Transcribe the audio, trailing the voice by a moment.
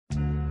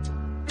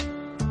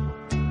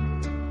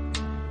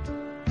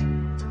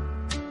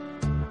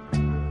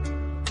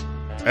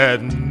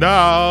And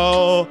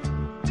now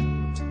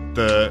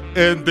the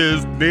end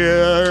is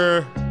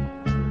near,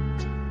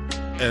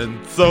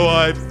 and so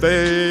I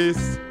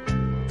face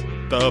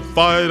the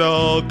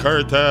final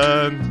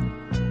curtain.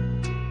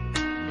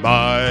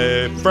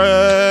 My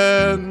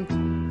friend,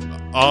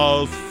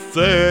 I'll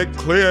say it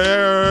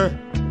clear.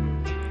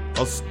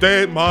 I'll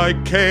state my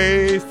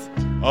case,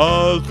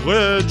 of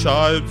which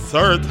I'm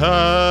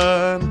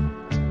certain.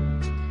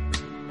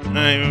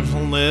 I've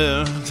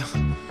lived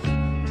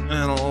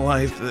a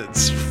life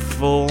that's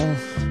full.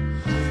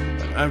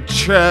 I've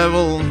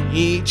traveled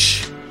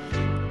each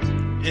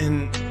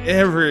and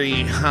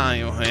every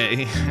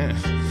highway,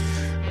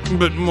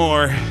 but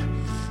much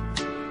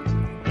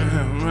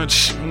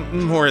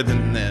more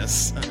than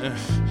this.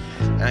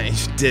 I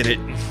did it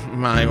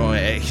my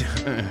way.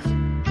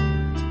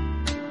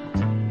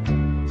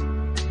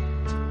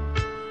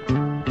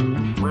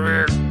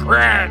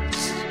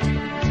 Regrets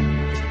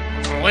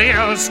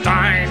Leo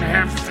Stein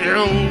have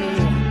few.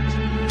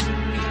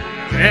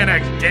 Then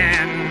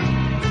again,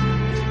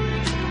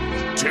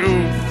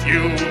 too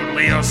few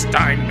Leo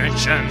Stein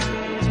mention.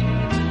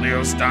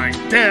 Leo Stein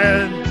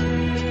did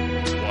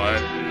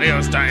what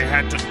Leo Stein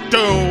had to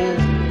do.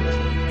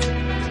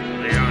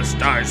 Leo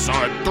Stein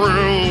saw it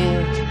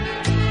through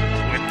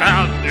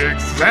without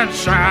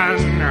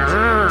exemption.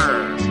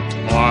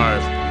 My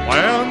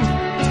plan?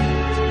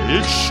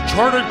 Each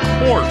charted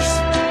course,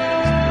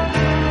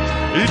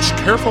 each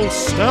careful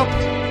step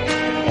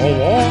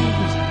along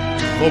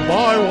the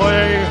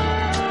byway,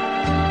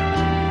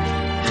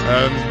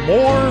 and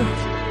more,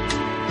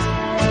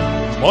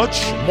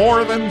 much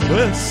more than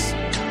this,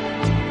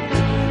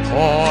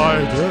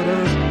 I did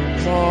it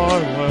my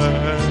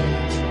way.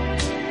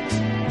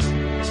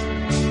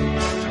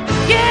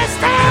 Yes,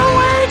 there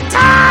were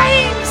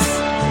times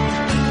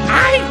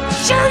I'm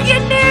sure you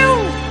knew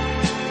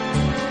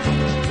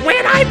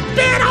when I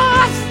bit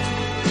off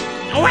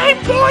way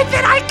more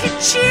than I could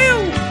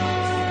chew.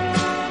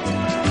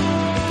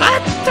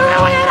 But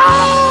through it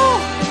all,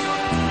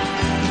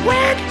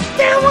 when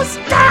there was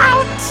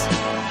doubt,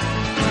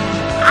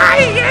 I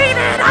ate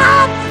it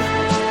up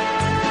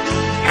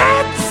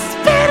and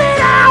spit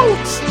it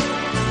out.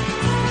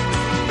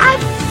 I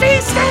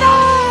faced it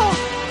all,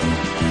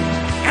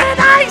 and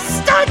I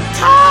stood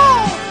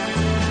tall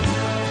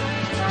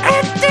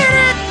and did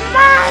it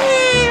my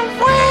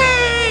way.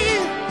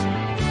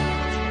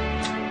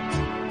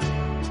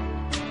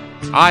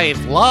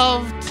 I've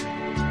loved,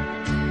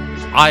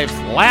 I've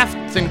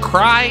laughed and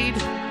cried,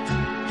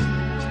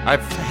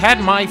 I've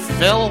had my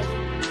fill,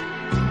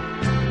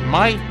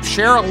 my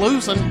share of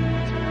losing,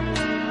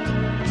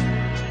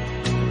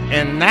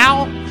 and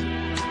now,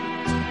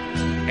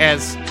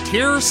 as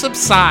tears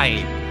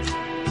subside,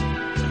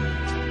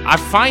 I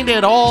find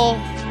it all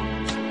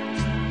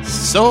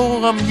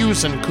so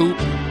amusing, Coop.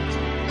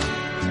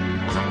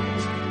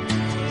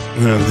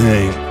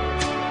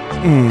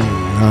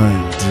 I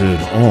did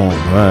all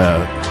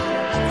that.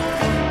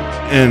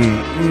 And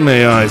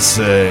may I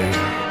say,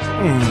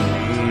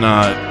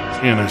 not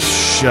in a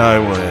shy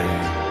way.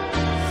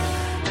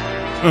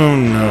 Oh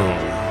no.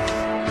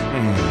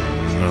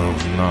 No,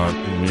 not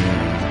me.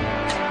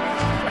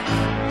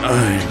 I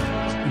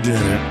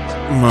did it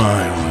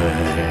my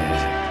way.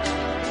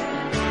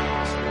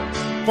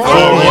 For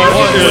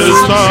what is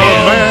the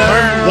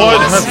man? What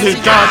has he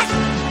got?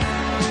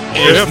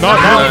 If not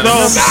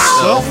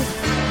himself,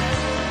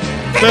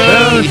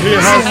 then he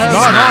has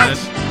not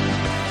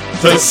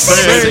to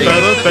say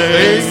better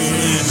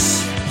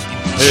things.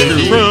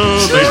 He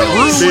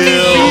really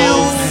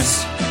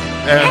feels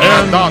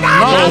and not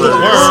the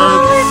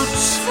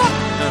words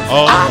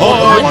of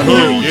one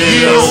who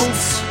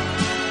yields.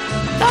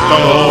 The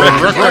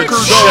record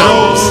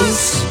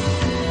shows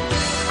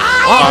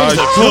I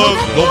took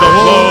the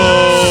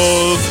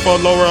blows for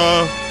Laura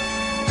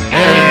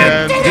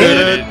and did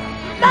it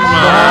my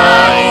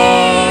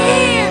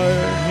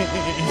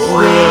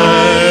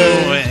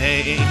way.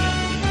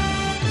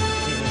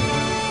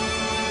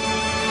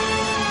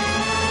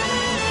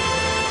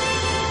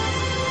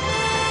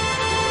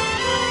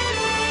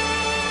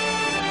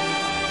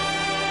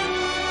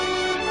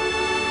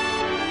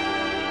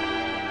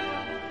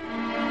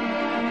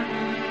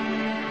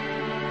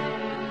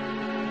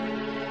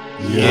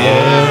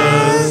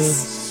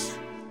 Yes,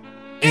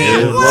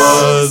 it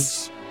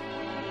was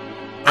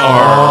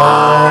our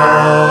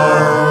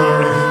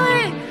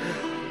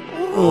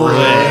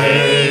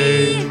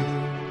way.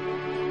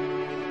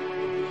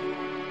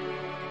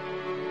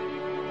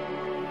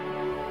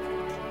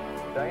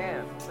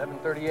 Diane,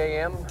 11:30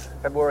 a.m.,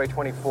 February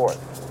 24th.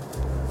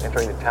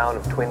 Entering the town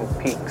of Twin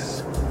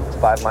Peaks. It's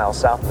 5 miles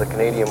south of the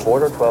Canadian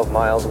border, 12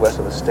 miles west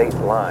of the state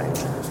line.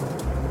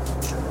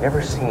 I've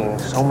never seen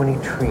so many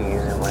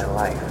trees in my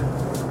life.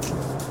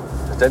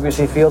 As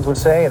W.C. Fields would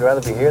say, I'd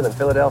rather be here than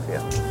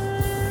Philadelphia.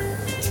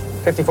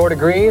 54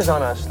 degrees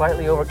on a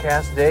slightly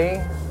overcast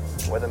day.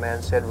 The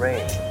weatherman said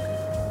rain.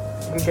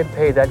 You could get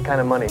paid that kind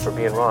of money for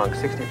being wrong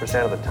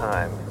 60% of the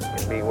time.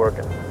 You'd be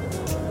working.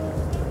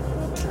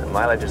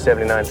 Mileage is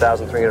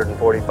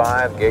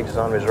 79,345, gauge is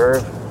on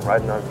reserve.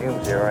 riding on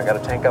fumes here. I got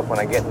to tank up when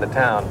I get into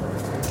town.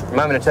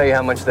 Remind me to tell you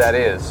how much that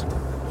is.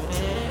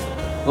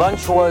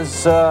 Lunch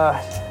was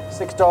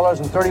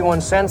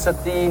 $6.31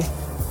 at the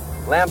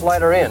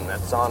Lamplighter Inn.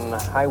 That's on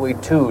Highway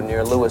 2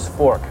 near Lewis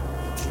Fork.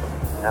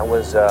 That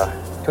was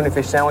tuna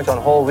fish sandwich on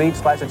whole wheat,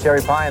 slice of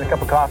cherry pie, and a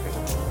cup of coffee.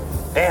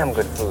 Damn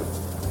good food.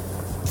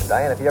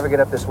 Diane, if you ever get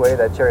up this way,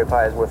 that cherry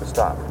pie is worth a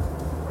stop.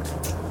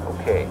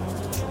 Okay.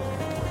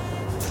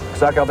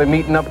 Looks like I'll be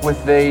meeting up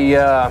with the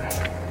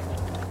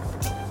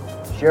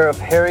Sheriff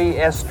Harry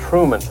S.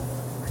 Truman.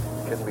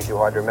 Shouldn't be too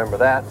hard to remember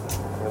that.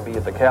 We'll be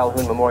at the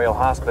Calhoun Memorial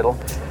Hospital.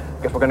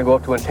 Guess we're gonna go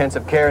up to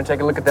intensive care and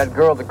take a look at that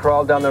girl that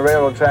crawled down the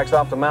railroad tracks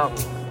off the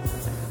mountain.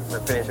 When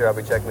I finish here, I'll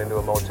be checking into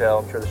a motel.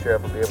 I'm sure the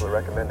sheriff will be able to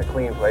recommend a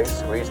clean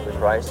place, reasonably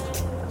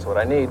priced. That's what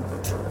I need.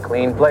 A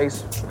clean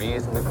place,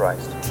 reasonably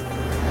priced.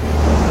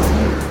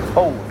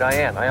 Oh,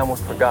 Diane, I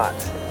almost forgot.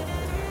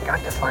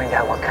 Got to find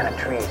out what kind of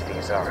trees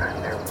these are.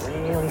 They're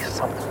really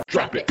something.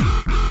 Drop it.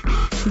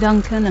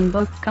 Duncan and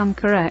both come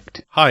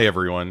correct. Hi,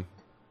 everyone.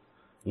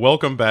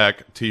 Welcome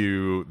back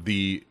to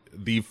the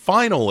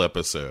final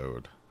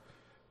episode,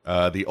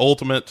 the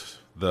ultimate,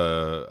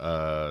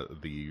 the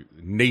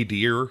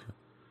nadir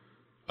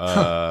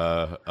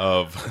of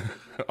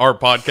our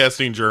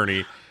podcasting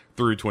journey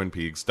through Twin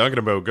Peaks. Duncan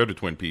and Bo go to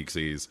Twin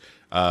Peaksies.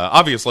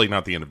 Obviously,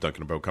 not the end of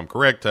Duncan and Bo come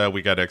correct.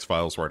 We got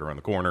X-Files right around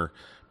the corner,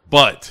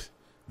 but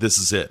this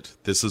is it.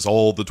 This is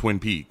all the Twin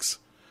Peaks.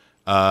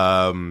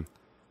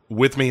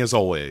 With me, as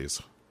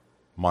always,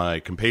 my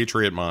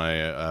compatriot,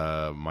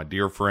 my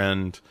dear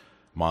friend,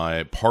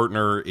 my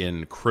partner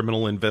in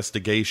criminal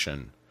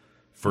investigation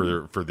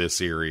for this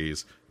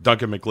series,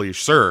 Duncan McLeish.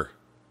 Sir,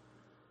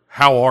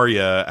 how are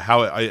you?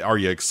 How are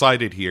you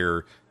excited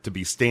here to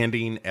be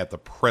standing at the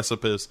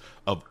precipice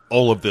of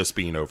all of this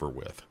being over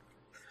with?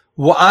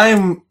 What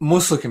I'm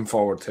most looking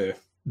forward to,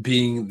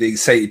 being the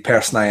excited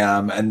person I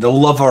am and the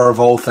lover of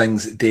all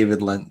things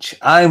David Lynch,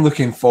 I'm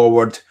looking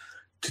forward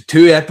to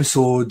 2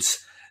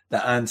 episodes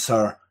that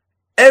answer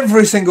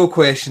every single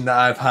question that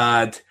I've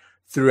had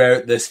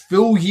throughout this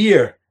full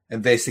year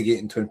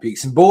investigating Twin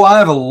Peaks. And Bo, I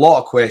have a lot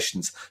of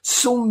questions.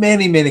 So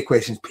many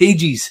questions.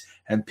 Pages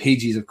and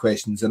pages of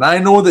questions. And I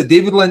know that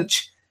David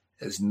Lynch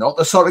is not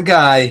the sort of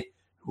guy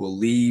who will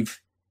leave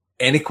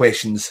any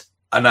questions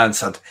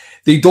unanswered.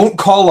 They don't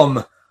call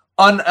him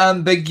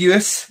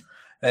unambiguous.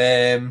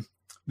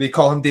 They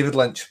call him David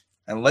Lynch.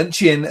 And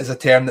Lynchian is a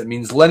term that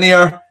means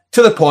linear,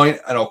 to the point,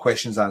 and all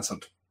questions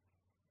answered.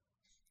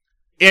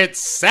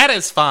 It's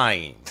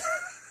satisfying.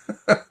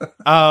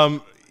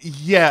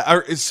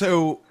 Yeah,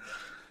 so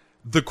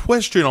the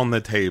question on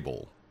the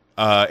table,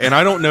 and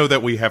I don't know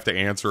that we have to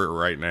answer it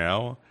right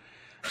now,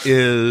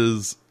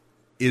 is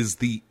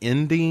the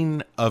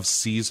ending of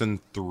season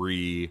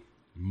 3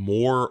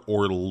 more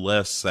or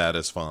less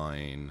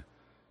satisfying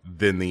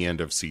than the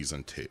end of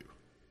season 2?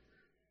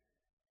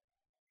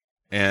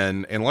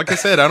 And like I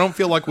said, I don't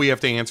feel like we have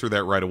to answer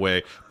that right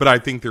away, but I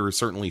think there is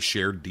certainly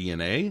shared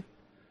DNA.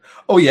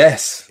 Oh,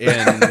 yes.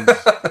 And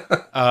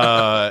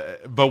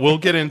but we'll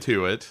get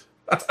into it.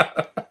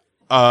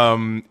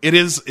 I'm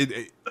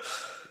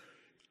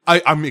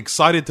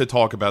excited to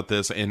talk about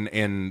this,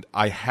 and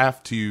I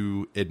have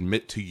to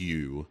admit to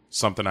you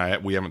something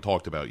we haven't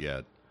talked about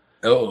yet.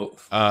 Oh.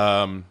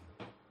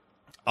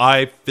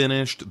 I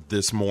finished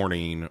this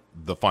morning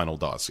the final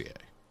dossier.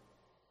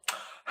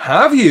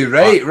 Have you?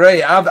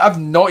 Right. I've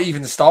not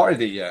even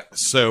started it yet.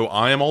 So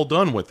I am all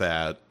done with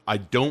that. I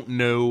don't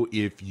know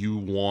if you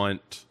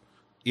want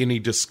any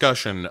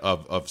discussion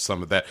of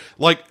some of that.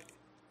 Like,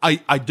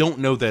 I don't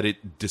know that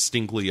it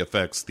distinctly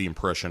affects the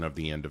impression of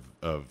the end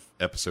of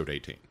episode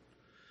 18.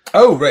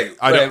 Oh, right.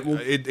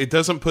 It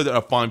doesn't put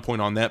a fine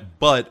point on that,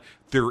 but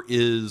there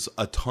is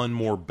a ton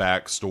more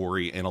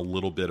backstory and a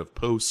little bit of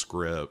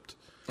postscript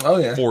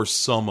for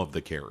some of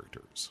the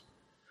characters.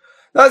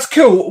 That's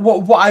cool.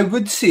 What I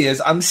would say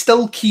is I'm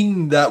still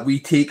keen that we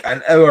take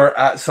an hour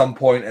at some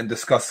point and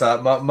discuss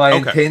that. My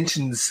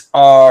intentions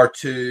are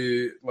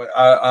to...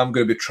 I'm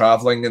going to be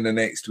traveling in the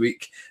next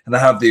week, and I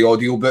have the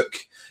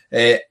audiobook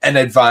in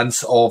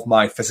advance of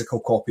my physical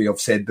copy of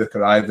said book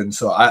arriving.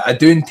 So I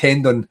do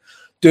intend on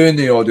doing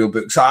the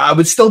audiobook. So I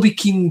would still be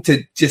keen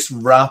to just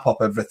wrap up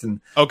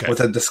everything with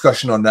a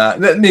discussion on that.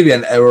 Maybe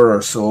an hour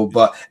or so,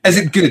 but is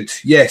it good?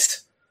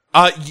 Yes.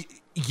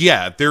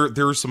 Yeah,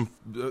 there's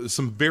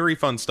some very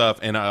fun stuff,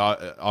 and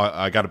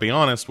I got to be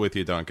honest with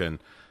you, Duncan.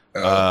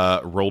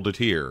 Rolled a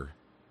tear.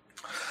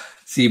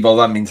 See, well,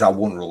 that means I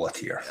won't roll a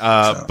tear.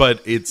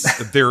 But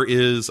there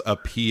is a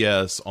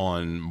PS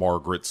on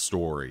Margaret's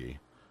story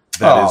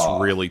that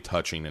is really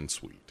touching and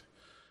sweet.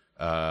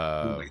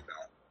 Do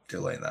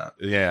like that.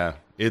 Yeah,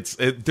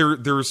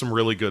 there's some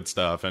really good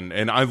stuff,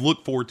 and I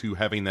look forward to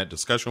having that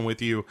discussion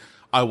with you.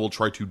 I will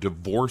try to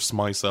divorce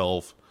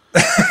myself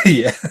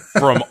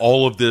from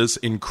all of this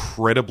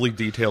incredibly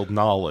detailed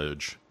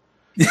knowledge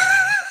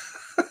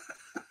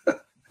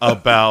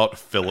about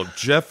Philip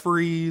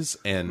Jeffries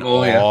and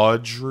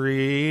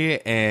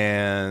Audrey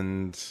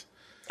and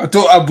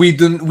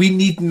we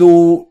need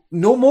no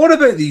more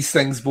about these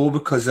things, Bo,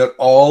 because they're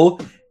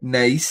all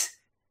nice,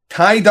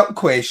 tied up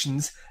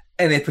questions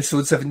in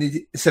episode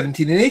 17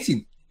 and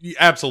 18.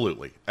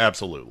 Absolutely.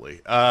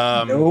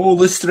 No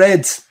loose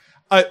threads.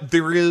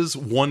 There is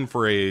one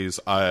phrase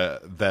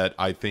that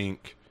I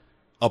think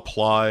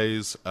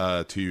applies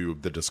to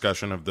the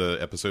discussion of the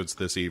episodes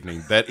this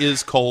evening that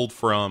is culled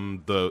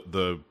from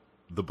the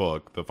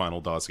book, The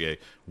Final Dossier.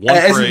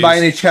 Isn't by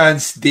any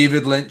chance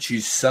David Lynch, you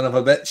son of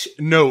a bitch?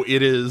 No,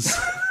 it is.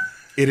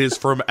 It is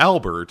from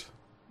Albert,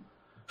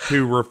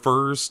 who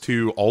refers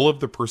to all of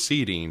the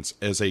proceedings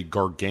as a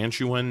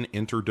gargantuan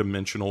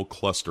interdimensional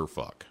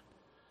clusterfuck.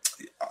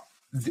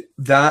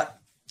 That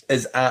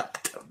is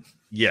apt.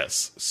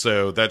 Yes,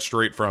 so that's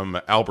straight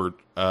from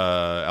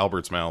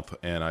Albert's mouth,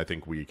 and I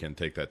think we can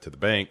take that to the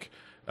bank.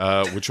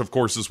 Which, of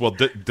course, is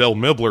Del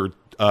Mibler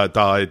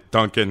died,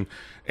 Duncan,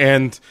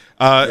 and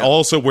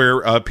also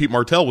where Pete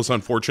Martell was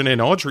unfortunate,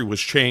 and Audrey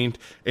was chained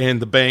in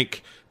the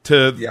bank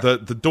to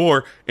the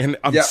door, and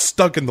I'm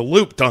stuck in the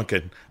loop,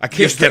 Duncan. I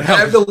can't get out. Get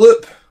out of the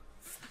loop.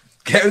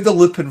 Get out of the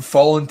loop and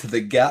fall into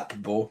the gap,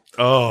 Bo.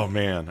 Oh,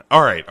 man.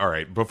 All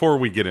right. Before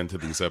we get into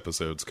these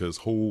episodes, because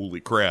holy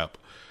crap.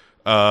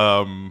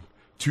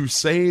 To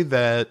say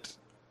that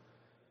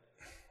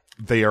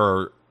they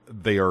are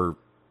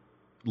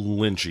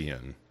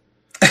Lynchian.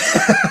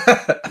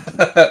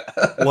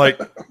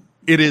 Like,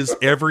 it is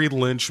every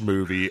Lynch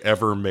movie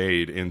ever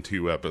made in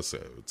 2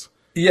 episodes.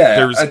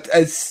 Yeah,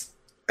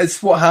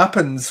 it's what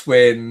happens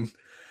when...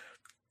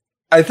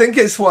 I think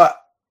it's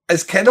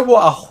kind of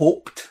what I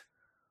hoped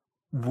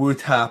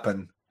would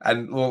happen,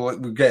 and we'll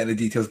get into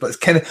details, but it's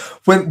kind of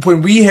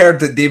when we heard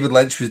that David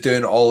Lynch was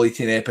doing all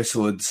 18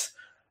 episodes,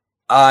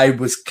 I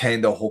was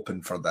kind of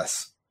hoping for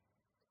this,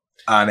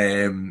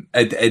 and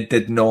it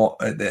did not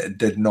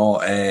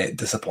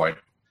disappoint.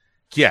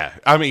 Yeah,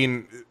 I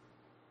mean,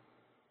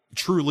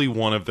 truly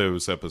one of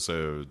those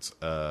episodes,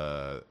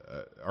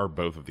 are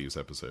both of these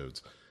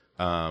episodes,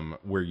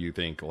 where you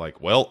think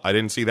like, well, I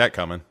didn't see that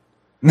coming.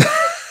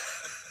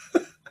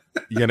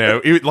 You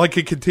know, it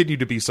continued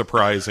to be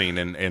surprising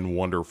and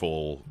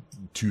wonderful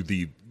to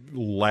the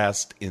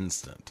last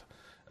instant.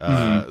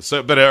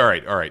 But all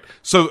right.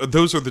 So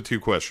those are the 2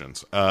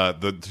 questions.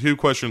 The 2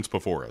 questions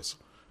before us.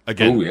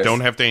 Again,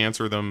 don't have to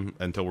answer them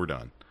until we're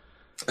done.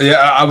 Yeah,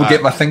 I will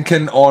get my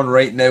thinking on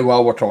right now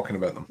while we're talking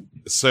about them.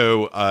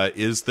 So,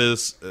 is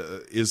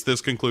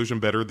this conclusion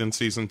better than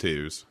season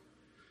 2's?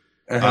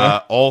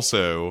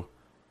 Also,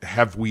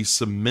 have we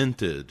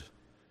cemented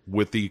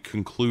with the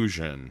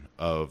conclusion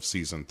of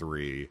season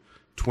 3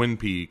 Twin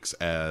Peaks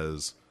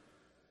as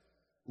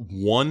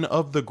one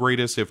of the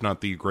greatest, if not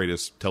the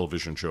greatest,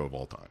 television show of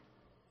all time?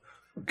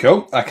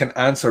 Cool. I can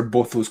answer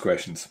both those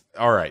questions.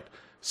 All right.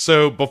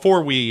 So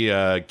before we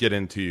get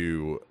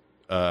into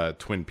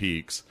Twin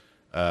Peaks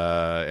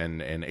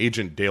and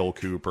Agent Dale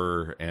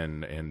Cooper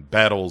and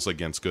battles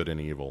against good and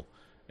evil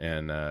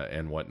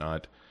and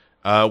whatnot,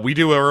 we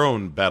do our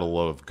own battle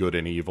of good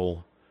and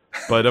evil,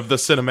 but of the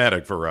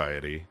cinematic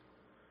variety.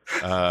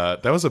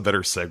 That was a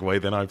better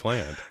segue than I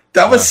planned.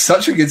 That was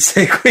such a good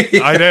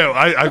segue. I know.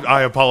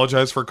 I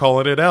apologize for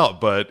calling it out,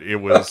 but it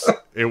was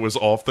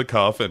off the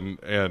cuff,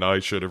 and I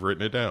should have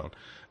written it down.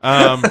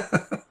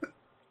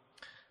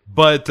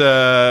 But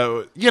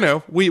you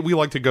know, we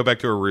like to go back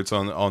to our roots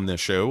on this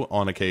show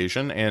on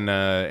occasion,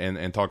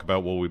 and talk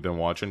about what we've been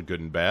watching, good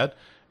and bad.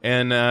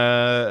 And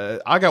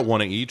I got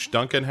one of each.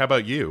 Duncan, how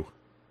about you?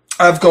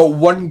 I've got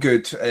one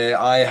good.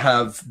 I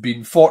have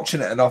been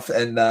fortunate enough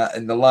in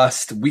the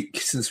last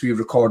week since we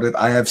recorded,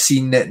 I have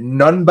seen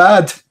none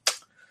bad.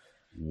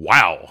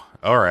 Wow.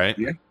 All right.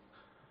 Yeah.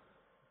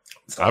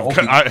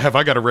 Have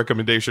I got a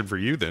recommendation for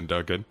you then,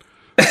 Duncan?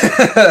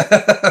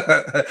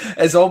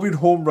 It's all been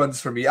home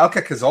runs for me. I'll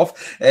kick us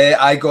off.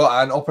 I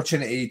got an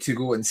opportunity to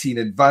go and see an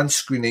advanced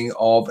screening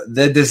of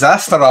The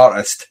Disaster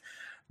Artist,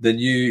 the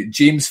new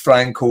James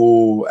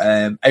Franco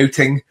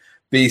outing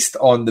based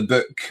on the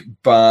book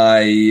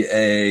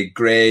by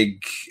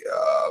Greg,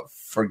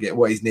 forget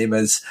what his name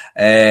is,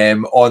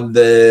 on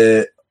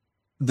the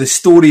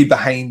story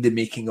behind the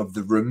making of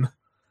The Room.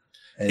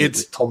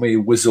 It's Tommy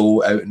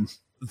Wiseau outing.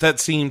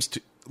 That seems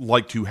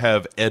to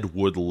have Ed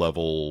Wood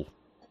level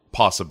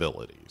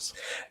possibilities.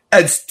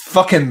 It's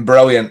fucking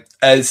brilliant.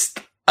 It's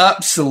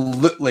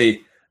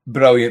absolutely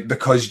brilliant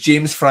because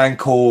James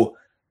Franco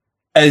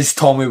is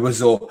Tommy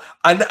Wiseau.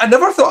 And I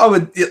never thought I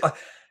would...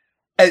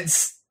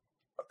 It's...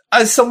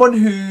 As someone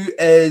who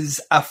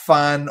is a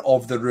fan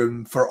of The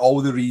Room for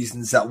all the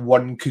reasons that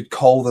one could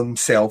call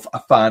themselves a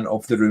fan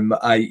of The Room,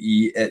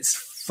 i.e. it's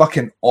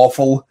fucking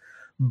awful,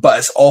 but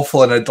it's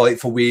awful in a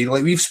delightful way.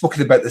 Like, we've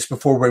spoken about this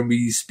before when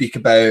we speak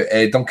about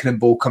Duncan and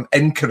Bo Come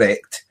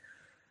Incorrect.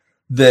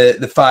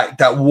 The fact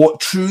that what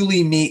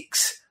truly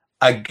makes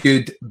a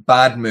good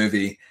bad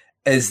movie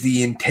is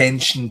the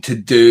intention to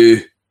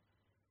do,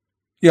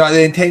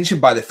 the intention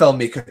by the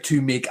filmmaker to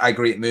make a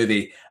great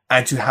movie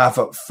and to have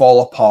it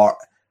fall apart.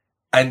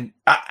 And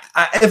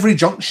at every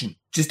junction,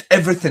 just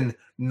everything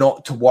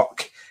not to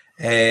work.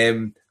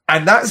 And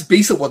that's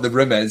basically what The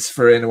Room is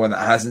for anyone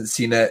that hasn't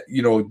seen it.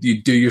 You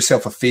do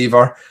yourself a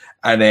favour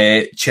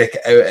and check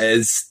it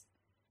out.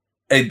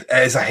 it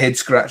is a head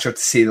scratcher to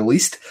say the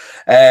least.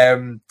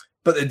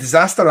 But the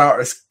disaster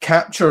artist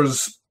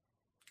captures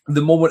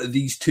the moment of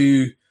these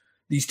two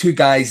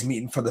guys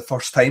meeting for the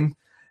first time.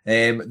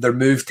 Their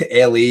move to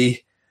LA,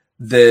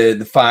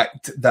 the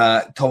fact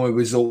that Tommy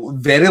Wiseau,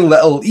 very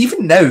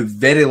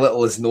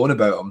little is known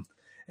about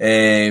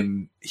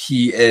him.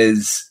 He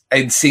is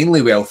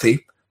insanely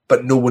wealthy,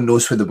 but no one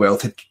knows where the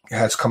wealth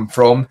has come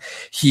from.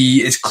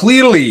 He is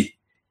clearly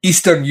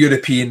Eastern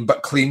European,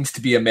 but claims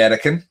to be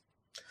American.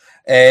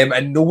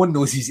 And no one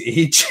knows his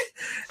age.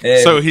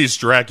 So he's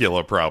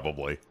Dracula,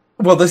 probably.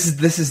 Well, this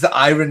is the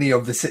irony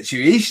of the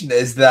situation,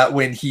 is that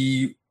when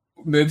he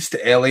moves to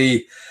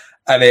LA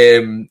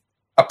and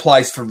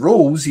applies for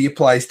roles, he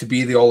applies to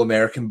be the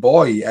all-American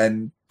boy,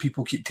 and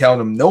people keep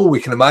telling him, no,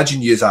 we can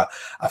imagine you as a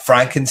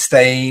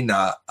Frankenstein,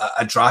 a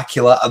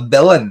Dracula, a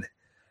villain.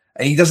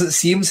 And he doesn't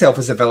see himself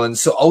as a villain,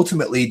 so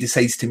ultimately he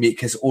decides to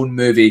make his own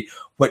movie,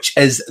 which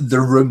is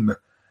The Room.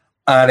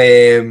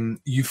 And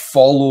you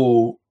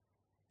follow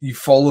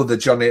the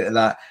journey into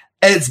that.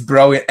 It's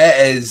brilliant.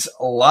 It is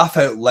laugh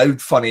out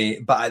loud funny,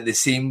 but at the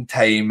same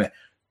time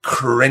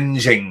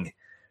cringing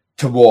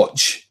to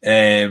watch.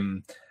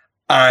 And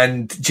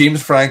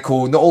James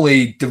Franco not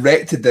only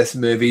directed this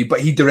movie,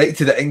 but he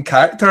directed it in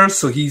character.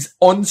 So he's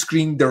on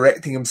screen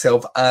directing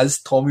himself as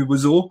Tommy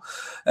Wiseau,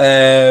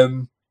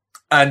 and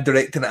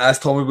directing it as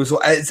Tommy Wiseau.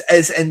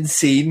 It's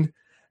insane,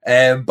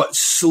 but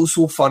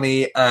so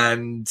funny,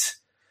 and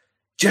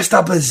just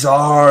a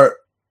bizarre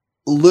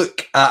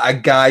look at a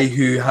guy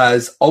who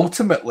has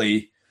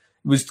ultimately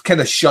was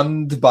kind of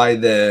shunned by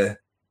the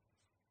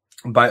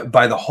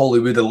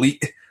Hollywood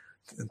elite.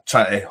 I'm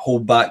trying to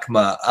hold back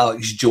my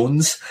Alex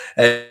Jones,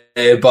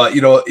 but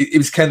you know, he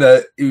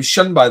was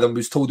shunned by them. He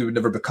was told he would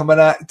never become an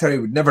actor. He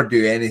would never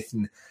do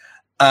anything,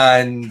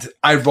 and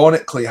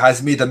ironically,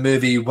 has made a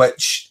movie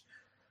which,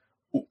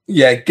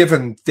 yeah,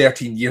 given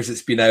 13 years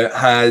it's been out,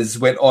 has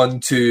went on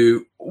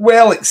to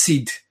well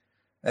exceed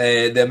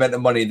the amount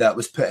of money that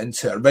was put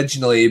into it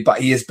originally,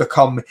 but he has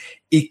become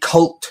a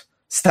cult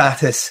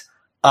status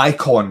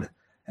icon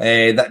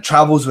that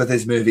travels with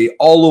his movie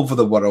all over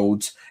the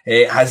world.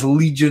 Has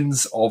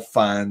legions of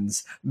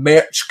fans,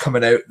 merch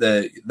coming out,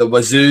 the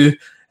Wazoo,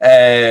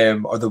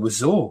 or the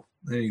Wiseau.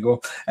 There you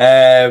go.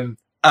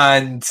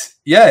 And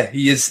yeah,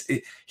 he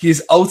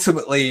is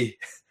ultimately,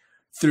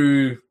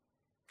 through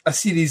a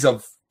series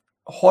of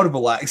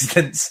horrible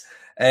accidents,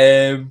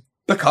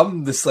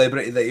 become the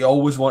celebrity that he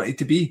always wanted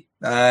to be.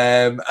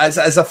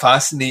 As a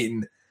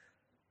fascinating,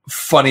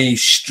 funny,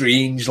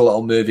 strange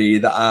little movie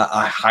that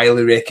I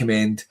highly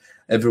recommend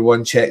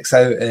everyone checks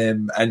out.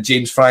 And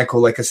James Franco,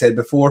 like I said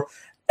before,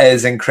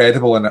 is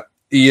incredible in it.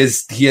 He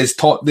is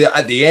taught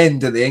at the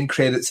end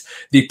credits,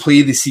 they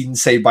play the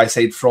scenes side by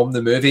side from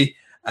the movie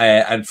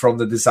and from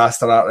the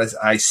disaster artist.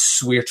 I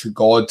swear to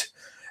God,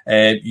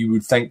 you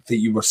would think that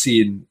you were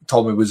seeing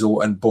Tommy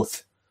Wiseau in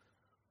both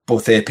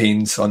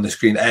panes on the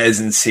screen. It is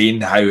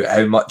insane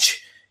how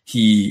much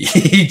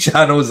he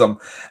channels them.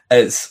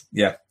 It's,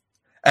 yeah.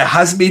 It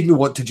has made me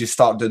want to just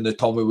start doing the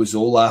Tommy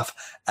Wiseau laugh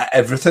at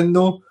everything,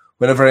 though.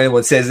 Whenever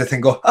anyone says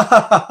anything, go, ha,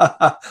 ha, ha,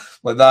 ha,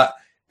 like that.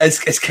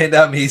 It's kind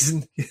of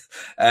amazing.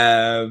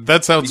 That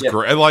sounds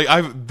great.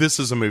 Like, this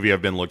is a movie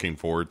I've been looking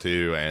forward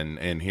to,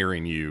 and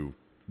hearing you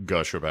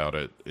gush about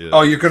it.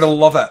 Oh, you're gonna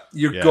love it.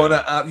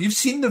 You've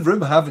seen The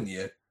Room, haven't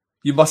you?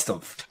 You must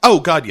have. Oh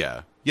God,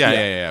 yeah.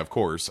 Yeah, of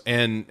course.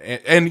 And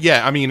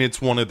yeah, I mean,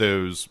 it's one of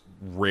those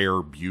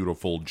rare,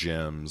 beautiful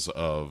gems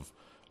of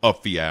a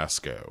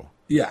fiasco.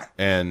 Yeah,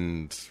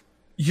 and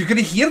you're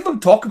gonna hear them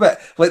talk about,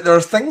 like, there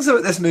are things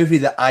about this movie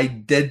that I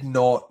did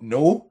not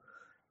know.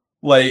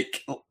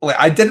 Like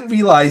I didn't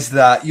realize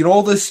that, you know,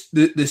 all the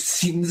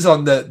scenes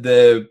on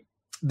the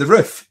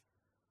roof,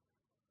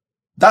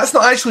 that's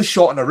not actually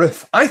shot on a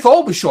roof. I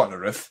thought it was shot on a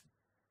roof.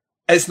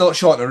 It's not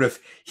shot on a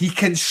roof. He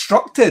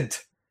constructed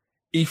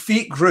a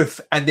fake roof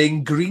and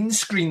then green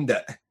screened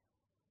it.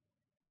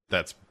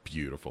 That's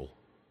beautiful.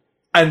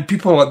 And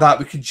people like that,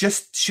 we could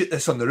just shoot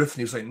this on the roof. And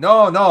he was like,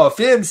 no,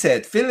 film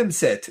set.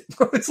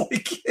 It's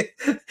like,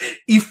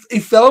 he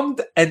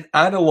filmed in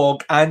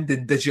analog and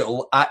in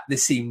digital at the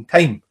same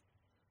time.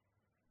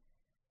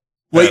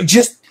 Like,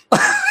 just...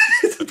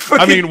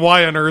 I mean,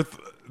 why on earth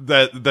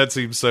that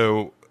seems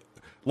so...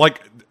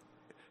 Like,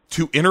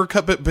 to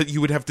intercut, but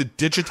you would have to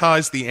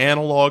digitize the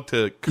analog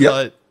to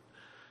cut...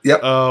 Yep.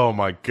 Oh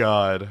my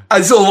God.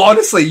 And so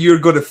honestly, you're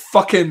going to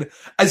fucking,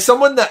 as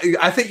someone that,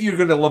 I think you're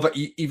going to love it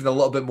even a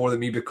little bit more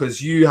than me,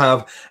 because you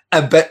have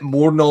a bit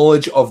more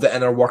knowledge of the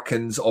inner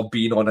workings of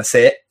being on a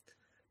set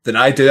than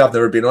I do. I've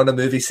never been on a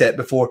movie set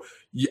before.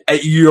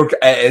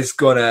 It's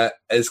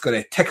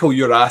gonna tickle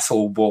your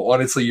asshole, but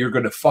honestly, you're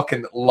going to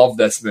fucking love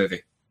this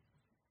movie.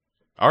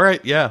 All right.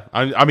 Yeah.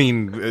 I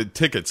mean,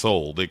 ticket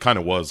sold. It kind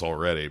of was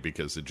already,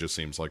 because it just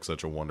seems like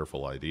such a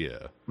wonderful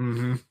idea.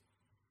 Mm-hmm.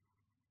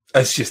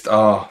 It's just,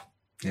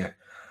 yeah.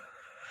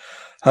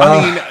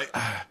 I mean,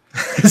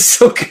 it's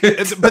so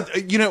good.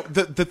 But, you know,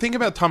 the thing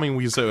about Tommy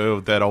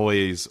Wiseau that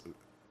always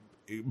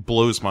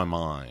blows my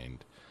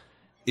mind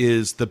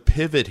is the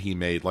pivot he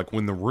made. Like,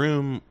 when The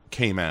Room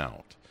came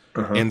out,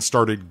 and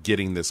started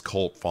getting this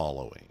cult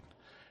following.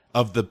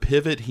 Of the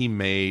pivot he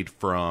made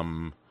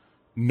from,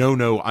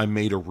 no, I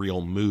made a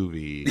real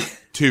movie,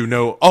 to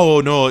no,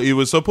 it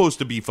was supposed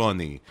to be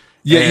funny.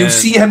 Yeah, you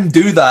see him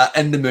do that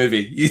in the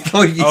movie. You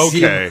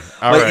see him,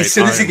 all like, right. as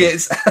soon as he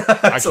gets,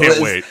 I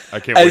can't wait. I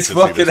can't wait to see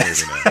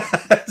this movie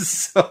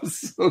now.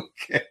 so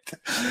good.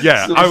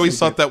 Yeah, I always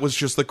thought that was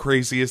just the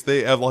craziest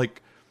thing.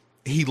 Like,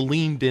 he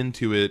leaned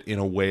into it in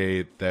a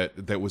way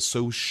that was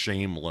so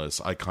shameless.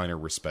 I kind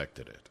of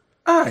respected it.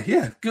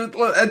 Yeah, good.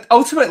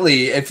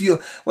 Ultimately, if you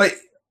like,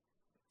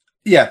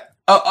 yeah.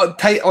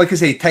 Like I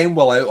say, time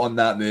will out on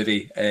that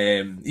movie.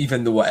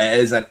 Even though it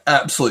is an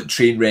absolute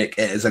train wreck,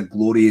 it is a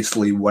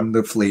gloriously,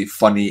 wonderfully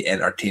funny,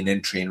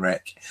 entertaining train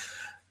wreck.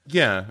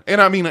 Yeah,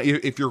 and I mean,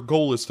 if your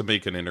goal is to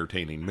make an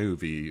entertaining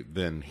movie,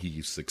 then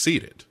he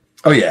succeeded.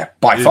 Oh yeah,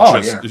 by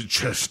far.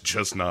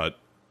 Just not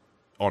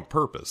on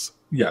purpose.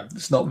 Yeah,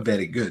 it's not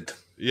very good.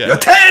 Yeah, you're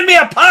tearing me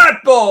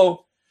apart,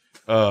 Bo.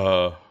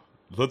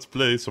 Let's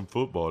play some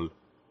football.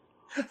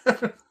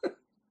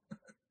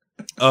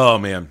 Oh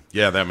man,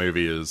 yeah, that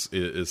movie is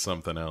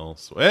something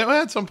else.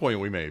 At some point,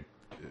 we may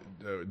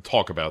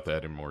talk about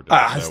that in more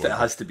depth. It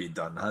has to be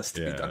done.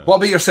 Be done. What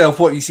about yourself?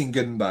 What have you seen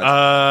good and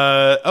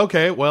bad?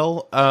 Okay,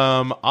 well,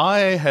 I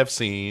have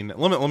seen.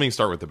 Let me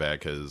start with the bad,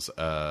 because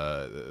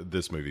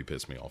this movie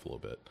pissed me off a little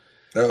bit.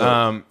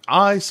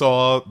 I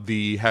saw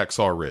the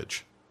Hacksaw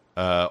Ridge,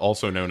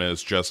 also known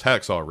as just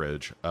Hacksaw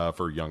Ridge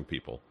for young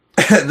people.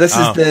 This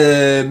is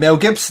the Mel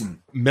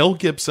Gibson. Mel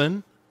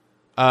Gibson.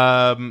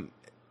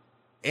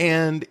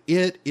 And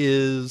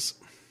it's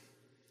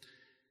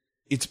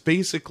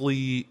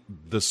basically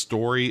the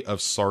story of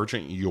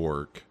Sergeant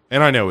York.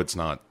 And I know it's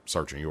not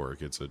Sergeant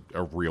York. It's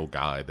a real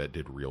guy that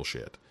did real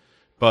shit.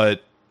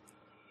 But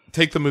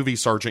take the movie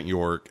Sergeant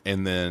York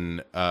and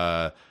then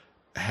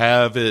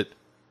have the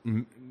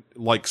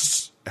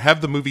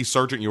movie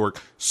Sergeant York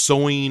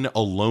sewing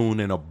alone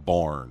in a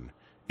barn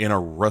in a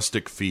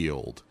rustic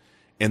field.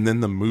 And then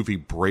the movie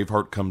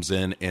Braveheart comes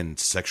in and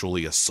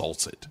sexually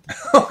assaults it.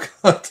 Oh,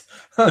 God.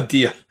 Oh,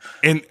 dear.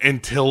 And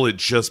until it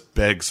just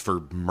begs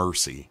for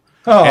mercy.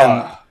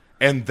 Oh.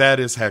 And that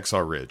is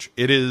Hacksaw Ridge.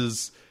 It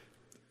is,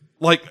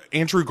 like,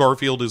 Andrew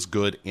Garfield is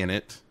good in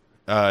it.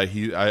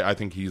 I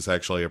think he's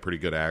actually a pretty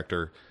good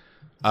actor.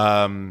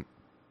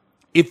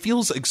 It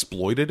feels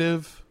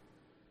exploitative.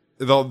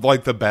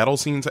 Like, the battle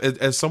scenes,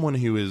 as someone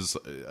who is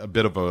a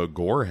bit of a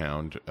gore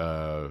hound,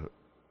 I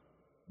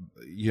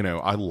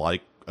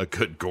like a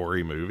good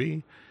gory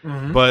movie.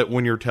 Mm-hmm. But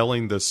when you're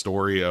telling the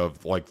story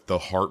of, like, the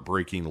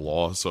heartbreaking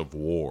loss of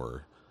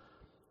war,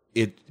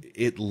 it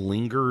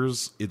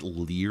leers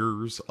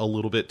a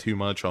little bit too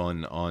much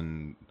on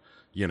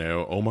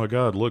oh my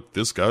God, look,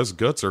 this guy's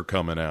guts are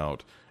coming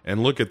out,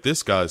 and look at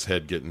this guy's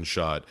head getting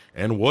shot,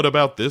 and what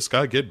about this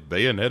guy get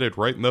bayoneted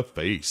right in the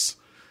face?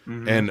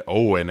 Mm-hmm.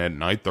 And at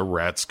night the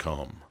rats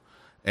come.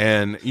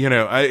 And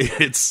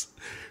it's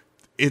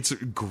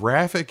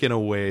graphic in a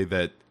way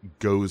that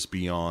goes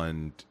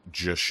beyond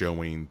just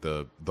showing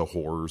the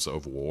horrors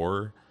of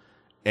war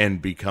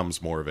and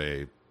becomes more of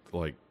a,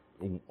 like,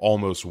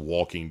 almost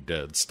Walking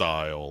Dead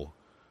style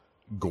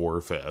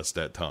gore fest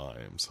at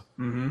times.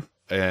 Mm-hmm.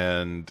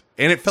 And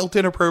it felt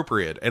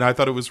inappropriate, and I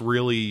thought it was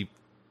really,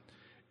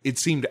 it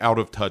seemed out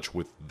of touch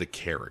with the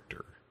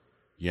character.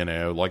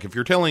 Like, if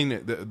you're telling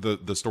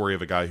the story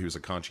of a guy who's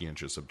a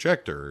conscientious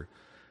objector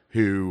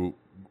who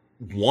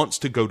wants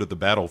to go to the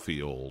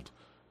battlefield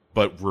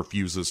but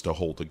refuses to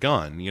hold a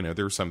gun,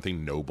 there's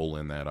something noble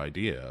in that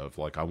idea of,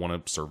 like, I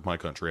want to serve my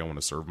country, I want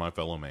to serve my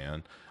fellow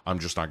man, I'm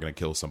just not going to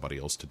kill somebody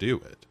else to do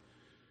it.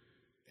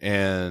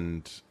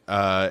 And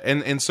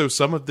so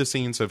some of the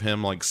scenes of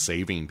him, like,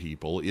 saving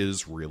people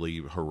is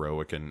really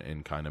heroic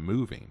and kind of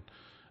moving.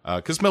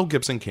 'Cause Mel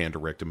Gibson can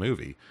direct a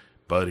movie,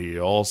 but he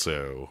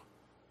also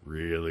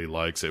really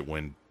likes it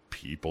when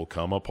people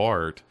come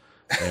apart.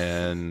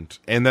 And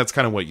that's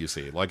kind of what you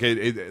see. Like,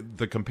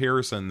 the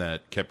comparison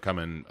that kept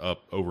coming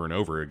up over and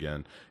over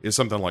again is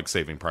something like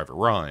Saving Private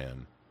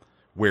Ryan,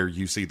 where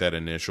you see that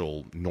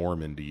initial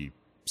Normandy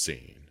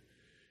scene.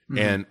 Mm-hmm.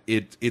 And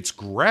it's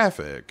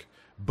graphic,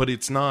 but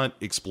it's not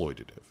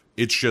exploitative.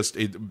 It's just,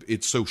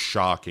 it's so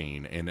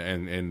shocking. And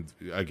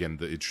again,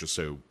 it's just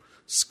so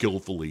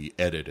skillfully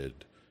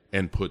edited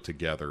and put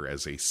together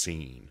as a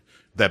scene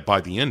that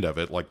by the end of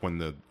it, like, when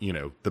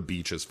the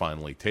beach is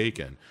finally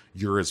taken,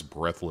 you're as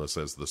breathless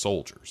as the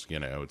soldiers.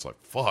 It's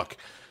like, fuck,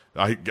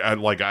 I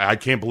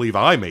can't believe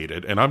I made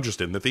it, and I'm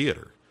just in the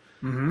theater.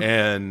 Mm-hmm.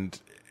 And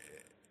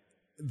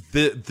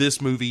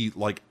this movie,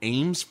 like,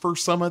 aims for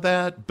some of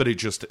that, but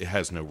it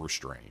has no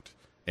restraint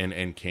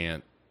and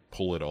can't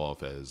pull it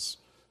off as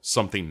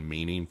something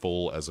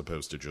meaningful as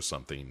opposed to just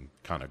something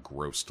kind of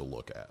gross to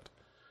look at.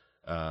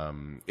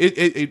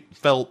 It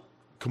felt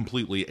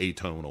completely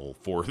atonal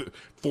for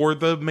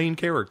the main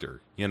character,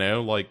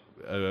 like,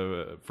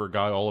 for a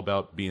guy all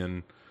about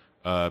being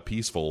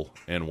peaceful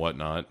and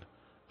whatnot.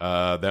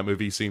 That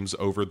movie seems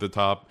over the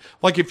top.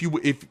 Like, if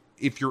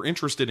you're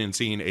interested in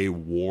seeing a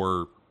war/action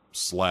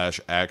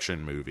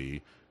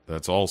movie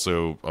that's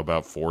also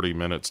about 40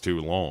 minutes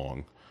too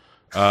long,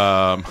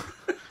 That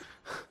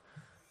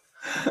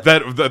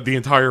the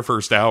entire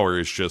first hour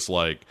is just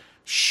like,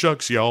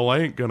 shucks, y'all, I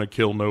ain't gonna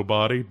kill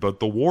nobody, but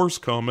the war's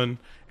coming,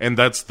 and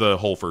that's the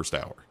whole first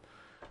hour.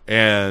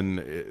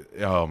 And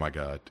oh my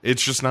god,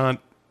 it's just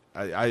not.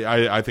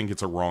 I think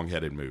it's a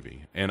wrong-headed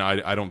movie, and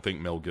I don't think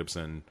Mel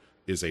Gibson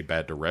is a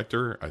bad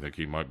director. I think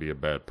he might be a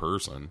bad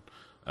person,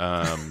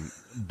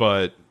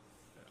 but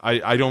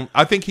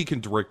I think he can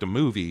direct a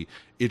movie.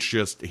 It's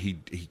just he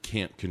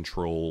can't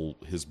control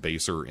his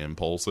baser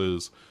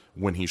impulses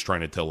when he's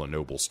trying to tell a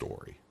noble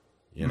story.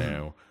 You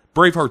know,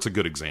 Braveheart's a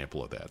good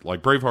example of that.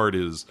 Like, Braveheart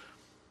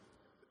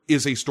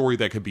is a story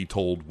that could be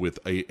told with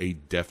a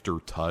defter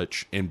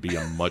touch and be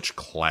a much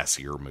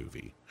classier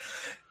movie.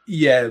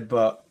 Yeah,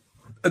 but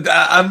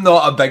I'm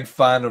not a big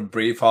fan of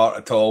Braveheart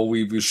at all.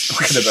 We've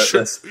spoken about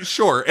this.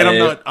 Sure,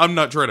 and I'm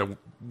not trying to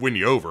win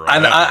you over.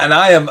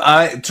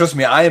 Trust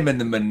me, I am in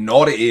the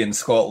minority in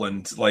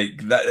Scotland.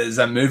 Like, that is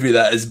a movie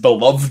that is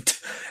beloved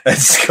in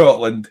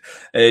Scotland,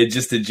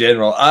 just in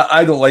general.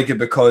 I don't like it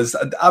because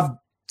I've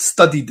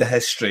studied the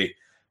history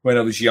when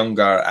I was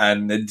younger,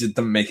 and it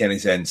didn't make any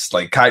sense.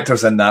 Like,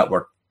 characters in that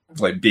were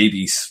like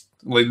babies.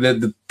 Like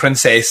the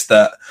princess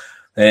that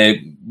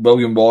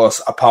William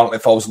Wallace apparently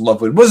falls in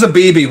love with was a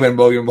baby when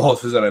William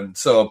Wallace was around.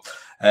 So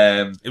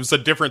it was a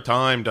different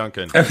time,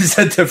 Duncan. It was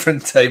a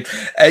different time,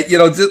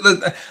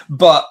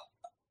 but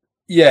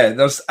yeah,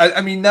 there's.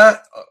 I mean,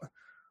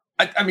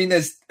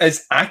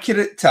 it's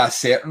accurate to a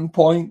certain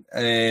point.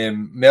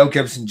 Mel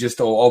Gibson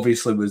just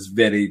obviously was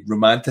very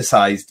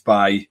romanticized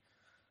by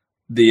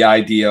the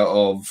idea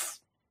of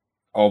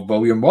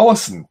William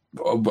Wallace, and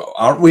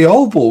aren't we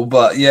all, Bo?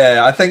 But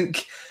yeah, I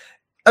think,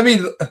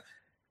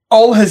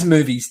 all his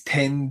movies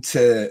tend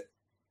to.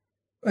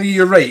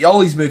 You're right.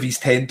 All his movies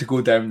tend to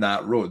go down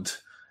that road.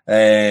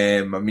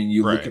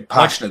 You look at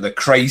Passion of the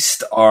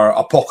Christ or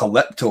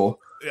Apocalypto.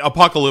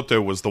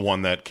 Apocalypto was the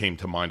one that came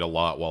to mind a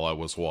lot while I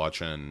was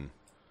watching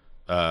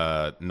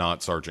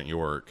Not Sergeant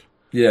York.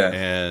 Yeah.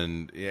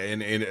 And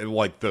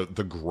like the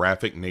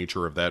graphic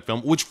nature of that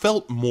film, which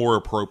felt more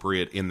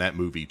appropriate in that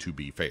movie, to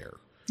be fair.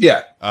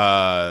 Yeah.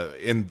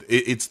 And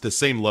it's the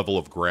same level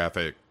of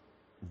graphic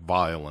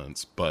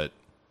violence, but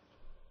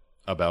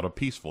about a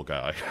peaceful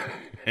guy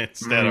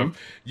instead of,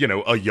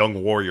 a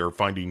young warrior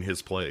finding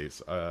his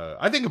place.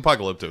 I think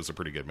Apocalypto is a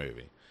pretty good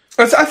movie.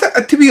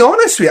 To be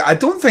honest with you, I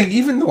don't think,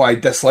 even though I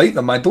dislike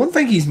them, I don't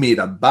think he's made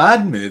a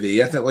bad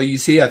movie. I think, like you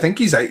say, I think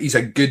he's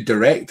a good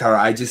director.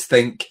 I just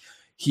think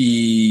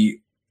he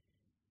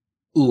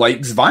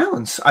likes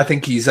violence. I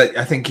think he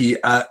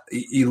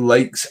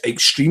likes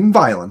extreme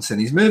violence in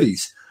his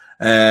movies,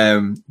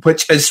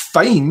 which is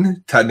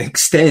fine to an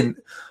extent,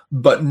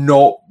 but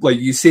not, like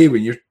you say,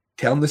 when you're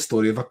telling the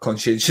story of a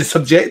conscientious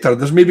objector.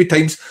 There's maybe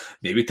times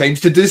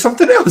to do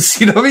something else.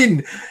 You know what I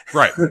mean?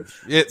 Right.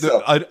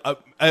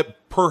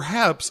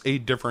 Perhaps a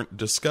different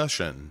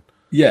discussion.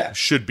 Yeah,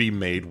 should be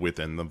made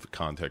within the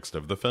context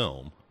of the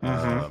film.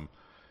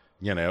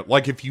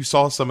 Like if you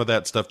saw some of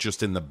that stuff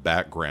just in the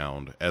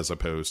background, as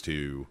opposed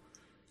to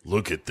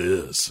look at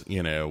this,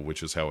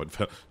 which is how it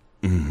felt.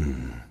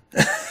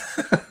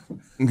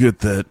 Get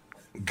that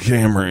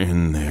camera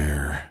in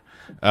there.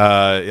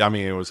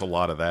 It was a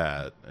lot of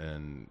that,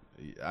 and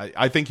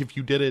I think if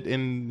you did it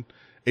in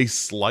a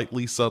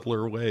slightly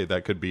subtler way,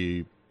 that could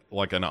be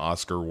like an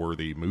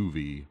Oscar-worthy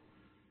movie.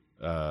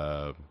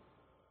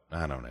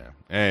 I don't know.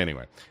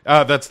 Anyway,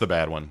 that's the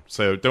bad one.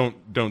 So don't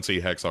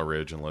see Hacksaw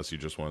Ridge unless you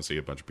just want to see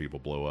a bunch of people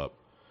blow up.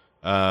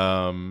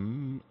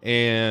 And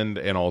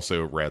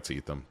also rats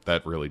eat them.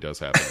 That really does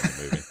happen in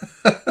the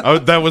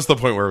movie. That was the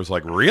point where I was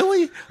like,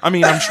 really?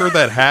 I'm sure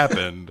that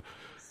happened,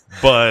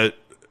 but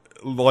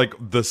like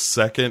the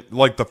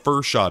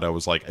first shot I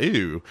was like,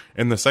 ew,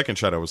 and the second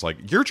shot I was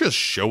like, you're just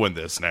showing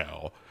this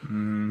now.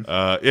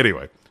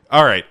 Anyway.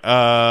 All right.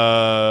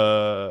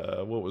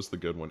 What was the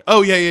good one?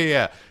 Oh,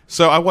 yeah.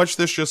 So I watched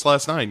this just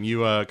last night, and you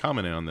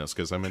commented on this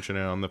because I mentioned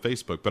it on the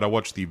Facebook, but I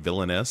watched The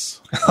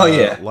Villainess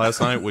last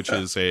night, which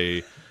is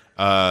a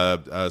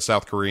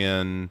South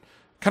Korean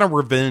kind of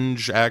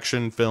revenge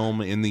action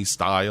film in the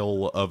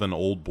style of An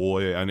Old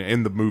Boy,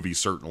 and the movie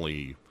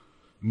certainly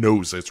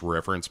knows its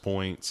reference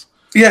points.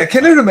 Yeah, it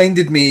kind of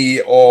reminded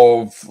me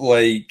of,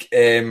 like,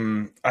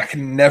 I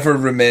can never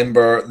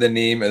remember the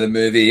name of the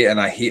movie,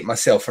 and I hate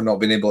myself for not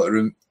being able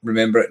to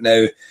remember it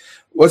now.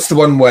 What's the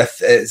one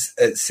with, is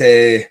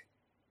it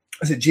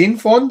Jane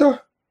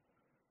Fonda?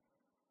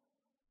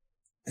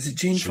 Is it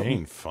Jane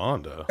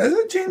Fonda? Is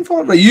it Jane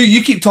Fonda?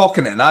 You keep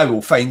talking and I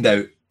will find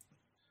out.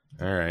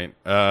 All right.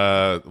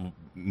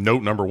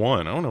 Note number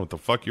one. I don't know what the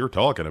fuck you're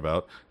talking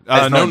about.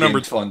 Note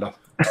number Fonda.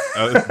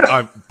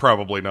 I'm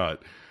probably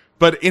not.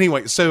 But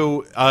anyway,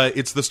 so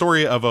it's the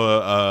story of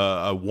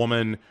a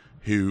woman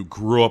who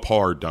grew up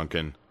hard,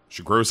 Duncan.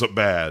 She grows up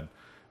bad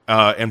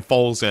and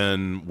falls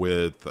in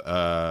with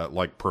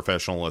like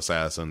professional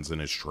assassins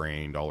and is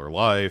trained all her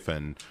life.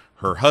 And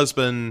her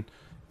husband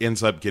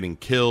ends up getting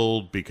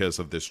killed because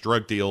of this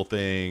drug deal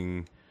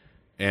thing.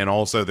 And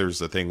also there's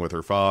the thing with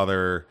her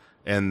father.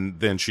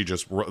 And then she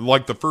just,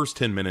 like, the first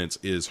 10 minutes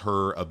is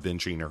her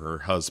avenging her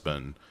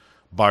husband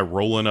by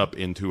rolling up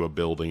into a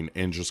building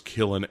and just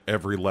killing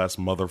every last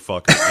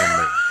motherfucker in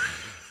there.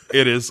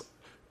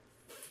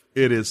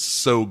 It is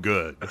so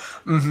good.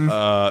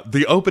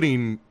 The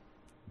opening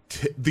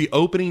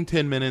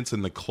 10 minutes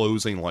and the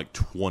closing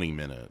 20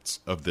 minutes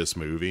of this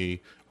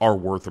movie are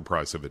worth the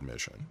price of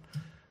admission.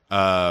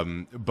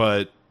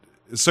 But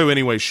so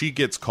anyway, she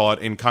gets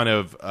caught and kind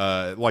of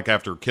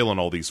after killing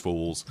all these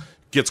fools,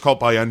 gets caught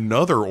by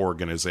another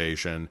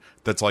organization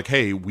that's like,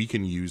 hey, we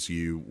can use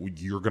you.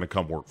 You're going to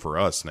come work for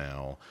us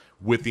now,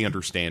 with the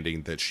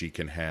understanding that she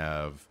can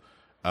have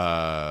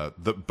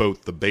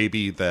both the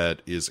baby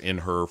that is in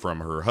her from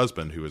her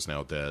husband, who is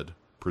now dead,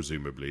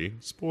 presumably.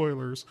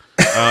 Spoilers.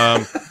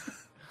 I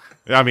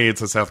mean,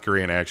 it's a South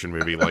Korean action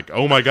movie.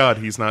 Oh my God,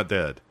 he's not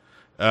dead.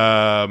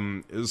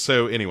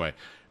 So anyway,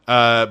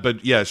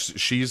 but yes,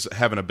 she's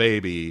having a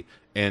baby,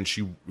 and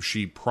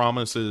she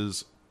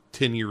promises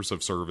 10 years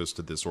of service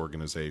to this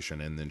organization,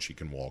 and then she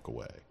can walk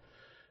away.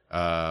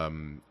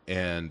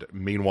 And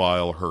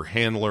meanwhile, her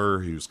handler,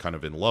 who's kind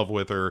of in love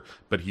with her,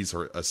 but he's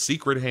a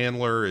secret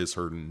handler, is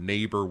her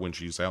neighbor when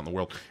she's out in the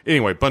world.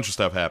 Anyway, a bunch of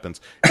stuff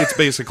happens. It's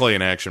basically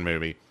an action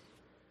movie.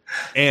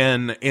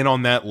 And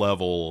on that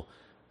level,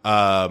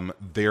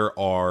 there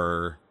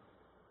are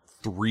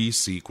 3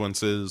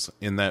 sequences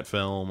in that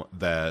film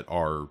that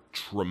are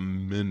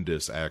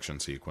tremendous action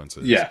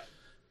sequences. Yeah.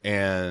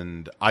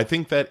 And I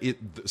think that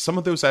some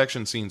of those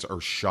action scenes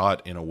are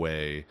shot in a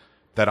way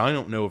that I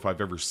don't know if I've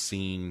ever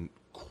seen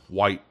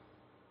quite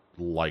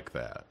like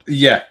that.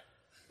 Yeah.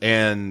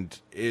 And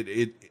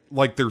it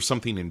there's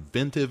something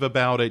inventive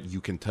about it. You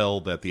can tell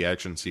that the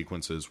action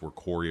sequences were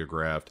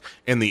choreographed,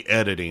 and the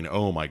editing,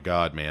 oh my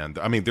God, man.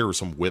 I mean, there were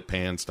some whip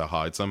pans to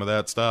hide some of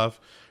that stuff,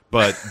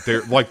 but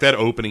there, that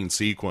opening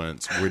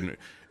sequence when,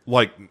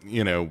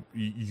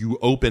 you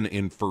open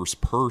in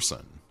first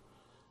person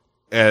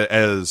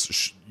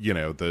as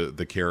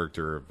the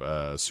character of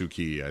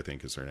Suki, I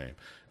think is her name.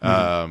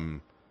 Mm-hmm.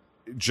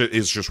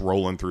 Is just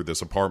rolling through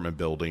this apartment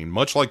building,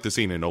 much like the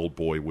scene in Old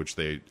Boy, which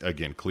they,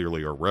 again,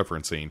 clearly are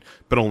referencing,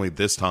 but only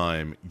this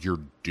time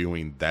you're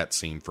doing that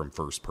scene from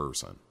first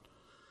person.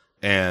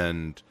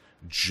 And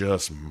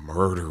just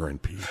murdering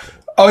people.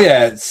 Oh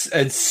yeah,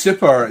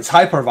 it's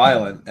hyper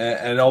violent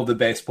in all the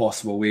best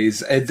possible ways.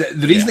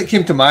 The reason it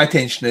came to my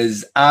attention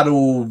is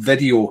Arrow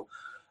Video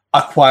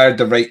acquired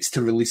the rights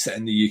to release it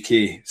in the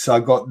UK, so I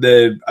got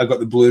the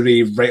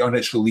Blu-ray right on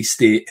its release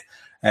date,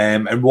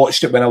 and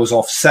watched it when I was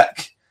off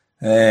sick.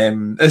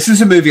 This is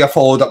a movie I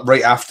followed up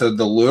right after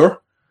The Lure.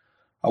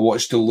 I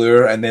watched The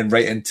Lure and then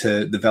right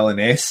into The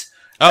Villainess.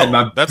 Oh,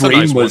 and that's a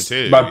nice one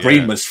too. My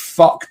brain was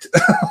fucked.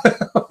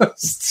 What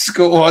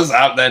was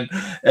happening?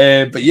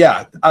 But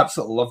yeah,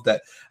 absolutely loved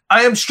it.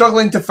 I am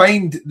struggling to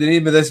find the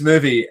name of this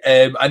movie.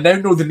 I now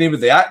know the name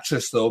of the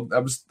actress, though.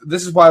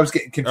 This is why I was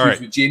getting confused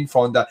with Jane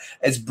Fonda.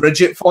 It's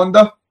Bridget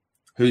Fonda,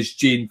 who's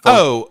Jane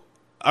Fonda. Oh,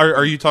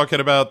 are you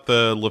talking about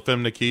the La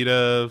Femme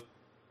Nikita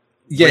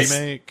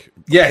remake?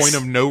 Yes. Point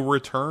of No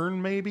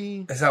Return,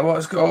 maybe? Is that what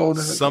it's called?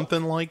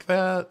 Something like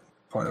that?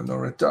 Point of No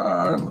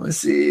Return. Let me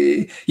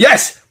see.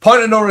 Yes!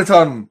 Point of No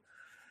Return.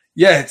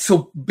 Yeah,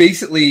 so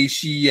basically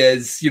she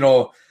is,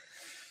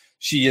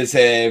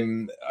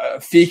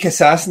 fake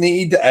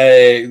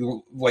assassinated,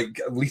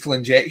 like lethal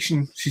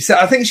injection.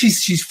 I think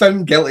she's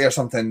found guilty or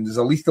something. There's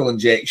a lethal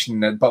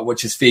injection, but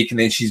which is fake, and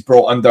then she's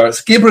brought under.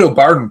 It's Gabriel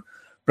Byrne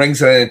brings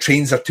her in and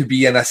trains her to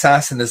be an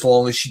assassin as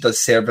long as she does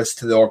service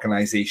to the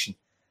organization.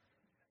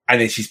 And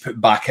then she's put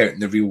back out in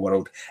the real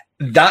world.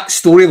 That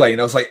storyline,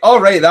 I was like,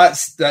 all right,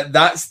 that's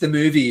the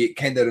movie it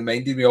kind of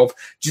reminded me of,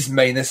 just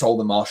minus all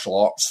the martial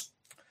arts.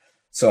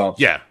 So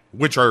yeah,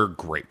 which are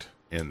great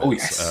in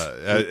this. Oh,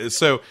 yes.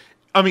 So,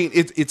 I mean,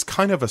 it's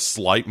kind of a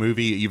slight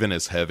movie, even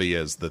as heavy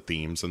as the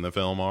themes in the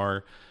film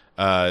are.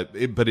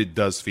 But it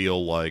does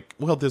feel like,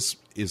 well, this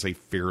is a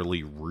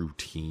fairly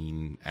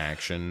routine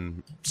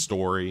action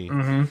story.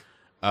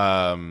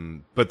 Mm-hmm.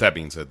 But that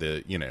being said,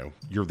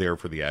 you're there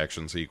for the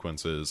action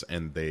sequences,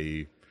 and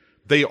they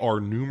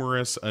are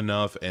numerous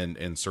enough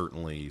and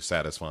certainly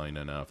satisfying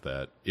enough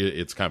that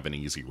it's kind of an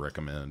easy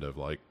recommend of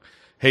like,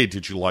 hey,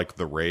 did you like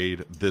The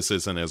Raid? This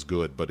isn't as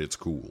good, but it's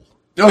cool.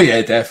 Oh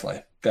yeah,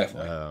 definitely.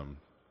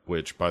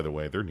 Which, by the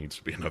way, there needs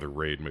to be another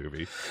Raid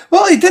movie.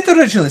 Well, he did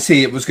originally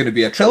say it was going to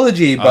be a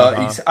trilogy,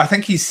 but I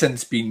think he's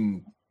since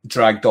been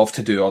dragged off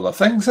to do other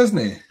things,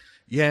 hasn't he?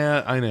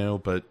 Yeah, I know,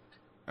 but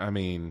I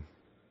mean,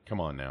 come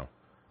on now.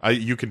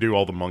 You can do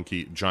all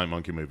the giant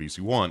monkey movies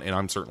you want, and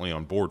I'm certainly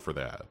on board for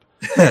that.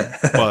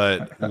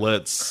 But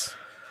let's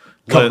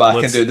come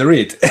back and do The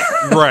Raid.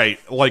 Right.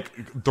 Like,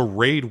 The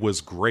Raid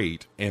was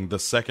great, and the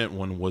second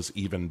one was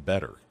even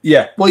better.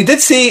 Yeah. Well, he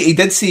did say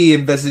he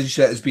envisaged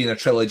it as being a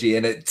trilogy,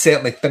 and it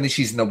certainly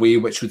finishes in a way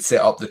which would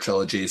set up the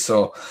trilogy.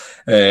 So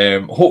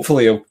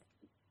hopefully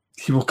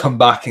he will come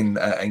back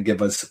and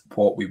give us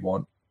what we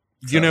want.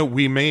 So.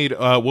 We made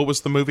what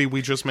was the movie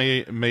we just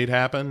made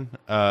happen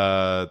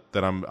that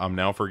I'm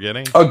now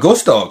forgetting? Oh,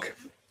 Ghost Dog.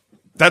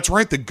 That's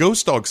right, the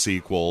Ghost Dog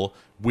sequel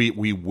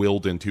we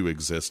willed into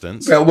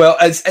existence. Well,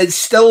 it's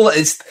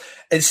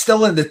it's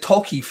still in the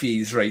talkie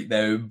phase right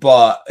now,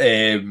 but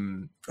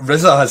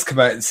RZA has come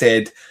out and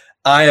said,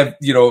 I have,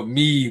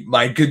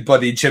 my good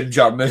buddy Jim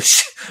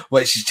Jarmusch,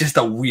 which is just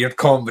a weird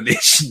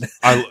combination.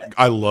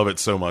 I love it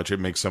so much. It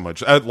makes so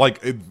much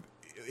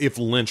if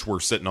Lynch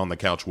were sitting on the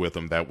couch with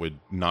him, that would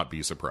not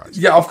be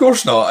surprising. Yeah, of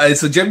course not.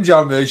 So Jim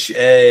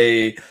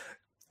Jarmusch,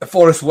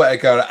 Forrest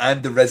Whitaker,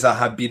 and the RZA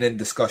have been in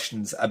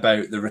discussions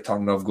about the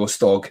return of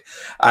Ghost Dog,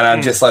 and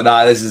I'm just like,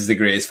 this is the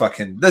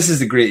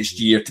greatest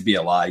year to be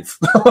alive.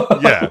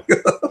 Yeah,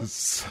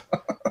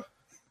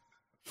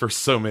 for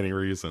so many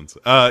reasons.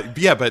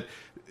 But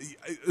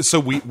so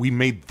we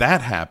made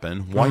that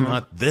happen. Why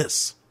not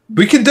this?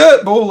 We can do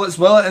it, Bo. Let's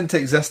will it into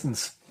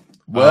existence.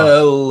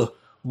 Well.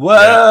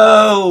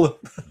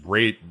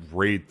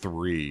 Raid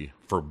 3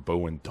 for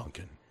Bo and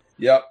Duncan.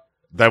 Yep.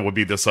 That would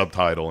be the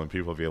subtitle, and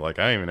people would be like,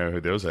 I don't even know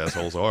who those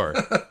assholes are.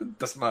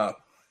 Doesn't matter.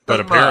 But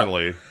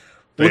apparently,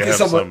 they look at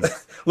someone.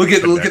 Look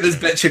at this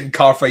bitch in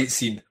car fight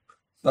scene.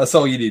 That's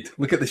all you need.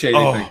 Look at the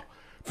shiny thing.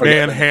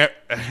 Man,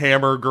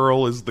 Hammer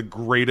Girl is the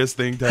greatest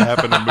thing to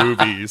happen in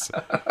movies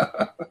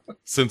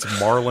since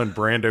Marlon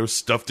Brando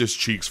stuffed his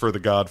cheeks for The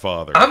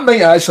Godfather. I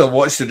might actually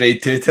watch the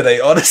Raid 2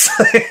 tonight,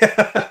 honestly.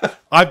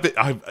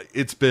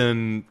 It's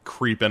been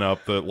creeping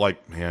up that,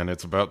 man,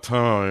 it's about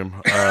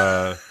time.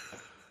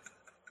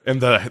 And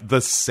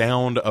the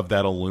sound of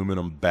that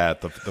aluminum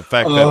bat, the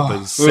fact that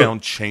the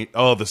sound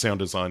the sound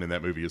design in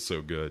that movie is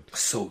so good.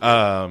 So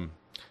good.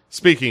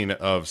 Speaking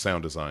of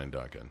sound design,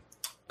 Duncan.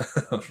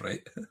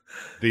 Right.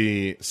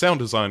 The sound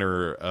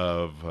designer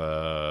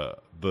of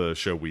the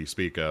show we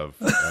speak of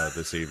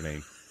this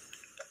evening.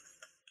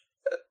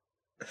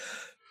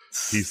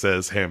 He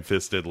says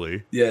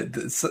ham-fistedly. Yeah.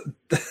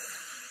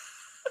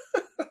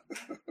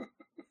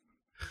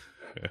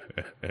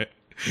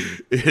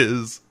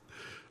 Is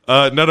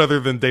none other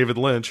than David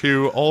Lynch,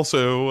 who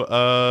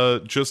also,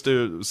 just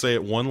to say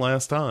it one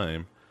last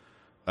time,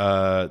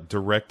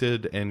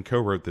 directed and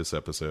co-wrote this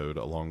episode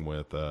along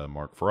with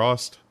Mark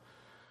Frost.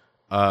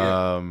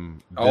 All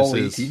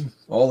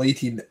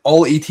 18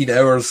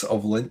 hours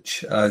of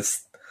Lynch.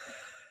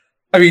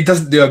 He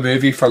doesn't do a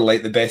movie for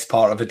the best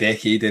part of a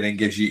decade and then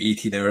gives you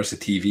 18 hours of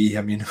TV.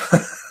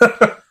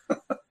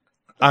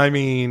 I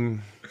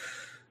mean,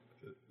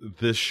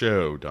 this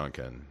show,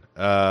 Duncan,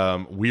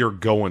 we are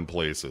going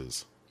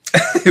places.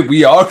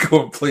 We are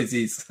going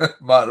places,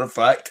 matter of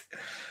fact.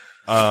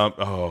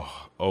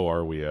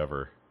 Are we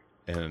ever?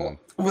 And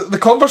the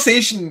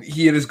conversation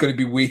here is going to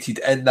be weighted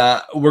in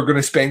that we're going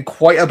to spend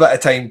quite a bit of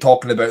time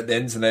talking about the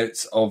ins and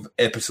outs of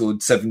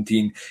episode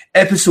 17.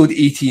 Episode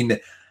 18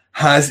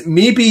 has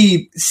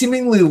maybe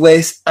seemingly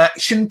less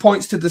action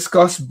points to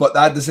discuss, but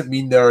that doesn't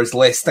mean there is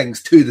less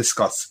things to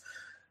discuss.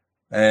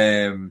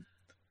 There's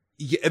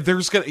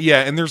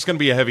gonna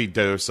be a heavy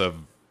dose of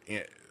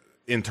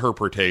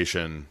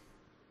interpretation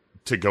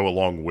to go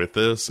along with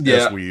this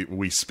as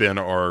we spin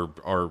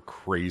our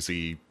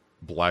crazy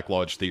Black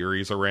Lodge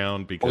theories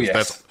around,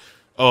 because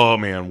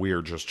we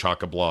are just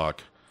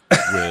chock-a-block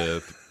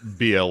with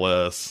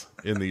BLS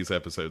in these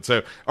episodes.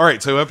 So, all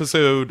right, so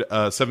episode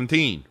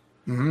 17,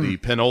 the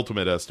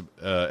penultimate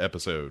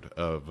episode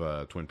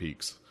of Twin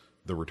Peaks,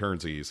 The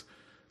Returnsies,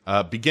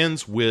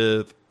 begins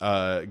with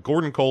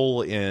Gordon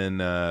Cole in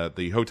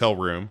the hotel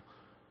room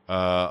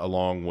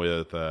along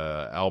with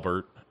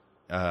Albert,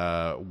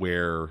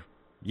 where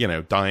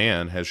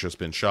Diane has just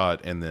been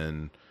shot and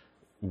then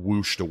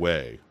whooshed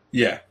away.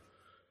 Yeah.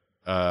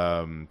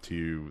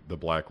 To the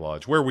Black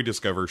Lodge, where we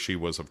discover she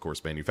was, of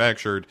course,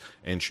 manufactured,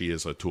 and she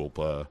is a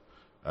Tulpa,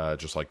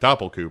 just like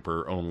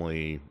Doppelcooper,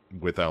 only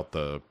without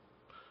the,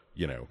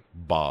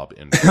 Bob.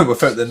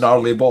 Without the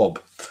gnarly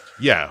Bob.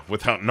 Yeah,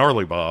 without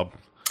gnarly Bob.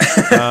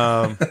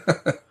 For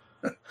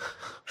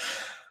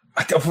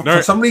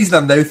some reason,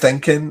 I'm now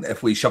thinking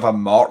if we shove a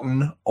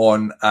Martin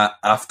on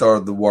after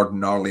the word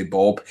gnarly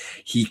Bob,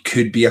 he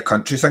could be a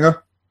country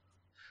singer.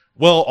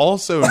 Well,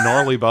 also,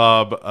 gnarly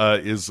Bob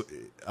is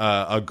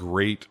a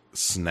great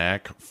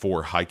snack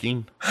for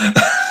hiking.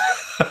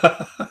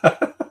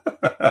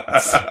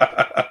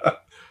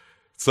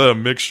 It's a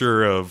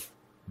mixture of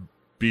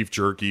beef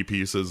jerky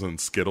pieces and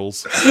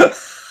Skittles.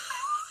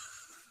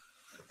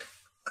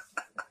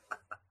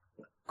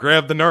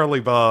 Grab the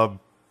gnarly Bob,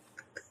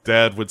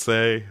 Dad would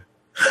say.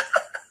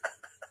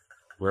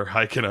 We're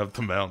hiking up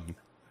the mountain.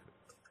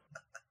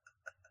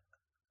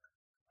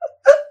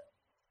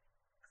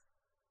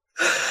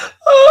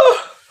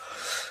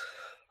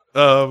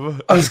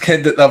 That was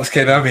kind of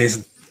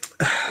amazing.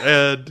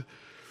 And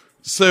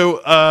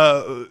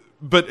so,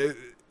 but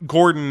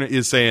Gordon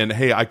is saying,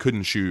 "Hey, I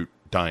couldn't shoot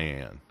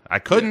Diane. I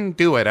couldn't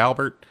do it,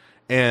 Albert."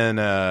 And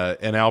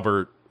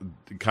Albert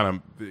kind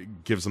of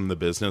gives him the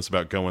business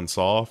about going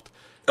soft.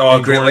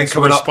 Oh, great line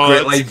coming up!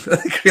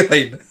 Great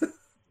line.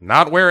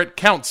 Not where it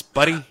counts,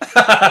 buddy.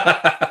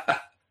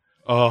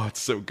 Oh, it's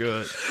so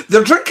good.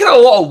 They're drinking a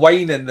lot of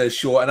wine in this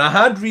show, and I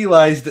had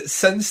realised that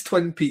since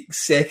Twin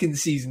Peaks' second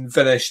season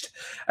finished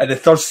and the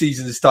third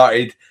season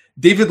started,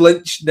 David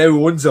Lynch now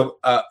owns a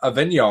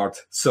vineyard.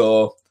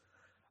 So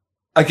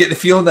I get the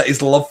feeling that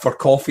his love for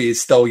coffee is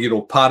still,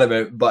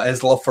 paramount, but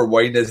his love for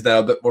wine is now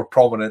a bit more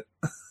prominent.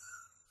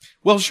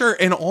 Well, sure.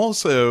 And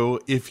also,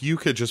 if you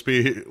could just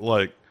be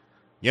like,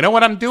 you know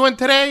what I'm doing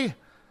today?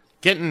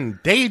 Getting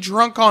day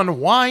drunk on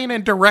wine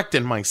and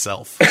directing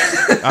myself.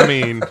 I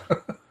mean,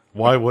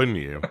 why wouldn't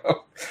you?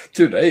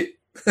 Tonight.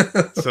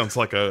 Sounds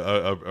like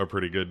a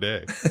pretty good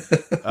day.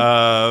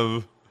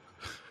 Oh,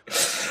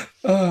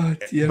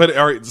 dear. But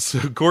all right,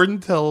 so Gordon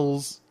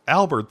tells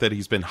Albert that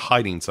he's been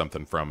hiding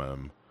something from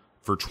him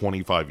for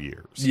 25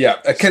 years. Yeah,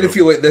 I kind of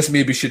feel like this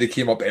maybe should have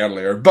came up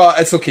earlier, but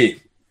it's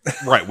okay.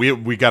 Right,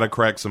 we got to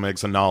crack some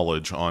eggs of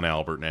knowledge on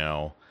Albert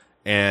now.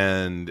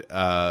 And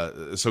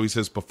so he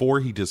says before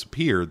he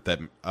disappeared that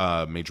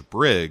Major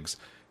Briggs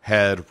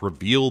had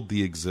revealed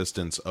the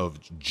existence of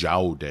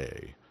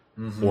Jowday,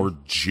 or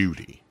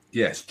Judy.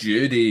 Yes,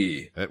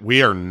 Judy.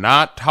 We are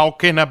not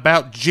talking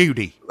about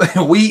Judy.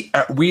 we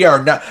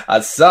are not. I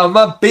saw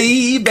my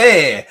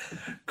baby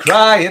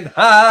crying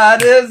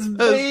hard as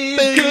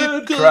baby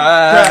could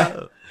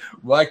cry.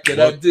 What could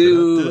I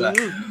do?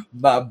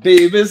 My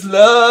baby's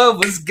love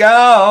was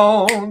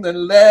gone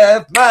and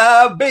left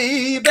my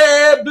baby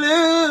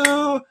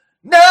blue.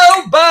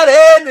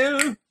 Nobody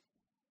knew.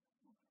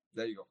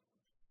 There you go.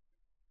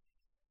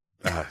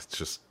 It's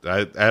just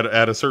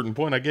at a certain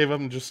point, I gave up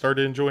and just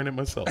started enjoying it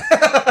myself.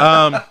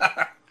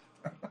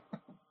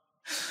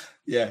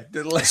 Yeah.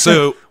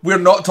 So we're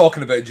not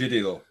talking about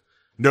Judy though.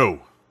 No,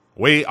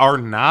 we are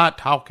not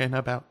talking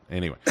about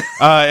anyway.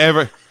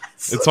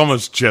 It's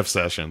almost Jeff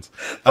Sessions.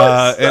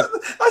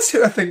 That's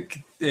who I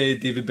think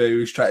David Bowie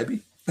was trying to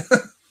be.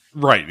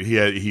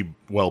 Right.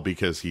 Well,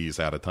 because he's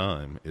out of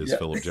time, is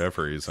Philip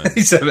Jeffries. And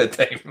he's out of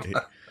time.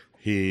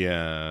 He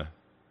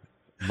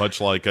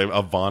much like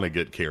a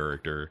Vonnegut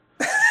character.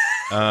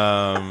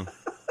 That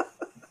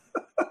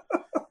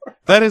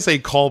is a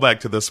callback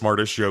to the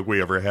smartest joke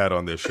we ever had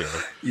on this show.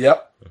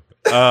 Yep.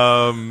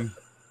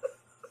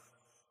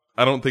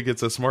 I don't think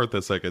it's as smart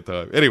the second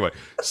time. Anyway,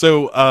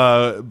 so,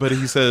 but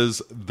he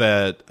says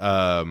that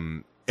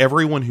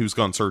everyone who's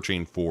gone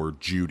searching for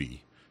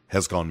Judy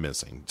has gone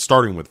missing,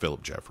 starting with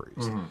Philip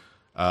Jeffries.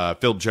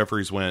 Philip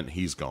Jeffries went,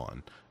 he's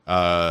gone.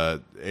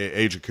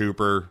 Agent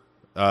Cooper,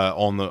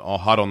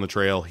 hot on the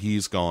trail,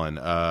 he's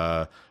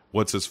gone.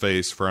 What's his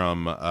face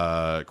from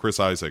Chris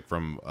Isaac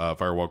from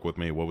Fire Walk with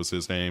Me? What was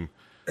his name?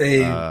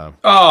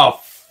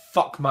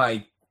 Fuck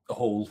my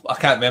hole. I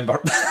can't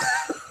remember.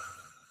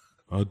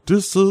 I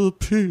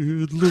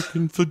disappeared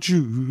looking for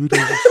Judy.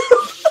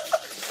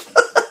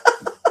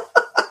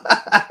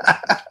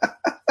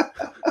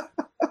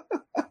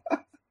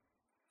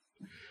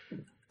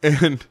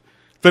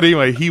 But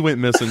anyway, he went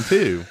missing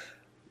too.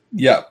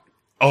 Yeah.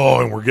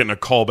 Oh, and we're getting a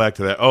call back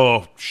to that.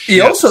 Oh, shit.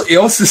 He also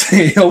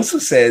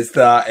says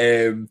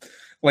that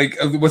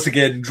once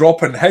again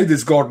dropping how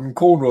does Gordon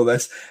Cole know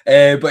this?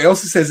 But he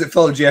also says that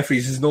Philip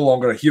Jeffries is no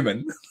longer a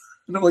human.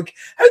 And I'm like,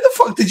 how the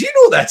fuck did you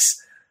know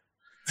this?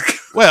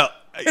 Well,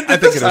 I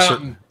think it is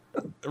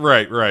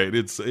right.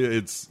 It's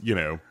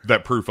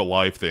that proof of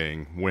life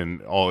thing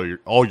when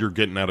all you're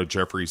getting out of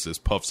Jeffries is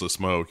puffs of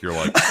smoke. You're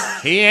like,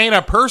 he ain't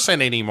a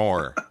person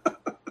anymore.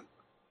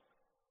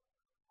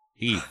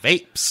 He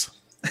vapes.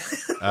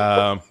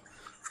 And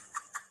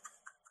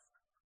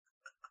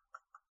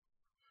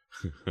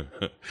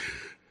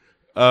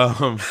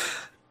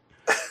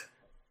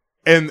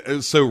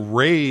so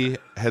Ray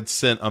had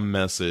sent a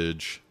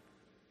message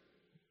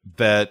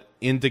that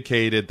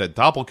indicated that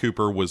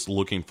Doppelcooper was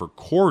looking for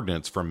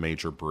coordinates from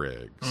Major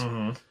Briggs.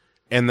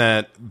 And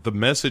that the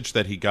message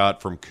that he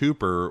got from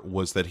Cooper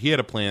was that he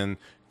had a plan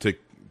to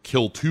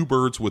kill two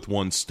birds with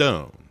one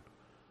stone.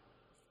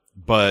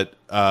 But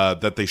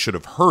that they should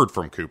have heard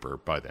from Cooper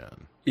by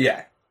then.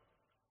 Yeah.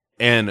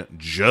 And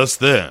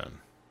just then,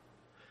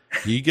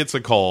 he gets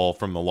a call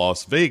from the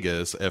Las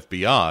Vegas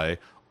FBI,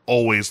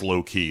 always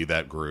low-key,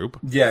 that group.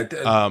 Yeah.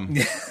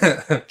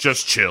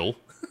 Just chill.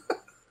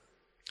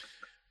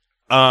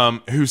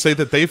 Who say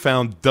that they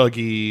found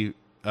Dougie,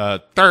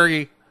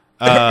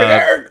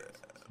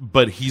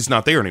 but he's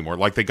not there anymore.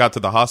 Like, they got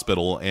to the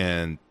hospital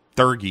and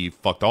Thurgy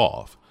fucked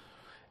off.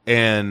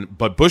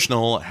 But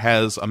Bushnell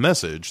has a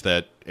message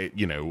that,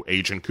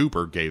 Agent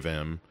Cooper gave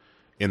him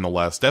in the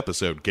last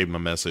episode, gave him a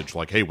message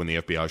like, hey, when the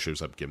FBI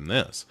shows up, give him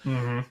this.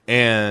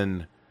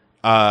 And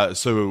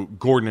so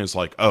Gordon is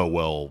like, oh,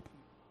 well,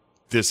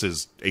 this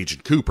is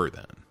Agent Cooper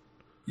then.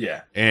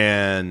 Yeah.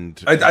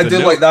 And I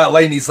did like that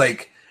line. He's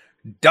like,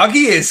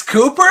 Dougie is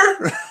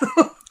Cooper?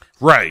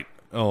 Right.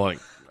 Like,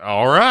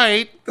 all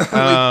right.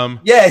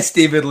 Yes,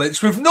 David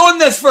Lynch. We've known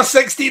this for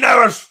 16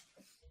 hours.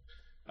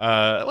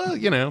 Well,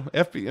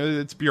 FBI,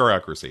 it's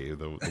bureaucracy.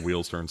 The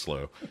wheels turn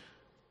slow.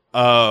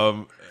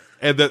 But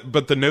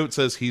the note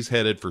says he's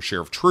headed for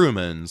Sheriff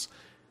Truman's,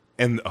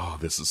 and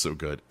this is so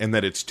good. And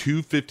that it's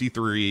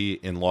 2:53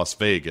 in Las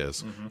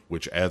Vegas,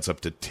 which adds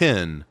up to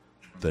 10,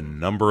 the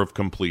number of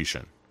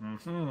completion.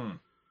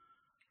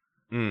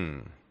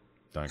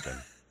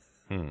 Duncan.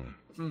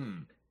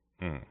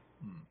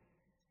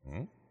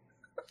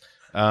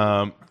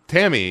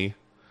 Tammy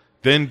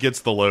then gets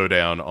the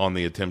lowdown on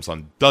the attempts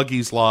on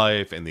Dougie's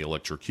life and the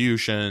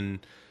electrocution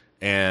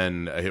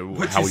and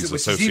how he's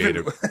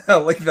associated. I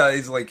like that.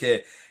 He's like,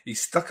 he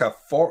stuck a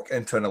fork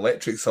into an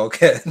electric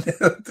socket.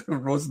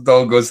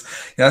 Rosendahl goes,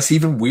 yeah, that's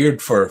even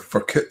weird for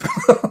Coop.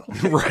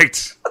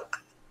 Right.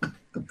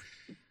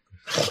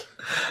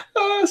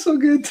 Oh, so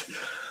good.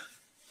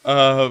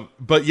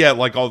 But yeah,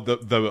 like all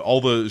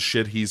the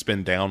shit he's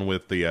been down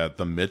with, the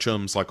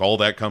Mitchums, like all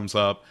that comes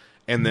up,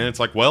 and then it's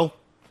like, well,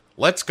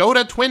 let's go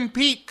to Twin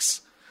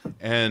Peaks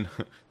and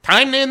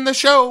time to end the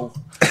show.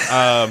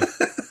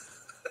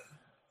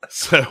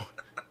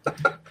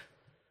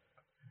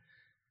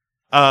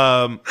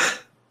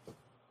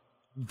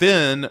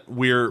 Then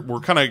we're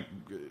kind of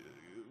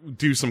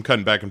do some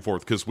cutting back and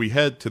forth because we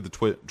head to the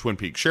Twin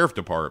Peaks Sheriff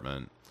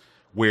Department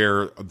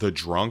where the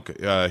drunk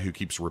who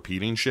keeps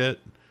repeating shit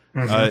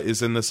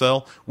is in the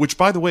cell. Which,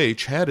 by the way,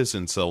 Chad is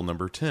in cell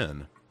number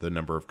 10, the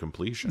number of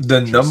completion.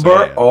 The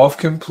number of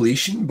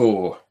completion,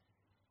 Bo.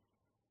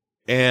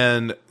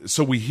 And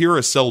so we hear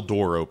a cell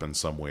door open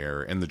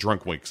somewhere, and the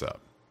drunk wakes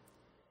up.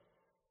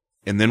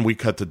 And then we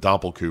cut to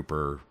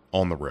Doppelcooper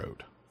on the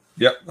road.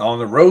 Yep, on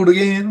the road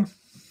again.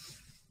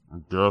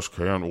 Just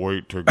can't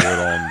wait to get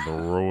on the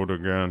road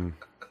again.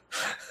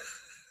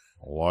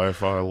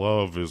 Life I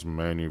love is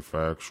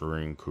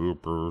manufacturing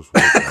Coopers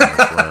with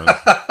my friends.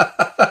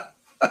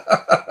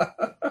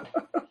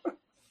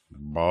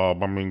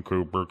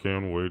 Cooper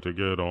can't wait to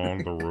get on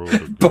the road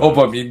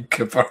again.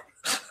 Cooper.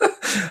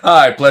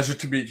 Hi, pleasure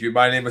to meet you.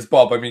 My name is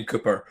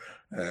Cooper.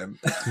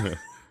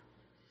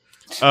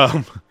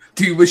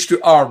 Do you wish to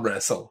arm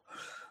wrestle?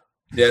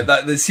 Yeah,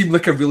 that seemed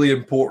like a really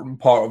important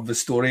part of the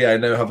story. I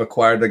now have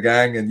acquired a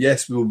gang, and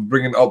yes, we will be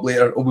bringing it up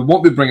later. Or we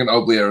won't be bringing it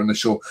up later in the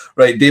show.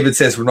 Right, David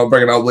says we're not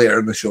bringing it up later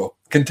in the show.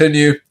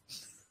 Continue.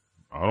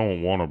 I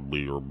don't want to be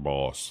your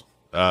boss.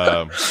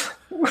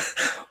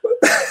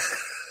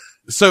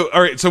 So,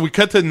 all right, so we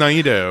cut to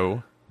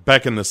Naito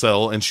back in the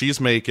cell, and she's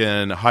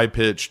making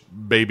high-pitched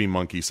baby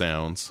monkey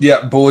sounds.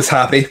 Yeah, Bo is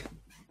happy.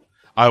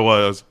 I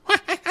was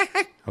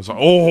like,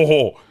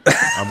 oh,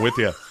 I'm with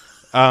you.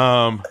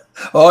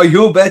 Oh,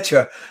 you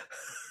betcha.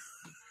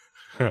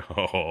 But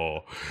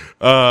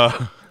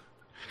all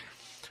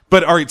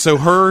right, so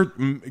her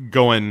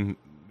going,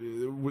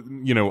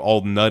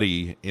 all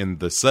nutty in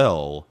the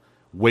cell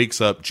wakes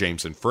up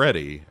James and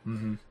Freddie,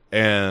 and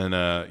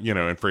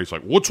and Freddie's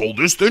like, "What's all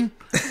this then?"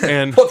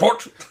 And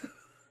what?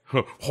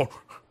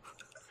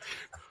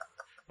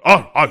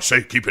 I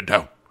say, keep it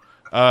down.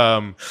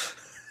 And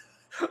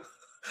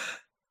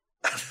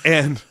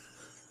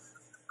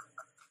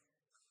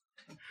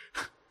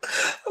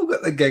I've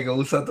got the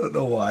giggles. I don't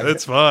know why.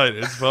 It's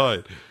fine.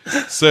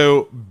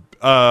 So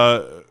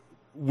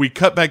we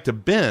cut back to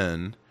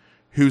Ben,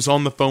 who's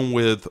on the phone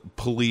with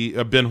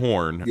Ben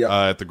Horn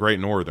at the Great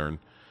Northern,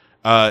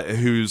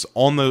 who's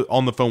on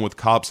the phone with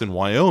cops in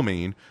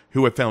Wyoming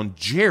who have found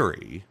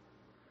Jerry.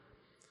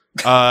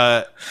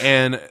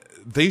 And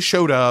they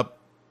showed up,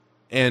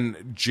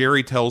 and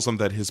Jerry tells them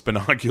that his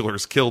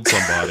binoculars killed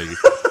somebody.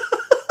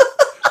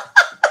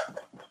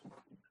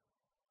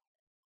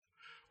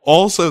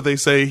 Also, they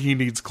say he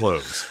needs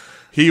clothes.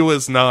 He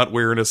was not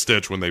wearing a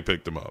stitch when they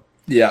picked him up.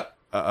 Yeah.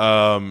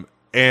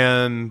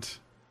 And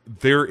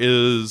there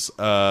is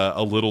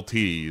a little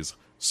tease,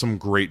 some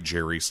great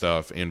Jerry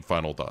stuff in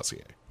Final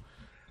Dossier.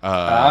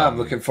 I'm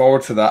looking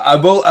forward to that. I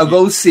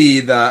will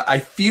say that I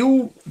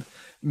feel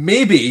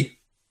maybe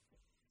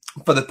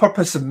for the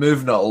purpose of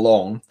moving it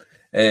along,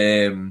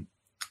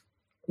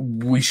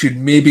 we should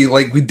maybe,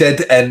 like we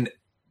did in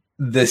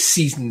the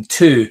season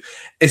 2,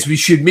 is we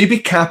should maybe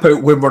cap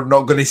out when we're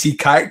not going to see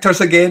characters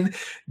again.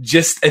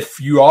 Just if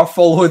you are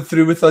following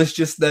through with us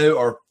just now,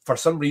 or for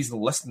some reason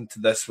listening to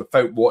this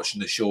without watching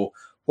the show,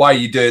 why are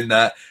you doing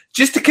that?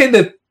 Just to kind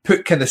of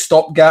put kind of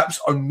stop gaps,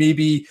 or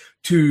maybe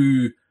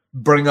to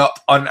bring up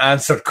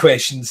unanswered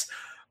questions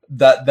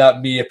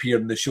that may appear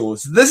in the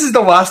shows. This is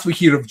the last we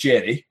hear of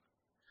Jerry.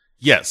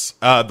 Yes.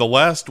 The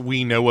last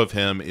we know of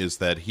him is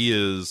that he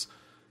is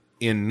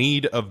in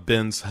need of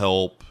Ben's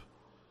help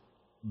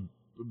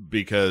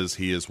because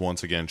he has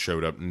once again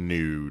showed up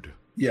nude.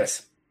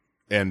 Yes.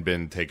 And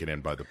been taken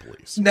in by the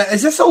police. Now,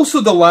 is this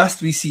also the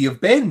last we see of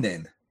Ben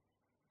then?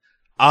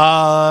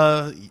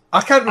 I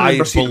can't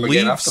remember seeing him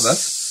again after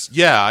this.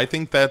 Yeah, I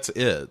think that's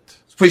it.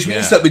 Which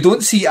means that we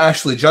don't see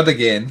Ashley Judd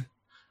again.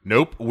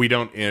 Nope, we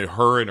don't.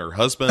 Her and her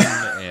husband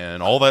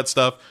and all that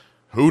stuff.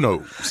 Who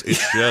knows?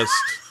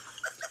 It's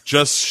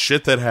just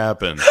shit that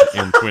happened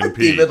in Twin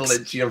Peaks. David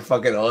Lynch, you're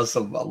fucking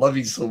awesome. I love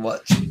you so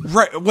much.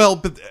 Right. Well,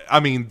 but I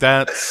mean,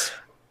 that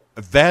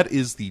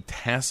is the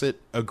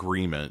tacit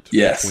agreement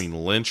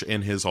between Lynch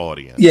and his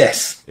audience.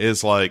 Yes.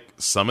 Is like,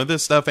 some of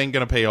this stuff ain't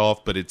going to pay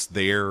off, but it's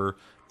there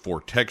for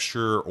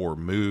texture or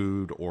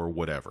mood or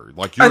whatever.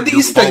 Like,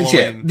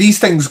 these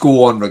things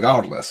go on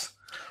regardless.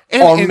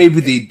 And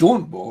maybe they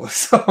don't, both.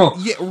 So.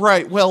 Yeah,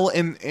 right. Well,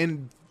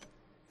 and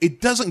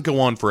it doesn't go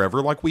on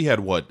forever. Like, we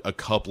had, a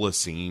couple of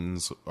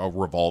scenes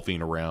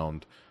revolving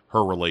around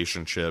her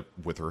relationship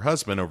with her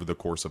husband over the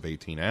course of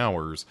 18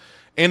 hours.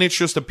 And it's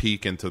just a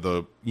peek into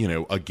the,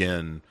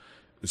 again,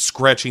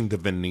 scratching the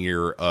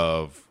veneer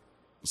of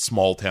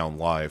small town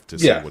life to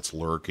see what's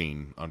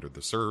lurking under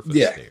the surface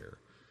there.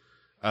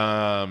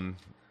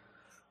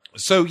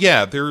 So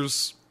yeah,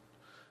 there's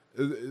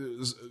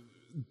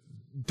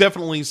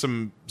definitely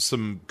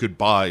some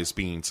goodbyes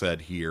being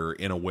said here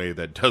in a way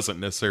that doesn't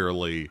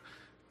necessarily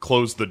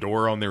close the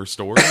door on their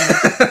story.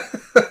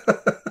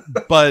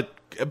 but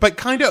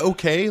kind of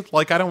okay.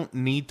 Like, I don't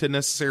need to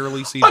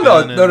necessarily see Ben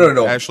and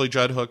Ashley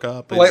Judd hook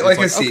up. Like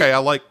I see, okay, I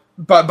like.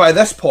 But by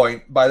this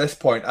point, I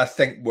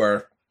think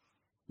we're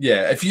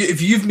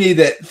if you've made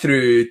it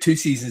through 2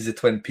 seasons of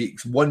Twin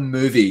Peaks, 1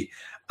 movie,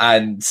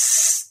 and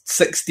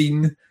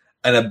 16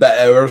 and a bit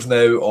hours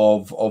now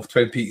of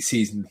Twin Peaks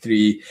season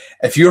 3,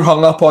 if you're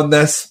hung up on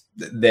this,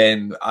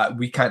 then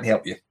we can't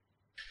help you.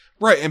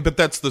 Right, but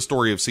that's the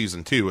story of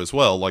season 2 as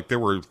well. Like, there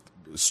were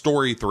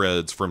story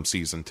threads from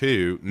season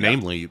 2,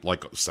 namely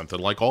like something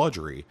like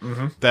Audrey,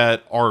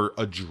 that are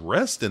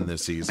addressed in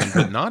this season,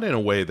 but not in a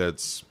way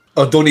that's.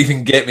 Oh, don't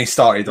even get me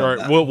started on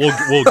that. We'll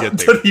get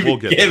there. Don't even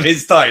get me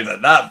started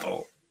on that,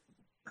 Paul.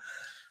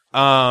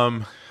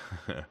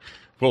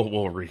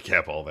 We'll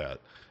recap all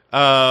that.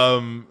 All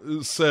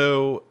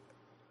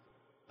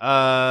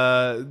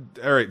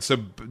right. So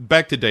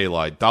back to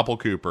daylight. Doppel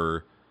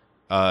Cooper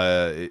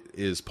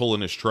is pulling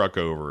his truck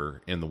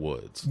over in the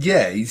woods.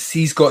 Yeah,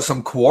 he's got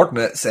some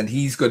coordinates, and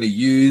he's going to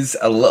use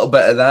a little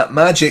bit of that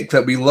magic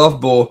that we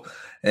love, Bo,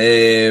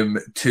 to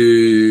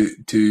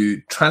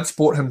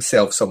transport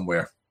himself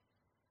somewhere.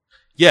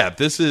 Yeah,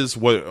 this is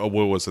what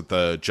was it,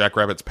 the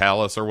Jackrabbit's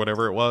Palace or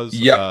whatever it was?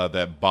 Yeah,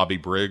 that Bobby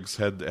Briggs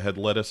had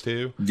led us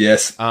to.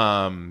 Yes,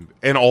 and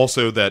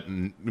also that,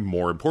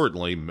 more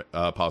importantly,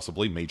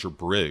 possibly Major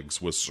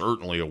Briggs was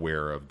certainly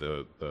aware of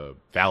the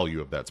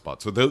value of that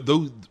spot. So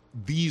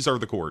these are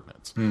the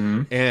coordinates,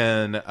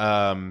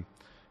 and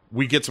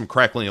we get some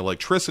crackling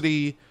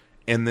electricity,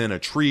 and then a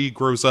tree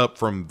grows up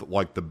from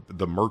like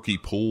the murky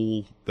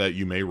pool that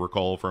you may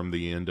recall from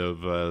the end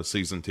of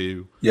season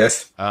 2.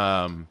 Yes.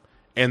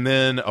 And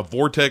then a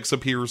vortex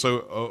appears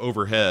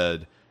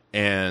overhead,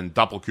 and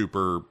Doppel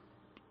Cooper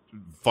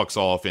fucks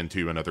off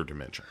into another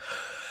dimension.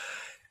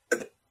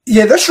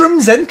 Yeah, this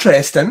room's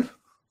interesting.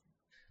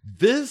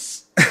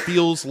 This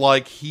feels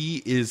like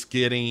he is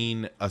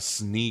getting a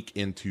sneak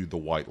into the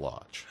White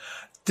Lodge.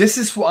 This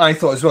is what I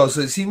thought as well.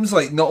 So it seems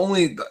like not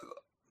only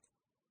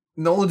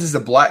does the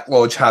Black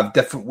Lodge have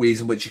different ways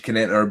in which you can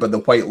enter, but the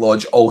White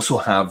Lodge also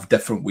have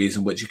different ways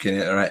in which you can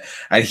enter it.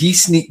 And he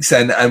sneaks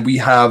in, and we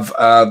have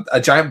a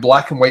giant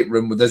black and white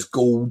room with this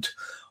gold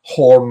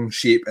horn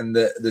shape in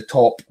the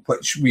top,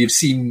 which we've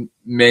seen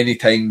many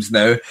times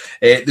now.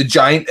 The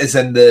giant is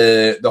in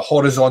the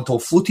horizontal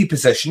floaty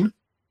position,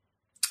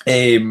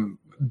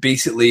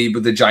 basically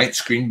with the giant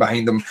screen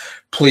behind him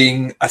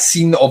playing a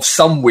scene of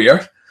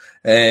Somewhere,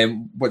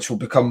 which will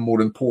become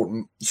more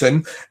important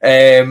soon.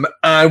 And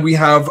we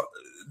have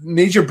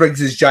Major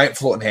Briggs's giant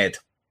floating head.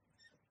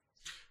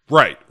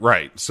 Right.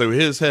 So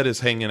his head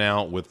is hanging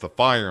out with the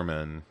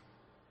firemen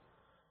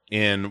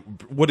in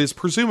what is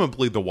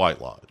presumably the White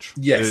Lodge.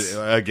 Yes.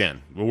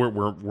 Again,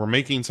 we're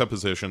making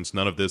suppositions.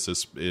 None of this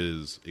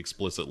is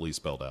explicitly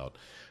spelled out,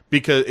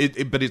 because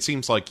but it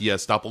seems like,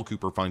 yes, Doppel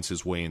Cooper finds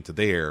his way into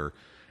there,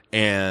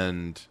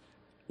 and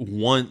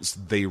once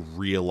they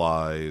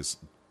realize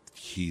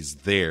he's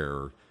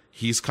there,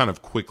 he's kind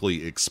of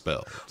quickly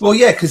expelled. Well,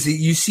 yeah, because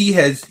you see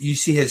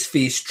his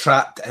face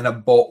trapped in a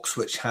box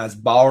which has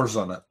bars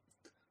on it.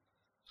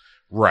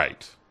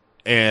 Right,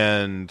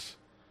 and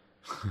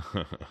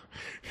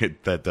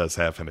that does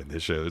happen in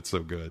this show. It's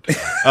so good.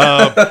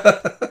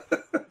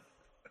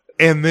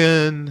 And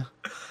then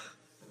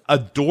a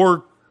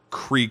door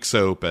creaks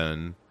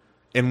open,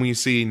 and we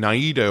see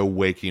Naito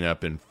waking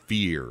up in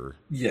fear.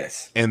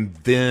 Yes, and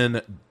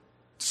then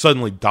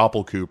suddenly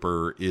Doppel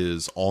Cooper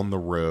is on the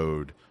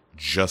road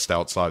just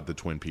outside the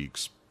Twin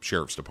Peaks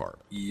Sheriff's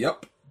Department.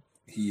 Yep.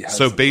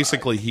 So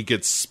basically he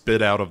gets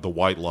spit out of the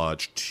White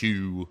Lodge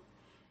to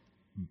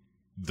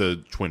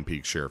the Twin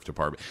Peaks Sheriff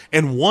Department.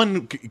 And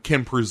one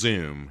can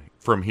presume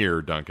from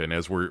here, Duncan,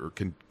 as we're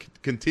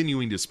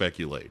continuing to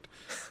speculate,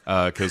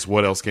 because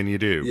what else can you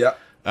do? Yeah.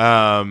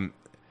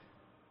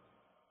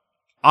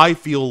 I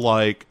feel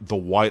like the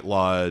White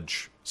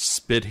Lodge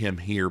spit him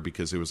here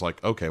because it was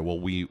like, okay,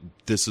 well,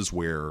 this is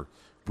where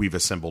we've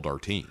assembled our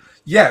team.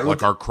 Yeah,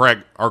 like our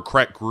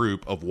crack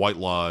group of White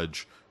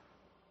Lodge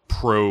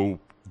pro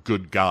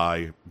good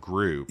guy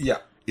group. Yeah,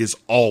 is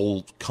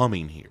all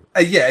coming here.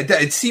 Yeah,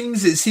 it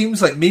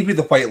seems like maybe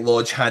the White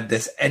Lodge had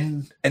this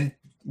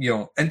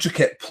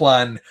intricate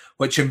plan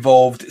which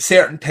involved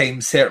certain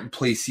times, certain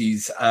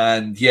places,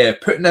 and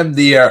putting him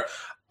there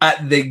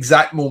at the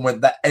exact moment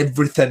that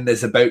everything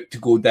is about to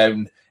go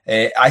down.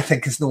 I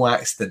think it's no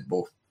accident,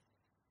 Bo.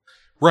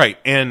 Right,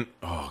 and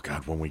oh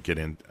god, when we get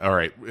in, all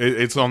right,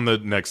 it's on the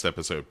next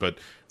episode, but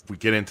if we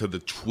get into the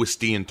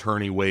twisty and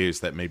turny ways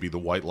that maybe the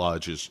White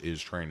Lodge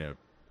is trying to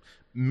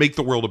make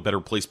the world a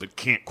better place, but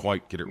can't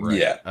quite get it right.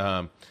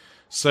 Yeah.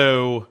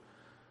 So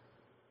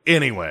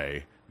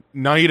anyway,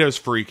 Naito's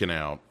freaking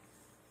out.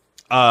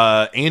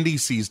 Andy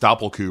sees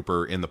Doppel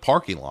Cooper in the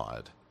parking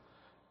lot,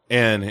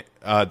 And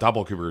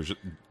Doppelcooper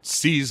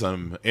sees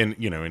him, and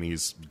and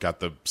he's got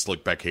the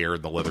slick back hair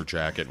and the leather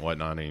jacket and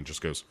whatnot, and he just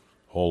goes,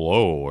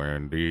 "Hello,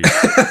 Andy,"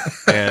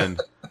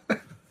 and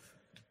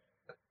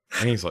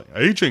he's like,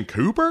 "Agent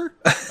Cooper,"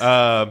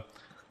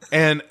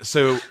 and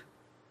so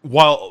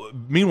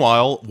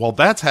meanwhile, while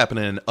that's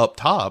happening up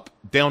top,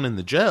 down in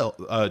the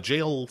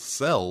jail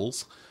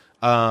cells,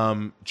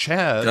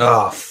 Chad.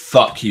 Oh,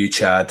 fuck you,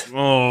 Chad.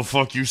 Oh,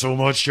 fuck you so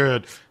much,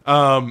 Chad.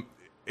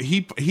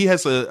 He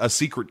has a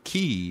secret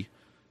key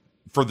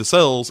for the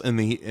cells in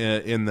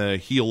the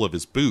heel of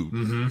his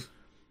boot,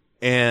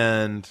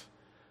 and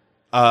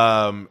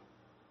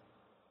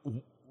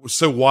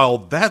so while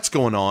that's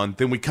going on,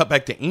 then we cut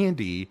back to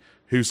Andy,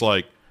 who's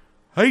like,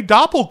 "Hey,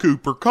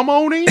 Doppelcooper, come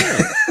on in,"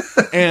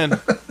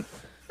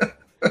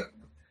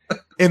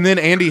 and then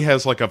Andy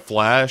has like a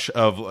flash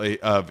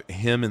of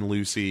him and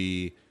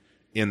Lucy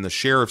in the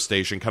sheriff's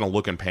station, kind of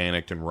looking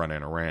panicked and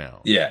running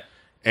around. Yeah,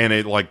 and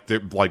it like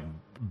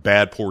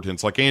bad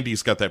portents. Like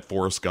Andy's got that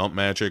Forrest Gump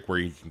magic where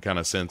you can kind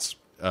of sense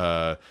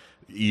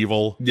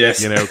evil.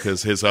 Yes,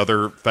 because his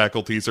other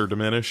faculties are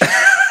diminished.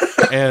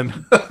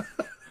 And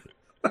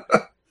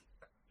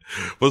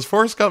was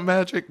Forrest Gump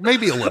magic?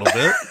 Maybe a little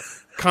bit,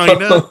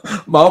 kind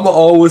of. Mama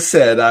always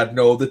said I'd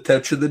know the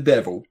touch of the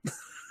devil.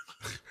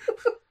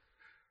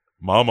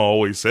 Mama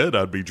always said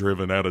I'd be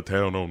driven out of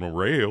town on the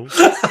rails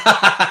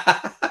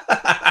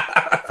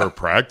for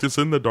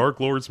practicing the Dark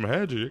Lord's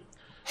magic.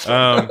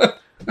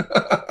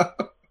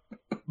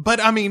 But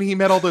I mean, he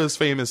met all those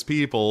famous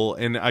people,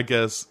 and I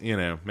guess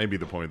maybe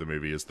the point of the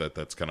movie is that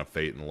that's kind of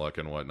fate and luck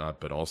and whatnot,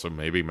 but also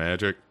maybe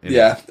magic.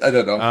 Yeah, I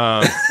don't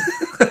know.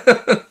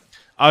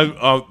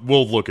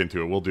 We'll look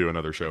into it. We'll do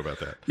another show about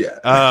that.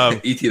 Yeah,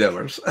 18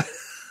 hours.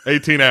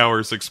 18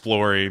 hours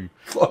exploring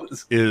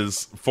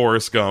is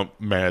Forrest Gump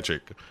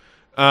magic.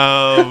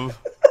 Where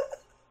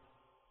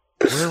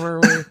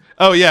were we?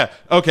 Oh, yeah.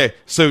 Okay,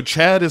 so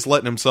Chad is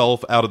letting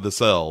himself out of the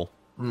cell.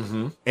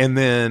 Mm-hmm. And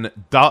then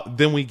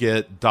we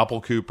get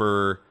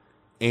Doppelcooper,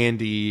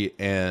 Andy,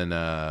 and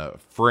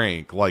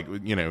Frank. Like,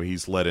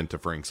 he's led into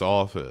Frank's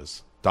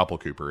office.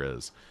 Doppelcooper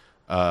is.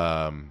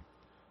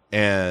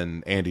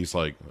 And Andy's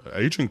like,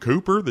 "Agent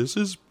Cooper, this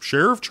is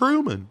Sheriff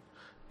Truman."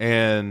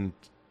 And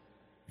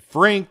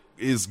Frank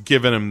is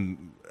giving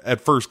him, at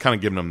first, kind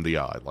of giving him the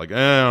eye. Like,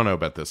 I don't know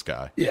about this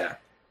guy. Yeah.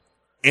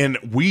 And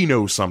we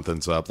know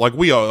something's up. Like,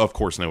 we, of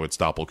course, know it's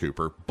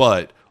Doppelcooper.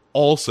 But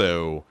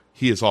also,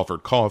 he is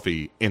offered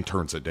coffee and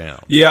turns it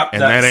down. Yeah.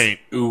 And that ain't...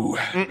 Ooh.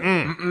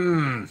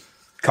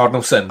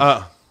 Cardinal sin.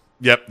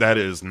 Yep, that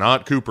is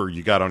not Cooper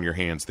you got on your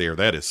hands there.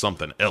 That is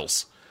something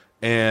else.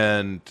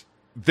 And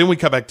then we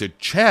come back to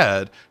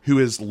Chad, who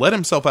has let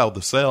himself out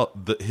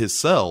of his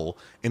cell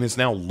and is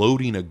now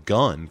loading a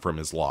gun from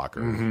his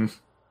locker. Mm-hmm.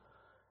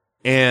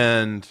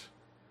 And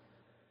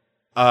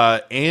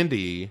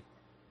Andy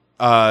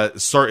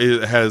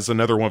has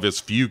another one of his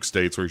fugue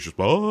states where he's just,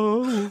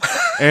 "Oh,"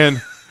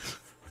 and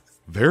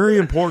very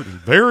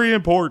important,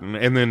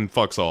 and then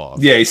fucks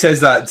off. Yeah, he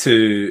says that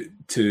to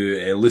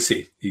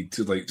Lucy.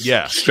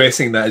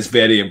 Stressing that is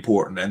very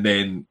important, and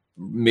then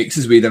makes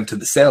his way down to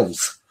the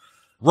cells.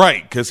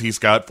 Right, because he's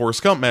got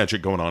Forrest Gump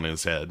magic going on in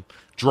his head,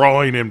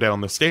 drawing him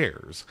down the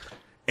stairs.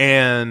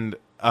 And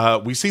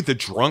we see the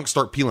drunk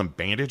start peeling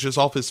bandages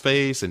off his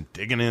face and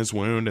digging his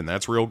wound, and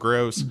that's real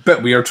gross.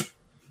 Bit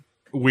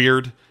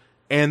weird.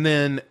 And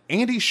then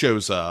Andy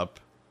shows up,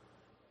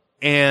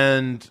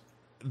 and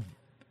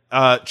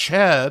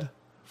Chad...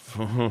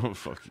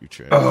 fuck you,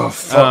 Chad. Oh,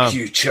 fuck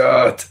you,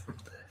 Chad.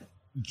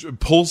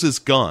 Pulls his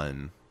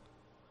gun,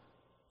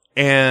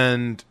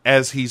 and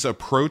as he's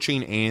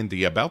approaching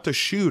Andy, about to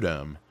shoot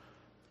him,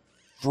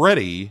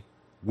 Freddy,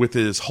 with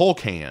his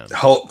Hulk hand...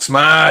 Hulk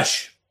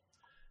smash!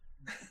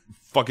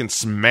 Fucking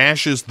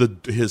smashes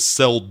his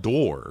cell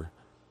door,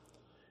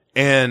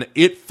 and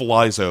it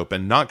flies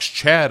open, knocks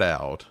Chad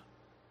out,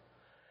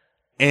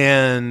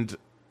 and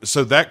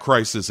so that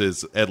crisis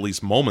is at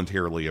least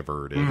momentarily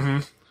averted. Mm-hmm.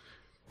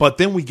 But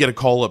then we get a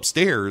call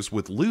upstairs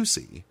with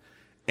Lucy,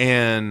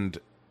 and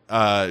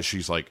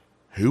she's like,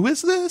 "Who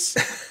is this?"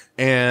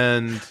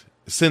 and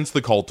sends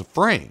the call to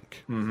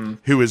Frank,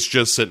 who is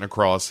just sitting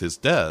across his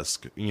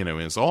desk, in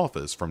his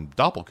office from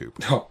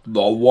Doppelcooper.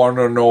 The one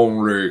and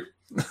only.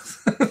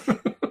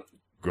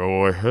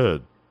 Go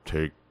ahead,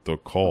 take the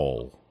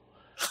call.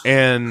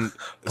 And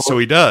so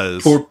he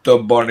does. Put the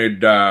bunny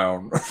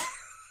down.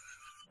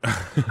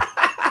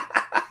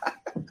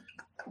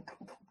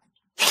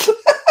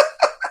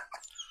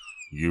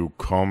 You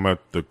come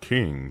at the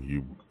king,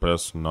 you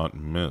best not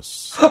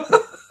miss.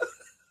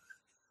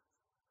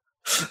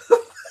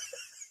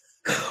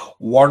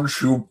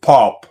 Once you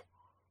pop,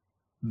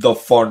 the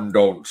fun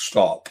don't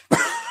stop.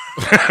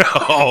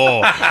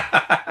 Oh,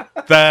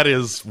 that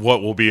is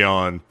what will be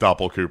on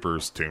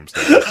Doppelcooper's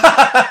tombstone.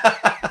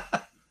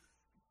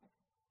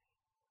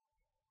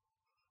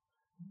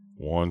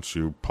 Once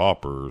you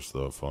poppers,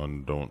 the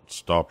fun don't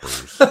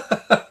stoppers.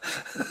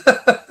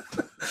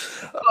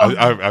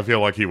 I feel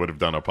like he would have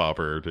done a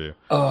popper or two.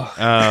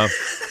 Oh.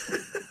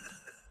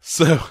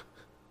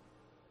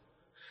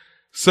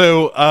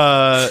 So,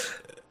 I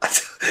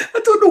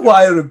don't know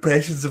why our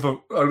impressions of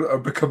him are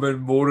becoming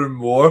more and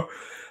more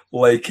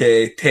like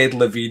Ted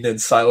Levine in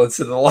Silence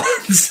of the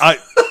Lambs.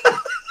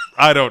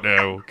 I don't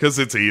know, because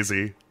it's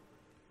easy.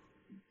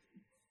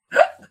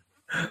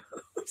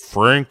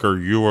 Frank, are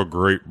you a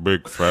great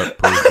big fat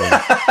person?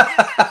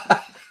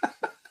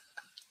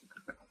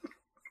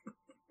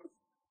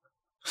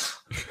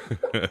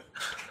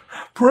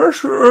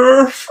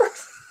 Precious.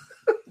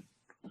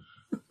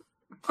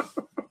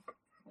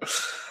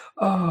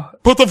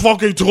 Put the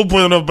fucking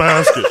tulpa in a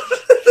basket.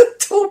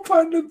 Top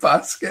in the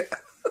basket.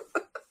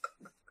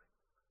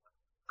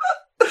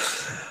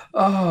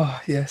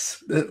 Oh,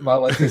 yes. My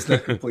life is now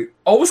complete.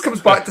 Always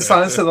comes back to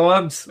Silence of the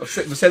Lambs.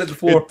 We've said it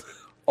before.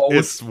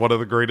 It's one of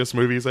the greatest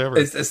movies ever.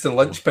 It's the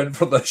linchpin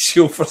for the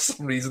show for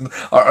some reason.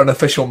 Our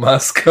unofficial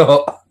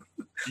mascot.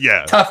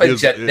 Yeah. Taffin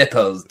jet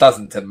nipples,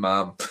 doesn't it,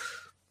 ma'am?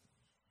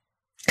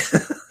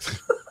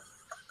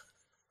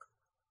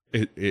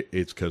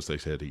 It's because they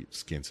said he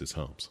skins his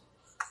humps.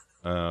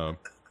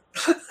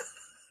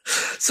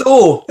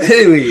 So,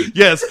 anyway.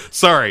 Yes,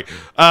 sorry.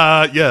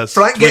 Yes.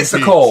 Frank Twin gets a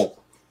Peaks. call.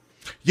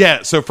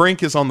 Yeah, so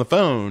Frank is on the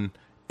phone,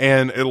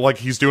 and like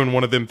he's doing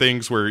one of them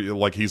things where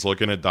like he's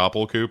looking at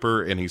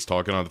Doppelcooper, and he's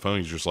talking on the phone.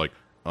 He's just like,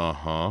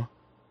 "Uh-huh."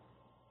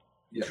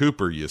 Yeah.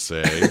 Cooper, you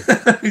say?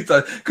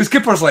 Because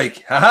Cooper's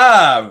like,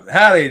 "Haha,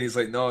 Harry," and he's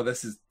like, "No,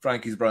 this is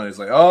Frankie's brother." He's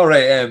like, "All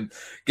right,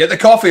 get the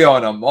coffee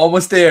on. I'm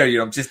almost there. You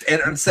know, I'm just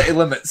entering city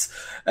limits."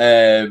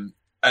 And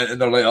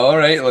they're like, "All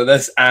right, like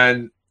this."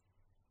 And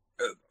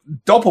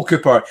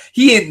Doppelcooper,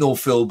 he ain't no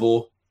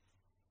Filbo.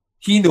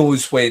 He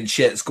knows when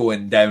shit's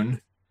going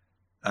down.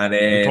 And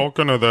You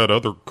talking to that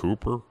other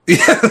Cooper?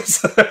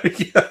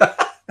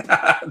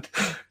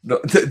 No,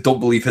 don't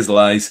believe his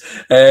lies.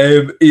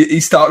 He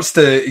starts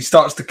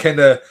to kind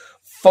of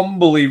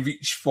fumbly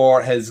reach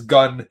for his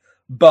gun,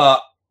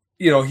 but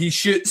he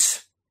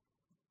shoots.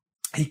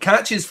 He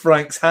catches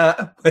Frank's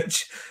hat,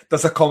 which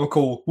does a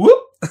comical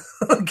whoop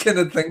kind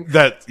of thing.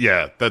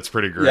 That's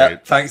pretty great. Yeah,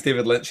 thanks,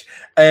 David Lynch.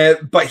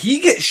 But he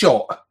gets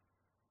shot.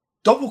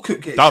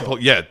 Doppelcooper gets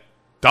shot. Yeah,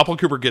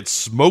 Doppelcooper gets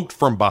smoked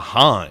from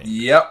behind.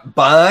 Yep,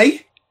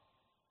 by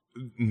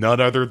None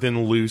other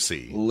than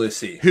Lucy.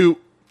 Who,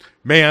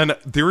 man,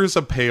 there is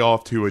a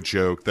payoff to a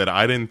joke that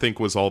I didn't think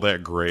was all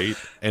that great,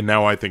 and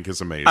now I think is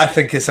amazing. I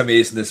think it's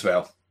amazing as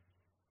well.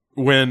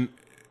 When,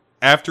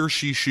 after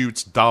she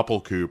shoots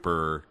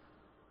Doppelcooper,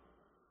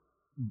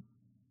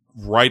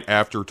 right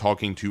after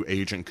talking to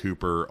Agent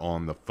Cooper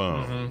on the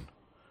phone,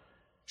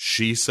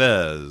 she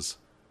says,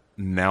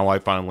 "Now I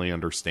finally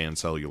understand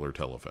cellular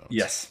telephones."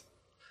 Yes.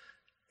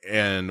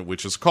 And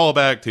which is a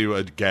callback to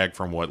a gag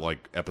from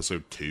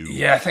episode 2.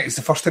 Yeah, I think it's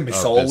the first time we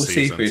saw this Lucy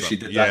season, where she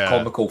did that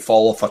comical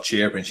fall off her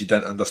chair when she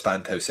didn't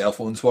understand how cell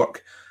phones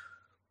work.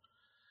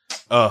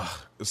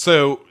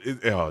 So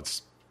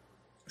it's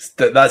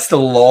that's the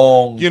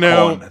long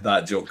con,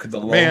 that joke, the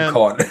long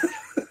con.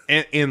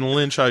 in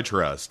Lynch I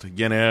trust,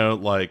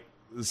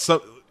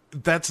 so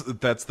that's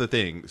the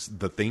thing.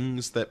 The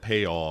things that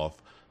pay off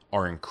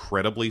are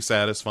incredibly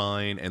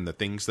satisfying, and the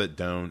things that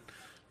don't,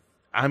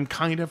 I'm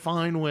kind of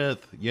fine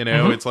with.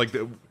 It's like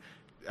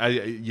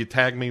you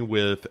tag me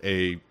with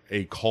a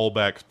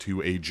callback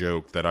to a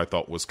joke that I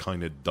thought was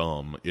kind of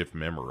dumb, if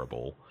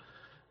memorable,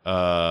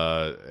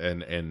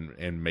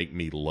 and make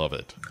me love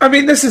it. I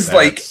mean, this is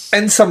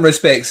in some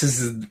respects, this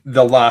is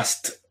the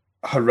last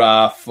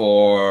hurrah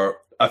for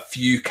a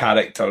few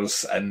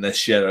characters in the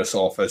sheriff's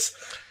office,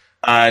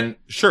 and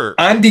sure,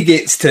 Andy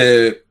gets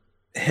to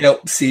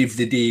help save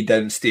the day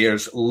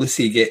downstairs.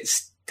 Lucy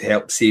gets to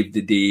help save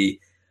the day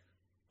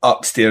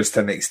upstairs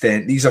to an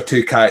extent. These are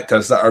two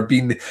characters that are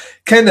being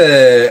kind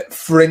of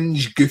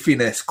fringe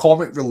goofiness,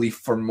 comic relief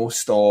for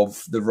most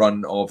of the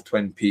run of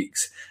Twin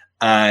Peaks.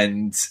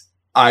 And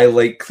I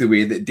like the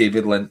way that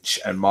David Lynch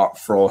and Mark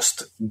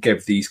Frost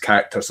give these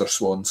characters their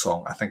swan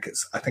song. I think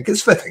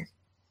it's fitting.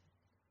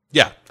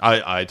 Yeah,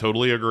 I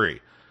totally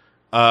agree.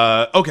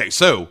 Okay,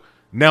 so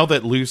now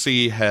that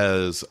Lucy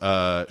has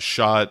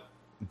shot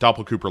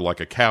Doppelcooper like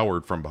a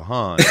coward from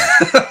behind.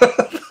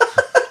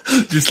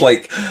 Just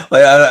like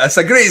it's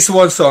a great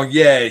swan song.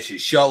 Yeah, she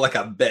shot like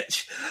a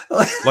bitch.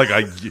 Like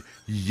a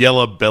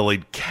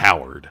yellow-bellied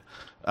coward.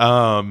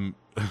 No,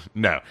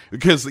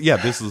 because,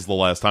 this is the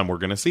last time we're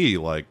going to see,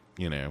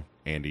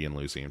 Andy and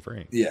Lucy and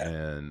Frank. Yeah.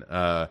 And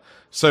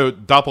so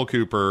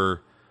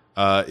Doppelcooper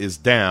is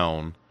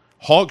down.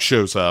 Hawk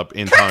shows up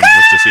in time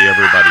just to see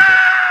everybody go.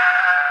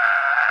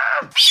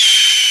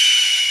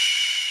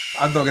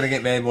 I'm not going to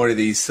get many more of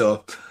these,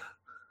 so...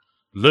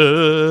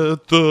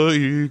 Let the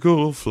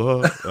eagle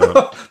fly.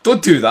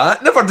 Don't do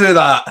that. Never do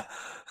that.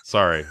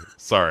 Sorry.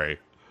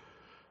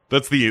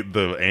 That's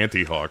the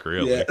anti-Hawk,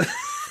 really. Yeah.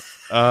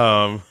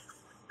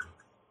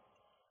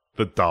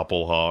 The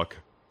Doppelhawk.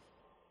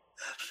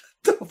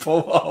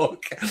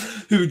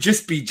 Doppelhawk. Who would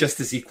just be just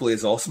as equally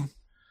as awesome.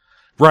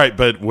 Right,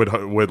 but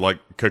would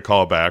could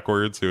call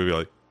backwards. He would be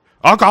like,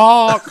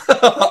 Hawk!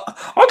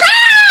 Okay!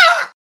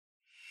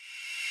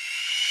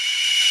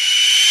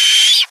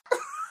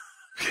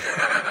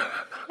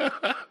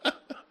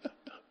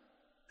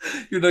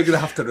 You're not going to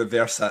have to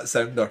reverse that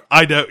sounder.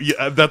 I know.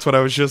 Yeah, that's what I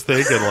was just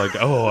thinking. Like,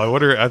 oh, I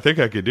wonder. I think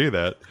I could do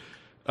that.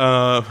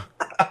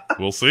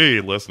 We'll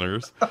see,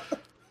 listeners.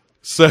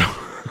 So,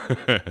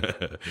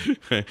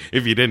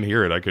 if you didn't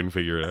hear it, I couldn't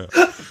figure it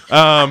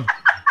out.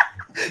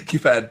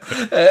 Keep it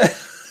in.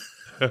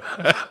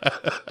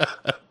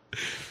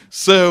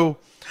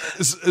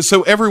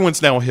 So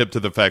everyone's now hip to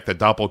the fact that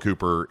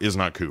Doppelcooper is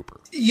not Cooper.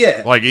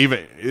 Yeah. Like,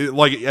 even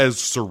like as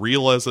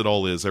surreal as it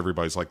all is,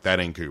 everybody's like, that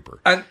ain't Cooper.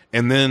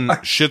 And then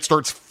shit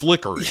starts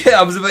flickering.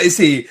 Yeah, I was about to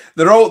say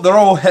they're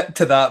all hip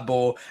to that,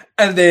 Bo,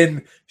 and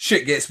then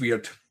shit gets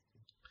weird.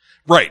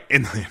 Right,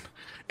 and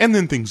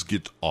then things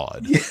get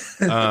odd.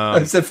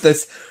 As if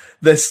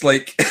this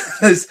like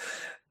this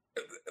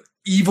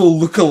evil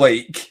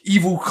lookalike,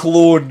 evil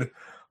clone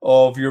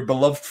of your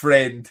beloved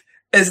friend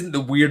isn't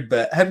the weird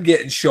bit. Him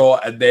getting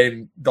shot and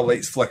then the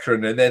lights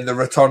flickering and then the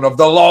return of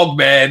the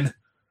Logman.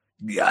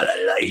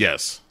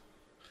 Yes.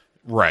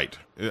 Right.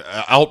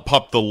 Out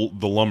pop the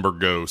lumber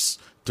ghosts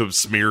to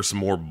smear some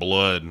more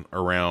blood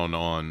around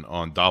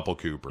on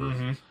Doppelcooper.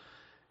 Mm-hmm.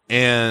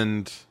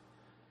 And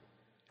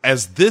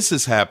as this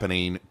is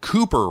happening,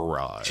 Cooper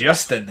arrives.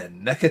 Just in the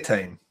nick of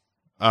time.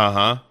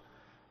 Uh-huh.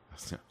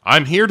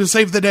 I'm here to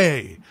save the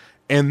day.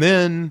 And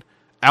then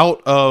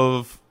out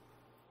of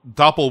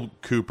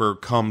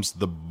Doppelcooper comes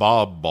the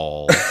Bob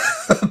Ball.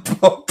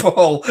 Bob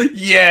Ball,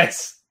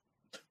 yes.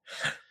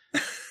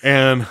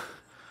 And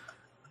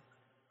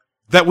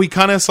that we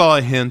kind of saw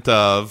a hint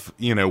of,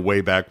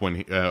 way back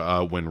when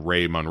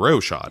Ray Monroe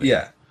shot him.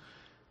 Yeah.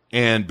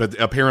 But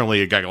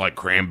apparently it got like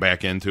crammed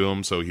back into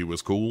him, so he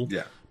was cool.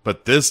 Yeah.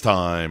 But this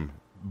time,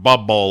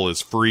 Bob Ball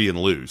is free and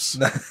loose.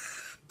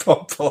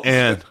 Bob Ball.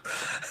 And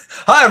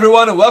hi,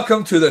 everyone, and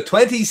welcome to the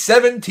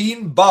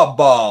 2017 Bob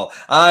Ball.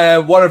 I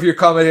am one of your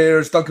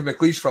commentators, Duncan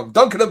McLeish from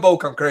Duncan and Bo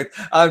Come Correct.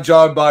 I'm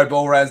joined by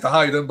Bo Ransdell.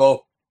 How you doing,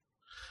 Bo?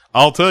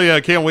 I'll tell you,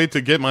 I can't wait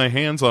to get my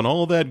hands on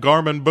all that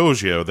Garmin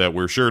Bogio that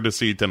we're sure to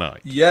see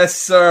tonight. Yes,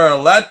 sir.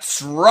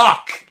 Let's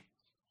rock.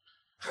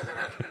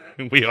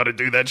 We ought to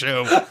do that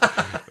show.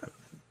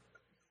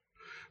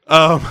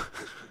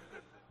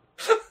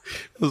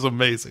 It was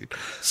amazing.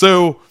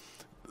 So,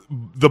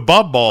 the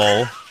Bob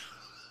Ball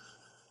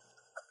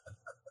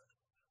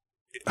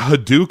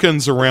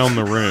Hadoukens around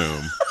the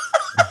room.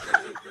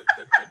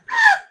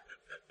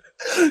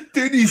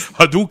 Dude, he's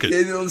Hadouken.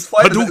 it was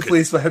flying to the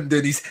place with him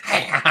doing these.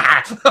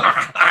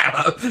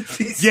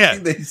 Yeah,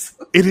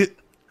 it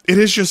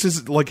is just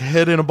his like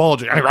head in a ball,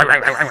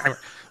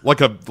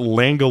 like a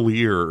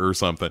Langolier or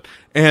something,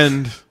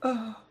 and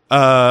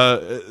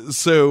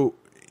so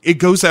it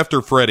goes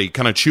after Freddy,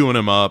 kind of chewing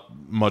him up,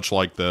 much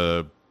like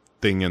the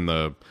thing in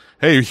the.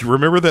 Hey, you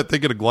remember that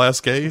thing in a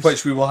glass case?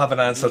 Which we will have an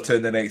answer to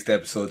in the next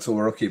episode, so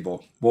we're okay,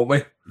 Bo, won't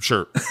we?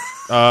 Sure.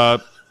 All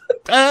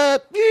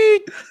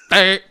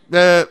right.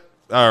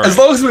 As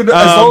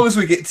long as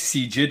we get to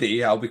see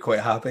Judy, I'll be quite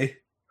happy.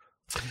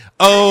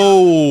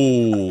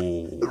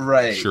 Oh,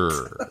 right.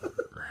 Sure.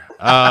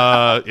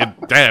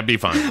 That'd be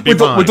fine. We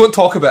don't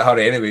talk about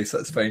her anyway, so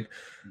that's fine.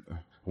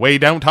 We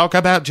don't talk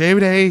about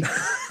Judy.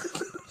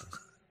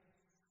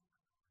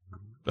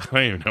 I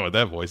don't even know what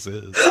that voice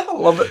is. I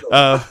love it.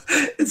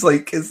 It's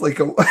like a.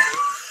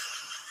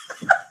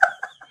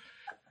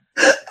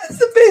 It's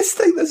the best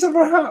thing that's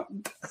ever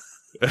happened.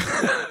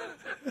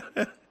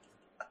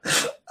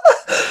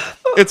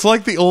 It's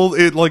like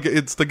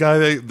it's the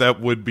guy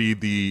that would be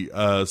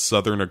the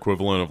southern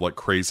equivalent of like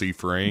Crazy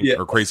Frank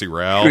or Crazy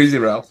Ralph. Crazy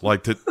Ralph.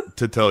 Like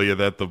to tell you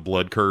that the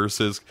blood curse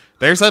is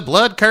there's a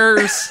blood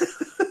curse.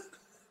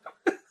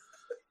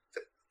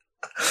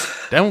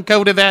 Don't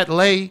go to that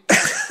lake.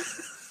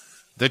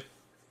 The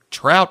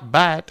trout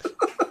bite.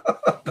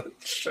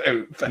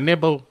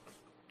 Nibble.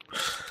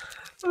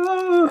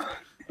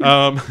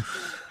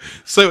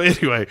 So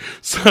anyway,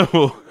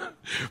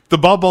 the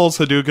Bob Ball's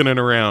Hadoukening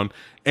around,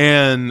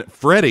 and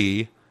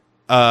Freddy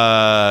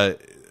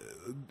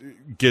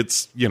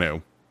gets,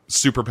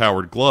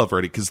 superpowered glove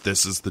ready, because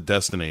this is the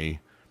destiny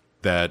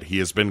that he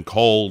has been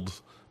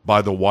called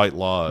by the White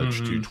Lodge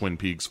to Twin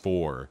Peaks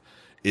for,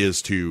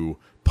 is to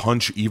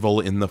punch evil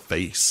in the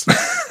face.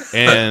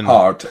 And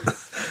hard.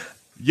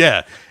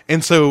 Yeah.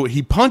 And so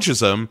he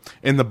punches him,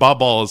 and the Bob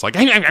Ball is like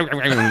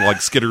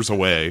skitters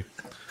away,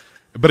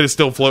 but it's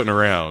still floating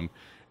around.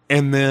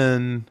 And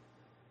then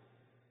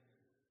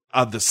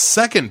the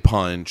second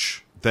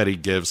punch that he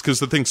gives, because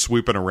the thing's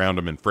swooping around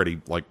him, and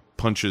Freddy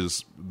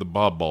punches the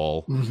Bob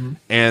Ball,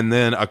 and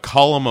then a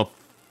column of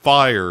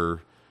fire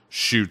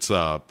shoots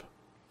up,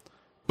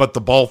 but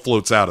the ball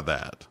floats out of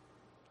that.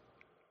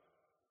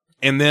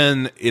 And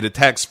then it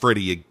attacks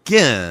Freddy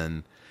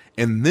again,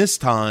 and this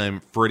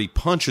time Freddy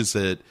punches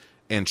it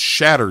and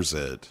shatters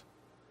it,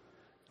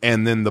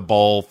 and then the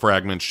ball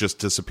fragments just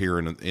disappear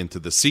into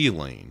the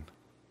ceiling.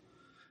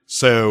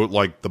 So,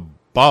 the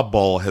Bob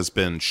Ball has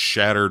been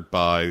shattered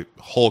by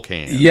Hulk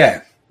hand.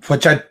 Yeah,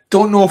 which I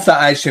don't know if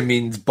that actually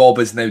means Bob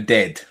is now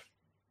dead.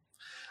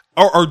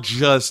 Or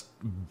just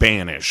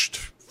banished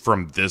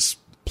from this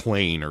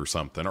plane or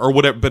something, or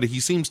whatever, but he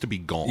seems to be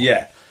gone.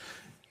 Yeah.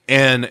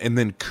 And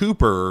then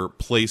Cooper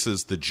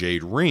places the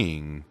jade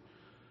ring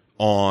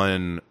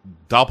on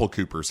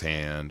Doppelcooper's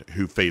hand,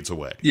 who fades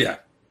away. Yeah.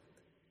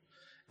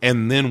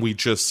 And then we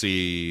just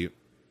see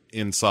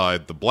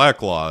inside the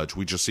Black Lodge,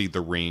 we just see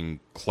the ring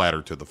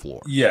clatter to the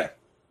floor. Yeah.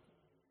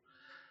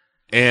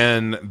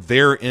 And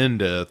there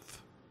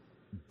endeth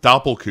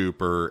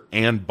Doppelcooper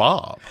and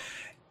Bob.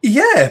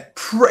 Yeah,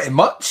 pretty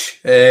much.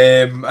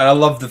 And I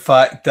love the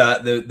fact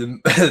that the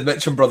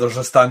Mitchum brothers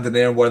are standing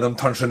there and one of them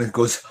turns around and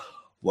goes,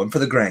 one for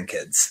the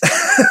grandkids.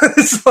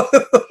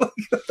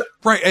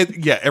 Right.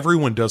 Yeah,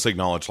 everyone does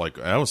acknowledge, like,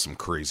 that was some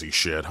crazy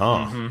shit,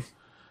 huh?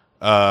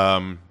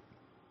 Mm-hmm.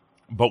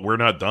 But we're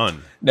not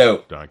done.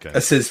 No. Okay.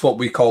 This is what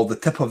we call the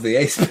tip of the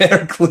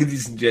iceberg,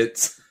 ladies and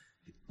gents.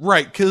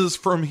 Right, because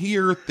from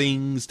here,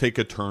 things take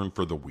a turn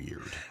for the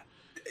weird.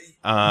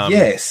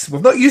 Yes.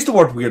 We've not used the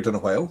word weird in a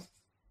while.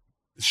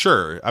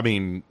 Sure. I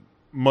mean,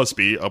 must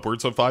be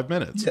upwards of 5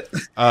 minutes.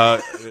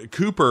 Yeah.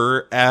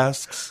 Cooper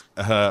asks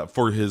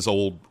for his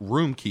old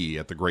room key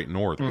at the Great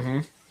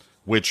Northern,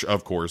 which,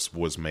 of course,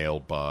 was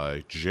mailed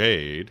by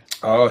Jade.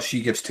 Oh,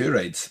 she gives 2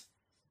 rides.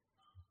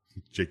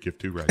 Jade give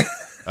 2 rides.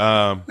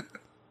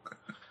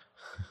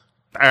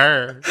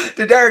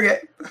 The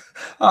target.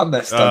 I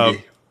missed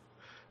Dougie.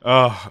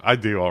 Oh, I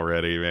do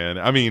already, man.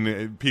 I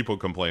mean, people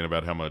complain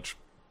about how much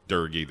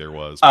Durgy there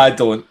was. I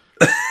don't.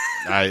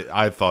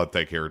 I thought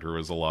that character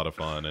was a lot of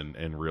fun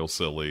and real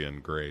silly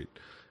and great.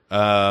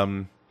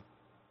 So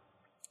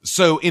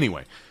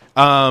anyway,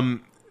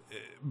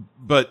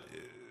 but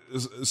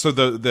so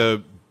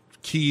the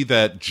key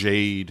that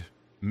Jade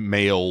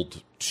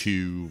mailed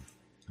to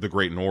the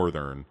Great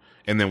Northern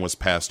and then was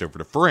passed over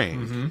to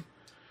Frank.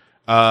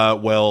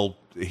 Well,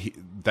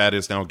 that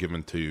is now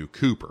given to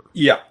Cooper.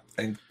 Yeah,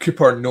 and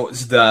Cooper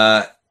notes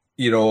that,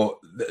 you know,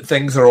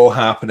 things are all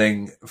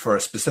happening for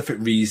a specific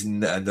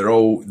reason and they're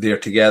all there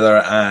together,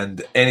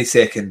 and any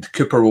second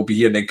Cooper will be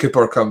here. And then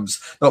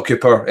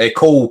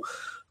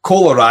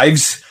Cole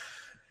arrives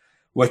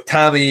with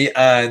Tammy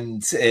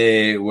and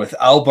with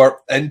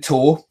Albert in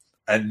tow,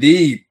 and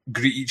they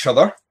greet each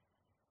other,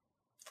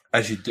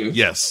 as you do.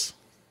 Yes.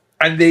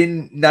 And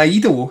then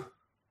Naido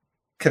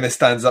kind of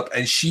stands up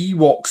and she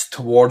walks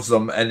towards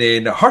them, and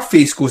then her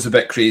face goes a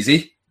bit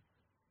crazy.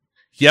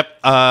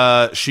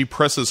 Yep. She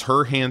presses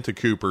her hand to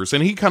Cooper's,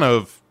 and he kind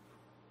of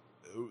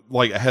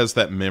like has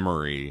that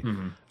memory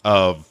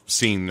of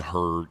seeing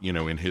her, you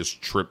know, in his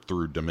trip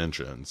through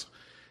dimensions.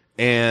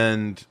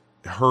 And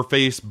her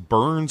face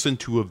burns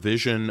into a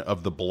vision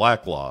of the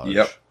Black Lodge.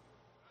 Yep.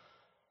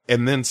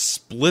 And then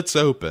splits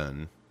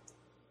open.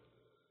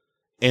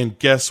 And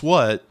guess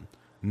what?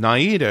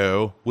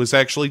 Naido was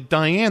actually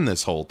Diane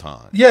this whole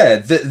time. Yeah,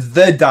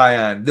 the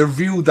Diane, the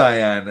real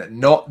Diane,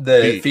 not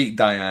the fake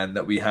Diane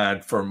that we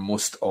had for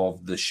most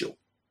of the show.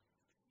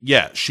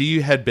 Yeah,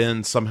 she had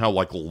been somehow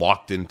like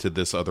locked into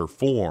this other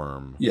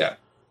form. Yeah.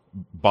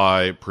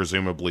 By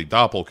presumably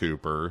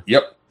Doppelcooper.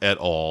 Yep. Et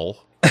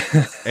al.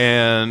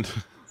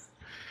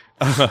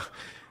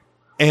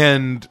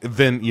 And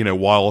then, you know,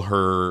 while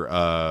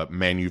her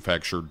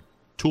manufactured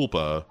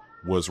Tulpa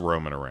was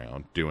roaming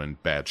around doing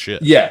bad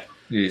shit. Yeah.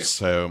 Yeah.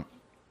 So,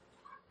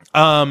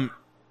 and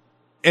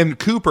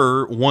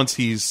Cooper, once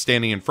he's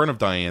standing in front of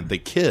Diane, they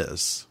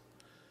kiss.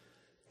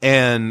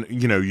 And,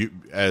 you know,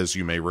 as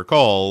you may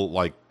recall,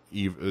 like,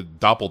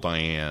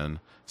 Doppel-Diane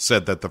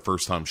said that the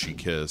first time she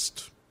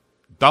kissed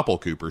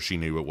Doppel-Cooper, she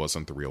knew it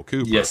wasn't the real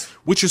Cooper. Yes.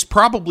 Which is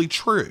probably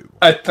true.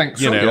 I think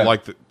so, you know, yeah.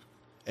 like,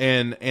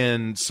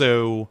 and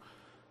so,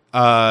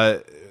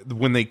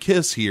 when they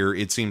kiss here,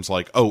 it seems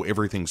like, oh,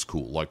 everything's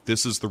cool. Like,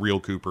 this is the real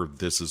Cooper,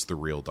 this is the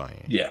real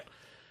Diane. Yeah.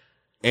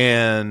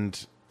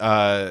 And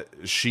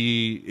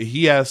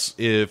he asks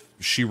if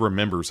she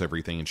remembers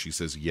everything, and she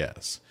says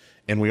yes.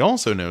 And we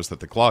also notice that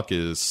the clock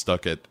is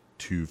stuck at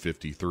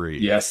 2:53.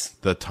 Yes.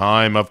 The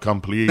time of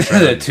completion.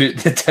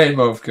 the time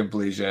of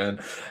completion.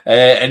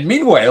 And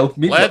meanwhile,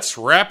 let's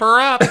wrap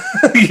her up.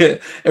 Yeah,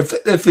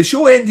 if the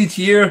show ended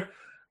here,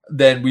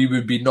 then we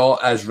would be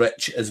not as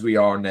rich as we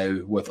are now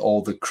with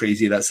all the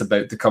crazy that's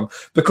about to come.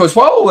 Because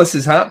while all this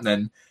is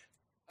happening,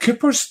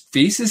 Cooper's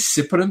face is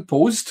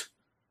superimposed.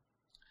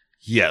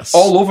 Yes.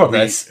 All over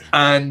this.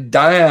 And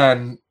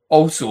Diane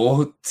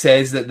also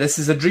says that this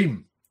is a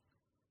dream.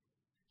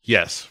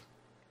 Yes.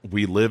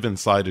 We live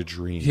inside a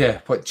dream.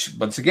 Yeah, which,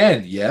 once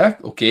again, yeah,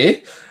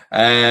 okay.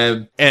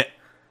 And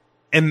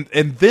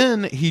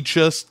then he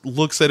just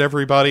looks at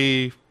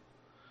everybody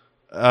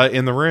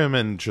in the room,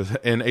 and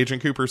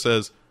Agent Cooper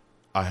says,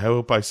 I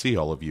hope I see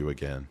all of you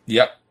again.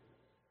 Yep.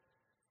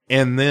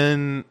 And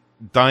then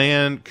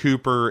Diane,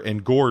 Cooper,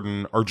 and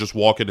Gordon are just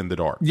walking in the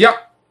dark.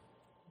 Yep.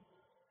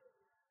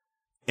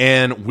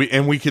 And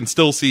we can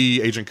still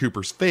see Agent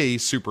Cooper's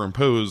face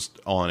superimposed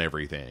on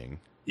everything.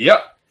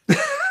 Yep.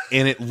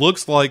 And it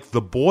looks like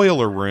the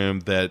boiler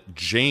room that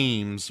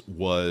James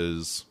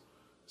was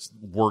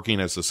working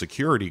as a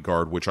security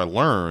guard, which I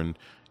learned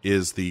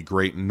is the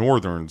Great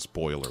Northern's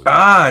boiler room.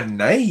 Ah,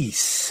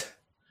 nice.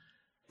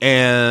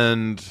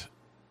 And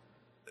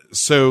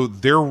so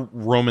they're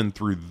roaming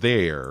through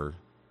there.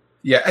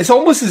 Yeah, it's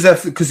almost as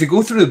if, because they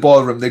go through the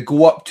ballroom, they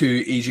go up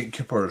to Agent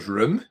Cooper's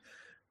room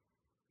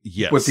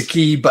Yes. with the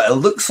key, but it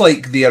looks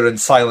like they are in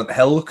Silent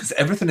Hill because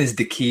everything is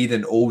decayed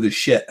and old as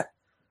shit.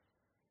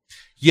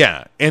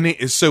 Yeah,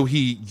 and so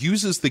he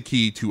uses the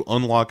key to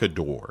unlock a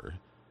door,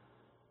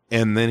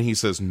 and then he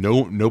says,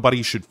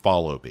 nobody should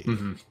follow me.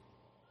 Mm-hmm.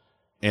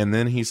 And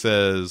then he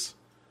says,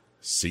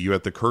 see you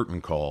at the curtain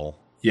call.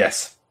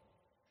 Yes.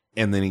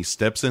 And then he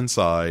steps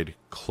inside,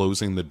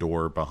 closing the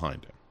door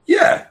behind him.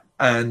 Yeah,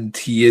 and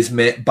he is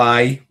met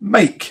by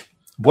Mike,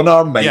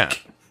 one-armed Mike, Yeah.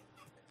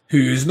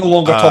 who's no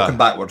longer talking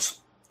backwards.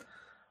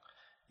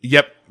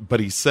 Yep,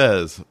 but he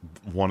says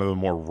one of the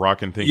more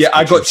rocking things. Yeah,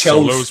 I got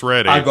Solo's chills.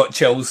 ready. I got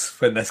chills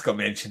when this got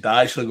mentioned.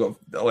 I actually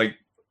got, like,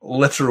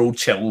 literal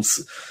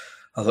chills.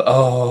 I was like,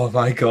 oh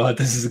my god,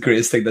 this is the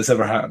greatest thing that's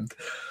ever happened.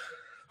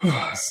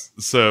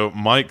 So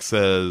Mike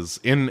says,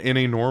 in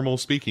a normal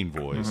speaking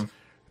voice,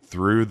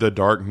 through the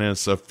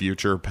darkness of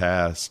future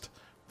past,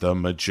 the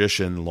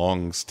magician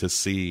longs to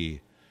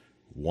see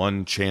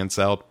one chance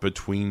out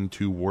between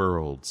two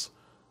worlds.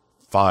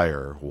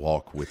 Fire,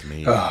 walk with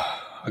me.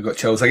 I got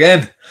chills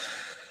again.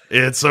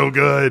 It's so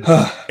good.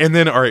 And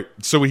then, all right,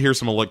 so we hear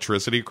some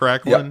electricity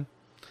crackling. Yep.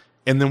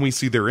 And then we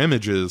see their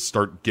images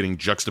start getting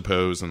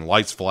juxtaposed and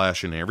lights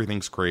flashing and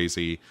everything's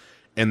crazy.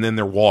 And then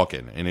they're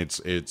walking, and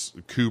it's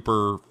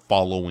Cooper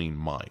following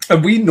Mike.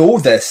 And we know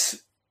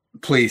this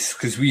place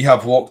because we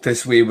have walked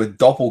this way with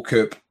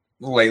Doppelkoop,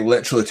 like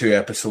literally 2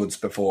 episodes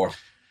before.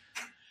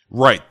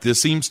 Right.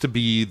 This seems to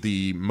be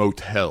the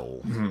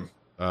motel.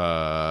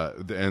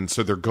 And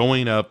so they're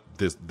going up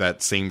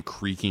that same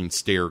creaking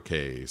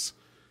staircase.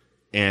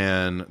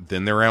 And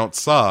then they're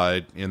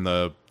outside in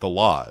the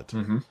lot.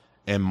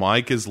 And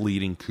Mike is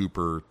leading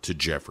Cooper to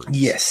Jeffries.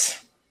 Yes.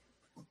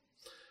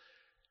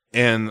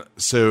 And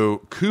so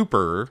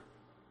Cooper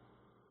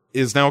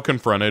is now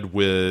confronted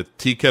with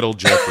Tea Kettle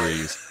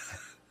Jeffries.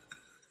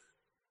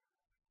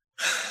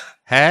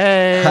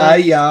 Hey. Hi,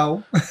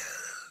 y'all.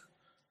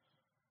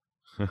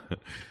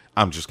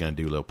 I'm just going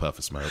to do a little puff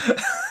of smoke.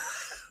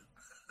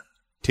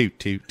 Toot,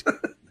 toot.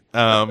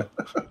 That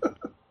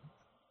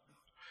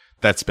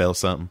spells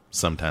something.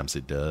 Sometimes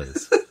it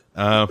does.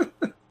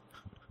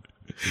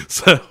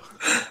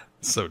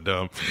 So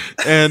dumb.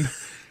 And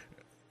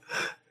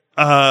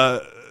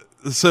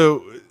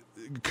so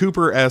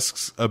Cooper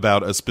asks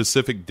about a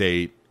specific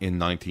date in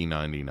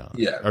 1999.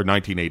 Yeah. Or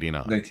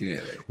 1989.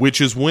 1988. Which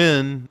is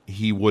when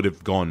he would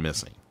have gone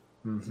missing.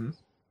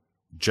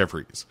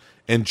 Jeffries.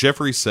 And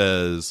Jeffries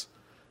says,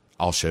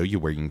 I'll show you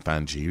where you can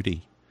find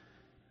Judy.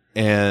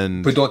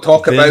 And We don't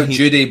talk then about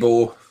Judy,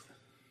 Bo.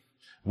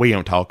 We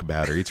don't talk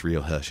about her. It's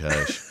real hush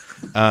hush.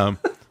 Why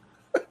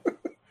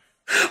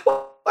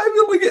are we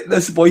only getting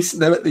this voice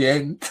now at the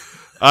end?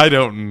 I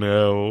don't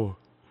know.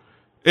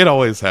 It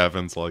always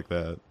happens like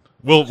that.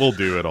 We'll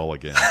do it all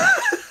again.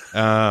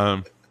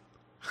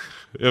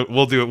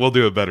 We'll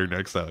do it better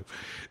next time.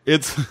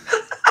 It's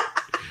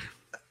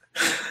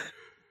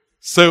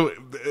so,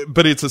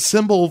 but it's a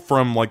symbol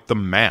from like the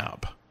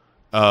map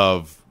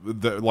of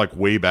the like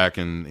way back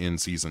in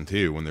season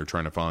 2 when they're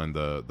trying to find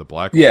the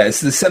black. Yeah,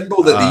 it's the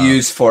symbol that they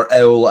use for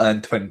Owl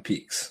and Twin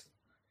Peaks.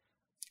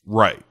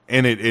 Right,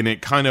 and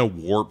it kind of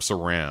warps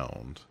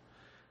around,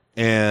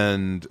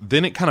 and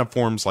then it kind of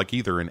forms like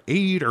either an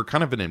 8 or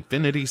kind of an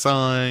infinity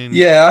sign.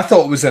 Yeah, I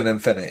thought it was an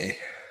infinity.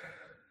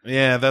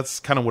 Yeah, that's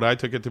kind of what I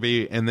took it to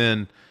be. And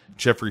then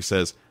Jeffrey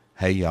says,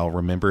 "Hey, y'all,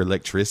 remember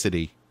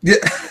electricity?" Yeah,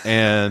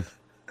 And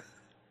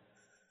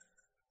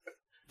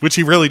which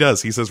he really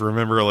does. He says,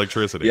 "Remember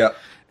electricity." yeah.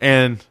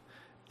 And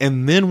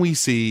then we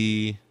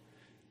see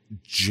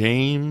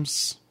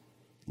James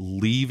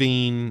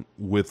leaving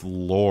with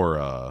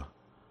Laura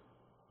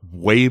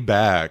way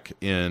back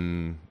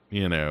in,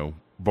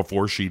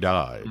 before she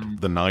died,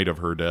 the night of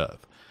her death.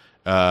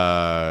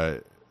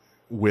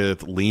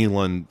 With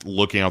Leland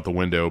looking out the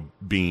window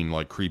being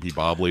like creepy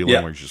Bob Leland,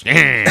 Yeah. where he's just,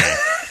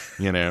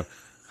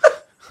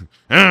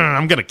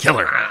 I'm going to kill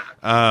her.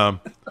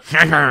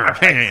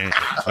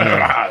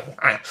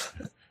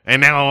 And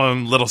now a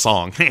little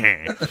song.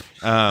 Because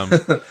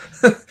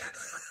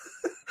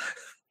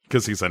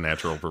he's a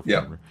natural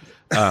performer.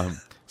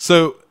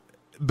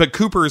 But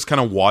Cooper is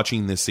kind of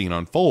watching this scene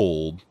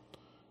unfold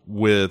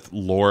with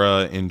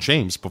Laura and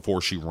James before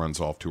she runs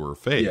off to her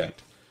fate. Yeah.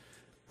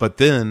 But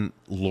then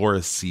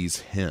Laura sees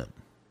him.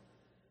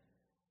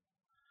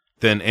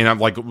 And I'm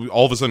like,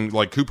 all of a sudden,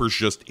 like Cooper's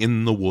just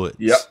in the woods.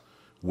 Yep.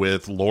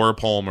 With Laura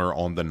Palmer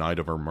on the night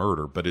of her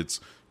murder, but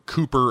it's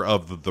Cooper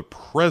of the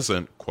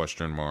present ?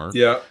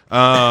 Yeah.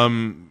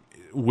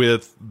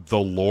 With the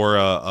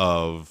Laura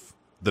of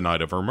the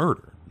night of her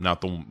murder,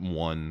 not the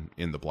one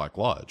in the Black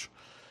Lodge.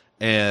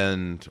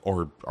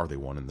 Or are they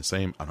one and the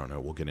same? I don't know.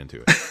 We'll get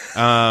into it.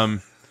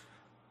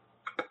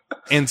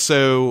 And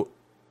so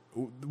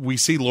we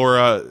see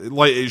Laura,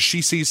 like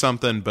she sees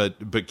something,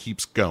 but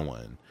keeps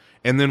going.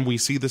 And then we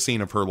see the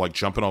scene of her like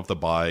jumping off the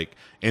bike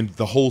and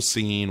the whole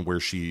scene where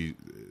she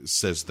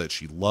says that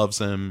she loves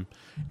him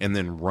and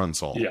then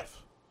runs off. Yeah.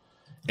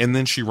 And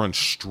then she runs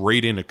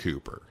straight into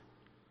Cooper.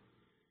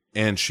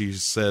 and she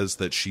says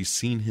that she's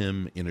seen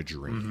him in a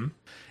dream.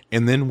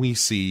 And then we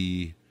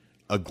see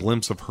a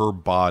glimpse of her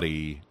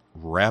body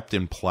wrapped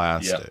in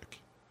plastic. Yep.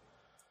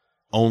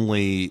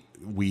 Only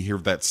we hear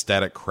that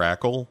static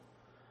crackle,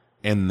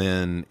 and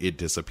then it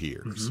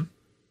disappears.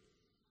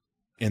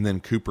 And then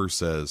Cooper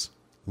says,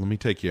 "Let me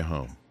take you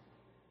home."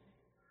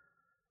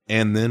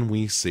 And then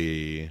we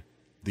see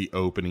the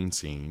opening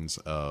scenes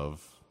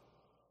of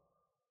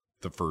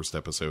the first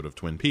episode of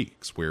Twin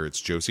Peaks, where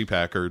it's Josie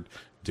Packard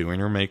doing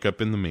her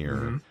makeup in the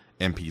mirror,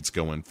 and Pete's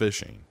going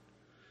fishing.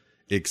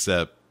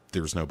 Except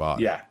there's no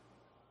body. Yeah.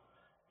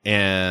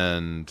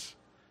 And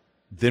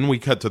then we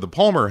cut to the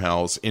Palmer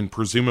house, and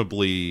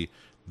presumably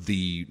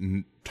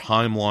the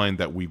timeline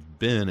that we've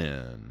been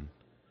in,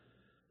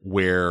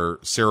 where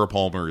Sarah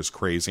Palmer is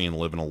crazy and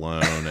living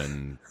alone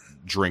and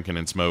drinking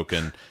and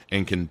smoking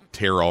and can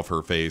tear off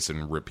her face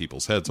and rip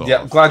people's heads off.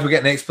 Yeah, I'm glad we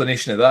get an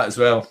explanation of that as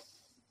well.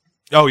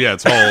 Oh, yeah,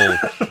 it's all,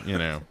 you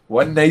know.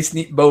 One nice,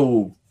 neat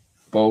bow.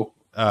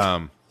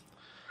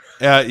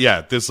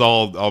 Yeah, this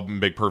all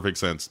make perfect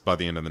sense by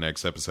the end of the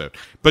next episode.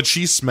 But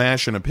she's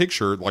smashing a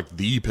picture, like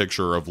the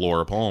picture of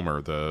Laura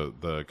Palmer,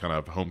 the kind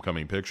of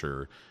homecoming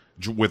picture,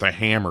 with a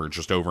hammer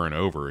just over and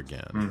over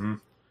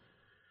again.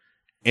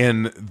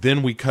 And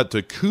then we cut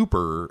to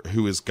Cooper,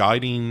 who is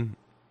guiding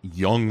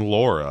young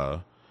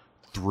Laura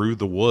through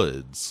the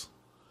woods.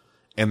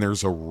 And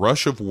there's a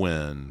rush of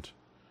wind,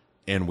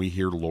 and we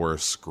hear Laura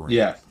scream.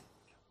 Yeah.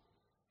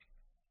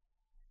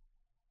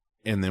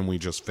 And then we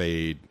just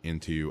fade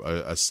into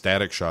a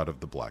static shot of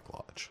the Black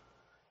Lodge.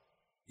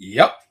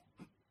 Yep.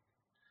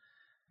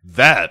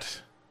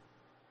 That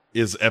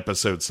is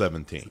episode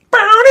 17.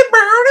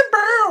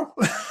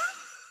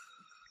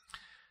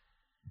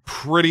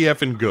 Pretty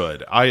effing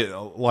good.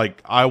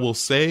 I will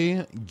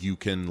say you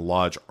can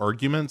lodge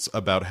arguments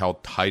about how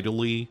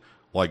tidily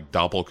like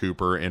Doppel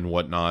Cooper and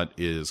whatnot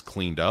is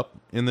cleaned up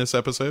in this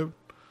episode.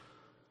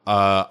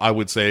 I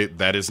would say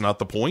that is not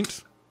the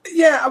point.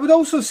 Yeah, I would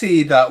also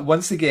say that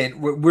once again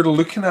we're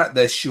looking at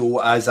this show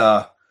as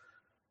a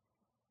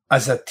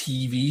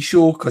TV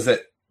show because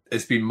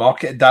it's been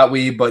marketed that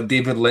way. But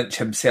David Lynch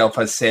himself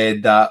has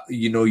said that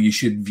you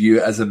should view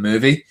it as a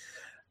movie,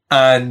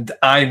 and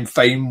I'm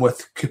fine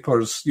with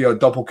Cooper's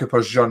Doppel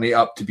Cooper's journey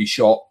up to be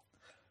shot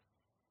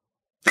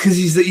because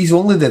he's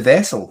only the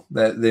vessel.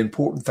 The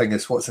important thing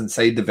is what's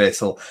inside the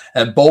vessel,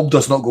 and Bob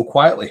does not go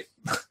quietly.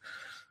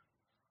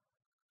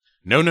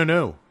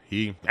 No.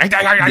 He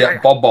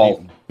Bob Ball.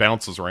 He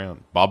bounces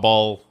around. Bob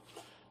Ball,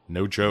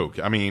 no joke.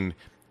 I mean,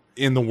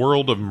 in the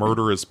world of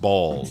murderous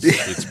balls,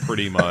 it's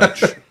pretty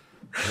much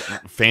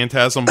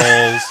Phantasm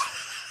Balls,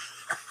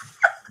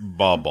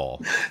 Bob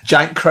Ball.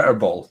 Giant Critter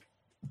Ball.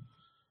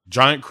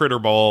 Giant Critter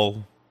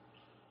Ball.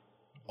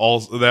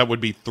 Also, that would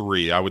be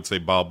 3. I would say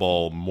Bob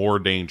Ball more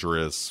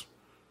dangerous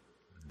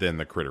than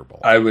the Critter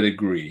Ball. I would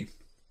agree.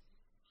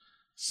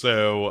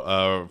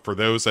 So, for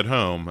those at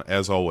home,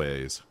 as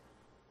always,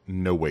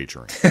 no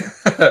wagering.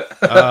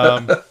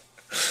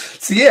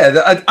 So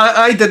yeah,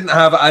 I didn't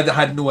have. I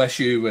had no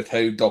issue with how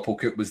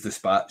Doppelkoop was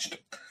dispatched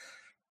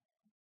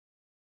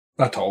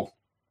at all.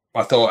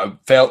 I thought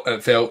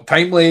it felt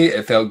timely.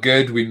 It felt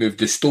good. We moved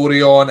the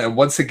story on, and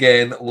once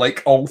again,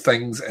 like all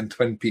things in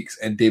Twin Peaks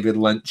and David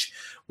Lynch,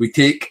 we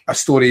take a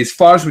story as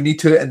far as we need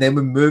to, and then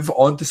we move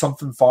on to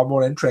something far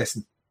more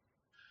interesting.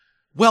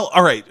 Well,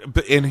 all right,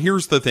 and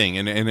here's the thing,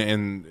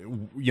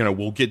 and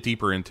we'll get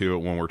deeper into it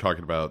when we're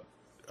talking about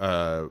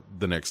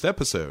the next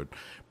episode.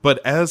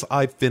 But as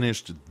I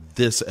finished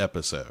this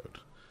episode,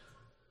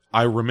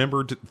 I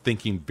remembered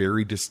thinking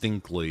very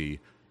distinctly,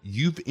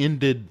 you've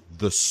ended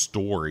the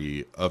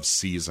story of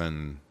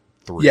season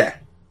 3. Yeah.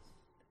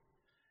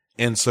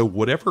 And so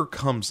whatever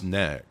comes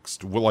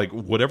next, like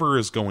whatever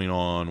is going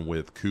on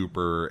with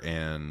Cooper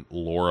and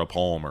Laura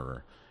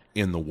Palmer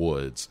in the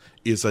woods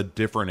is a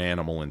different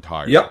animal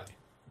entirely. Yep.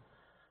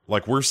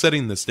 Like we're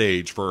setting the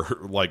stage for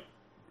like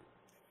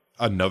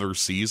another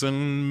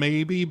season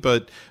maybe,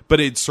 but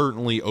it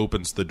certainly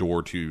opens the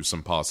door to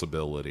some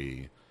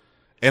possibility.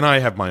 And I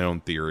have my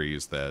own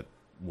theories that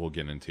we'll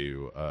get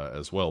into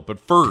as well. But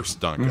first,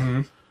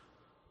 Duncan,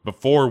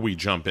 before we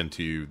jump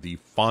into the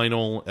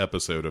final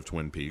episode of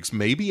Twin Peaks,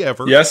 maybe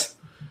ever. Yes.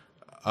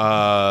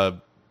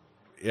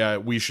 Yeah,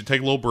 we should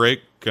take a little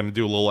break. Gonna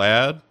do a little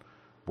ad.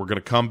 We're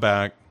gonna come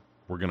back.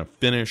 We're gonna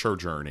finish our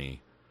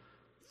journey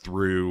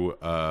through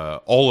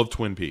all of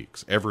Twin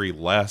Peaks. Every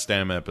last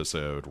damn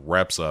episode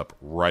wraps up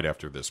right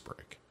after this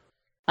break.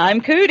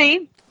 I'm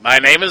Cootie. My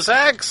name is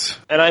X.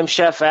 And I'm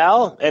Chef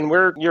Al, and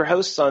we're your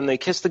hosts on the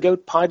Kiss the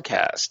Goat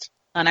podcast.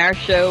 On our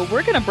show,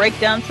 we're going to break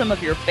down some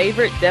of your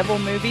favorite devil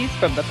movies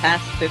from the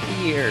past 50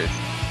 years.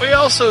 We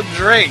also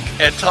drink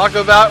and talk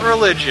about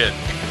religion.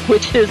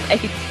 Which is a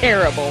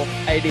terrible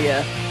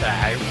idea.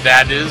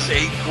 That is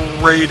a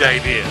great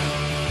idea.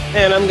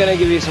 And I'm going to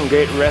give you some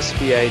great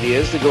recipe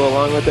ideas to go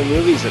along with the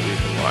movies that we've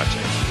been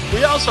watching.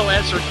 We also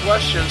answer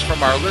questions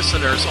from our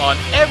listeners on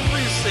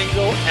every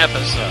single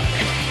episode.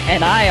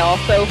 And I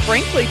also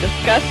frankly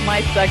discuss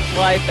my sex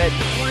life at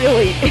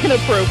really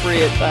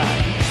inappropriate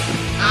times.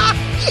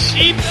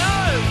 She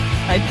does!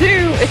 I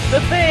do. It's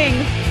the thing.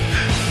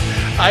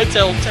 I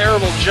tell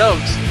terrible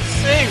jokes,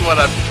 sing when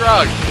I'm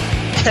drunk.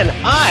 And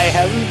I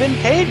haven't been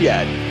paid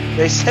yet.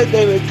 They said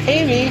they would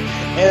pay me,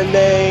 and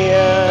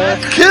they,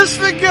 Kiss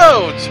the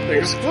Goat,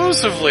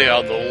 exclusively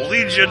on the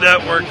Legion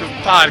Network of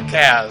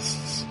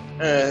podcasts.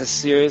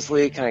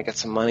 Seriously, can I get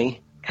some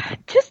money? God,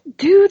 just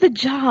do the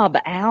job,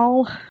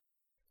 Al.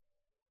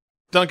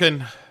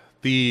 Duncan,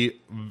 the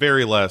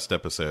very last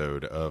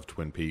episode of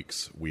Twin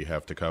Peaks we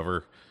have to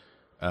cover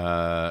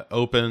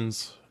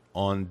opens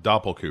on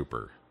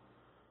Doppelcooper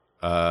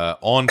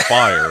on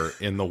fire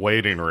in the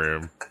waiting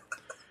room,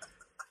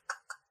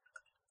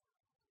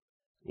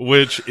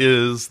 which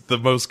is the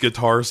most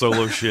guitar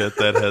solo shit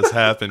that has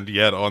happened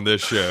yet on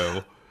this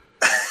show.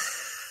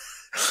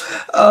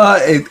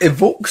 It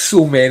evokes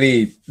so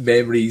many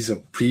memories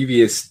of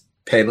previous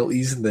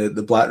penalties in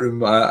the Black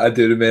Room. I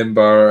do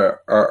remember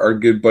our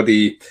good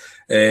buddy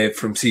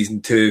from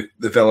season 2,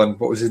 the villain.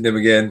 What was his name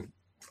again?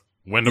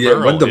 Wyndham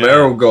Earl. Wyndham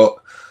Earl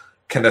got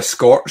kind of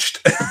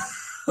scorched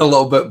a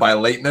little bit by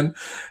lightning.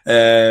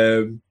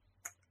 The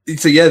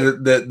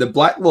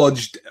Black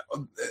Lodge,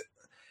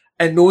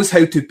 it knows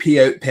how to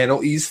pay out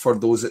penalties for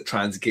those that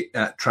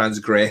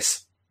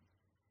transgress.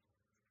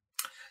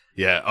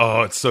 Yeah,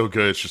 oh, it's so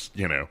good. It's just,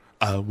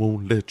 I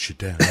won't let you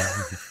down.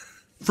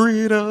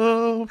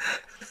 Freedom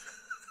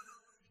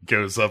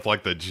goes up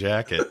like the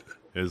jacket,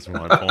 is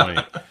my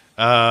point.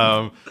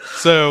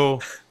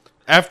 So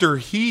after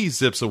he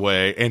zips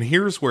away, and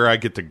here's where I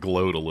get to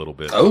gloat a little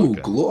bit. Oh,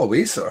 Duncan. gloat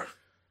away, sir.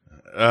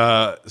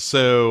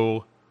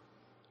 So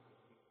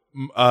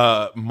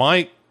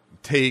Mike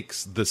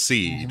takes the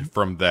seed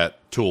from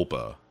that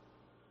tulpa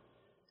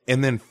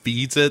and then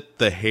feeds it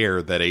the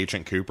hair that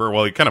Agent Cooper,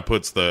 well, he kind of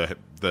puts the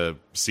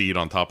seed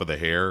on top of the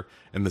hair,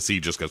 and the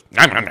seed just goes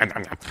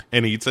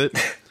and eats it.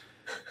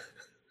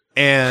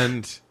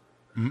 And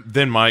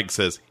then Mike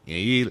says,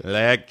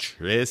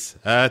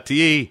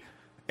 electricity.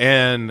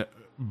 And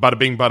bada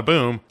bing, bada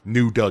boom,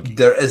 new Dougie.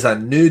 There is a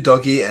new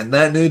Dougie, and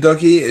that new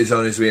Dougie is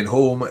on his way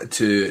home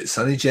to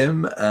Sonny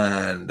Jim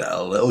and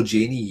little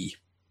Janie.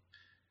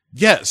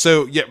 Yeah,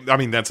 so, I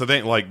mean, that's the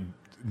thing. Like,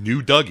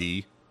 new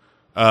Dougie,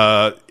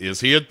 is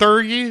he a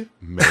Dougie?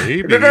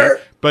 Maybe.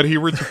 But he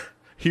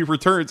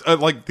returns.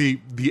 Like, the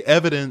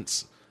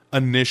evidence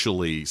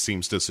initially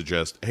seems to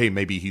suggest, hey,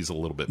 maybe he's a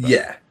little bit better.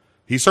 Yeah.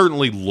 He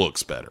certainly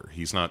looks better.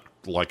 He's not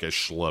like as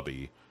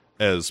schlubby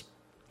as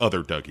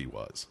other Dougie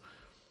was.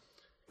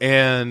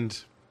 And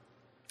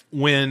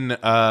when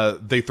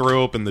they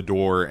throw open the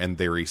door and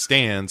there he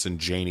stands, and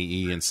Janie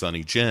E and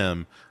Sonny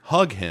Jim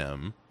hug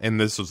him, and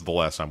this is the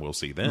last time we'll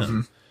see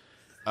them,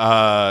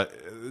 Dougie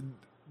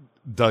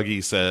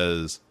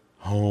says,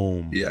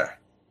 home. Yeah.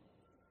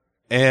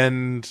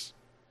 And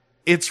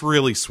it's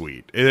really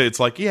sweet. It's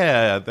like,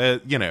 yeah,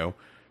 that,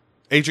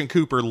 Agent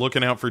Cooper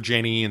looking out for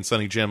Janie and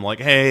Sonny Jim, like,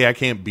 hey, I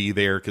can't be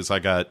there because I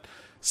got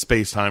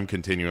space-time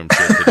continuum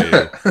shit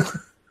to do.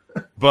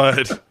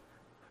 But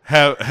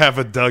have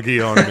a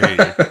Dougie on me.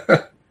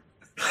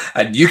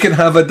 And you can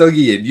have a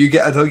Dougie, and you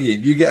get a Dougie,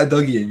 and you get a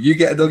Dougie, and you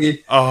get a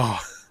Dougie. Oh,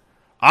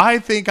 I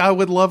think I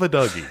would love a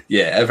Dougie.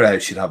 Yeah, every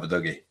house should have a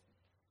Dougie.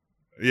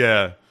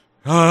 Yeah.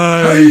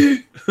 Hi.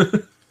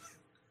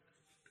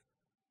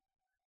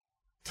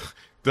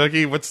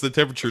 Dougie, what's the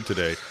temperature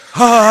today?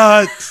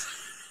 Hot.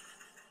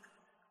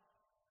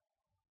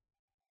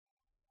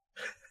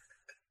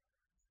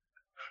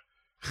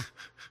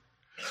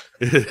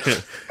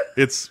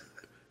 It's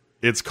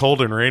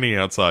cold and rainy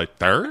outside.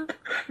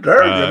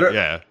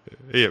 Yeah,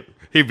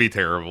 he'd be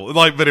terrible.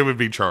 But it would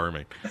be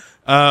charming.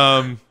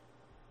 All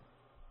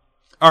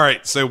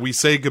right, so we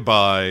say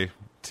goodbye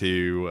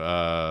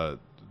to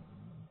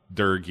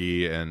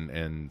Durgie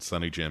and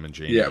Sonny Jim and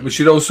Janie. Yeah, we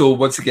should also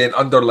once again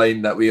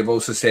underline that we have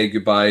also said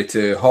goodbye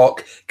to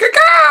Hawk.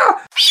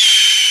 Kaka!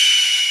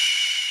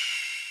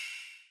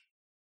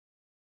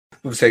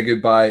 We've said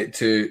goodbye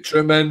to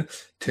Truman,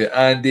 to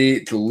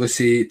Andy, to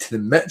Lucy, to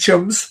the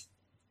Mitchums,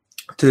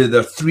 to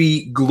their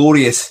 3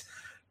 glorious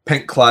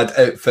pink-clad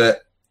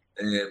outfit.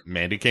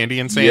 Mandy, Candy,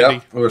 and Sandy.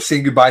 Yeah, we're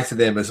saying goodbye to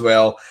them as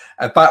well.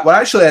 In fact, we're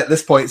actually at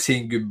this point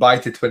saying goodbye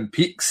to Twin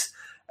Peaks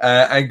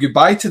and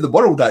goodbye to the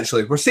world,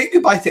 actually. We're saying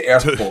goodbye to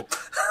Earthpole.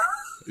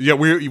 Yeah,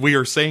 we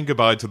are saying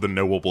goodbye to the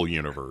knowable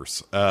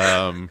universe.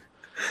 And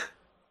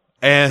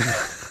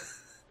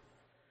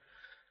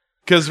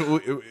because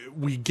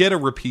we get a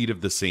repeat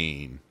of the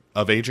scene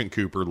of Agent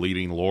Cooper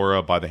leading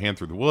Laura by the hand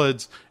through the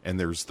woods, and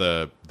there's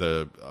the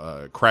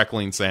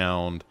crackling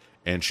sound,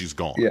 and she's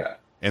gone. Yeah.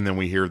 And then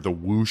we hear the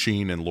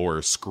whooshing and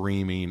Laura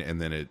screaming,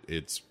 and then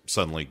it's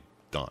suddenly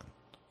done.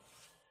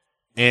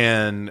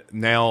 And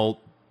now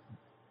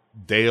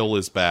Dale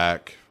is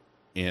back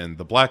in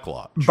the Black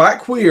Lodge.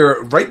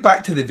 Right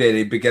back to the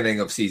very beginning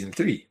of season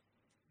 3.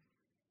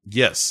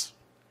 Yes.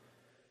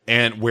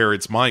 And where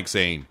it's Mike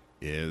saying,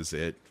 is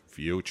it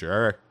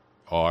future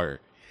or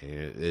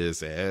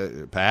is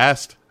it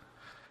past?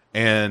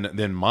 And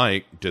then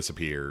Mike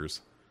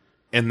disappears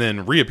and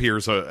then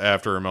reappears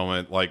after a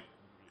moment, like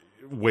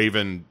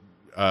waving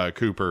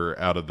Cooper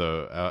out of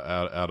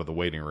the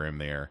waiting room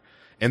there.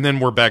 And then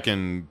we're back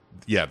in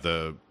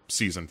the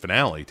season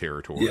finale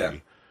territory. Yeah.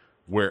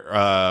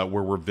 Where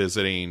we're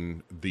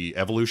visiting the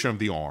evolution of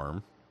the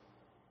arm.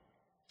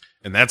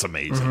 And that's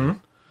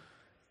amazing.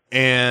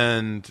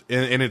 And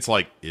it's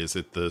like, is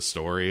it the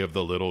story of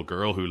the little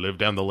girl who lived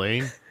down the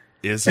lane?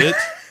 Is it?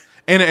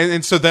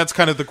 and so that's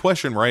kind of the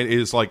question, right?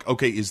 Is like,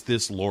 okay, is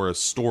this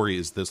Laura's story?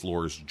 Is this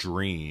Laura's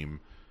dream?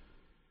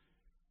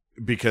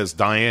 Because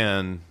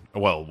Diane,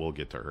 well, we'll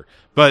get to her.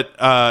 But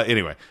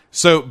anyway,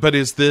 but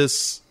is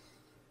this,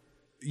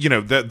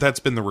 that's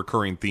been the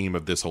recurring theme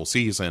of this whole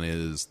season,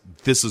 is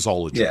this is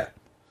all a dream.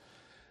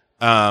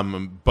 Yeah.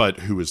 But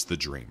who is the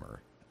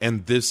dreamer?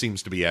 And this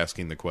seems to be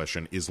asking the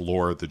question, is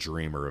Laura the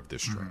dreamer of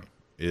this dream?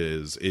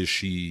 Is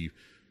she,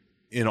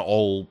 in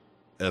all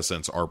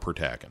essence, our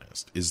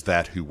protagonist? Is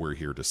that who we're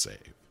here to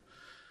save?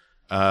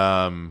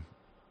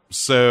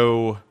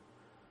 So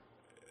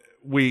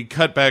we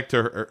cut back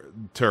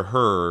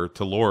to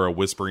Laura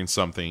whispering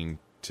something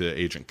to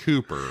Agent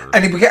Cooper.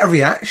 And we get a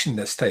reaction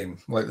this time.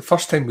 Like the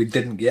first time we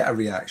didn't get a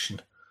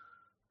reaction.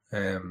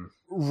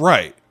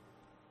 Right.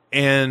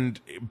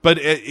 But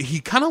he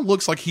kind of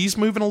looks like he's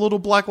moving a little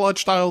Black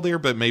Lodge style there,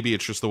 but maybe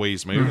it's just the way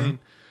he's moving.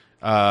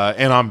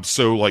 And I'm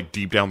so like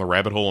deep down the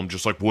rabbit hole. I'm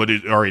just like,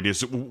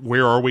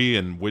 where are we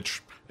and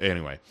which,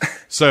 anyway.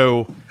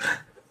 So,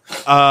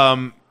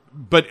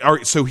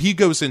 so he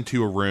goes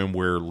into a room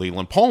where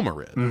Leland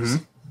Palmer is,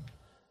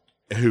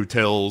 who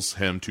tells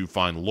him to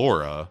find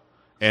Laura,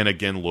 and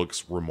again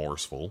looks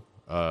remorseful,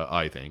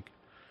 I think.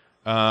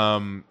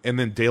 And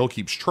then Dale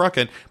keeps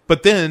trucking,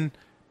 but then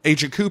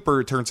Agent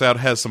Cooper, it turns out,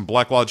 has some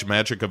Black Lodge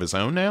magic of his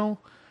own now,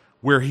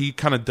 where he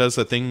kind of does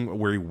a thing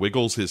where he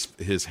wiggles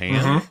his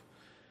hand,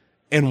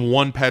 and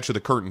one patch of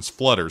the curtains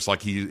flutters,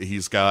 like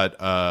he's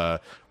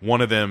got one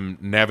of them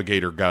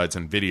navigator guides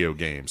in video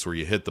games where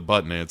you hit the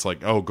button and it's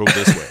like, oh, go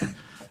this way.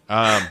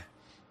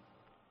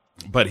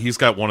 But he's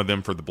got one of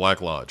them for the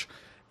Black Lodge.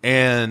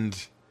 And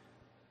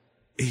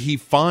he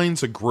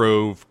finds a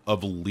grove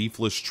of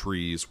leafless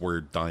trees where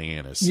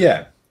Diane is sitting.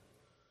 Yeah.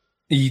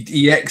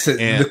 He exits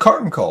the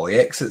curtain call. He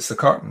exits the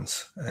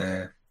curtains.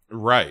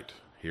 Right.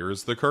 Here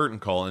is the curtain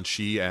call, and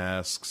she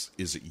asks,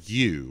 is it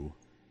you?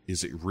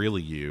 Is it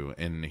really you?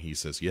 And he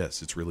says,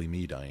 yes, it's really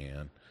me,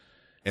 Diane.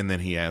 And then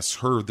he asks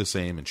her the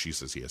same, and she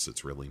says, yes,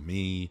 it's really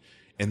me.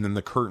 And then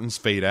the curtains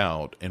fade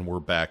out, and we're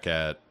back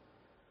at,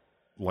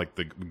 like,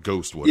 the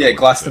ghost wood. Yeah,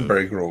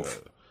 Glastonbury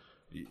Grove.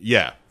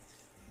 Yeah.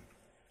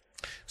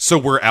 So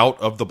we're out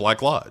of the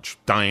Black Lodge.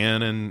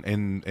 Diane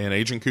and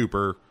Agent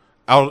Cooper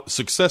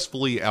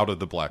successfully out of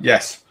the Black Lodge.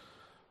 Yes.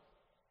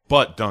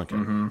 But,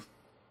 Duncan,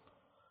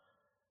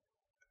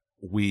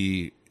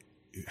 we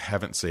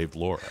haven't saved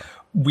Laura.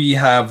 We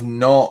have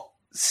not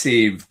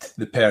saved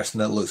the person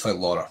that looks like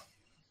Laura.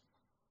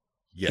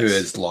 Yes. Who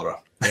is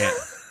Laura. And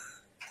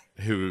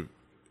who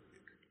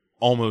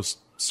almost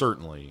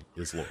certainly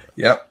is Laura.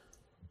 Yep.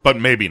 But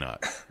maybe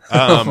not.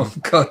 Oh,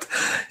 God.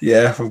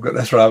 Yeah, we've got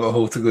this rabbit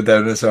hole to go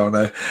down as well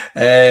now.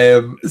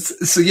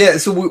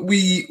 So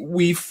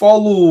we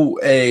follow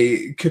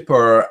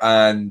Cooper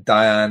and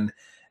Diane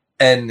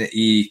in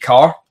a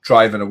car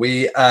driving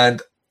away,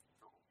 and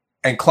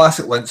in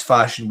classic Lynch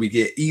fashion, we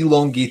get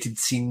elongated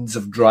scenes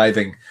of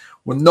driving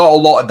with not a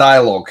lot of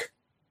dialogue.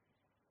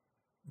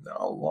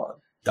 Not a lot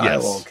of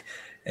dialogue.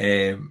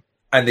 Yes.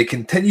 And they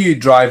continue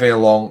driving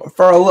along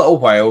for a little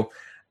while,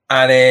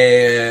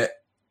 and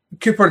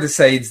Cooper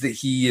decides that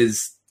he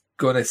is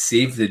going to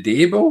save the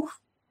day, Bill?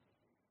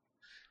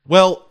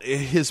 Well,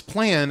 his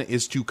plan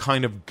is to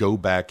kind of go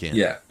back in.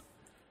 Yeah.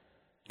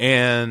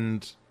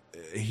 And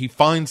he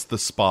finds the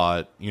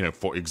spot,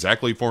 for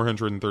exactly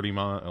 430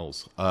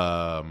 miles,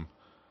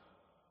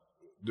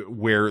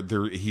 where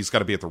he's got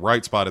to be at the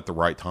right spot at the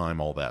right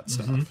time, all that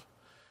stuff.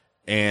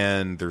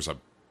 And there's a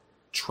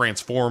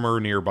transformer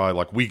nearby,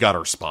 like, we got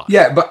our spot.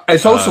 Yeah, but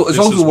it's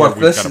also worth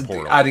this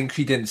adding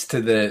credence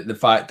to the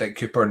fact that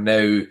Cooper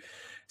now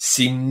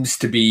seems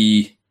to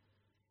be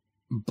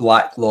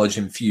Black Lodge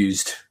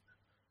infused.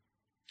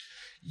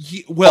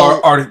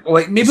 Or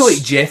like maybe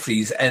like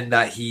Jeffries, in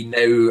that he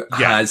now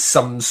has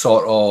some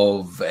sort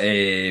of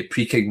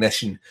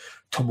precognition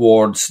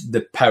towards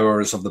the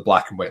powers of the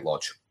Black and White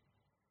Lodge.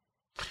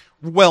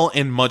 Well,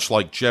 and much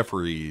like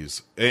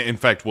Jeffries, in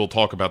fact, we'll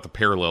talk about the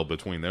parallel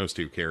between those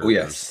two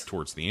characters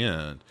towards the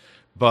end.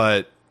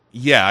 But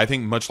yeah, I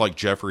think much like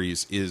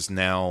Jeffries is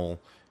now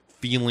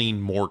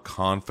feeling more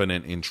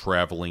confident in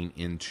traveling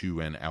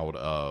into and out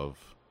of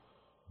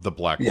the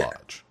Black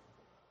Lodge.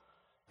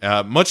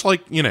 Much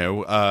like,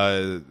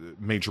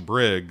 Major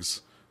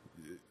Briggs,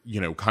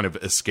 kind of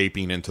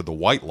escaping into the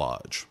White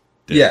Lodge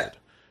did,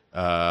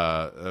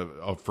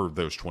 for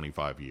those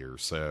 25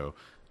 years. So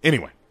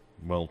anyway,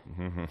 well,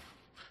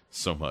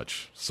 so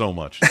much.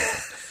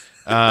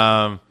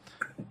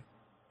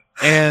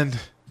 And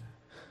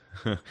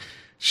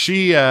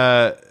she,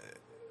 Diane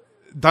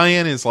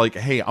is like,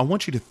 hey, I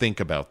want you to think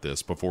about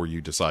this before you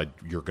decide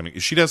you're going to,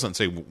 she doesn't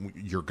say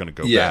you're going to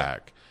go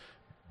back,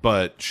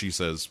 but she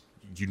says,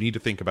 you need to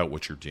think about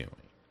what you're doing.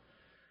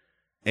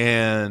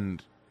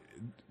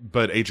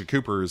 But Agent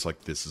Cooper is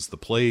like, this is the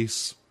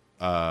place.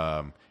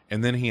 And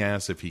then he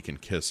asks if he can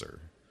kiss her.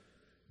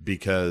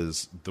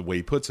 Because the way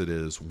he puts it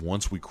is,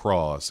 once we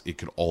cross, it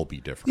could all be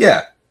different.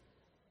 Yeah.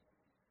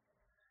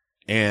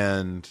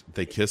 And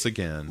they kiss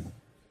again.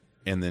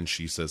 And then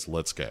she says,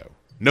 let's go.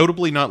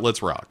 Notably not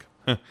let's rock.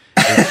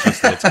 It's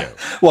just let's go.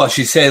 Well,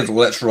 she said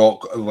let's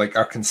rock, like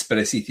our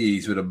conspiracy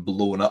theories would have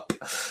blown up.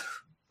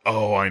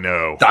 Oh, I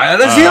know.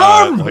 Diana's the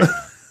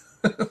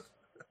arm!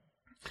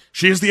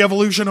 She is the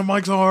evolution of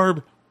Mike's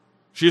arm.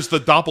 She is the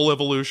doppel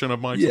evolution of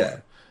Mike's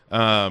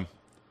arm.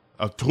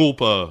 A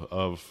tulpa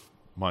of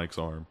Mike's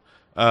arm.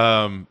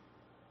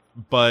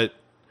 But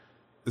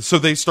so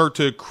they start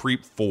to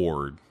creep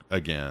forward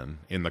again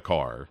in the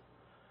car.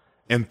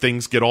 And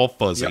things get all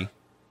fuzzy. Yep.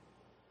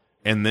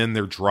 And then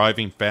they're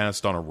driving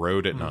fast on a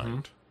road at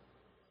night.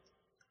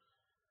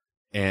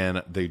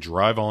 And they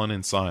drive on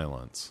in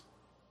silence.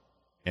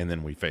 And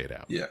then we fade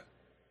out. Yeah.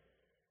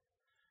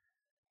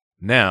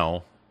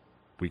 Now,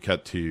 we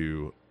cut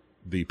to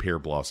the Pear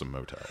Blossom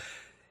Motel.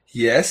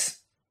 Yes.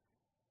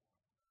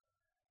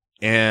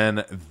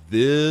 And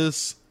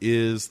this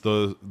is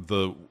the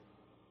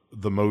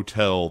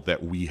motel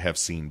that we have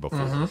seen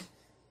before.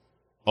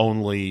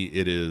 Only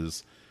it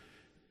is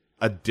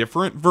a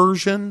different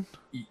version.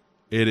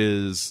 It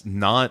is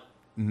not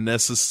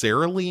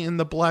necessarily in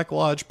the Black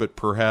Lodge, but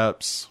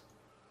perhaps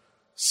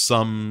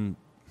some...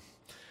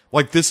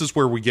 Like, this is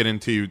where we get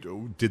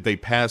into, did they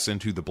pass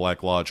into the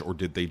Black Lodge, or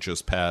did they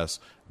just pass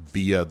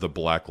via the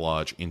Black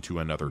Lodge into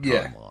another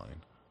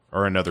timeline?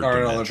 Or another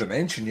dimension? Or another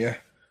dimension, yeah.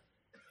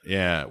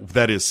 Yeah,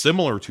 that is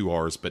similar to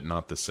ours, but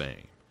not the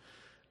same.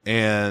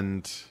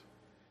 And...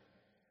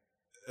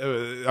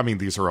 I mean,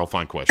 these are all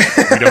fine questions.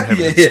 We don't have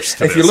answers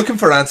to If you're looking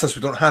for answers,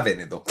 we don't have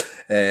any, though.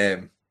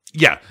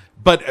 Yeah,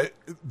 but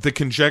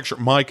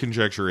my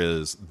conjecture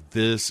is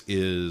this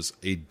is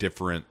a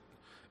different...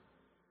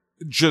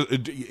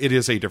 it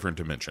is a different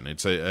dimension.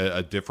 It's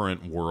a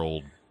different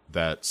world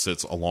that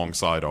sits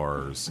alongside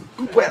ours.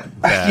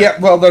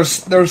 Well,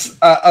 there's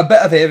a bit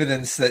of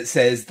evidence that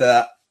says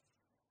that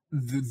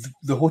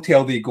the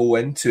hotel they go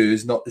into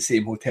is not the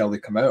same hotel they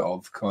come out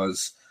of,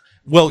 because...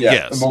 Well,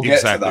 yes,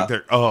 exactly.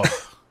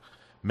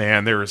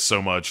 Man, there is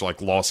so much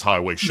like Lost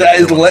Highway shit. That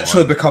is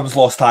literally becomes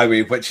Lost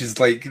Highway, which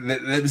is like,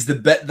 it was the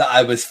bit that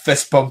I was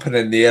fist bumping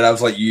in the air. I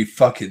was like, you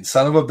fucking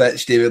son of a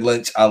bitch, David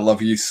Lynch. I love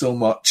you so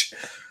much.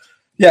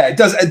 Yeah, it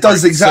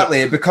does exactly.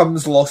 So, it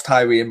becomes Lost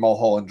Highway in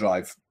Mulholland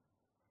Drive.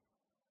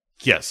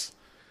 Yes.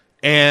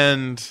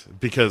 And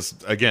because,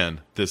 again,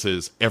 this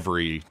is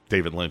every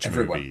David Lynch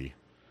movie.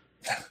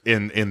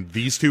 In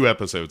these two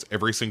episodes,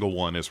 every single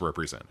one is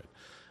represented.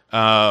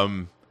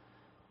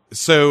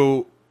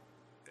 So...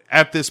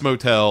 At this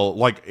motel,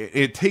 like,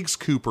 it takes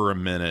Cooper a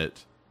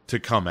minute to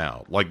come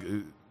out. Like,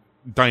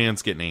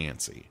 Diane's getting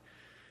antsy.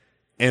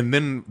 And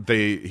then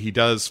he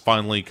does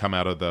finally come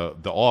out of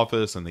the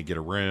office, and they get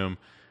a room,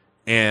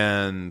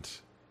 and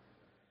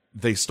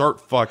they start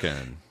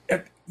fucking.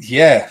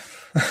 Yeah.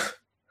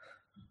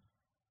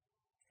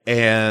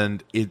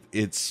 And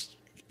it's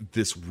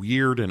this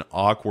weird and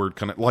awkward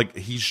kind of, like,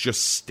 he's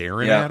just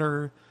staring at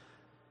her,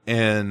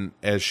 and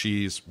as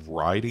she's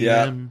riding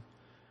him.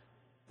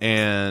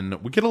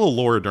 And we get a little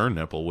Laura Dern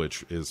nipple,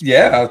 which is...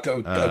 Yeah,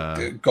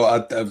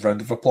 got a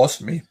round of applause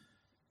for me.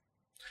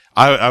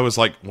 I was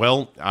like,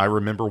 well, I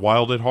remember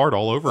Wild at Heart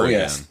all over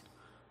again.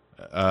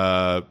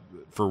 Yes.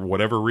 For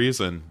whatever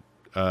reason,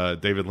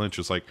 David Lynch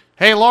was like,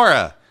 hey,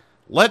 Laura,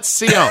 let's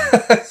see him.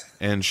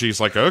 And she's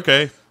like,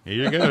 okay,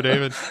 here you go,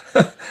 David.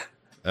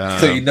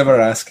 So you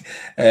never ask.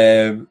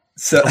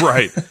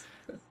 Right.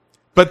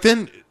 But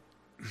then...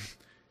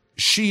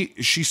 She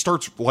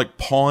starts like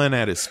pawing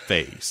at his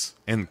face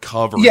and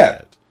covering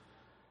it,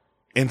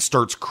 and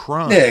starts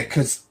crying. Yeah,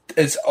 because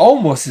it's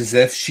almost as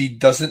if she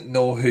doesn't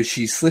know who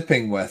she's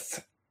sleeping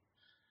with.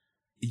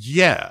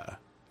 Yeah,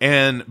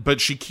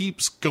 but she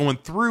keeps going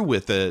through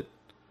with it,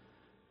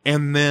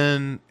 and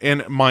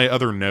my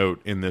other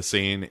note in this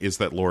scene is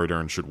that Laura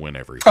Dern should win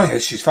everything. Oh yeah,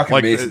 she's fucking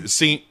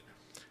amazing.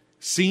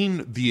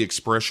 Seeing the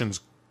expressions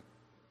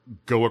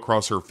go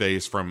across her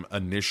face from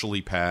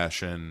initially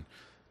passion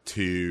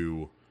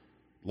to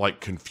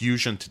like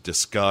confusion to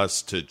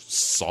disgust to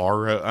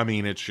sorrow. I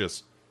mean, it's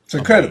just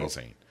incredible.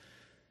 Amazing.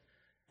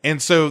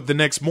 And so the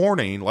next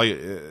morning, like,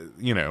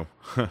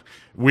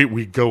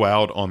 we go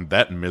out on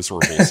that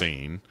miserable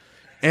scene.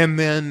 And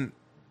then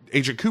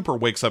Agent Cooper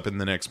wakes up in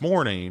the next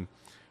morning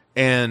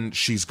and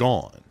she's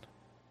gone.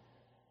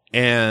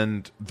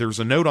 And there's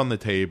a note on the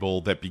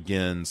table that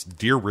begins,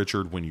 "Dear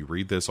Richard, when you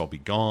read this, I'll be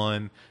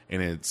gone."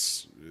 And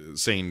it's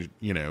saying,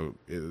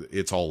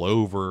 it's all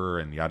over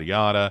and yada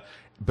yada.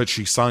 But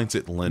she signs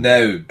it Linda.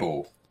 Now,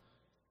 Bo.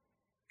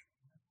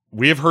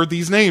 We have heard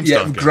these names,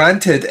 Duncan.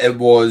 Granted, it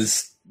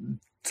was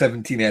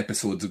 17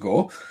 episodes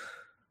ago.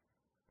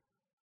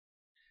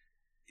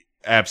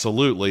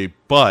 Absolutely,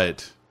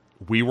 but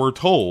we were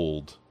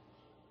told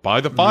by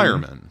the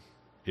fireman,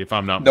 if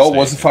I'm not mistaken. No, it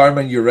wasn't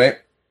fireman, you're right.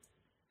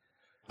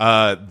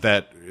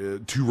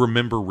 That to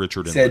remember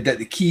Richard and Linda. Linda. That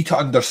the key to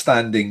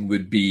understanding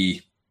would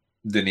be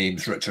the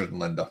names Richard and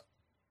Linda.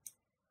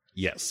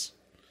 Yes.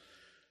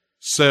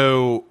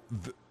 So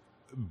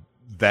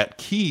that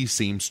key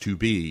seems to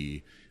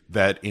be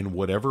that in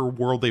whatever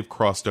world they've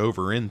crossed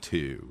over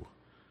into,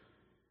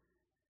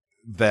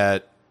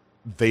 that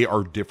they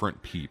are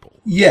different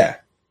people. Yeah.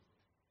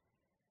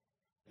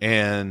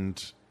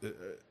 And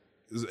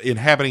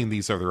inhabiting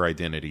these other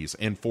identities.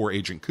 And for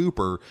Agent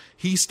Cooper,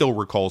 he still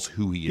recalls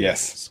who he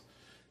is.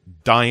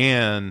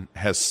 Diane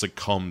has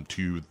succumbed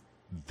to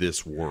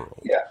this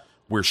world. Yeah.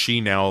 Where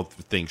she now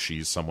thinks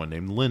she's someone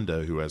named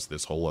Linda who has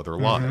this whole other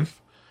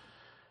life.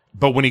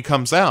 But when he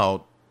comes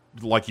out,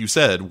 like you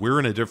said, we're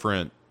in a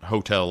different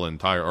hotel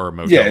entire or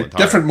motel. Yeah,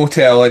 different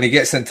motel, and he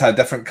gets into a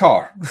different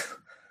car.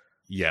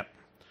 Yep.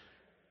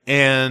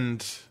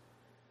 And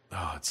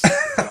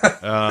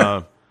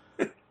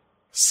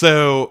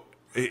so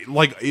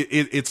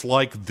it's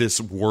like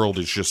this world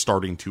is just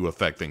starting to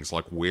affect things,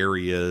 like where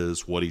he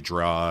is, what he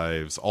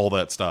drives, all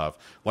that stuff.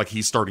 Like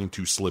he's starting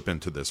to slip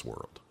into this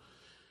world.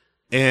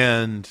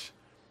 And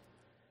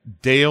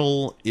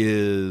Dale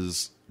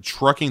is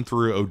trucking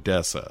through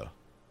Odessa,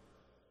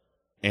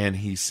 and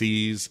he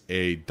sees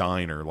a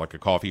diner, like a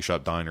coffee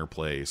shop diner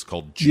place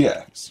called Judy's.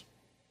 Yeah.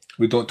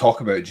 We don't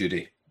talk about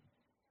Judy.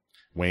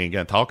 We ain't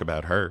gonna talk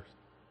about her.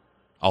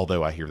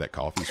 Although I hear that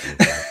coffee's really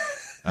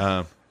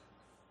bad.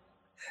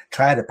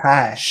 Try the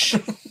pie.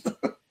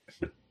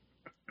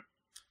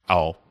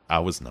 Oh, I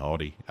was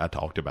naughty. I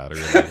talked about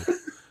her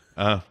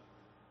earlier.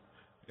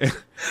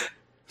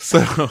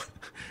 So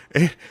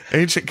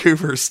Agent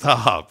Cooper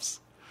stops,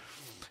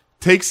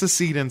 takes a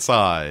seat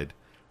inside,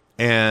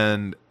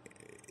 and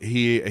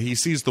he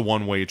sees the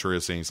one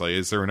waitress, and he's like,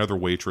 is there another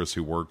waitress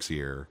who works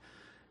here?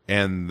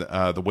 And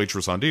the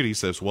waitress on duty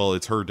says, well,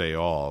 it's her day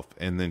off.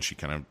 And then she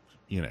kind of,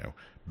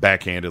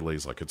 backhandedly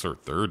is like, it's her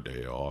third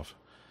day off.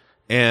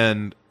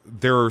 And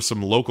there are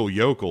some local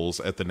yokels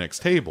at the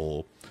next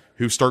table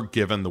who start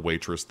giving the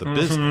waitress the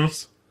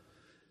business.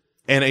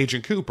 And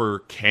Agent Cooper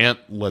can't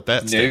let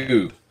that stand.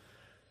 No.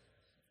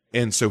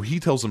 And so he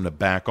tells them to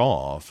back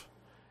off.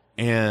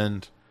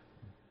 And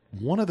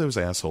one of those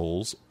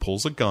assholes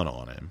pulls a gun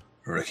on him.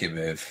 Rookie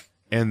move.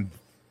 And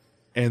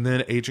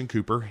then Agent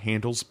Cooper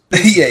handles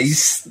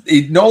business.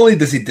 Yeah, not only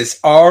does he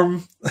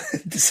disarm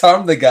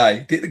the guy,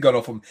 take the gun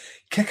off him,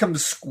 kick him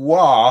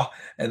squaw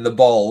in the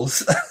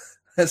balls,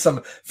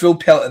 some full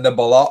pelt in the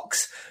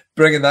buttocks,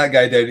 bringing that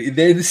guy down. He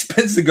then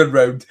spins the gun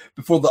round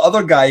before the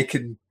other guy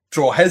can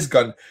draw his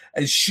gun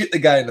and shoot the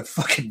guy in the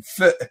fucking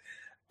foot,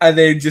 and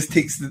then just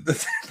takes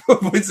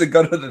points the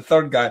gun at the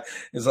third guy.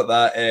 He's like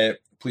that,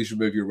 please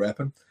remove your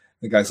weapon.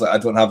 The guy's like, I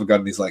don't have a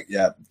gun. And he's like,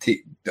 yeah,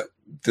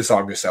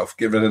 disarm yourself.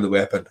 Get rid of the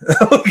weapon.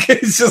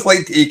 It's just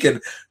like taking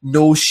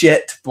no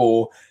shit,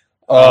 Bo.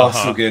 Oh,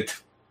 so good.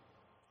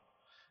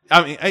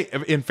 I mean,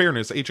 in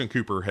fairness, Agent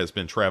Cooper has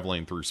been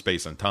traveling through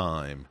space and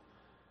time.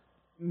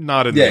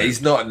 Not in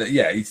he's not.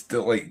 He's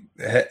still like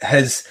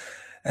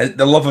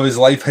the love of his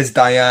life. His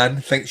Diane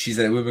thinks she's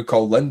a woman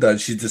called Linda,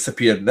 and she's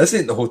disappeared. And this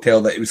ain't the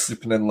hotel that he was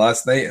sleeping in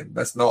last night, and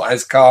that's not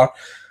his car.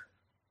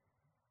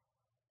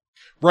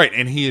 Right,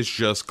 and he is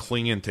just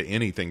clinging to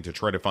anything to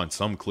try to find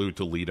some clue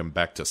to lead him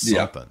back to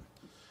something.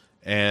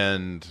 Yeah.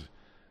 And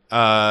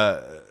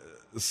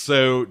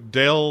so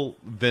Dale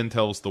then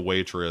tells the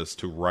waitress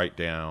to write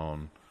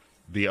down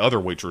the other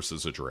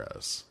waitress's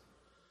address,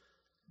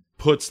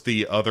 puts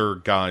the other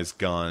guy's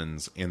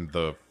guns in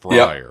the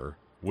fryer,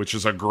 which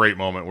is a great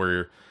moment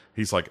where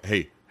he's like,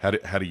 hey, how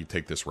do you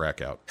take this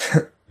rack out?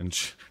 And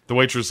the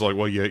waitress is like,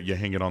 well, you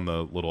hang it on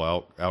the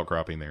little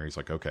outcropping there. He's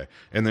like, okay.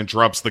 And then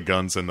drops the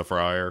guns in the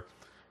fryer.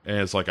 And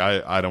it's like,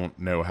 I don't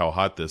know how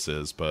hot this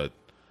is, but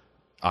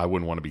I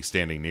wouldn't want to be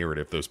standing near it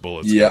if those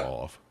bullets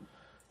go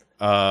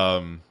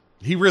off.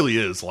 He really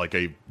is like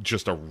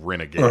just a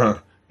renegade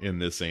in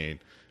this scene.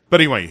 But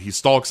anyway, he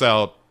stalks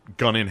out,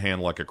 gun in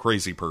hand, like a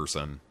crazy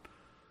person,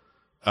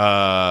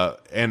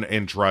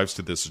 and drives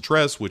to this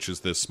address, which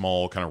is this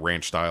small kind of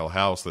ranch-style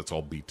house that's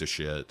all beat to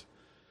shit.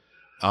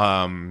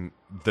 The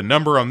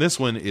number on this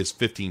one is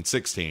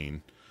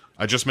 1516.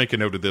 I just make a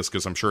note of this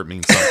because I'm sure it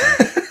means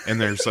something. And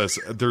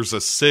there's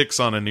a 6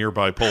 on a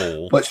nearby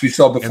pole, which we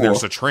saw before. And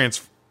there's a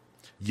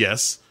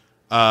yes,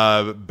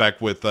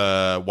 back with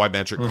White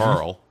Magic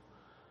Carl,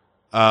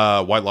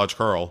 White Lodge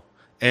Carl,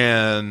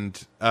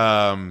 and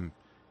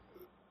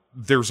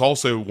there's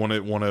also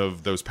one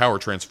of those power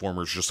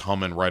transformers just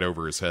humming right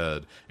over his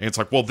head, and it's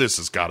like, well, this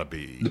has got to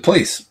be the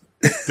place,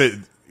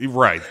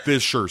 right?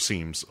 This sure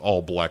seems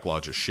all Black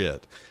Lodge as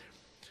shit.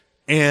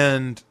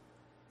 And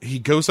he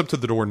goes up to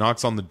the door,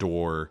 knocks on the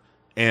door.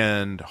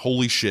 And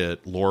holy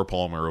shit, Laura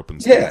Palmer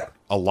opens the door.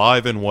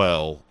 Alive and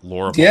well,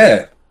 Laura Palmer.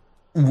 Yeah.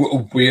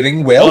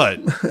 Wearing well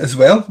as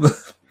well.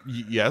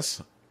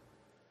 Yes.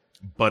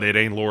 But it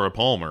ain't Laura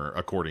Palmer,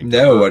 according to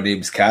her. No, her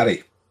name's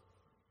Carrie.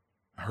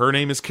 Her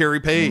name is Carrie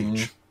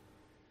Page.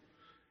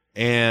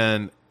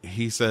 And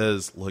he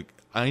says, look,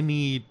 I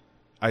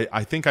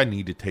think I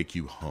need to take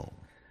you home.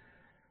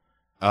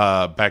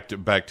 Back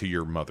to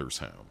your mother's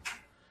home.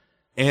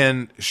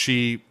 And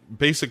she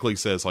basically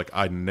says, like,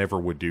 I never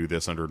would do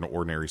this under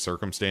ordinary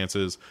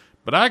circumstances,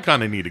 but I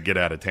kind of need to get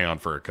out of town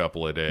for a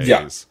couple of days.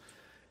 Yeah.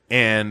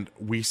 And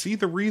we see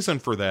the reason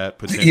for that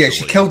potentially. Yeah,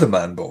 she killed a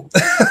man, Bob.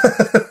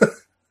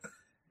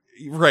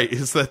 Right,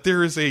 is that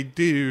there is a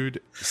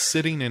dude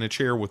sitting in a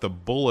chair with a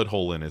bullet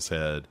hole in his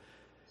head,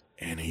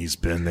 and he's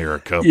been there a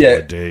couple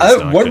of days.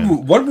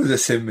 One would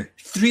assume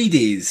 3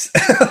 days.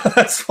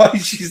 That's why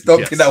she's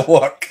not been at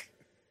work.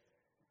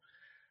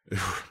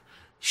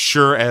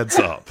 Sure adds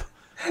up.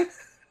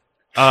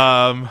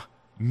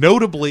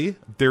 Notably,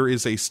 there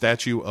is a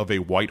statue of a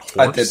white horse.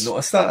 I did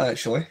notice that,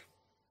 actually.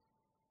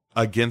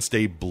 Against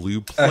a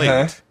blue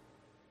plate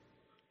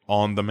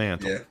on the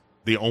mantle. Yeah.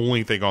 The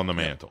only thing on the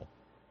mantle.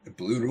 The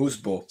blue rose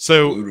bowl.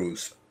 So, blue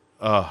rose.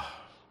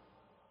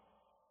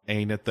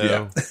 Ain't it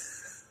though?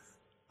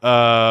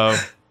 Yeah.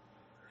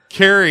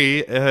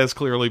 Carrie has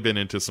clearly been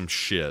into some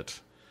shit.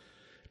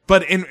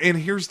 But and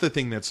here's the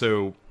thing that's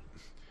so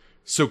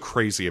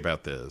crazy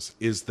about this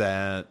is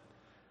that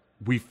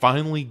we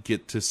finally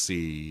get to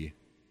see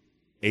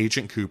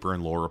Agent Cooper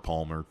and Laura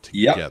Palmer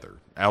together. Yep.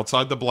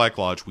 Outside the Black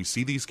Lodge, we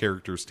see these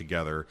characters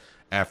together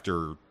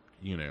after,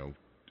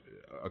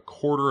 a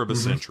quarter of a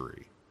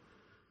century.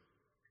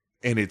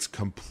 And it's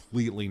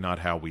completely not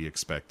how we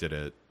expected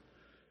it.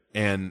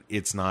 And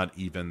it's not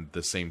even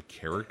the same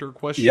character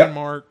question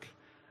mark.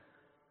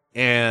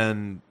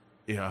 And,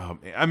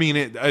 I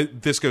mean,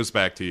 this goes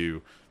back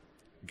to,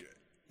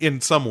 in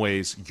some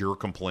ways, your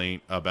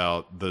complaint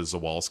about the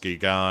Zawalski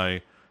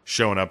guy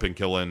showing up and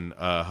killing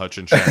Hutch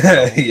and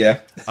Shannon.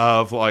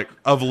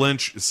 Of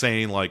Lynch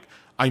saying, like,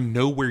 I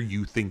know where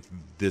you think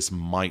this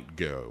might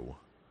go,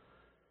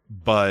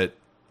 but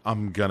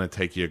I'm going to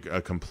take you a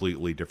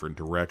completely different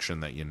direction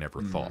that you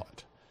never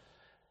thought.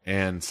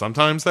 And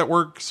sometimes that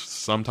works,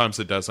 sometimes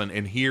it doesn't.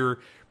 And here,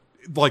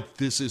 like,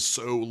 this is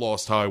so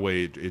Lost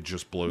Highway, it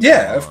just blows my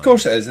mind. Of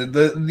course it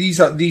is.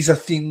 These are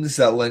themes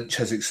that Lynch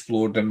has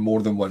explored in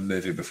more than one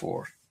movie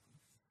before.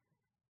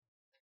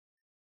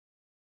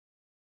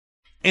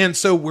 And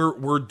so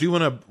we're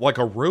doing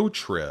a road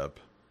trip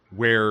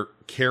where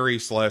Carrie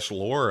 /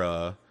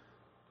 Laura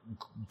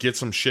get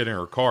some shit in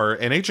her car,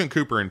 and Agent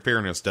Cooper, in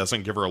fairness,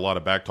 doesn't give her a lot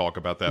of back talk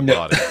about that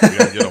body. We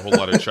don't get a whole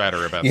lot of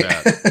chatter about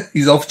that.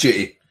 He's off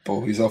duty.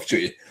 Paul, he's off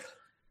duty.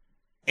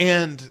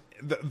 And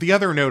the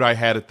other note I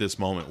had at this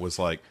moment was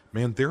like,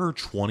 man, there are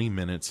 20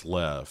 minutes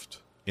left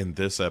in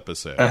this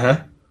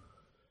episode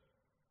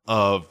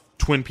of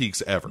Twin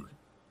Peaks ever,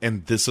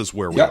 and this is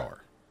where we are.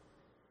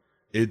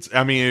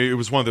 It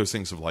was one of those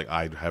things of like,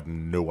 I have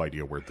no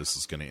idea where this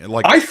is going to end.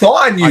 Like, I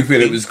thought I knew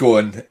where it was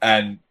going,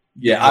 and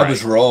I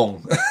was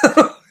wrong.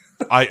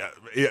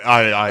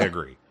 I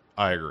agree.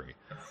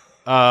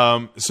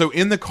 So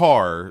in the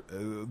car,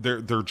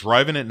 they're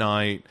driving at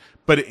night,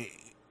 but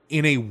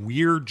in a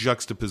weird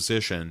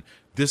juxtaposition,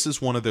 this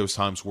is one of those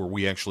times where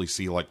we actually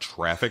see like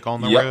traffic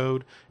on the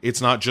road.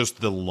 It's not just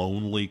the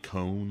lonely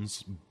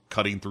cones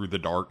cutting through the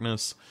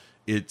darkness.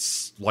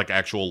 It's like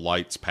actual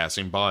lights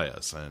passing by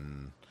us,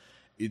 and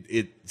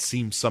it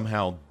seems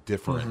somehow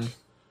different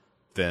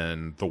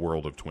than the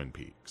world of Twin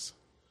Peaks.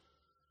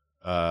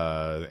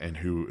 And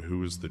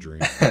who is the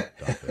dream,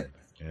 Duncan?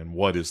 And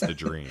what is the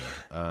dream?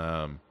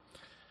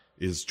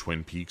 Is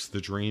Twin Peaks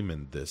the dream,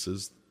 and this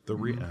is the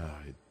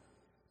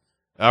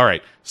all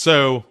right.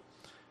 So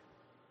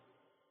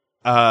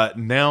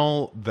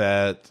now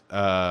that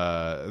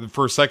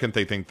for a second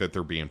they think that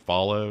they're being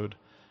followed,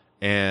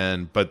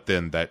 but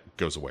then that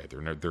goes away.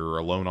 They're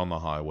alone on the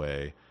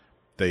highway.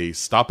 They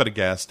stop at a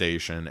gas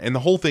station, and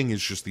the whole thing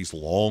is just these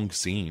long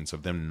scenes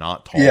of them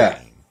not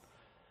talking.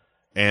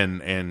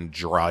 And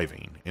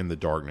driving in the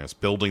darkness,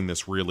 building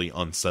this really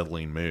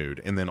unsettling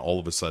mood, and then all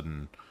of a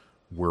sudden,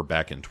 we're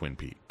back in Twin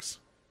Peaks.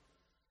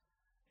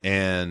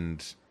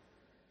 And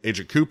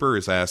Agent Cooper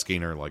is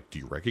asking her, like, do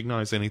you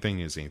recognize anything?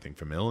 Is anything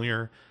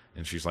familiar?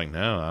 And she's like,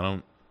 no, I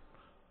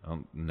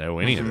don't know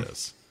any of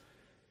this.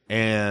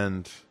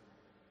 And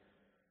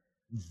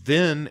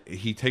then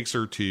he takes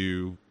her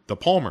to the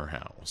Palmer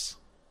house.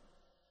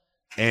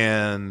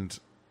 And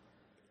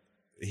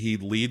he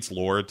leads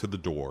Laura to the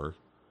door.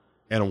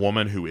 And a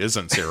woman who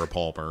isn't Sarah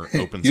Palmer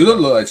opens You don't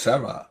look like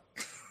Sarah.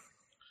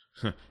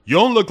 You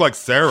don't look like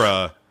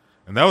Sarah.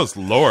 And that was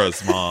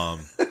Laura's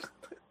mom.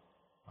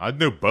 I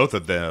knew both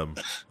of them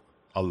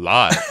a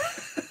lot.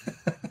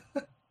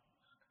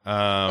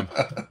 Like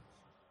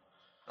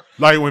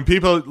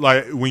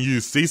when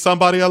you see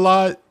somebody a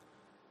lot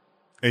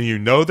and you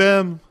know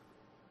them,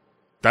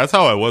 that's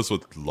how I was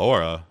with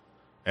Laura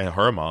and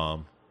her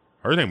mom.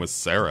 Her name was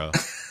Sarah.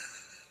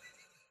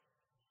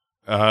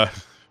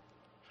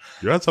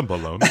 You had some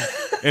bologna.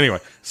 Anyway,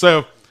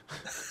 so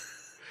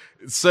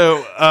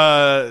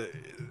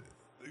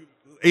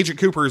Agent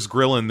Cooper is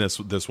grilling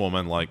this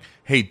woman like,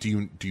 hey,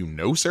 do you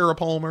know Sarah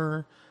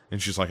Palmer?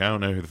 And she's like, I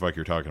don't know who the fuck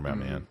you're talking about,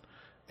 man.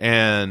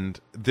 And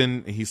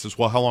then he says,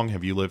 well, how long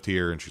have you lived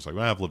here? And she's like,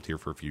 well, I've lived here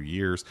for a few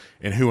years.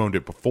 And who owned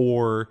it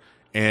before?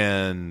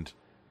 And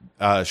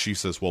she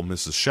says, well,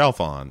 Mrs.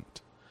 Chalfont,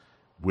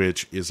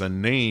 which is a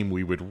name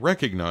we would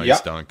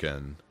recognize,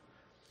 Duncan.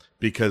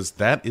 Because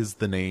that is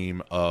the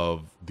name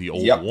of the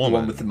old woman. The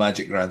one with the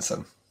magic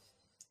grandson.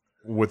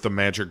 With the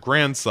magic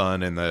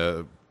grandson and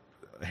the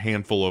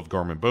handful of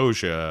Garmin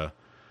Boja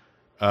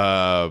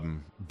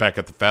back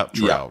at the Fat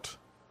Trout.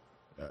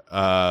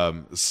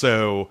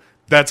 So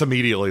that's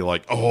immediately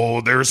like,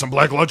 oh, there's some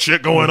Black Lodge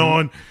shit going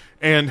on.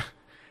 And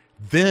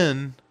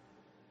then,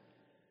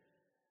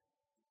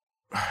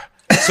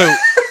 so,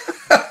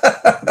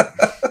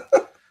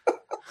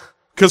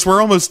 because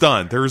we're almost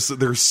done.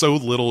 There's so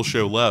little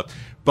show left.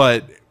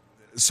 But,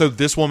 so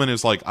this woman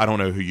is like, I don't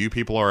know who you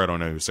people are. I don't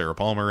know who Sarah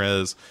Palmer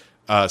is.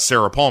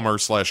 Sarah Palmer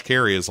 /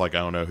 Carrie is like, I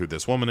don't know who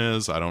this woman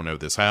is. I don't know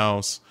this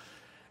house.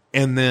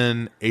 And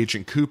then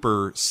Agent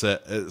Cooper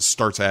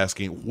starts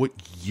asking, what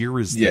year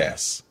is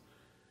this?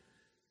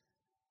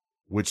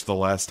 Which the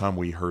last time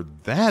we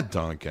heard that,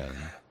 Duncan,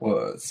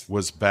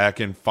 was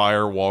back in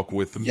Firewalk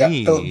with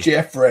Me. Philip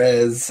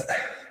Jeffries.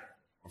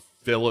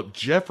 Philip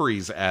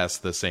Jeffries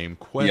asked the same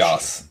question.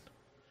 Yes.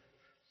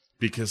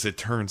 Because it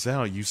turns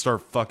out you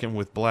start fucking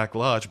with Black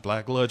Lodge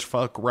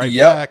fuck right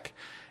back,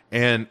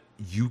 and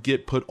you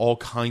get put all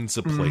kinds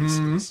of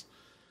places.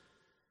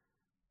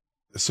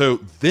 So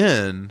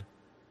then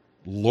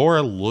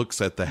Laura looks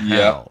at the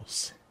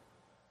house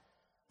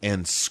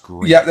and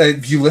screams. Yeah,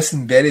 if you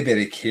listen very,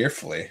 very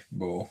carefully,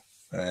 Bo,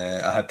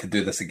 I had to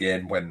do this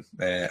again when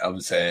I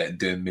was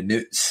doing my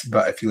notes,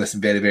 but if you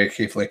listen very, very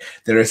carefully,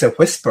 there is a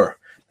whisper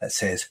that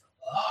says,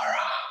 Laura.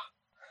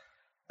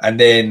 And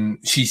then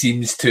she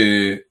seems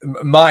to,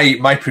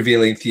 my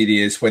prevailing theory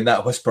is when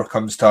that whisper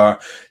comes to her,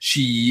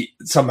 she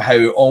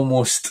somehow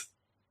almost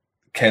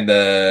kind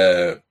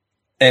of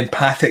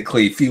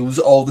empathically feels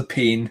all the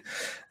pain,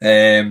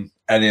 and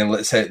then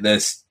lets out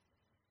this,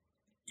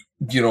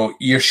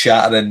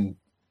 ear-shattering,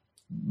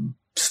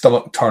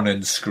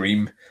 stomach-turning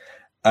scream.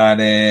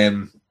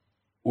 And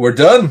we're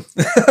done.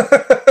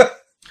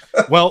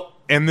 Well,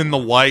 and then the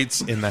lights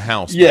in the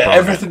house. Yeah,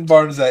 everything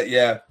burns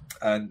out,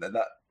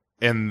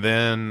 And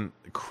then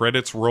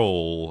credits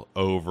roll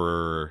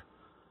over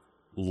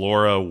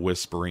Laura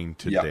whispering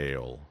to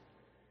Dale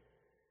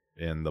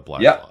in the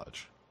Black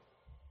Lodge.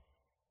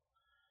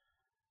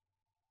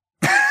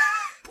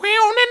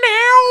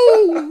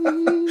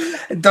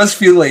 It does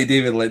feel like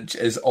David Lynch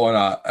is on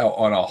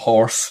a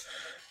horse,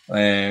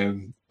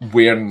 wearing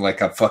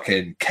like a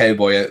fucking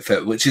cowboy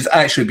outfit, which has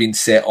actually been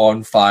set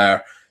on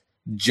fire,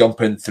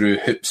 jumping through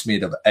hoops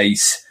made of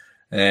ice,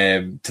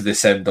 to the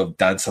sound of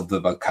Dance of the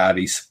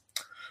Valkyries.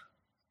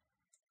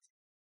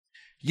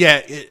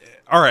 Yeah.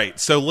 All right.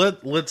 So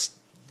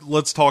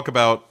let's talk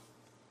about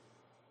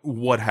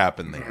what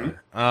happened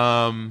there.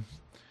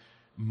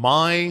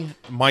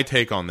 My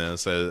take on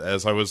this,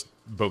 as I was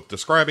both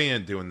describing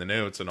and doing the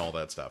notes and all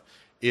that stuff,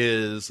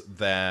 is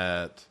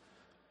that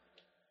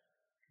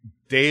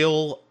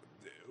Dale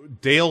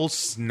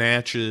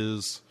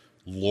snatches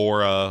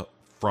Laura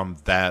from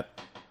that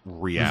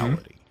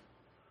reality.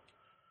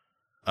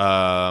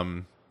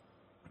 From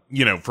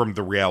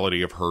the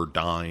reality of her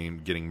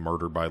dying, getting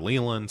murdered by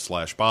Leland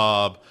 /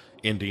 Bob,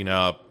 ending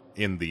up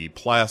in the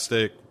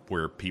plastic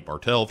where Pete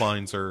Bartell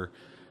finds her,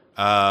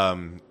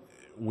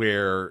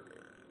 where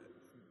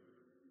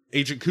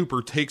Agent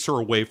Cooper takes her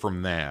away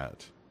from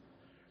that.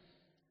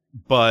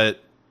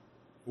 But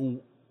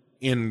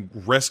in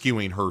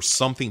rescuing her,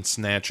 something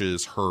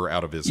snatches her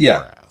out of his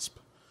grasp.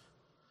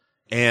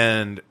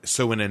 And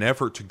so in an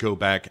effort to go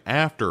back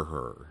after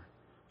her,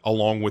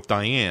 along with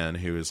Diane,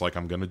 who is like,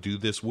 I'm going to do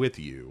this with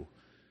you,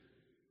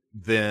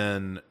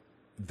 then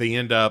they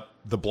end up,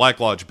 the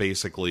Black Lodge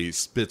basically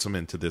spits them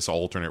into this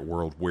alternate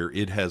world where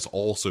it has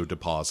also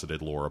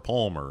deposited Laura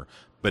Palmer,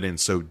 but in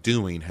so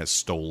doing has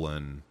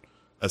stolen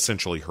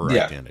essentially her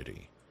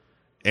identity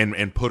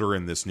and put her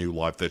in this new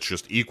life that's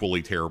just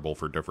equally terrible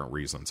for different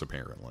reasons,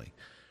 apparently.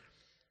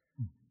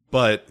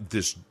 But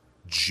this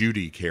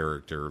Judy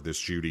character, this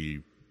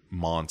Judy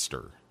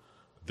monster,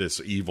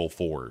 this evil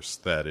force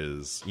that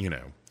is,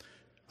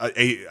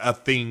 a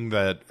thing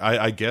that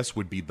I guess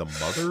would be the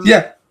mother.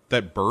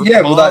 That birth.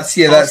 Yeah, well, that's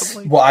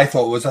what I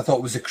thought was. I thought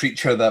it was a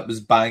creature that was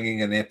banging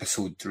in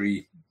episode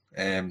 3.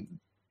 And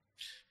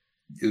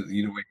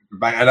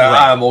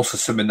I'm also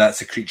assuming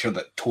that's a creature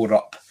that tore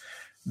up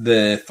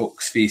the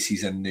folks'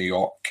 faces in New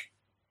York.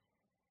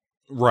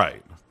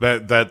 Right.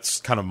 That's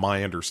kind of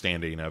my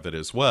understanding of it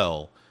as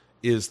well,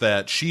 is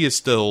that she is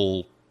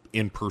still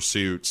in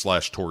pursuit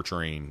 /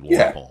 torturing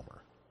Laura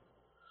Palmer.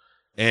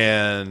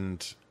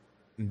 And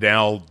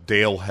now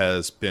Dale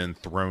has been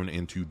thrown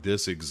into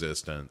this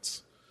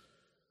existence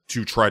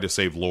to try to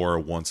save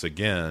Laura once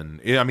again.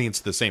 I mean, it's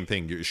the same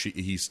thing.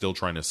 He's still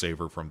trying to save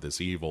her from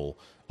this evil,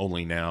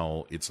 only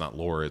now it's not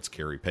Laura, it's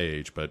Carrie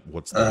Page, but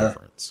what's the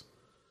difference?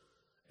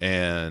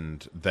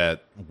 And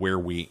that where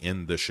we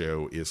end the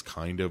show is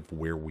kind of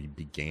where we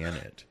began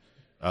it.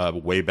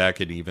 Way back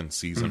in even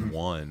season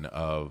 1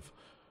 of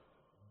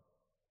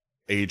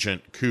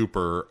Agent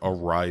Cooper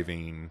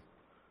arriving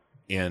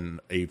in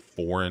a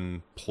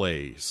foreign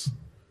place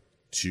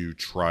to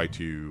try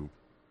to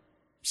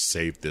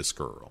save this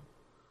girl.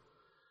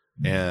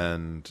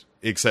 And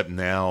except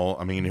now,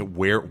 I mean,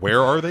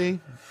 where are they?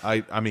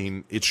 I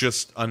mean, it's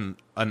just an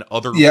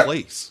other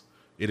place.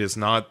 It is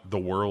not the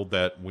world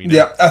that we know.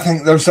 Yeah, I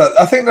think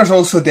there's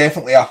also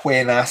definitely a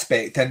Wayne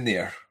aspect in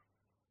there.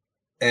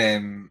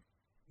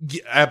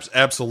 Yeah,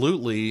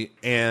 absolutely,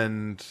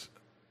 and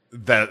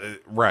that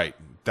right.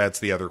 That's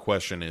the other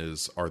question: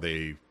 is are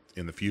they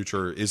in the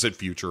future? Is it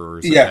future or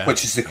is it past?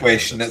 Which is the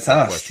question that's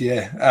asked.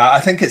 Yeah,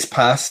 I think it's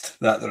past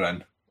that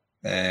they're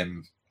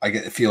in. I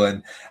get the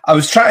feeling. I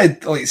was trying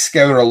to like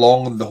scour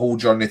along the whole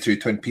journey through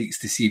Twin Peaks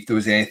to see if there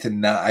was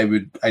anything that I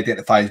would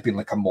identify as being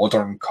like a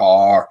modern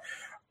car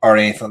or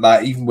anything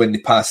like that. Even when they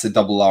passed the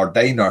Double R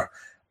Diner,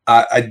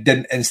 I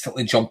didn't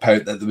instantly jump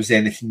out that there was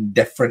anything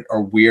different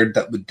or weird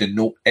that would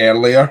denote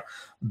earlier.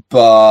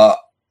 But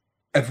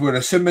if we're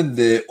assuming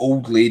the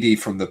old lady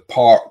from the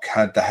park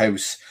had the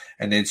house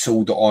and then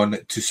sold it on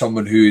to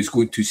someone who is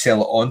going to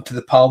sell it on to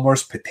the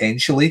Palmers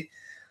potentially,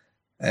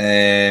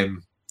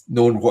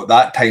 knowing what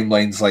that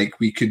timeline's like,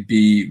 we could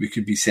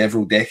be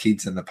several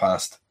decades in the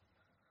past.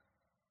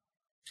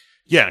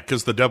 Yeah,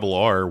 because the Double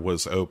R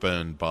was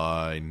opened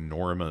by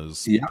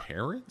Norma's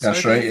parents.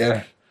 That's right.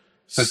 Yeah,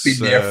 so it's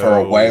been there for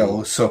a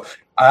while. So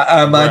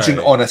I imagine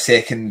on a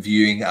second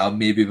viewing, I'll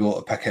maybe be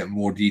able to pick out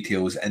more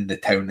details in the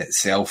town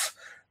itself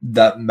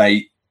that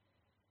might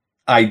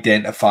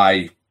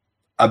identify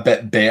a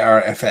bit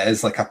better if it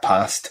is like a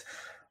past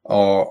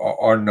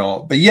or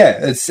not. But yeah,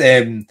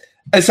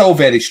 it's all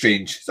very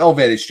strange. It's all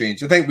very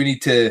strange. I think we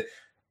need to.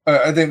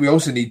 I think we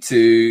also need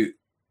to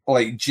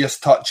like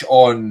just touch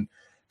on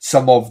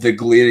some of the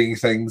glaring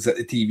things that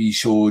the TV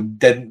show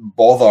didn't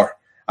bother.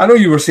 I know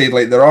you were saying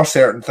like there are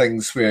certain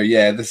things where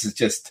this is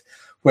just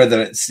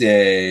whether it's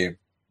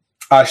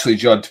Ashley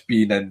Judd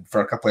being in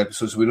for a couple of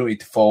episodes. We don't need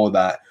to follow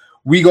that.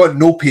 We got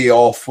no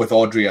payoff with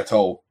Audrey at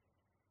all.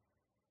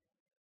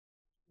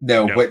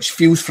 No, which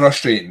feels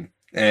frustrating.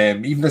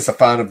 Even as a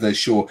fan of the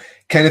show,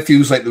 kind of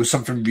feels like there was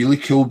something really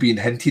cool being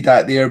hinted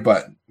at there,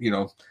 but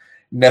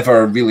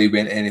never really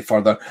went any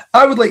further.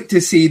 I would like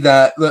to say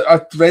that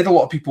I've read a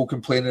lot of people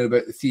complaining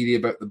about the theory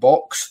about the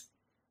box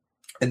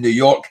in New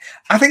York.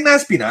 I think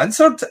that's been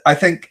answered. I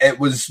think it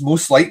was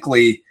most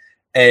likely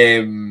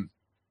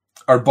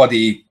our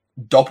buddy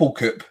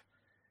Doppelkoop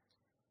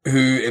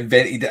who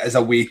invented it as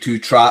a way to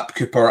trap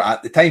Cooper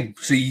at the time.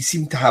 So he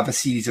seemed to have a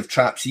series of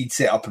traps he'd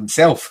set up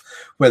himself,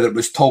 whether it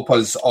was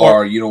tulpas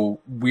or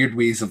weird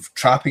ways of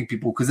trapping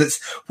people, because it's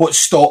what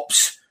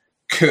stops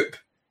Coop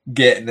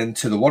getting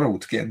into the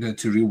world, getting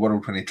into the real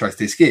world when he tries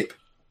to escape.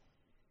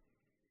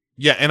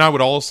 Yeah, and I would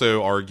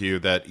also argue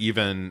that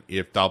even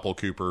if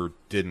Doppelcooper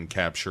didn't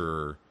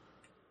capture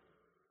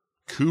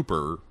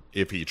Cooper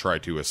if he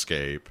tried to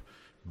escape,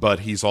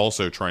 but he's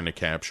also trying to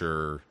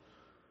capture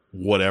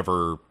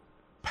whatever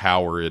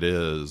power it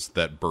is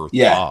that birthed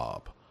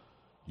Bob.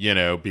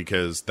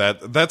 Because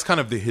that's kind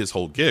of his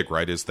whole gig,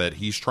 right? Is that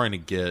he's trying to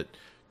get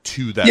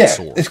to that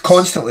source. It's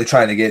constantly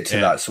trying to get to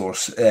that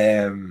source.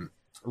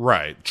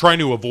 Right. Trying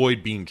to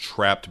avoid being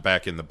trapped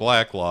back in the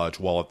Black Lodge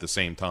while at the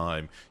same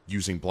time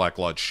using Black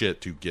Lodge shit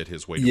to get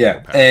his way to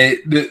more power.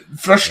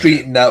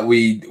 Frustrating that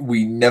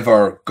we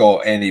never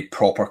got any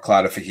proper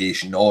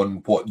clarification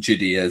on what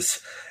Judy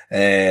is,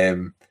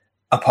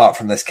 apart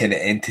from this kind of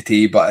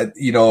entity. But,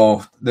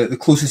 the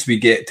closest we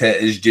get to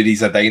it is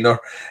Judy's a diner,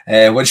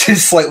 which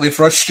is slightly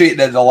frustrating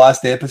in the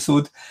last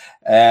episode.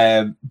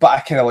 But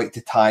I kind of like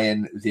to tie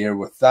in there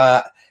with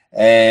that.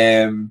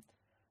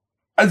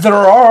 There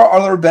are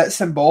other bits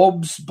and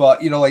bobs,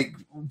 but like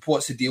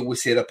what's the deal with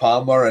Sarah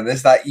Palmer, and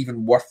is that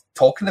even worth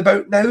talking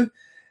about now?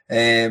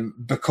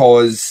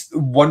 Because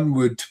one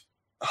would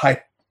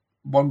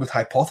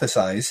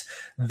hypothesize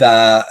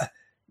that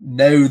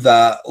now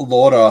that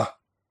Laura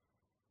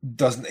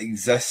doesn't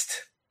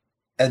exist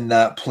in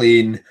that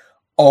plane,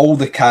 all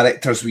the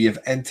characters we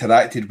have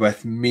interacted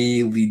with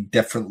may lead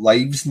different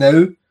lives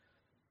now.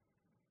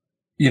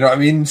 You know what I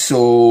mean?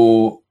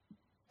 So,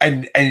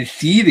 in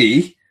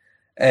theory,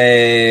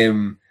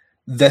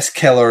 this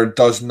killer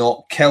does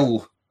not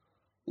kill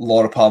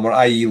Laura Palmer,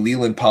 i.e.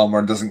 Leland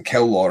Palmer doesn't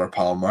kill Laura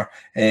Palmer.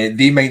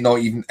 They might not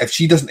even, if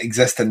she doesn't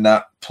exist in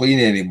that plane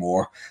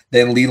anymore,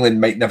 then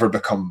Leland might never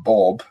become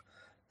Bob.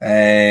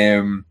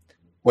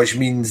 Which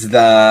means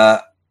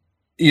that,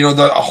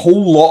 a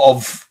whole lot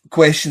of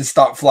questions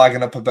start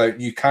flagging up about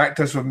new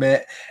characters we've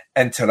met,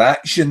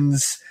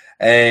 interactions.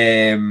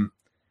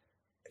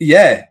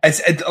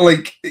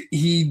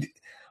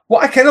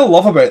 What I kind of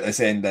love about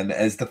this ending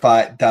is the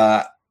fact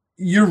that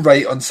you're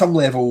right, on some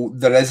level,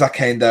 there is a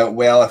kind of,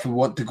 if we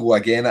want to go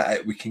again at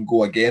it, we can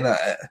go again at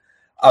it.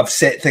 I've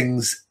set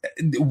things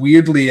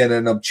weirdly in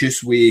an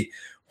obtuse way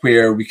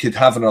where we could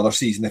have another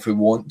season if we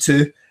want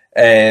to,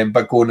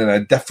 but going in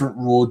a different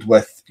road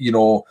with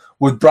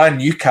brand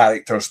new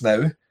characters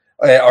now,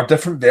 or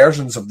different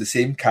versions of the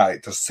same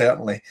characters,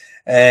 certainly.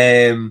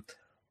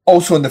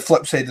 Also, on the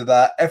flip side of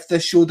that, if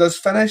this show does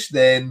finish,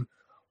 then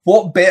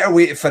what better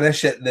way to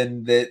finish it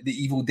than the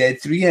Evil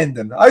Dead 3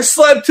 ending? I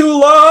slept too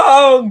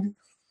long!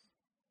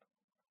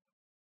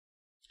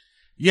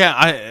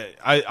 Yeah,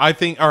 I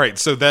think, all right,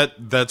 so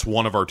that's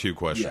one of our two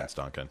questions,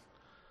 Duncan.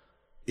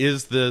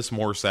 Is this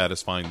more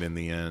satisfying than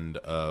the end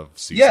of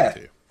season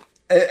 2?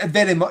 It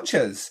very much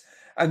is.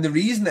 And the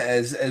reason it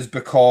is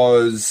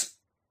because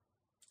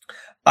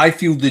I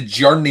feel the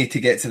journey to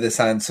get to this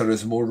answer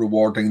is more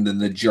rewarding than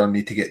the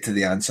journey to get to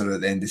the answer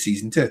at the end of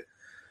season 2.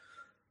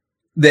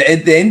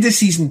 The end of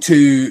season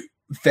 2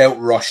 felt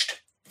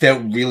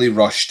really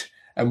rushed.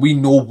 And we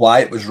know why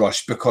it was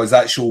rushed, because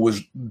that show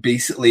was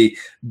basically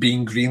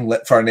being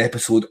greenlit for an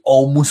episode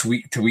almost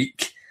week to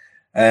week.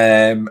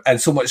 And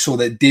so much so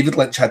that David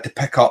Lynch had to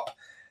pick up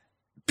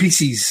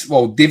pieces.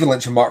 Well, David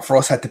Lynch and Mark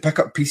Frost had to pick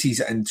up pieces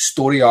and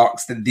story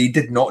arcs that they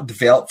did not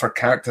develop for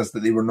characters that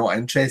they were not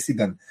interested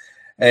in,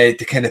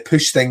 to kind of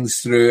push things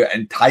through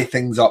and tie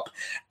things up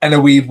in a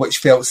way which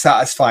felt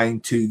satisfying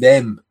to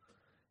them.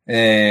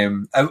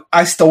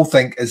 I still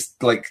think is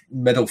like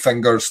middle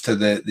fingers to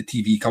the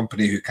TV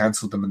company who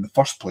cancelled them in the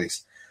first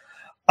place.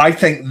 I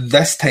think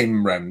this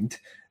time round,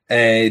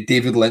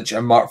 David Lynch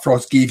and Mark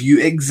Frost gave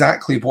you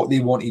exactly what they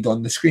wanted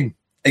on the screen,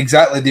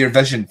 exactly their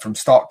vision from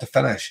start to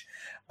finish.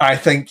 I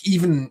think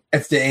even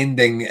if the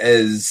ending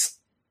is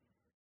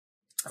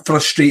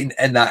frustrating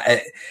in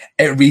that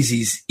it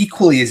raises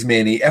equally as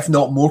many, if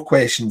not more,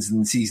 questions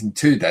than season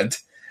 2 did,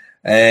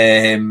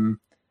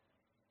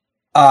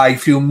 I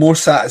feel more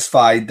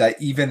satisfied that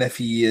even if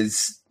he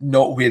is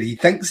not where he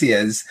thinks he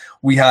is,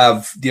 we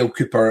have Dale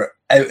Cooper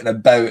out and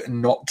about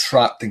and not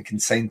trapped and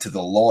consigned to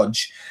the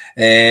lodge.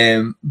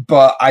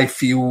 But I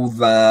feel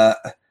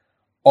that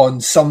on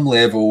some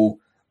level,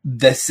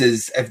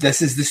 if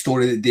this is the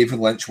story that David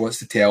Lynch wants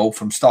to tell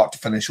from start to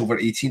finish over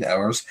 18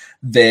 hours,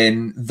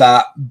 then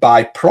that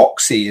by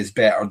proxy is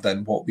better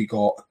than what we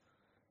got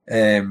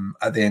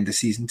at the end of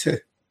season 2.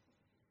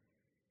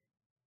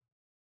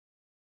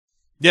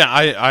 Yeah,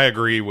 I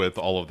agree with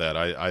all of that.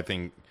 I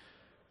think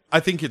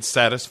it's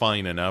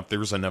satisfying enough.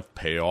 There's enough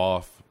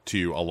payoff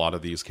to a lot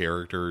of these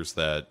characters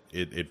that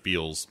it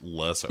feels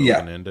less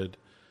open-ended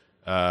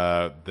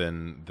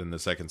than the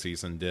second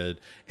season did.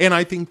 And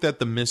I think that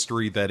the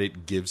mystery that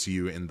it gives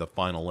you in the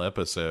final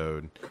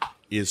episode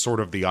is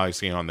sort of the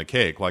icing on the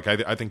cake. Like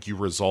I think you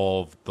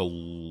resolve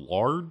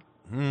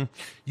you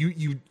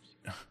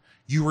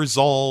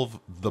resolve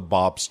the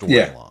Bob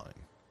storyline.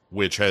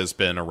 Which has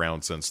been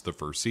around since the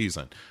first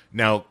season.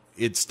 Now,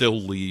 it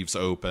still leaves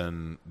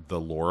open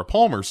the Laura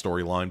Palmer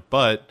storyline,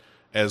 but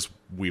as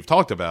we've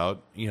talked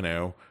about,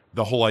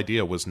 the whole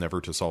idea was never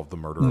to solve the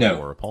murder of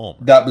Laura Palmer.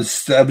 That was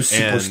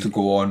supposed to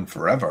go on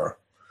forever.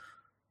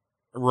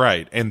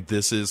 Right, and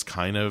this is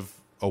kind of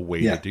a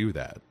way to do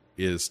that,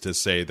 is to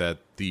say that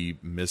the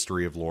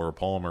mystery of Laura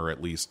Palmer,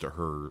 at least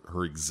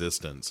her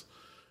existence,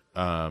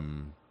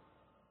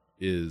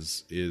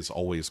 is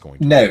always going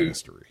to be a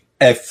mystery.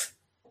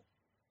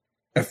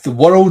 If the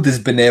world is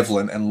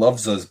benevolent and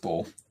loves us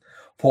both,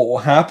 what will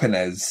happen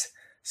is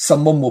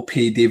someone will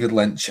pay David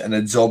Lynch an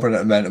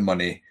exorbitant amount of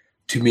money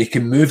to make a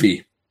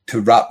movie to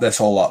wrap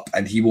this all up,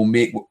 and he will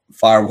make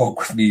Fire Walk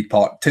with Me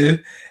Part 2,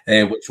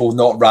 which will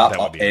not wrap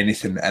up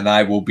anything, and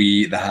I will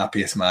be the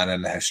happiest man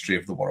in the history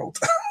of the world.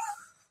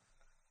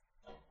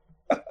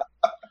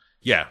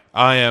 Yeah,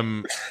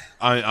 I'm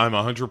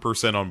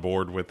 100% on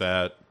board with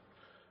that.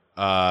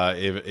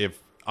 If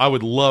I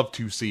would love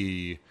to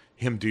see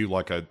him do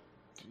like a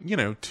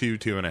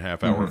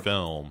 2.5 hour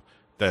film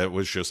that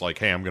was just like,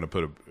 hey, I'm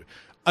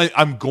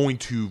going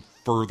to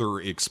further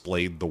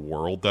explain the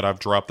world that I've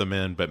dropped them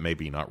in, but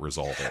maybe not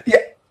resolve it. Yeah,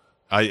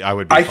 I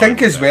would. I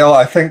think as well.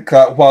 I think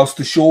whilst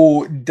the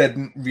show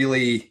didn't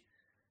really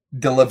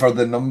deliver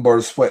the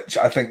numbers which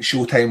I think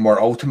Showtime were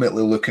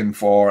ultimately looking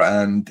for,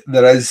 and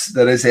there is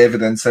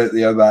evidence out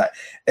there that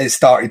it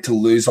started to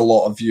lose a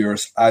lot of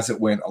viewers as it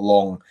went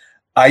along.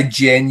 I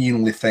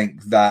genuinely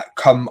think that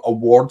come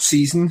award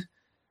season,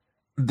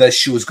 this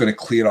show is going to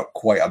clear up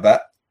quite a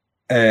bit.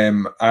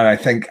 And I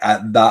think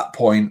at that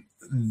point,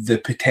 the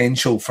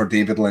potential for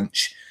David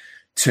Lynch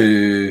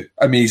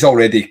he's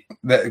already,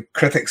 the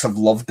critics have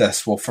loved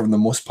this. Well, for the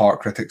most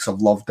part, critics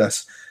have loved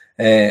this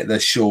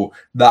this show.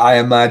 That I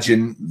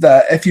imagine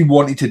that if he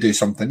wanted to do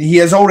something, he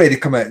has already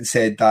come out and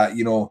said that,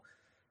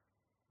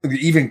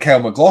 even Kyle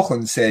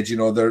MacLachlan said,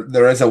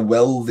 there is a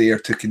will there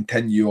to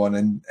continue on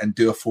and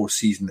do a fourth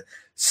season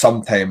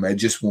sometime. It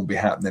just won't be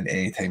happening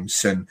anytime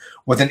soon.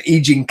 With an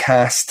aging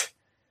cast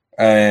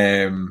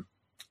and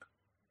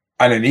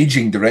an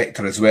aging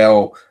director as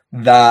well,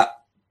 that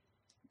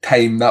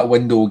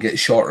window will get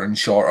shorter and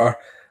shorter.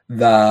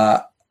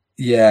 I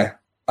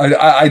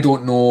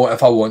don't know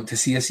if I want to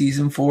see a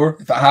season 4.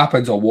 If it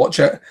happens, I'll watch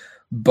it.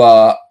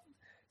 But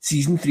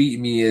season 3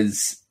 to me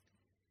is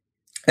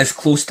as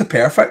close to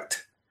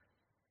perfect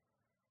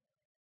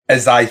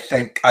as I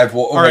think I've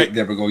watched. All right,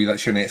 there we go.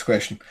 That's your next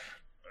question.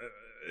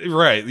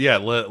 Right, yeah,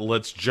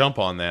 let's jump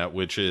on that,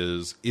 which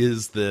is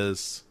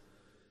this...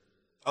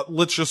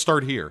 let's just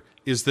start here.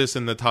 Is this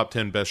in the top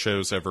 10 best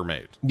shows ever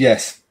made?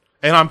 Yes.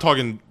 And I'm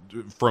talking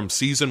from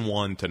season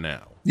 1 to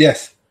now.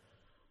 Yes.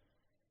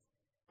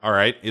 All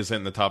right, is it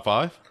in the top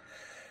 5?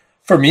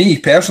 For me,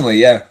 personally,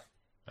 yeah.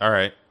 All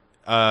right.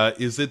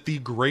 Is it the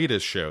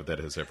greatest show that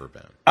has ever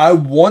been? I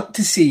want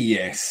to say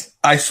yes.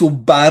 I so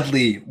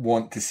badly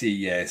want to say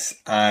yes,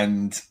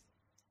 and...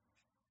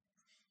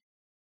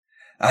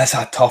 that's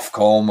a tough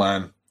call,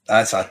 man.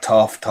 That's a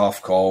tough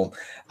call.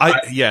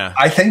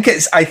 I think it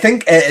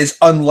is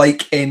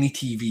unlike any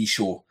TV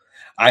show.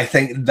 I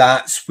think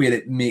that's where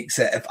it makes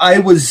it. If I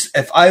was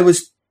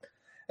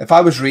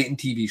rating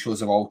TV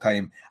shows of all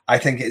time, I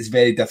think it is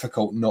very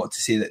difficult not to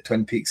say that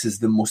Twin Peaks is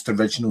the most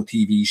original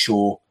TV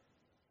show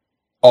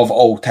of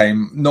all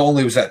time. Not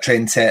only was it a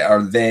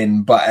trendsetter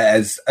then, but it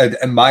has,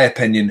 in my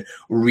opinion,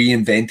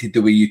 reinvented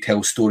the way you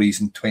tell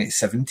stories in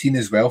 2017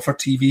 as well for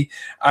TV.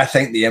 I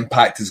think the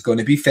impact is going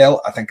to be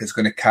felt. I think it's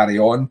going to carry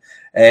on.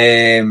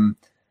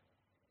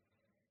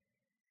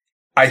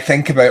 I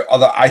think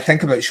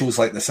about shows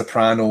like The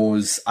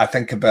Sopranos. I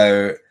think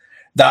about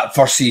that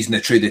first season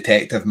of True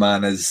Detective,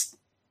 man, is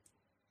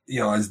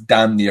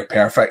damn near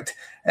perfect.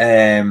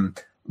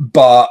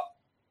 But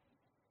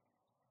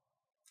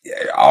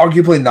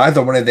arguably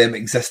neither one of them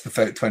exists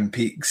without Twin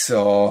Peaks.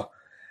 So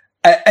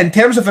in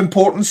terms of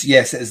importance,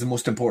 yes, it is the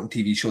most important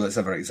TV show that's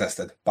ever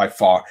existed by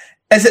far.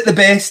 Is it the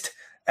best?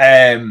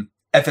 If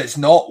it's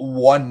not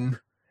one,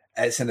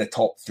 it's in the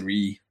top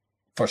 3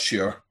 for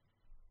sure.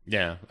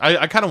 Yeah,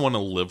 I kind of want to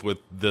live with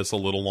this a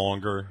little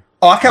longer.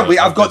 Oh, I can't wait.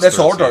 I've got this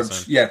ordered.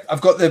 Season. Yeah,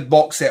 I've got the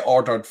box set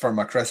ordered for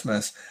my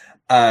Christmas,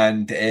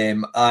 and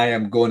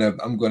I'm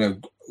gonna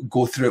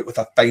go through it with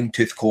a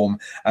fine-tooth comb,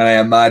 and I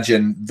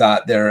imagine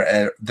that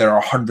there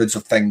are hundreds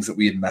of things that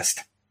we had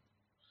missed.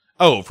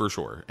 Oh, for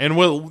sure. And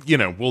we'll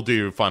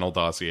do final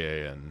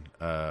dossier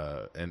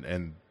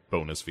and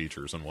bonus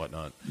features and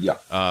whatnot. Yeah.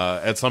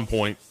 At some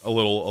point, a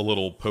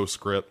little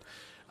postscript.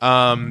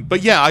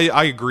 But yeah,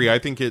 I agree. I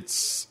think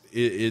it's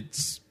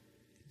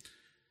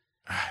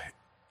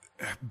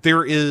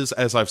there is,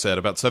 as I've said,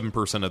 about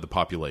 7% of the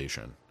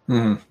population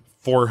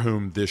for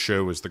whom this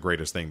show is the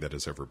greatest thing that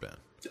has ever been.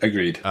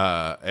 Agreed.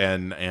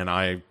 And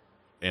I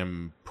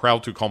am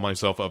proud to call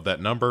myself of that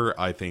number.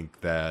 I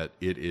think that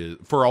it is,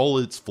 for all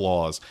its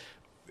flaws,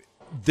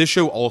 this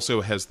show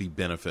also has the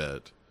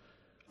benefit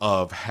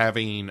of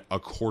having a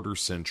quarter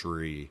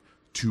century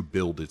to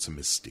build its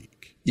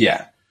mystique.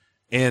 Yeah.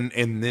 And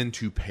then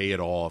to pay it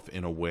off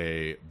in a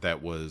way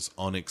that was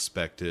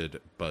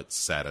unexpected but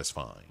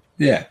satisfying.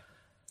 Yeah.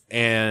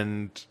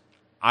 And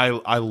I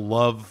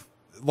love,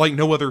 like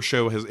no other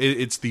show has,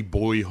 it's the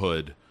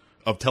Boyhood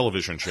of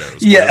television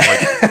shows. Yeah.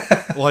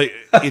 Like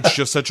it's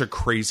just such a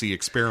crazy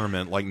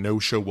experiment. Like no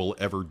show will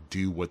ever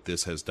do what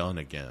this has done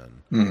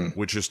again,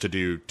 which is to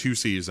do 2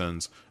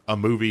 seasons, a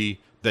movie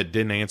that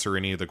didn't answer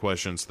any of the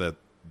questions that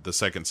the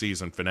second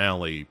season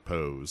finale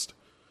posed,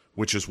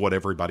 which is what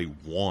everybody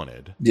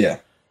wanted. Yeah.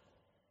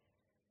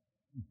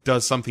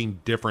 Does something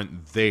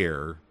different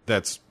there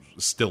that's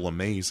still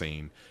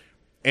amazing.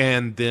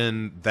 And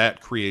then that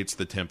creates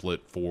the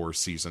template for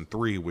season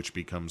 3, which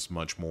becomes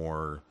much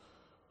more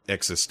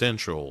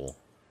existential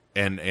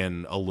and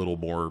a little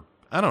more,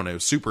 I don't know,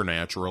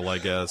 supernatural, I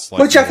guess.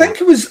 Like which I think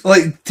it was,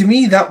 like, to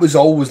me, that was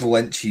always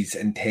Lynch's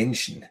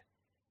intention.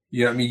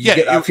 You know what I mean? You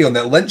get that feeling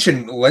that Lynch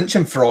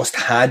and Frost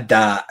had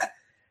that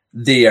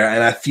there,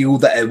 and I feel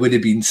that it would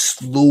have been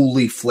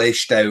slowly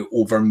fleshed out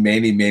over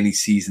many, many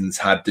seasons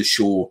had the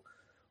show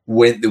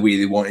went the way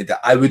they wanted it.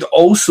 I would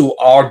also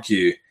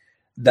argue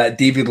that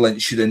David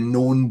Lynch should have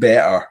known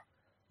better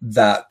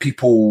that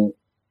people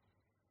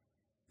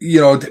in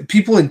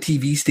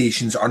TV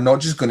stations are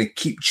not just going to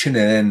keep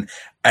tuning in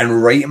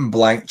and writing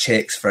blank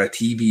checks for a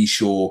TV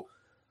show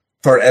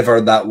forever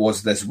that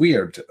was this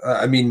weird.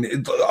 I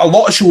mean, a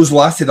lot of shows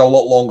lasted a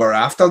lot longer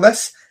after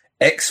this,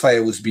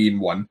 X-Files being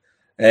one.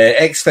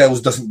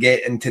 X-Files doesn't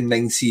get into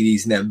 9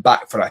 series and then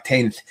back for a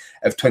 10th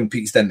if Twin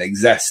Peaks didn't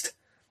exist.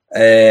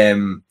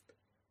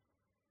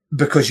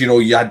 Because,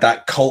 you had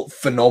that cult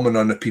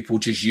phenomenon of people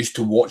just used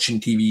to watching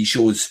TV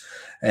shows.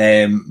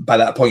 By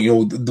that point,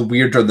 the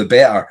weirder the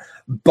better.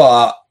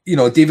 But,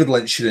 David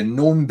Lynch should have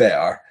known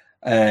better.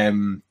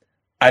 And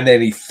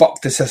then he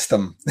fucked the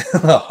system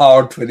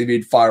hard when he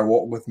made Fire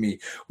Walk with Me,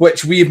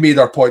 which we've made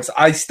our points.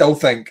 I still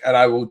think, and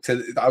I will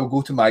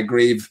go to my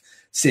grave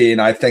saying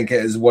I think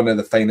it is one of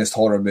the finest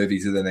horror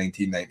movies of the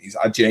 1990s.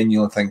 I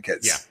genuinely think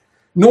it's... Yeah.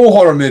 No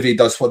horror movie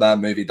does what that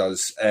movie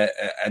does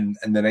in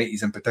the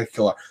 90s in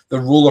particular. The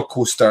roller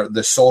coaster,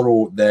 the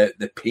sorrow,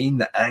 the pain,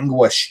 the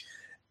anguish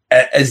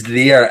is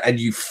there, and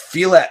you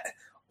feel it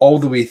all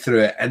the way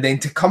through it. And then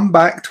to come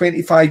back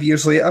 25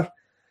 years later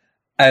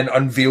and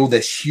unveil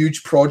this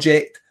huge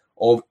project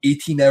of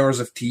 18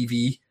 hours of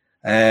TV,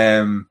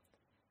 and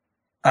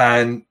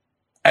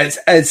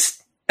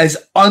it's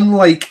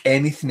unlike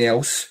anything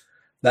else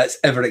that's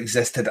ever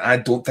existed. I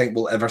don't think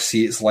we'll ever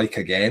see its like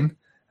again.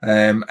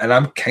 And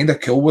I'm kind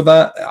of cool with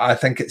that. I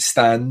think it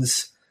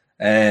stands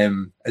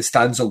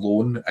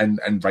alone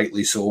and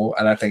rightly so.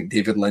 And I think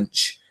David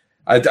Lynch,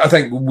 I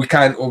think we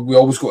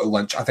always go to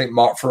Lynch. I think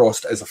Mark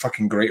Frost is a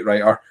fucking great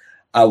writer.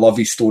 I love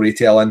his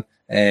storytelling.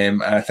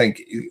 And I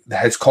think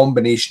his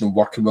combination of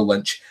working with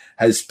Lynch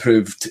has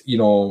proved,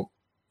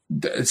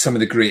 some of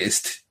the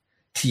greatest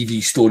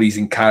TV stories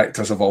and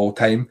characters of all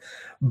time.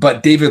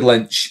 But David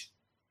Lynch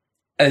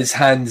is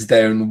hands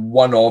down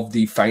one of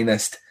the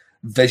finest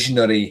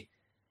visionary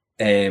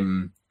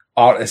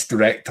artist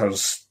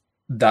directors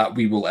that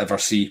we will ever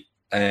see.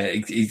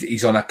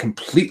 He's on a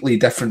completely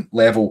different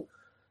level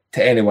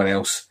to anyone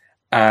else.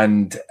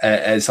 And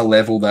it's a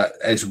level that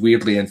is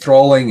weirdly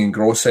enthralling,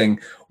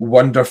 engrossing,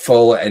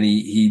 wonderful, and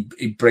he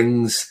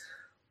brings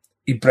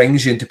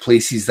you into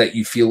places that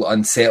you feel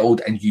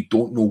unsettled and you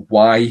don't know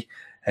why,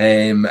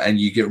 and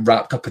you get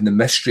wrapped up in the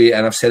mystery.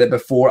 And I've said it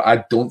before,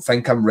 I don't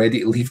think I'm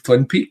ready to leave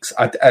Twin Peaks.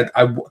 I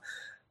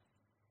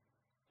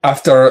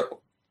after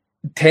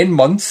 10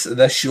 months of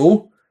this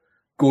show,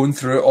 going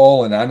through it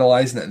all and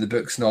analysing it in the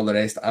books and all the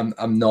rest, I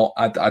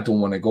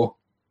don't want to go.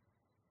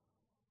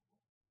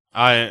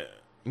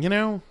 We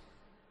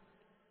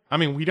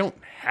don't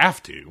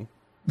have to.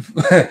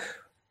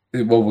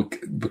 Well, we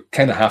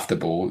kind of have to,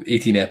 Bo.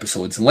 18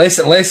 episodes.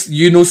 Unless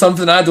you know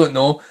something I don't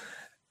know.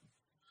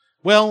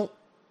 Well,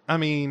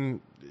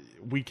 we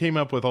came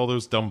up with all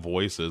those dumb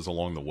voices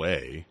along the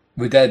way.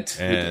 We did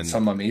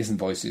some amazing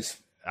voices.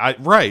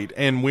 Right,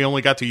 and we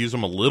only got to use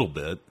them a little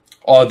bit.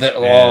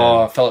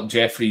 Philip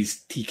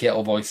Jeffries' tea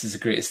kettle voice is the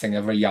greatest thing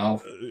ever,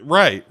 y'all.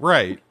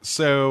 Right.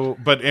 So,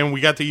 and we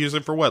got to use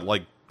it for what,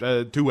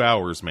 2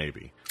 hours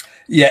maybe?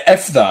 Yeah,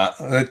 if that.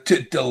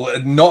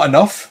 Not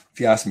enough, if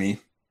you ask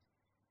me.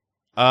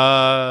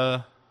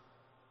 You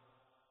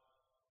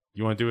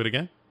want to do it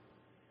again?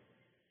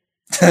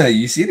 Are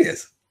you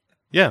serious?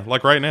 Yeah,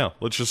 right now.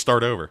 Let's just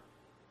start over.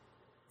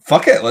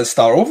 Fuck it, let's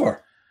start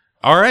over.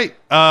 All right.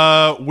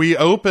 We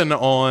open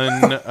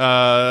on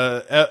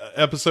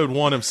episode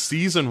 1 of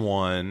season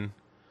 1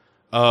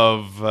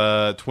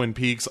 of Twin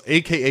Peaks,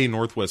 aka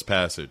Northwest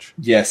Passage.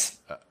 Yes.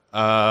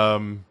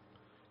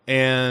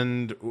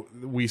 And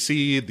we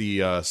see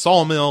the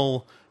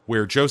sawmill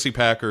where Josie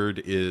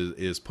Packard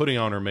is putting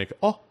on her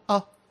makeup.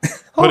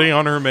 Putting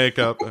on her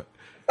makeup.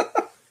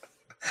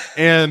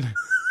 And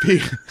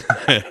Pete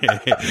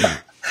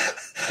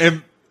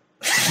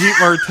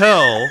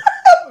Martell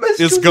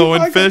is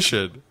going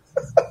fishing.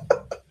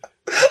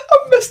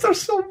 I missed her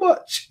so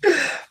much.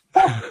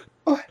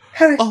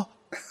 Harry.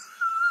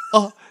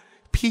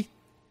 Pete.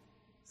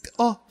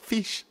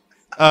 Fish.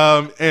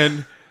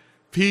 And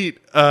Pete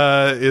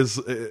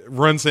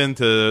runs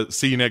into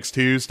See You Next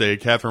Tuesday,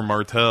 Catherine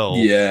Martell.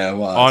 Yeah,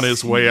 on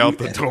his way out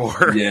the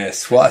door.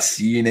 Yes,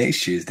 see you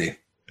next Tuesday.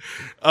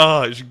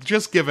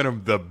 Just giving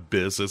him the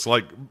business,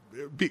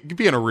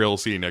 being a real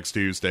See You Next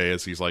Tuesday,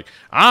 as he's like,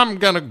 I'm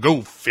gonna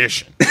go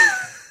fishing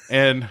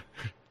and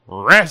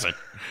resin.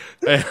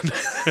 And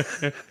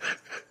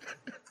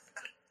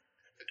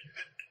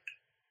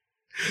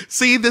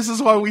see, this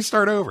is why we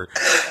start over.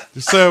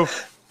 So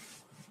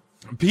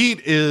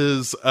Pete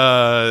is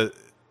hanging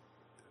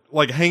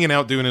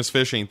out doing his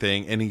fishing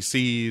thing, and he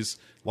sees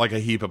a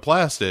heap of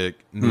plastic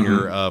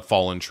near a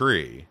fallen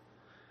tree.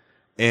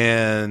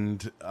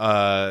 And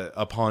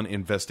upon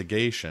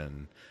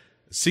investigation,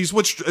 sees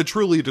what's a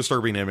truly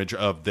disturbing image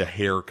of the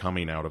hair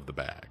coming out of the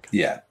bag.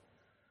 Yeah.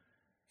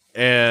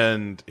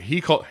 And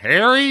he called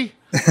Harry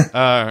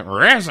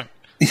resin.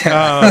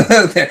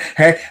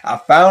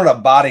 I found a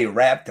body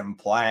wrapped in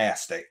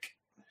plastic.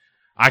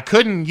 I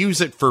couldn't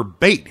use it for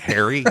bait,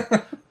 Harry.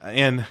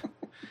 And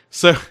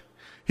so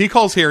he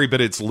calls Harry, but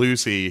it's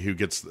Lucy who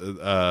gets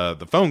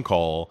the phone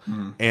call.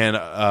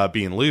 And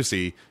being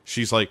Lucy,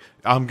 she's like,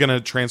 I'm going to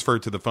transfer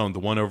to the phone, the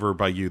one over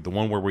by you, the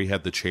one where we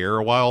had the chair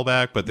a while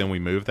back, but then we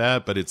moved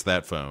that, but it's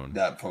that phone.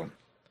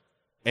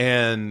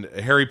 And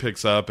Harry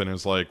picks up and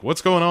is like,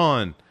 what's going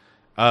on?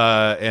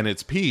 And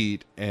it's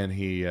Pete, and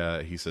he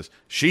says,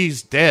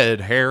 she's dead,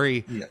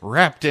 Harry,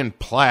 wrapped in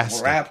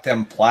plastic.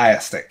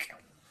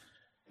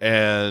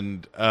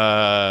 And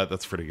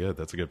that's pretty good.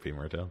 That's a good Pete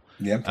Martell.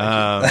 Yeah,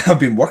 I've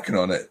been working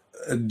on it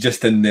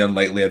just in the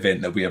unlikely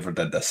event that we ever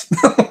did this.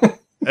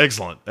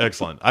 Excellent.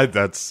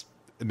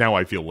 Now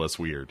I feel less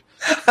weird.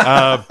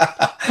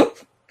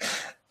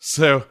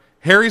 So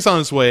Harry's on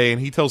his way, and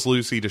he tells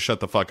Lucy to shut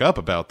the fuck up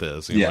about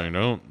this. He's like,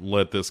 don't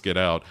let this get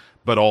out,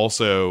 but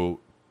also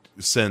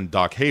send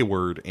Doc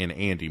Hayward and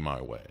Andy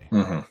my way.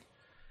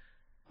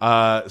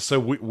 So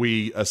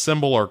we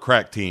assemble our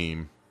crack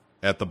team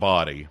at the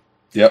body.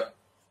 Yep.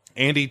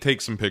 Andy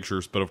takes some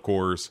pictures, but of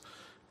course,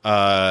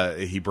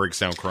 he breaks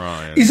down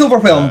crying. He's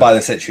overwhelmed by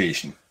the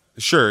situation.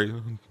 Sure.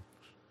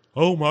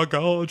 Oh my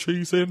God,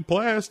 she's in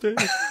plastic.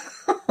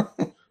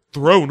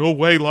 Thrown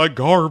away like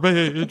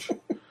garbage.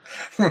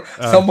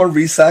 Someone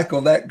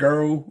recycle that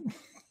girl.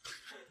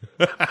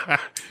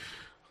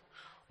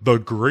 The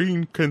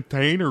green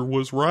container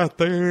was right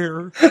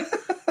there.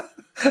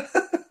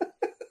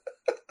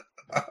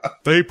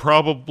 They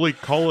probably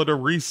call it a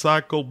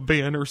recycle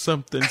bin or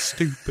something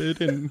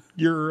stupid in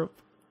Europe.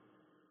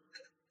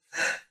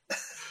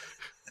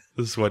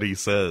 This is what he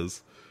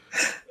says.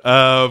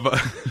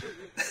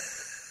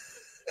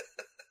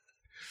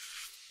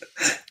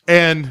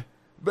 And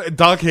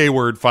Doc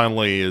Hayward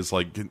finally is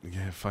like,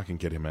 fucking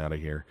get him out of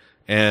here.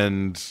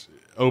 And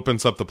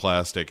opens up the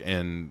plastic,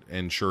 and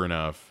sure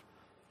enough,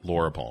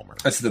 Laura Palmer.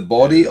 It's the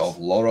body of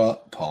Laura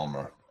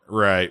Palmer.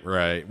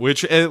 Right.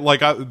 Which,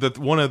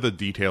 one of the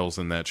details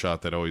in that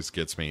shot that always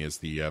gets me is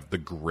the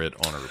grit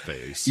on her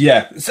face.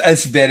 Yeah,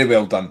 it's very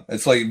well done.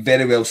 It's like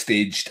very well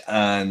staged,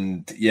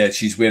 and yeah,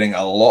 she's wearing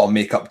a lot of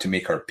makeup to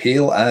make her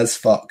pale as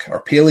fuck,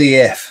 or pale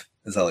AF,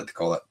 as I like to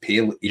call it,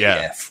 pale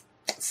AF.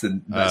 That's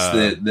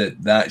the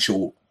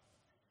actual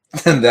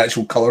the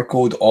actual color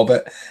code of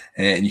it,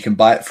 and you can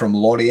buy it from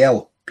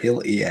L'Oreal.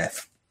 Pale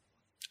AF.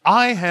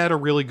 I had a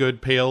really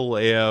good pale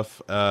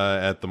AF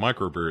at the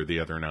microbrew the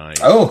other night.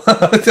 Oh,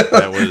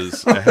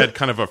 it had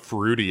kind of a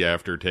fruity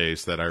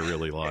aftertaste that I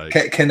really like.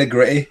 Kind of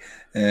gritty.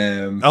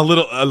 A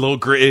little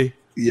gritty.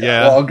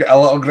 Yeah. A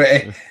little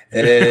gritty.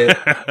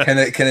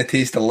 Kind of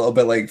taste a little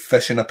bit like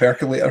fish in a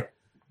percolator.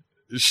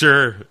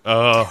 Sure.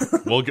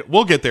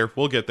 We'll get there.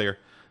 We'll get there.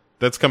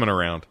 That's coming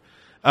around.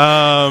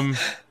 Not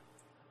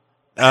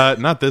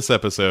this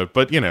episode,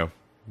 but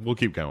we'll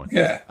keep going.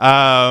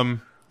 Yeah.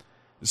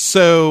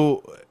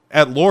 So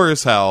at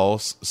Laura's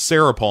house,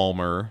 Sarah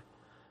Palmer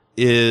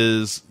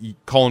is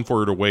calling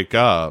for her to wake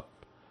up,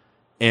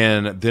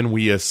 and then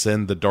we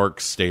ascend the dark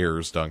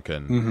stairs,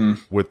 Duncan,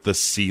 with the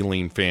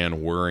ceiling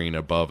fan whirring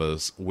above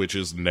us, which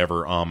is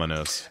never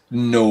ominous.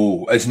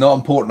 No, it's not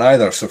important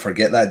either, so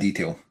forget that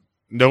detail.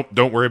 Nope,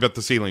 don't worry about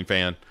the ceiling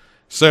fan.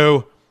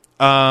 So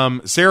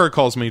Sarah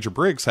calls Major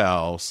Briggs'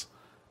 house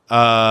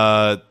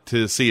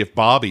to see if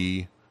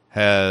Bobby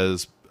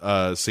has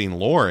seen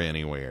Laura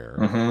anywhere.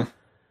 Mm-hmm.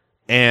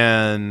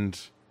 And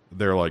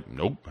they're like,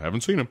 nope,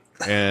 haven't seen him.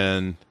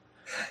 And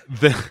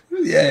then,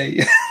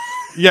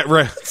 yeah,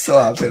 right. So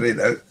happy right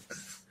now.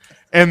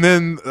 And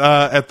then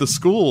at the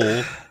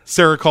school,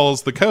 Sarah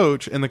calls the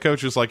coach, and the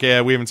coach is like, yeah,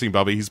 we haven't seen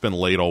Bobby. He's been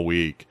late all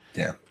week.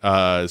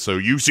 Yeah. So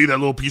you see that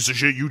little piece of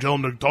shit, you tell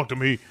him to talk to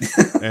me.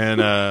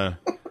 And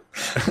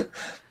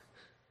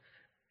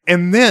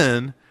and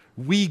then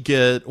we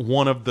get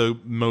one of the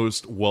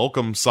most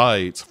welcome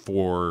sights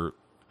for,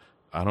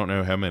 I don't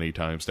know how many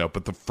times now,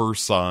 but the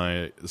first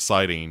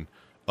sighting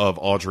of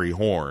Audrey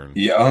Horne.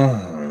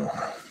 Yeah.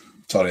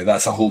 Sorry,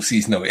 that's a whole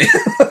season away.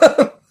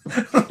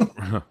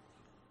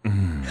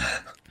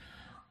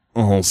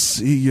 I'll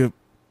see you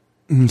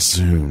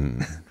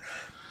soon.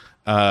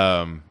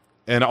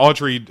 And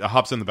Audrey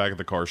hops in the back of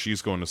the car.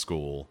 She's going to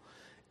school.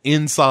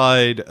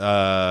 Inside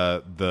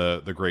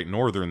the Great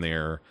Northern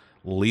there,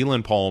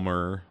 Leland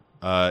Palmer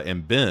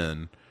and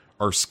Ben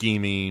are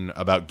scheming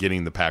about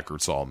getting the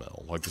Packard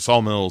sawmill. Like, the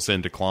sawmill's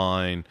in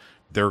decline.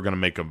 They're going to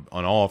make an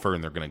offer,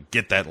 and they're going to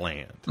get that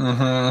land.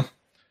 Mm-hmm.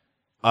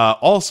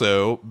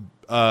 Also,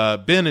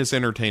 Ben is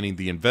entertaining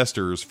the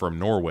investors from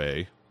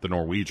Norway, the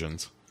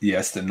Norwegians.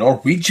 Yes, the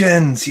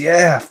Norwegians.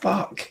 Yeah,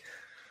 fuck.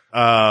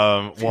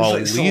 While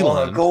like so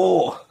long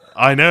ago.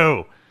 I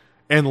know.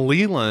 And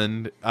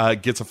Leland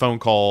gets a phone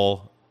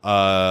call,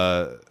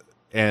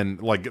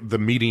 and like the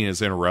meeting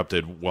is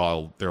interrupted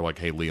while they're like,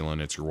 hey, Leland,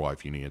 it's your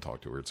wife. You need to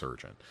talk to her. It's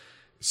urgent.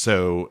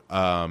 So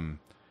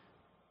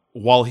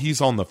while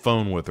he's on the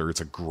phone with her,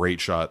 it's a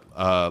great shot.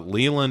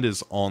 Leland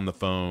is on the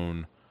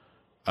phone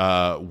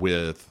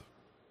with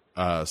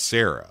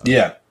Sarah.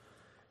 Yeah.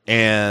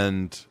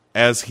 And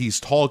as he's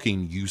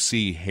talking, you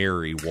see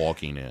Harry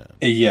walking in.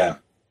 Yeah.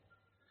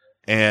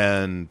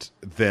 And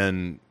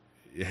then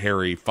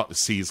Harry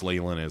sees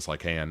Leland and is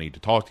like, hey, I need to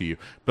talk to you.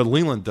 But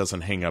Leland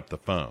doesn't hang up the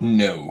phone.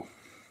 No.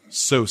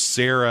 So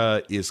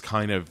Sarah is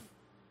kind of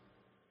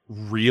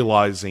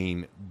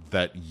realizing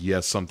that,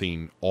 yes,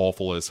 something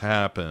awful has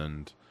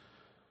happened,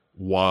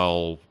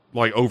 while,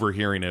 like,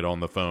 overhearing it on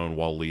the phone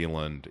while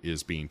Leland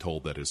is being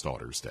told that his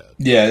daughter's dead.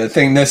 Yeah, the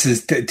thing, this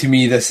is, to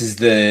me, this is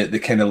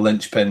the kind of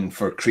linchpin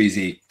for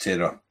crazy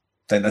Sarah.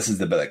 I think this is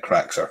the bit that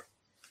cracks her.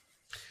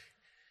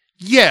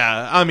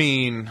 Yeah, I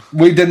mean,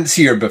 we didn't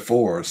see her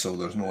before, so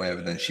there's no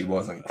evidence she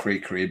wasn't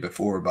cray-cray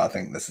before, but I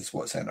think this is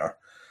what's in her.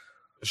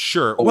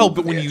 Sure. Well,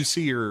 but when you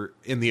see her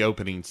in the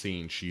opening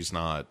scene, she's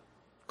not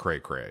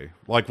cray-cray.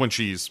 Like, when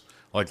she's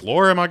like,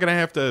 Laura, am I going to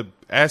have to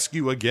ask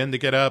you again to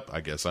get up?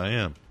 I guess I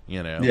am.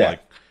 You know, yeah.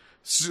 Like,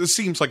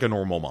 seems like a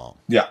normal mom.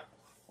 Yeah.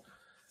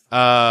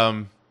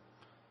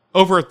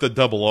 Over at the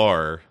Double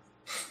R,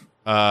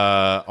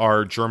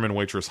 our German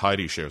waitress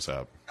Heidi shows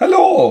up.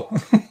 Hello.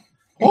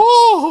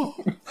 Oh,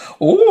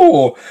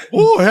 hello.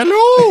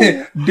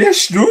 Der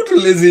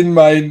Strudel is in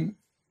mein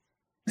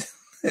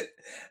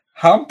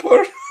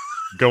hamper.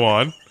 Go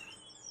on.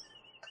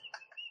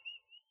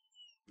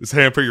 Is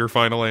hamper your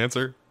final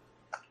answer?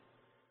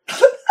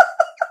 I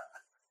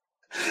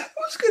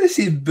was going to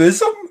say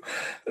bosom,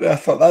 and I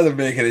thought that would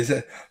make any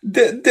sense.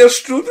 Der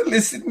Strudel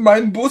is in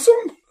mein bosom.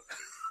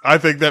 I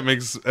think that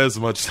makes as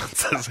much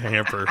sense as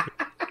hamper.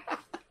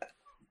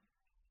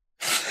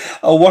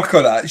 I'll work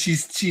on that.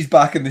 She's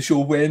back in the show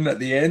when at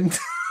the end.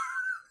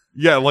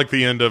 Yeah, like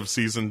the end of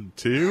season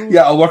 2?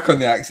 Yeah, I'll work on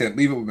the accent.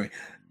 Leave it with me.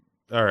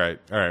 All right.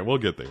 We'll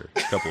get there.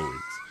 A couple of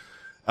weeks.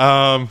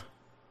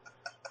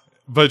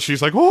 But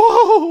she's like,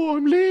 "Oh,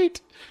 I'm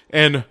late,"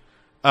 and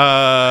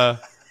at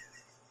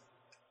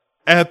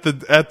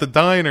the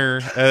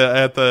diner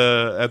at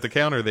the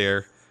counter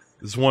there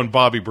is one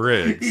Bobby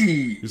Briggs.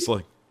 He's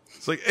like,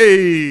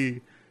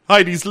 "Hey,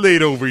 Heidi's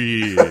late over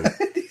here,"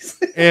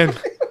 and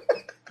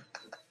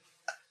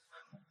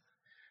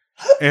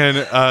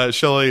And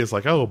Shelley is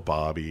like, oh,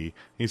 Bobby.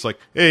 He's like,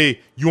 hey,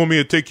 you want me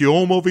to take you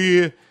home over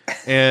here?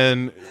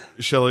 And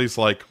Shelley's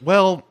like,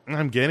 well,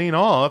 I'm getting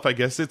off. I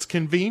guess it's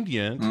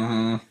convenient.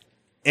 Mm-hmm.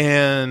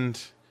 And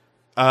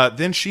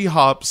then she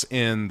hops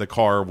in the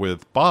car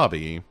with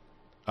Bobby,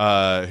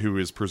 who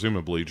is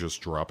presumably just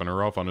dropping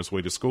her off on his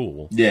way to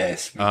school.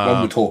 Yes,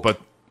 one would hope.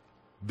 But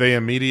they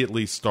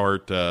immediately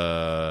start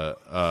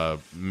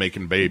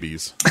making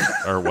babies.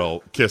 Or,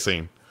 well,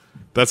 kissing.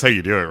 That's how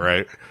you do it,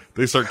 right?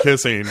 They start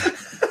kissing.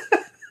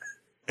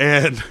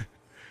 And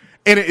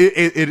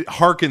it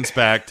harkens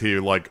back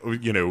to, like,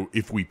 you know,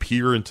 if we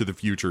peer into the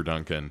future,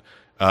 Duncan,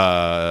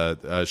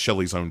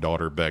 Shelley's own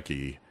daughter,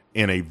 Becky,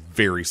 in a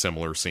very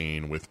similar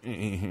scene with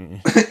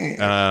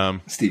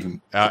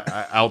Stephen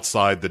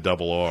outside the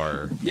double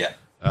R. Yeah.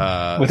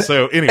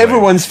 So anyway,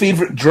 everyone's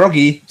favorite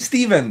druggie,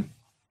 Stephen.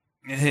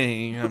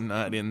 Hey, I'm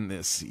not in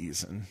this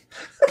season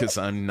because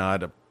I'm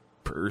not a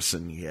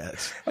person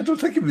yet. I don't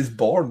think he was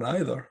born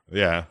either.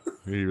 Yeah,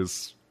 he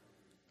was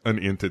an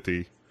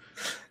entity.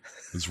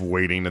 He's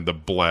waiting in the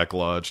Black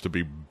Lodge to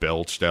be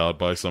belched out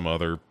by some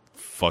other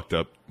fucked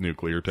up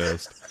nuclear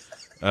test.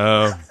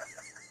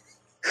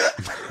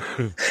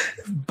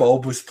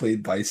 Bob was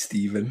played by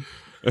Stephen.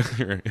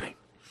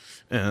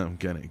 I'm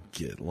gonna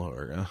get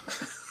Laura.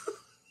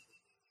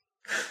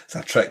 It's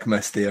a trick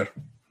miss there.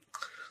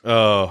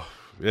 Oh,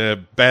 yeah,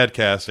 bad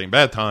casting,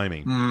 bad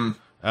timing.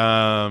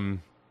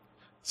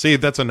 See,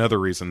 that's another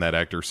reason that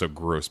actor's so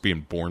gross,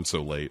 being born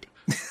so late.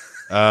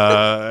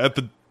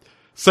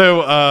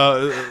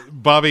 So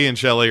Bobby and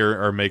Shelley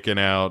are making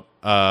out,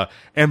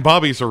 and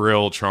Bobby's a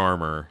real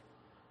charmer,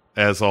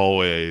 as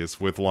always,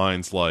 with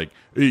lines like,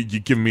 hey, you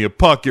give me a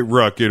pocket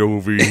rocket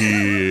over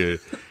here.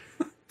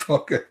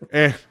 Pocket.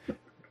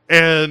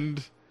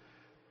 And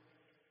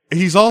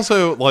he's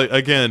also, like,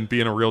 again,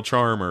 being a real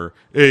charmer.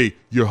 Hey,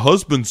 your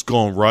husband's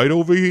gone right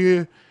over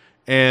here?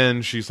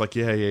 And she's like,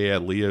 yeah,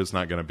 Leo's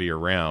not going to be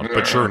around.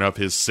 But sure enough,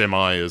 his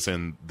semi is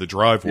in the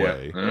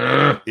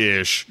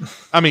driveway-ish.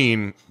 I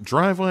mean,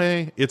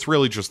 driveway, it's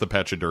really just the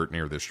patch of dirt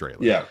near this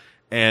trailer. Yeah.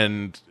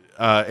 And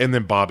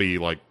then Bobby,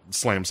 like,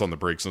 slams on the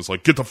brakes and is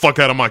like, get the fuck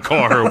out of my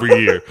car over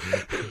here.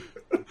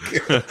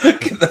 Get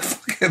the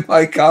fuck out of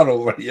my car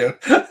over here.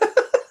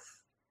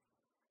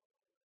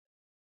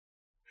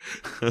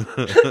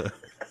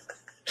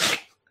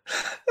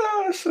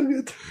 Oh, so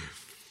good.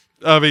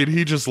 I mean,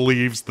 he just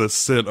leaves the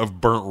scent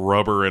of burnt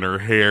rubber in her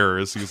hair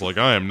as he's like,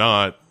 I am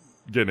not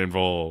getting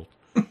involved.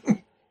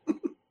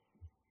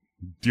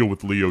 Deal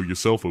with Leo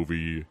yourself over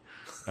here.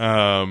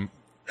 At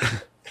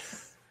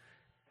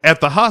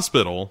the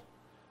hospital,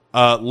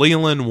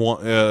 Leland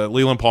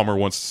Palmer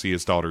wants to see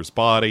his daughter's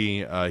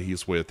body.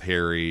 He's with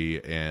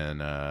Harry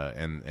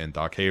and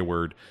Doc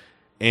Hayward.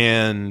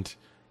 And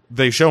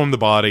they show him the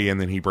body, and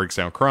then he breaks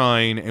down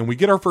crying. And we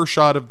get our first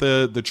shot of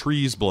the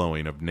trees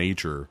blowing, of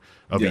nature,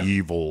 of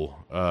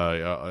evil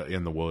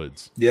in the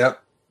woods.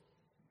 Yep.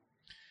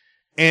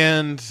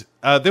 And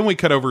then we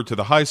cut over to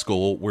the high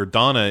school where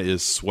Donna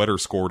is sweater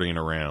squirting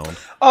around.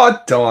 Oh,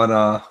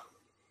 Donna.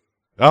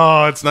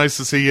 Oh, it's nice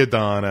to see you,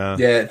 Donna.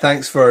 Yeah,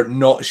 thanks for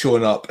not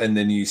showing up in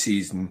the new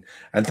season.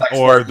 And thanks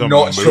Or for the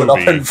not showing up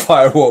movie. in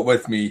Firewalk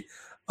with me.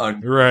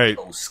 Right.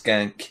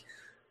 Skank.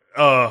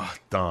 Oh,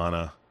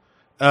 Donna.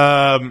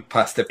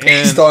 Pass the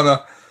peace,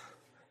 Donna.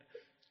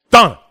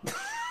 Donna.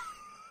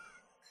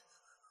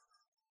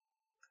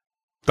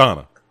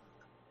 Donna.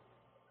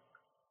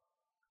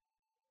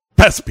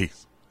 Pass the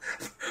peace.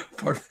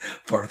 For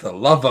the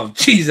love of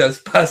Jesus,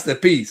 pass the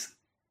peace.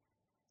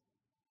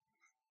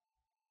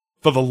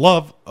 For the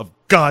love of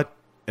God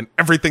and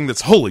everything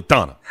that's holy,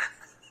 Donna.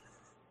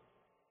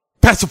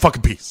 Pass the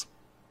fucking peace.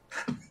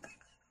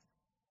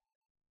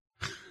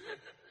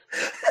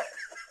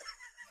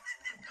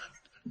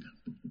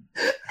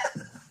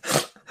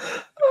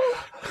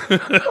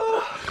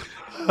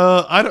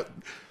 I don't.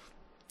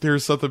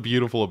 There's something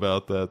beautiful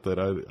about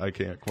that I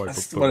can't quite.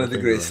 That's one of the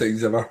greatest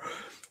things ever.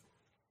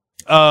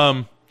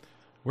 Oh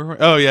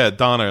yeah,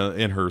 Donna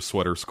in her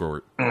sweater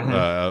skirt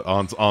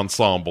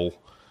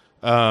ensemble,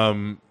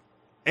 and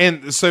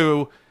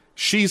so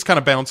she's kind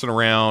of bouncing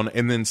around,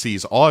 and then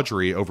sees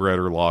Audrey over at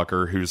her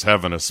locker, who's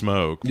having a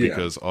smoke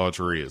because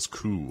Audrey is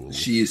cool.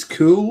 She is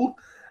cool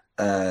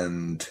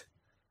and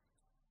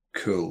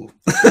cool.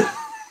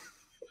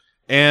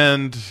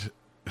 And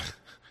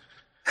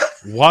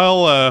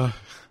while am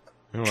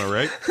I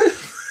right?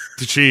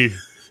 Did she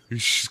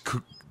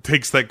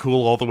takes that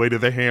cool all the way to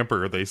the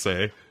hamper, they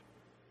say.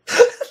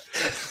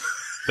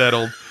 that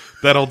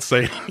old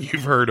saying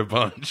you've heard a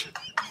bunch.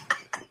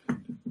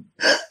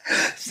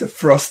 It's the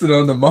frosting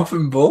on the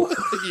muffin bowl.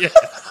 Yeah.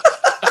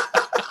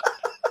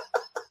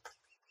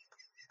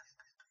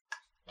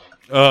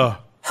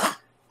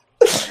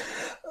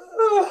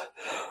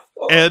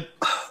 And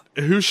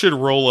who should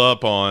roll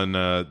up on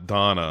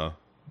Donna?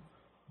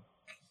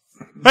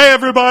 Hey,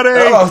 everybody!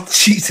 Oh,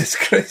 Jesus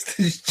Christ,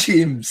 it's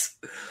James.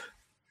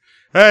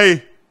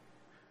 Hey,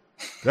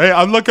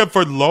 I'm looking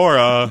for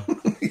Laura.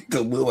 You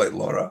don't look like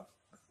Laura.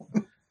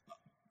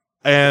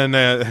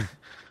 And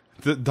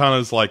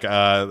Donna's like,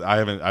 I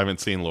haven't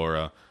seen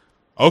Laura.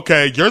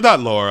 Okay, you're not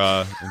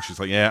Laura. And she's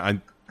like, yeah,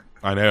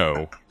 I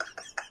know.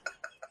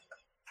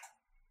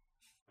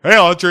 Hey,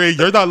 Audrey,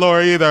 you're not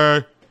Laura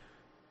either.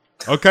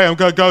 Okay, I'm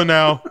gonna go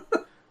now.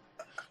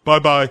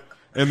 Bye-bye.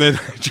 And then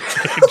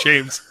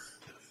James...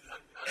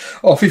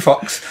 Off he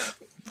fucks.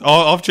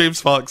 Off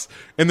James fucks.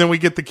 And then we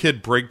get the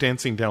kid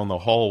breakdancing down the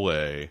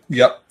hallway.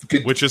 Yep.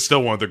 Good. Which is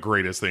still one of the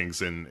greatest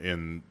things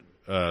in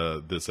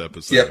this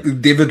episode.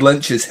 Yep. David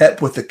Lynch is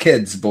hip with the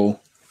kids, Bo.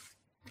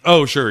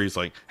 Oh, sure. He's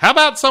like, how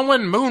about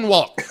someone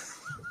moonwalk?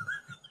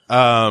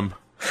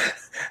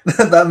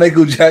 That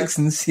Michael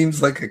Jackson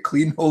seems like a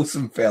clean,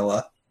 wholesome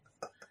fella.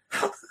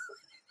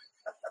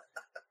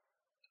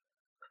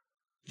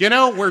 You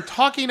know, we're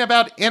talking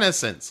about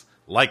innocence,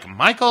 like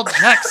Michael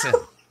Jackson.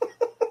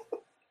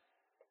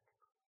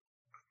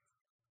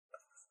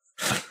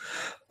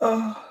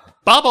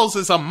 Bubbles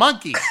is a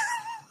monkey.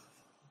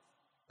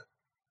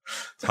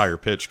 It's higher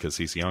pitch because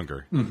he's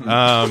younger. Mm-hmm.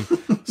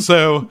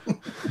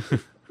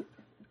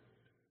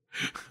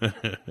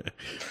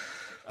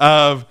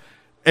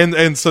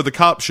 And so the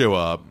cops show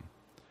up,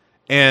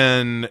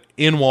 and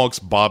in walks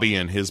Bobby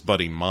and his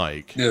buddy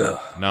Mike. Ugh.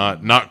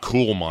 Not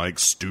cool Mike,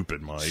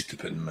 stupid Mike.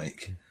 Stupid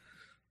Mike.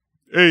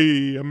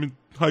 Hey, I'm in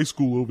high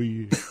school over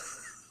here.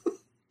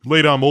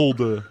 Later I'm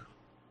older,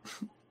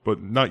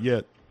 but not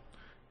yet.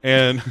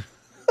 And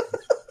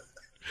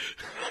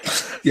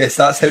yes,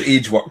 that's how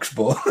age works,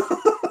 Bo.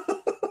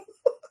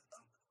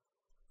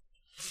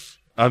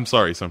 I'm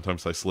sorry,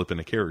 sometimes I slip in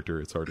a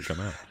character. It's hard to come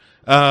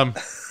out.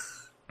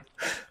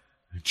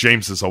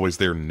 James is always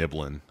there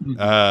nibbling.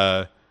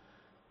 So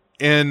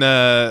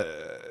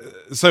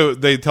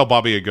they tell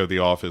Bobby to go to the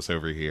office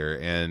over here.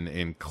 And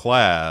in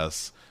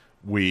class,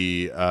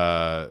 we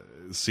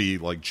see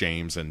like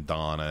James and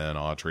Donna and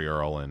Audrey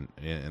are all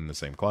in the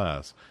same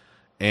class.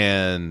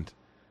 And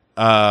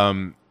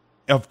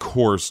of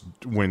course,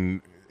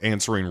 when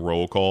answering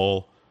roll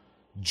call,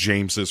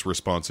 James's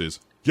response is,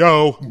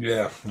 yo.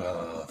 Yeah.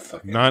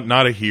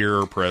 Not a here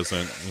or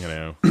present, you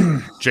know.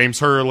 James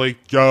Hurley,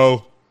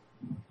 yo.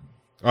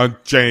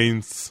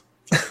 James.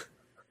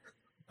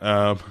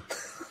 What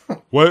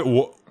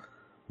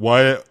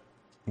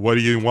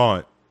do you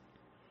want?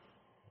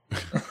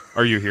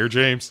 Are you here,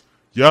 James?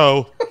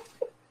 Yo.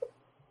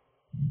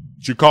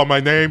 Did you call my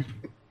name?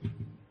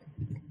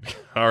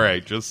 All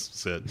right, just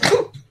sit.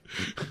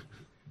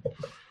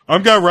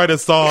 I'm gonna write a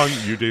song.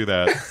 You do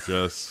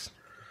that.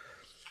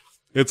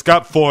 It's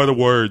got 4 of the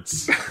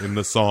words in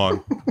the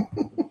song.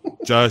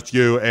 Just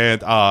you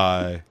and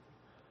I.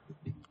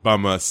 But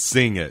I'm gonna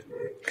sing it.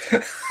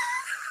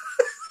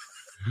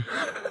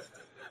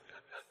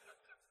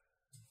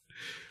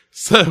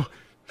 So,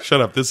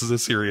 shut up. This is a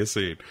serious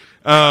scene.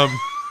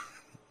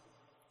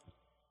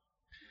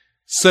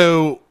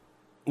 So,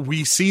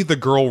 we see the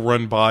girl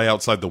run by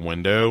outside the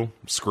window,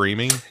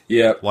 screaming.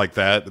 Yeah. Like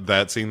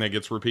that scene that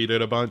gets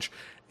repeated a bunch.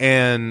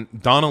 And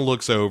Donna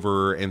looks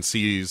over and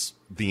sees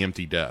the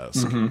empty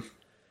desk. Mm-hmm.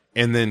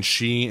 And then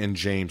she and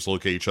James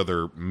look at each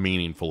other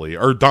meaningfully.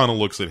 Or Donna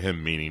looks at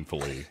him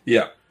meaningfully.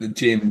 Yeah,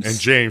 James. And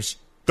James...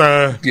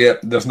 Yeah,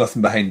 there's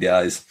nothing behind the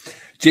eyes.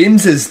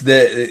 James is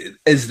the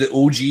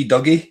OG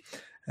Dougie.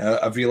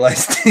 I've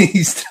realised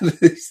he's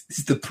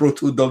the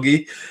proto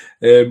Dougie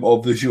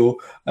of the show.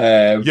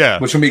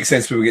 Which will make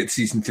sense when we get to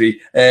season 3.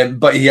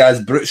 But he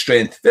has brute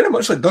strength, very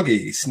much like Dougie.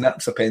 He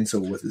snaps a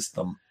pencil with his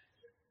thumb.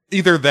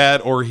 Either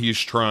that, or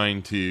he's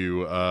trying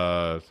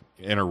to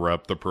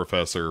interrupt the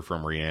professor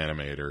from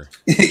Reanimator.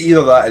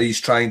 Either that, or he's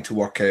trying to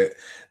work out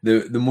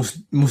the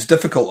most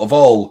difficult of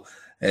all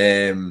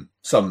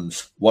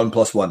sums: 1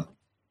 + 1.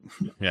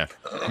 Yeah,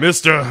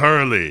 Mr.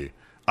 Hurley,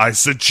 I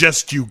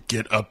suggest you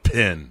get a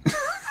pen.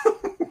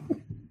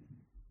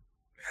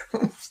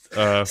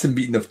 It's a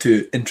meeting of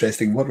 2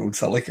 interesting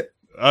worlds. I like it.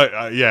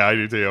 Yeah, I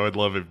do too. I would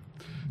love if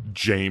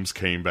James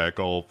came back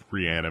all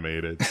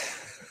reanimated.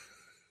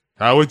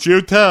 How would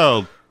you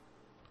tell?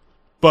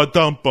 But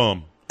dump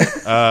bum.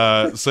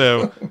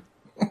 So,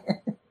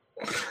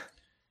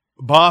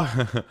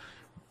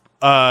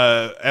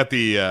 at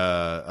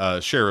the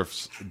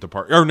sheriff's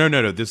department. Oh,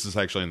 no. This is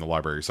actually in the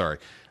library. Sorry.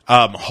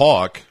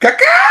 Hawk.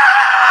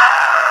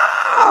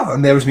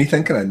 And there was me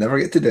thinking I'd never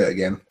get to do it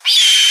again.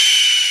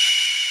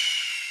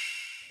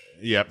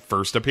 Yep,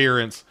 first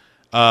appearance.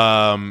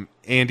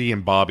 Andy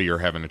and Bobby are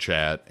having a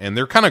chat, and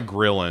they're kind of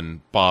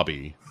grilling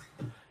Bobby.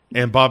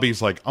 And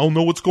Bobby's like, I don't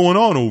know what's going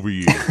on over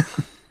here.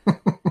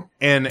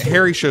 And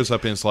Harry shows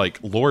up and it's like,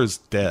 Laura's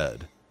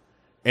dead.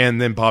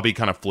 And then Bobby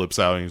kind of flips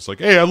out and he's like,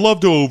 hey, I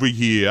loved her over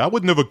here. I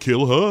would never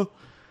kill her.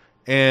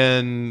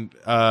 And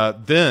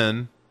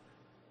then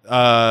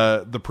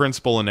the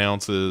principal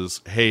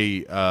announces,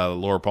 hey,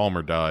 Laura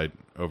Palmer died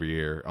over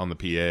here on the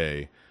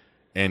PA.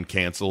 And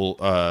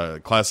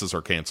classes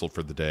are canceled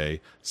for the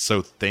day.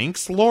 So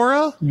thanks,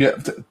 Laura? Yeah,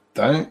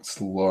 thanks,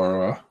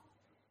 Laura.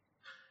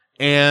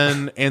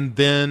 And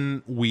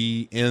then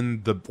we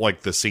end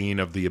the scene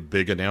of the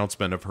big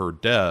announcement of her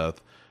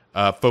death,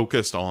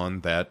 focused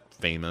on that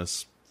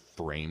famous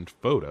framed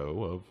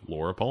photo of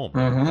Laura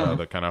Palmer,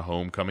 the kind of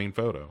homecoming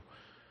photo.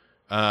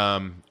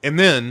 And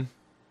then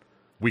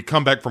we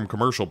come back from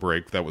commercial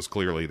break that was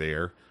clearly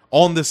there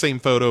on the same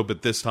photo,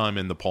 but this time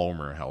in the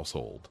Palmer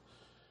household.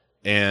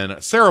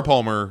 And Sarah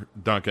Palmer,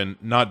 Duncan,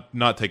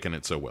 not taking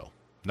it so well.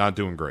 Not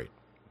doing great.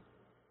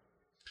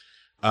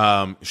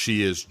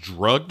 She is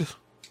drugged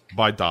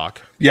by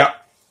Doc. Yeah.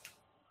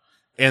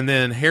 And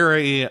then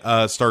Harry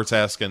starts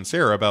asking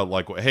Sarah about,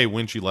 like, hey,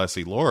 when'd you last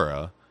see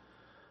Laura?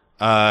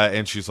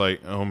 And she's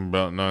like,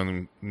 about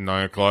 9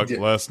 o'clock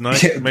last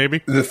night,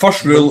 maybe. The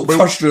first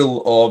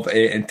rule of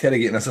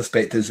interrogating a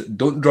suspect is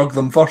don't drug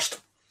them first.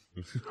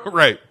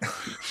 Right.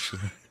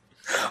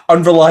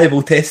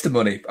 Unreliable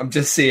testimony. I'm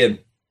just saying.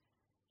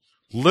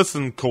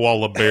 Listen,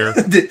 Koala Bear.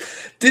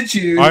 Did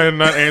you? I am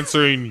not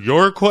answering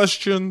your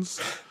questions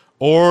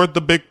or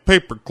the big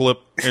paperclip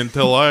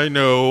until I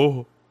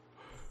know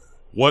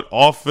what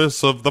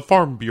office of the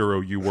Farm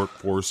Bureau you work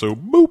for. So,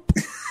 boop.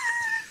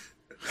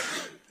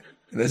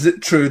 And is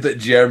it true that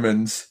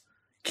Germans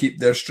keep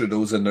their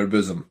strudels in their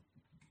bosom?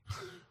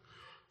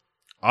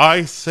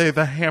 I say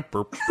the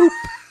hamper.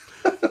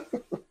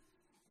 Boop.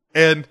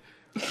 And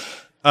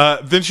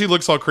then she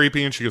looks all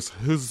creepy and she goes,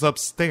 who's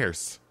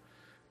upstairs?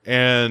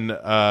 And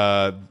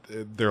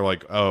they're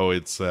like, oh,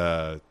 it's,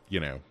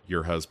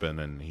 your husband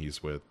and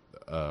he's with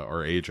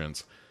our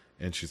agents.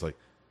 And she's like,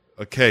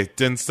 okay,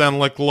 didn't sound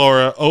like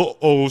Laura.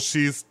 Oh,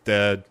 she's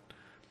dead.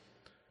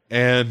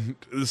 And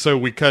so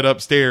we cut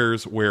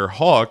upstairs where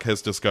Hawk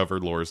has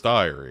discovered Laura's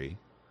diary.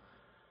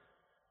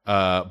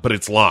 But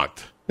it's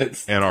locked.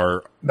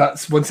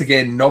 That's once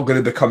again not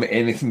going to become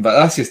anything, but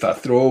that's just a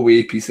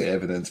throwaway piece of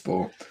evidence,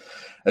 Bo.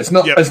 It's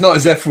not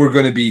as if we're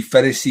going to be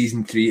finished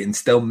season 3 and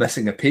still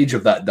missing a page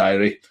of that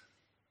diary.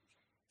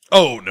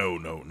 Oh,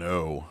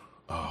 no.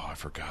 Oh, I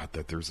forgot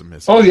that there's a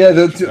missing. Oh,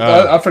 yeah,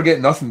 I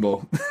forget nothing,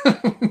 Bo.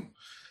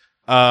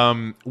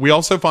 We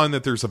also find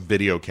that there's a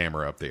video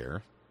camera up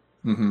there.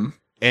 Mm-hmm.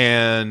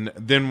 And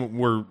then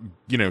we're,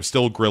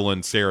 still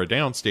grilling Sarah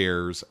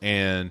downstairs,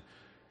 and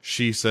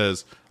she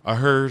says, I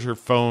heard her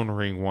phone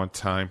ring one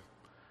time.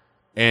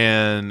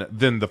 And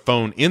then the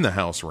phone in the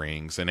house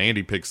rings, and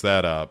Andy picks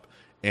that up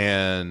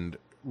and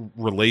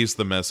relays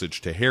the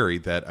message to Harry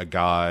that a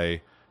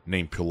guy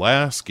named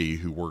Pulaski,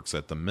 who works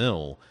at the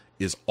mill,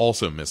 is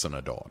also missing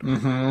a daughter.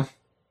 Mm-hmm.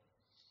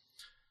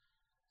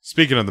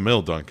 Speaking of the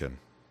mill, Duncan,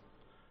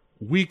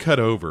 we cut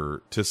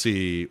over to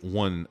see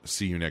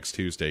you next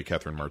Tuesday,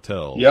 Catherine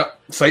Martell. Yep.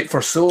 Sight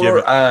for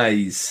sore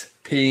eyes.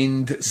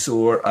 Pained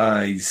sore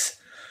eyes.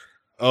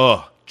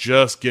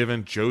 Just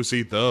giving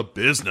Josie the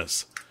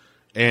business.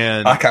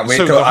 And I can't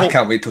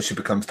wait till she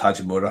becomes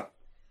Tajimura.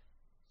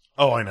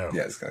 Oh, I know.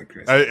 Yeah, it's kind of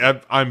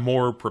crazy. I'm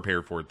more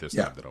prepared for it this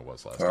time than I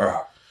was last time.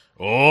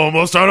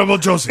 Most honorable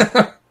Josie.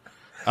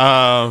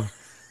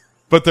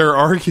 But they're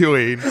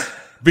arguing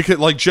because,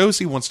 like,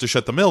 Josie wants to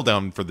shut the mill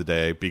down for the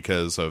day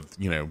because of,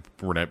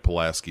 Renette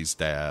Pulaski's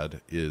dad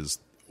is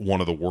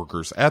one of the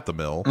workers at the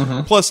mill.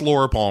 Mm-hmm. Plus,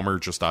 Laura Palmer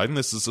just died, and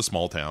this is a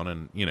small town,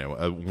 and,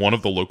 one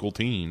of the local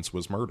teens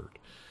was murdered.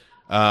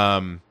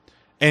 And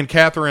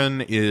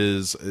Catherine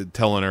is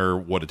telling her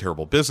what a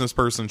terrible business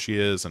person she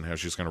is and how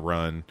she's going to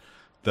run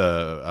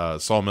the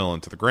sawmill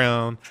into the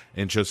ground.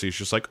 And Josie's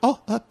just like,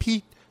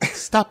 Pete,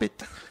 stop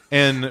it.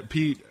 And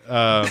Pete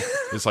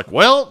is like,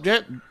 well,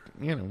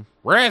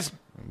 whereas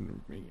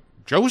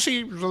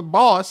Josie's the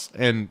boss.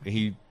 And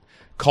he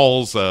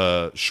calls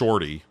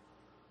Shorty,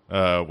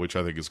 which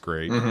I think is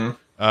great.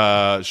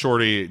 Mm-hmm.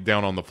 Shorty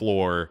down on the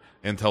floor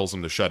and tells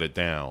him to shut it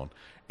down.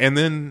 And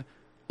then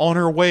on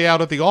her way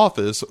out of the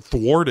office,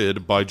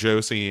 thwarted by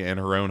Josie and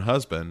her own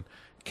husband,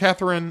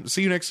 Catherine,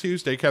 see you next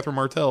Tuesday, Catherine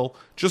Martell,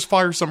 just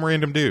fires some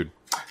random dude.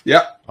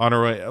 Yeah. On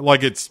her way.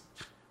 Like, it's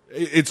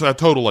a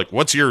total, like,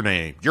 what's your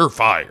name? You're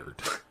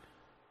fired.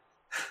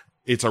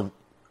 She's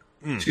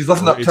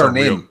living up to her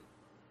name.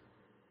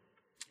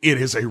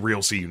 It is a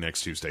real see you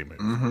next Tuesday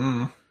movie.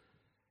 Mm-hmm.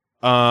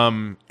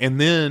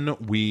 And then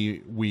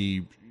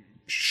we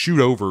shoot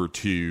over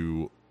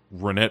to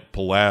Renette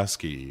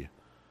Pulaski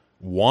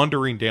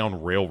wandering down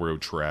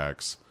railroad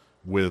tracks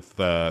with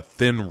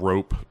thin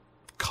rope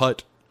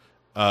cut,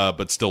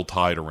 but still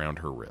tied around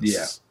her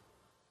wrists.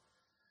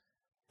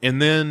 Yeah.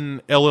 And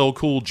then LL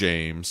Cool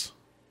James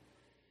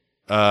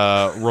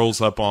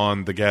rolls up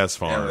on the gas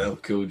farm. LL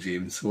Cool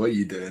James, what are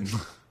you doing?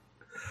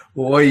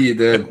 What are you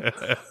doing?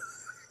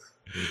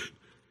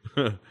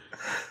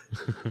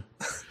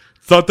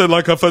 Something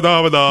like a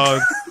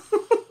phenomenon.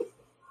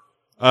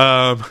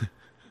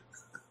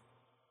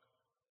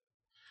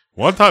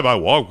 One time I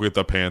walked with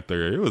a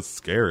panther. It was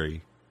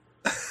scary.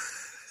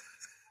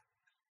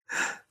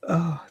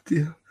 Oh,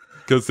 dear.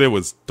 Because it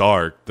was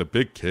dark. The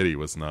big kitty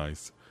was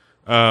nice.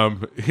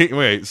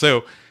 Anyway,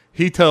 so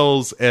he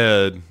tells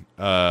Ed,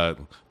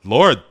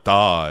 Laura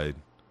died.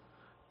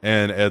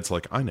 And Ed's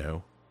like, I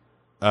know.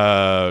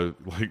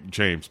 Like,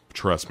 James,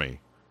 trust me.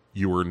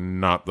 You were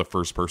not the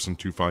first person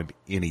to find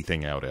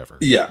anything out ever.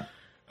 Yeah.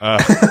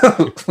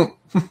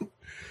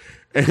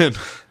 And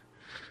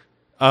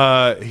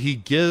he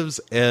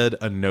gives Ed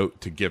a note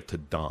to give to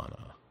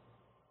Donna.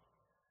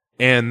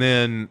 And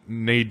then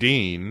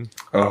Nadine.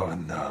 Oh,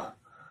 no.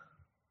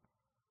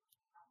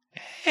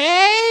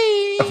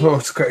 Hey! Oh,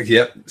 it's quite,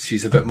 yep,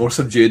 she's a bit more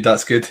subdued.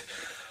 That's good.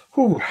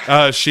 Whew.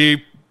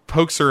 She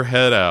pokes her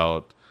head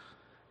out,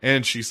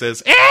 and she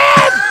says, "Ed!"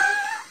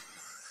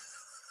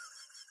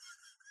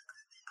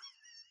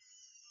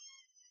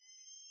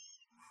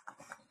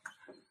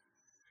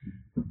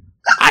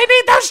 I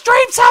need those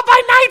drapes up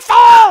by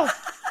nightfall!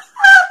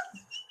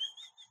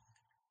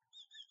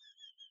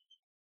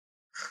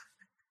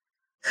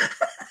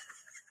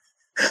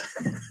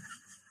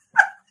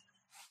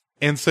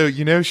 And so,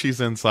 you know, she's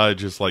inside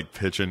just like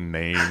pitching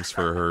names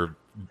for her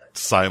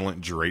silent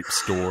drape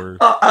store.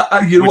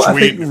 You know Which what? I we-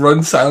 think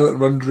Run Silent,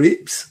 Run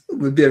Drapes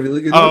would be a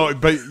really good Oh, one.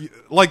 but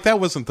like that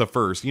wasn't the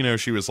first. You know,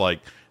 she was like,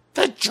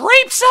 The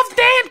drapes of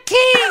Dan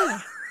King!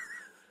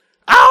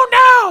 Oh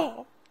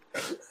no!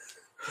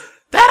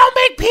 That'll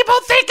make people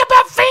think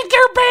about finger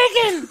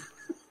banging!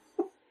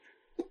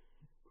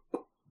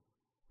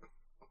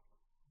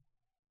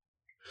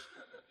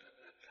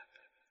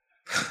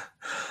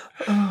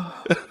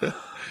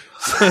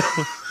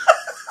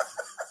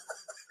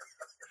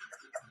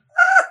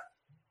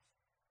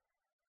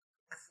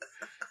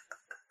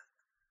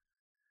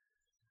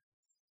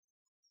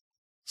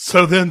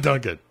 so then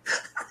Duncan.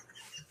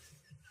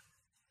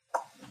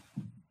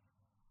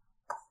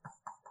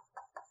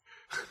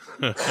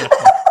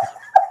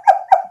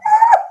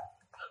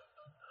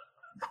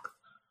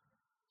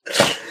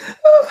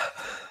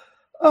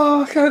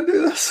 Oh, I can't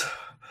do this.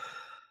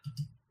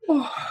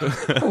 Oh,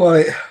 all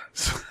right.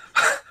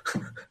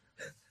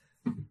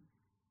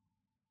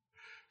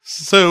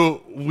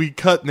 So we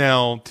cut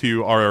now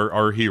to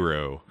our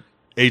hero,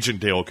 Agent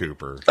Dale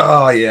Cooper.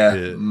 Oh,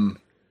 yeah.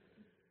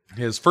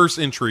 His first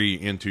entry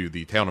into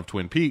the town of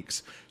Twin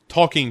Peaks,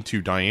 talking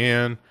to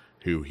Diane,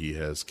 who he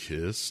has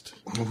kissed.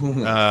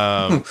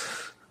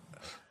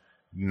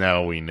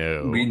 Now we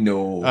know. We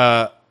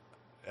know.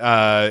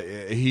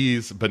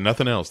 He's, but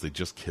nothing else. They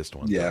just kissed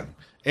one Yeah. time.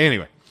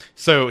 Anyway,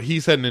 so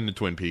he's heading into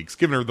Twin Peaks,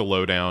 giving her the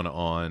lowdown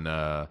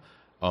on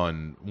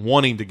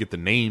wanting to get the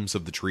names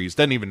of the trees.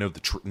 Doesn't even know the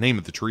name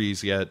of the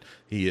trees yet.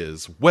 He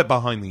is wet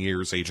behind the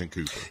ears, Agent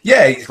Cooper.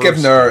 Yeah, he's First-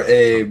 given her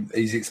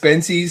his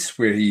expenses,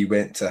 where he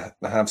went to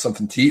have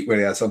something to eat, where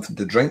he had something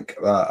to drink,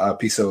 a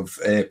piece of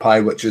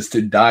pie, which is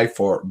to die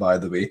for, by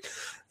the way.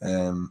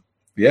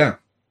 Yeah.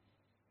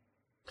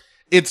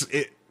 It's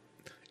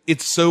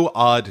so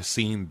odd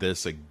seeing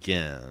this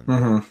again.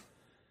 Mm-hmm.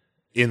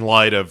 In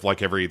light of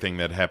like everything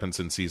that happens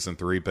in season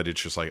 3, but it's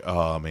just like,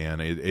 oh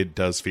man, it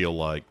does feel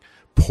like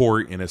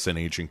poor innocent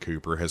Agent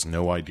Cooper has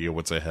no idea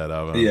what's ahead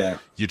of him. Yeah.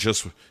 You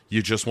just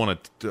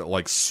want to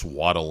like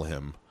swaddle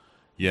him,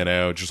 you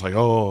know, just like,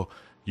 oh,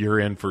 you're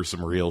in for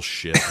some real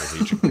shit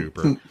with Agent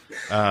Cooper.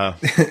 How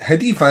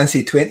do you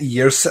fancy 20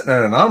 years sitting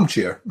in an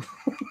armchair?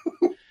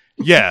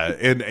 Yeah,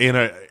 in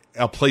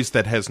a place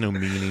that has no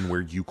meaning,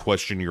 where you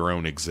question your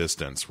own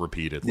existence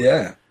repeatedly.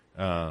 Yeah.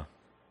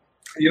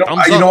 You know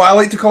Thumbs you up. know what I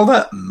like to call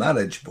that?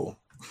 Manageable.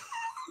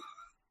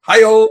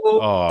 Hi-oh!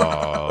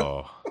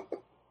 Oh.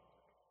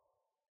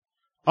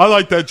 I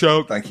like that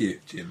joke. Thank you,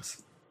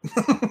 James.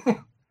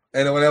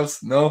 Anyone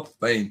else? No?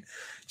 Fine.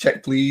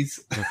 Check, please.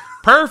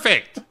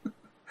 Perfect.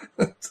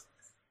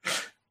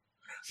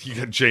 You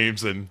got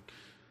James and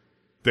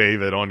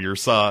David on your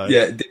side.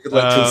 Yeah, David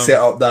Lynch will set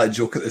up that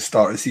joke at the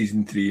start of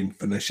season 3 and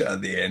finish it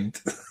at the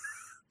end.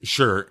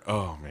 Sure.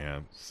 Oh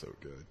man, so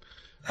good.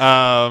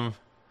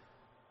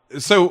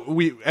 So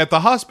we at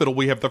the hospital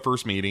we have the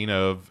first meeting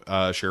of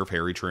Sheriff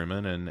Harry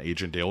Truman and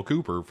Agent Dale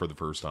Cooper for the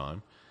first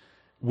time,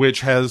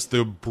 which has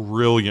the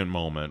brilliant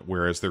moment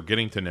where, as they're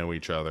getting to know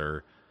each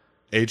other,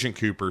 Agent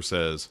Cooper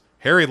says,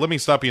 "Harry, let me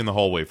stop you in the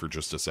hallway for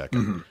just a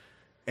second." Mm-hmm.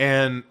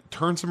 And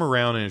turns him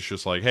around and it's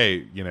just like,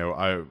 hey, you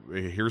know,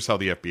 here's how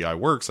the FBI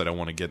works. I don't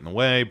want to get in the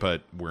way,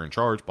 but we're in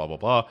charge, blah, blah,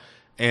 blah.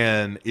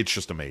 And it's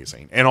just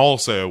amazing. And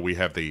also we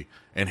have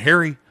and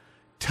Harry,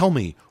 tell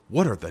me,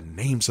 what are the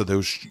names of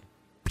those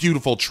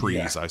beautiful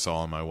trees I saw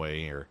on my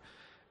way here?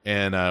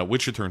 And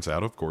which it turns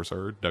out, of course,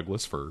 are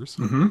Douglas firs.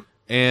 Mm-hmm.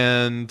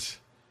 And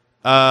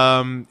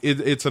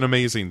it's an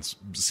amazing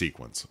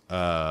sequence.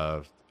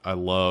 I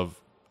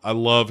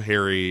love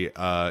Harry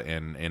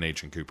and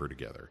Agent Cooper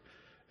together.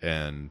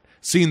 And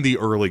seeing the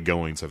early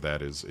goings of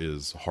that is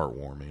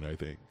heartwarming, I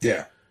think.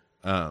 Yeah.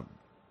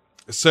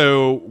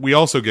 So we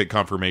also get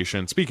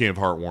confirmation, speaking of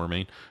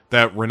heartwarming,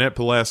 that Renette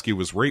Pulaski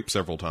was raped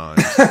several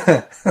times.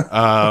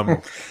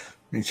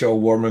 It's all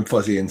warm and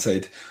fuzzy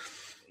inside.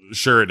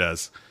 Sure it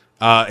does.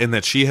 And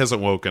that she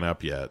hasn't woken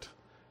up yet.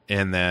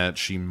 And that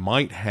she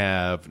might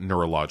have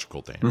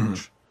neurological damage. Mm-hmm.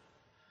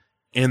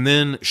 And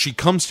then she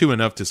comes to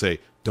enough to say,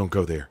 don't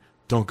go there.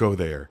 Don't go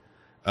there.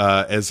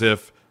 As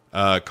if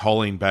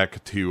calling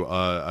back to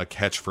a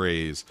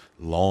catchphrase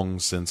long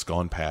since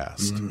gone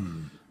past.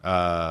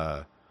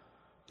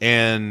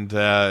 And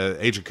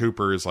Agent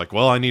Cooper is like,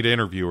 well, I need to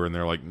interview her. And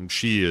they're like,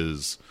 she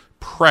is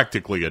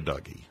practically a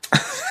Dougie.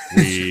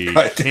 We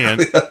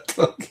can't.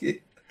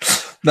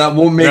 That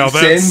won't make Now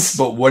that's- sense,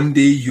 but one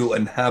day you'll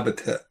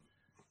inhabit it.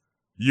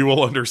 You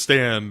will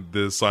understand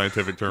the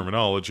scientific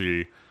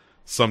terminology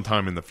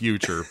sometime in the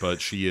future,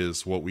 but she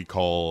is what we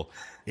call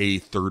a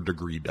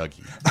third-degree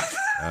Dougie.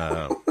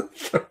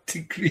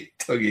 Third-degree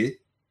Dougie.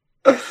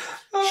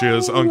 She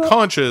is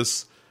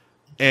unconscious,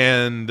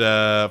 and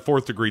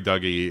fourth-degree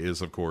Dougie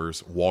is, of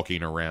course,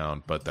 walking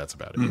around, but that's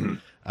about it.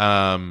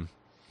 And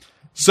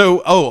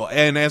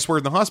as we're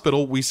in the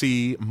hospital, we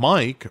see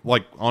Mike,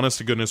 like,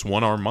 honest-to-goodness,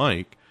 one-arm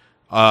Mike,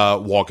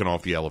 walking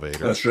off the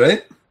elevator. That's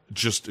right.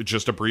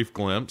 Just a brief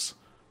glimpse.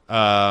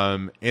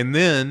 And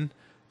then,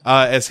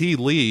 as he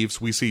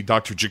leaves, we see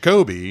Dr.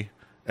 Jacoby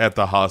at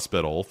the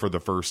hospital for the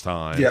first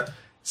time. Yeah.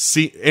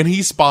 And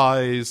he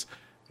spies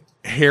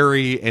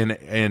Harry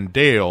and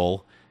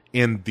Dale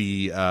in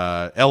the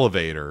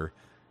elevator,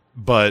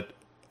 but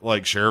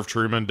like Sheriff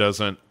Truman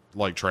doesn't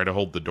like try to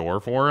hold the door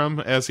for him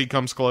as he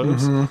comes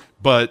close.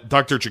 But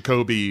Dr.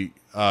 Jacoby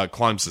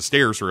climbs the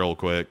stairs real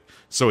quick,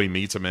 so he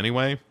meets him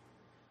anyway.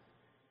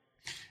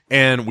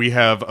 And we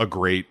have a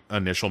great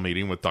initial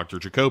meeting with Dr.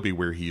 Jacoby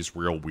where he's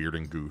real weird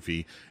and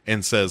goofy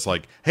and says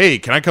like, "Hey,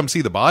 can I come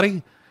see the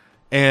body?"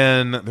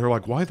 And they're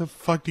like, "Why the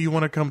fuck do you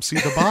want to come see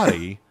the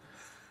body?"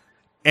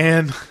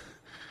 and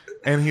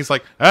he's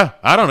like,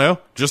 "I don't know.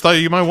 Just thought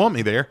you might want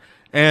me there."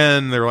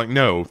 And they're like,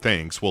 "No,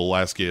 thanks. We'll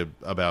ask you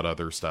about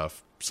other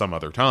stuff some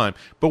other time."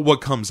 But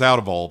what comes out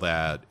of all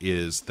that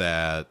is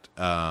that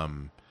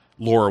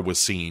Laura was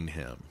seeing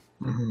him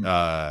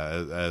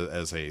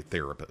as a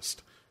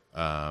therapist.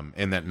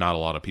 And that not a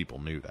lot of people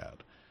knew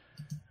that.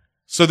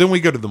 So then we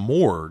go to the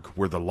morgue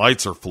where the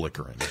lights are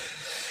flickering.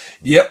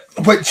 Yep.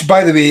 Which,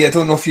 by the way, I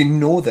don't know if you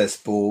know this,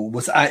 Bo,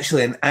 was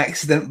actually an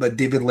accident, but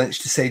David Lynch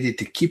decided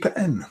to keep it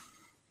in.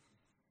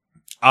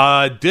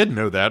 I did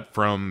know that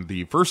from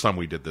the first time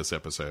we did this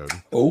episode.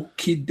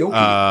 Okie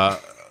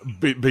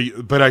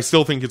dokie. But I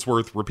still think it's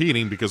worth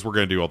repeating because we're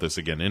going to do all this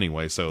again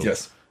anyway. So,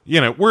 yes.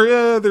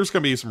 We're there's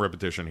going to be some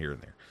repetition here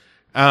and there.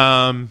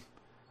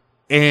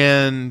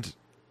 And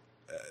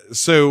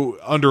so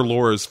under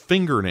Laura's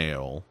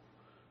fingernail,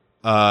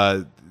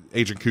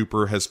 Agent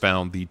Cooper has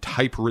found the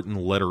typewritten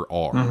letter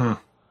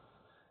R.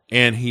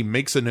 And he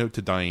makes a note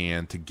to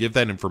Diane to give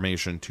that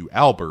information to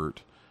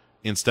Albert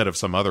instead of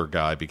some other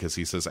guy because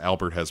he says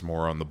Albert has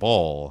more on the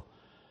ball,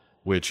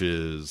 which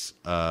is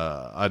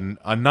a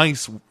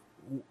nice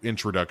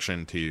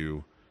introduction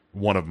to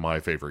one of my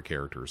favorite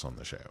characters on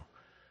the show.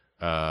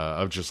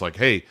 Of just like,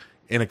 hey,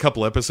 in a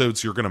couple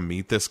episodes, you're going to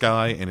meet this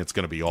guy, and it's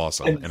going to be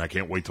awesome. And I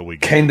can't wait till we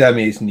get kind of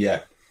amazing,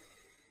 yeah.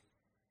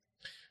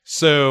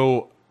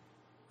 So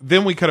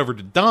then we cut over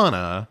to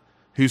Donna,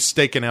 who's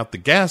staking out the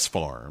gas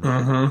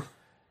farm.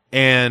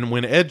 And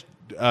when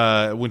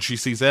she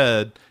sees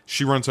Ed,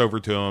 she runs over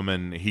to him,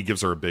 and he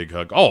gives her a big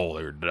hug. "Oh,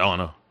 there,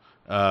 Donna."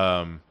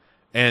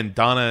 And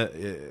Donna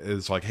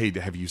is like, "Hey,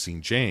 have you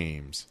seen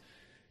James?"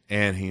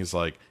 And he's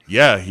like,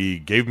 "Yeah, he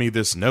gave me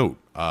this note.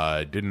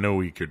 I didn't know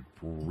he could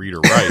read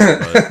or write,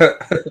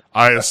 but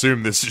I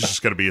assume this is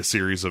just going to be a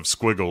series of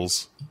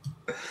squiggles."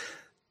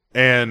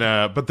 And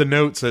but the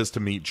note says to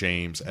meet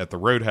James at the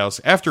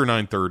Roadhouse after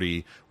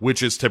 9:30,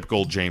 which is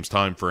typical James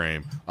time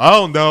frame. I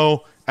don't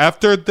know,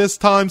 after this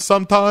time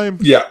sometime.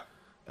 Yeah.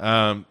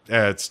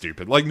 It's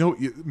stupid. Like, no,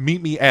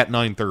 meet me at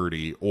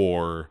 9:30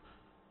 or,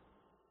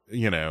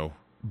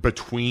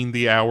 between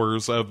the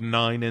hours of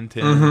 9 and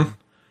 10.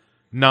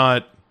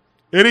 Not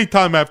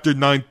anytime after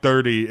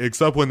 9:30,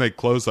 except when they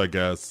close, I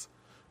guess.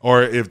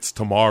 Or if it's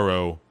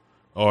tomorrow.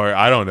 Or,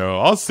 I don't know.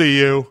 I'll see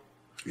you.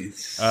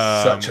 He's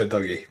such a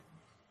Dougie.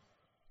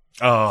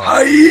 Oh,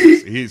 Hi!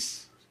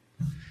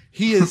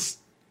 he is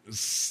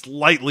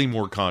slightly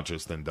more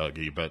conscious than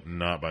Dougie, but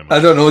not by much.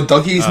 I don't know.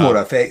 Dougie's more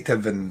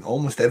effective in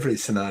almost every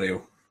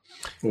scenario.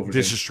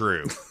 This is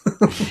true.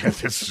 Yeah,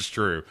 this is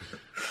true.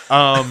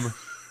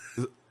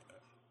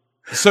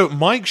 So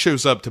Mike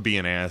shows up to be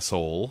an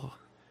asshole,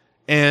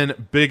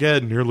 and Big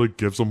Ed nearly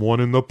gives him one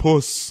in the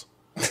puss.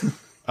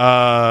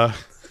 Watch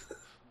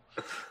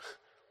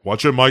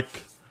it,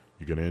 Mike.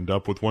 You're gonna end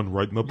up with one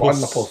right in the puss. One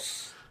in the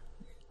puss.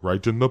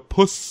 Right in the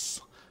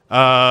puss.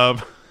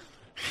 And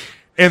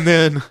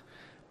then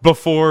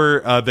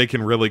before they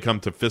can really come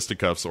to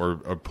fisticuffs or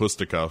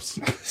pusticuffs,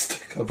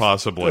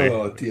 possibly.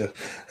 Oh dear.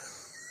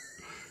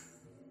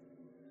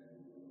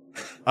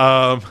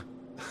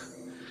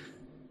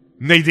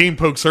 Nadine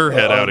pokes her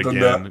head out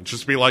again and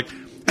just be like,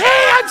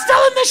 "Hey, I'm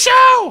still in the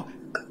show!"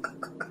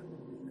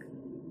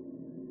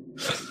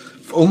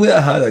 If only I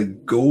had a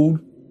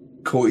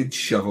gold-coated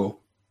shovel.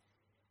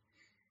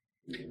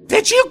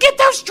 Did you get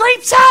those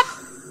drapes up?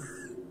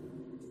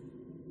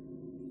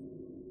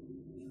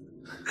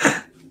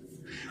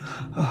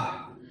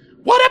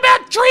 What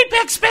about drape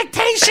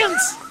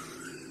expectations?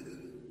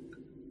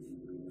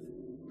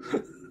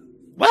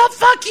 Well,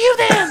 fuck you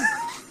then.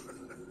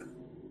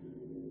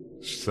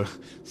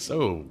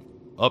 So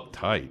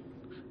uptight.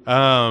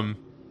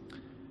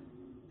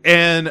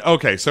 And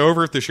okay, so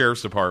over at the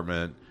sheriff's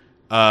department,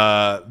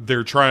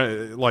 they're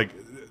trying, like,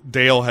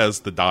 Dale has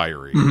the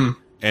diary,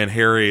 and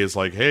Harry is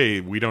like, "Hey,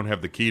 we don't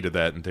have the key to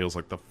that," and Dale's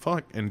like, "The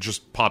fuck," and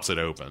just pops it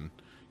open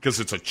because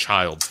it's a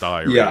child's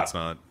diary. Yeah. It's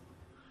not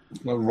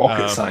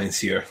rocket science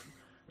here,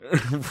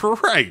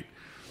 right?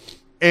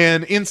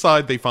 And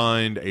inside, they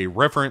find a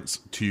reference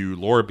to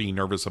Laura being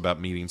nervous about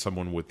meeting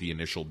someone with the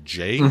initial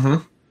J.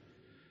 Mm-hmm.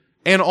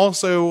 And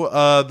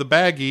also the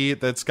baggie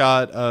that's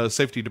got a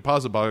safety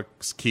deposit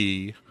box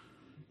key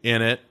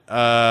in it,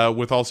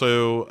 with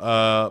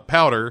also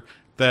powder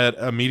that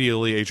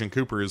immediately Agent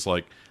Cooper is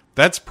like,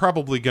 that's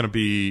probably going to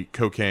be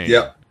cocaine.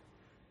 Yep.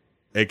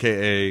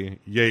 AKA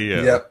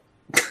yeah. Yep.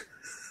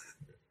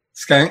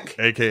 Skank.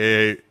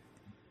 AKA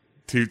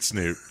Toot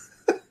Snoot.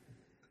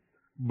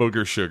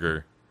 Booger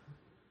Sugar.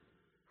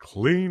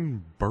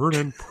 Clean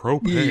burning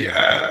propane.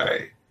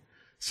 Yeah.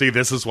 See,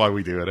 this is why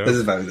we do it. This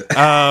is about it.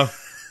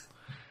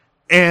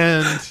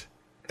 And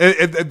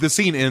the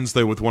scene ends,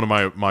 though, with one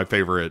of my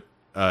favorite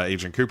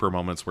Agent Cooper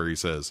moments where he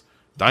says,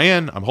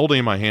 Diane, I'm holding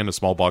in my hand a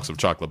small box of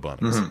chocolate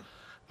bunnies. Mm-hmm.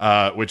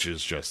 Which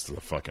is just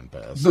the fucking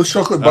best. Those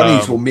chocolate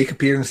bunnies will make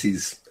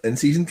appearances in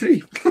season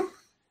 3.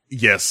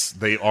 Yes,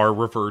 they are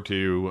referred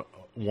to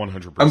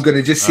 100%. I'm going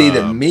to just say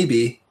that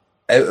maybe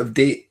out of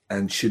date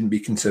and shouldn't be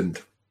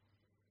consumed.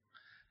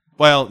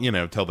 Well,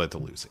 tell that to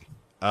Lucy.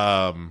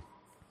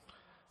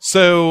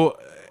 So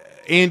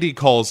Andy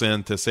calls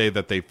in to say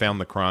that they found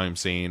the crime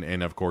scene,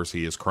 and of course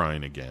he is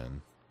crying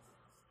again.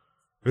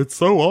 It's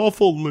so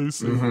awful,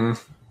 Lucy.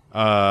 Mm-hmm.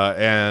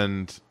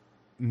 And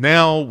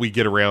now we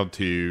get around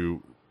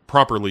to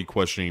properly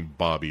questioning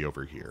Bobby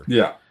over here.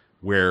 Yeah.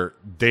 Where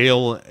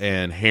Dale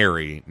and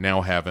Harry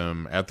now have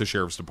him at the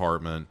sheriff's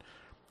department.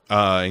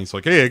 And he's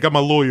like, hey, I got my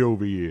lawyer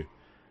over here.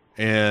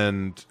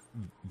 And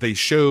they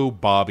show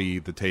Bobby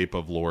the tape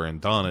of Laura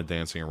and Donna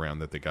dancing around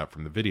that they got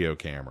from the video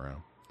camera.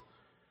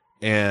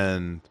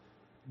 And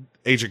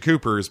Agent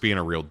Cooper is being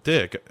a real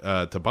dick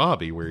to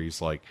Bobby, where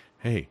he's like,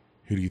 hey,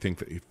 who do you think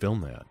that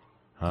filmed that?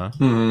 Huh?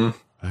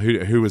 Mm-hmm.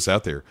 Who was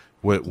out there?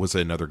 What was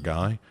it, another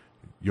guy?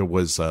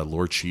 Was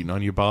Laura cheating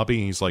on you, Bobby?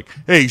 And he's like,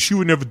 hey, she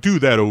would never do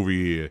that over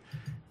here.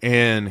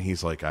 And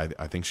he's like, I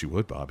think she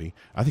would, Bobby.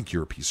 I think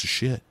you're a piece of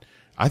shit.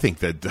 I think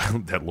that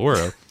that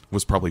Laura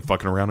was probably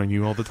fucking around on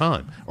you all the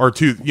time. Or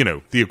to,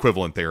 the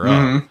equivalent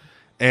thereof.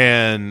 Mm-hmm.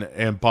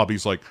 And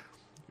Bobby's like,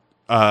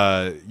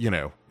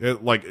 doesn't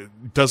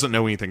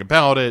know anything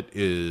about it,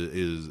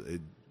 is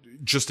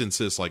just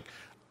insists, like,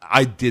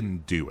 I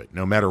didn't do it.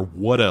 No matter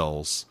what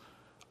else,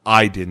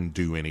 I didn't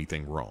do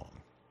anything wrong.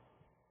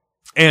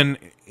 And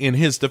in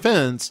his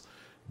defense,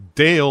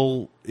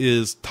 Dale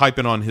is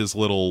typing on his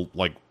little,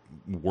 like,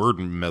 word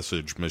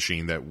message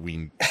machine that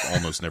we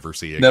almost never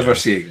see again. Never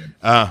see again.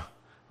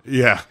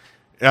 Yeah.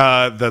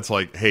 That's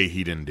like, hey,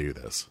 he didn't do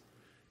this.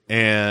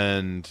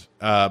 And,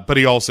 but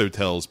he also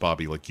tells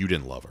Bobby, like, you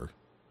didn't love her.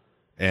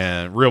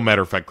 And real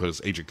matter of fact, because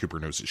Agent Cooper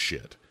knows his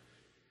shit.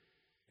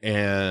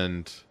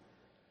 And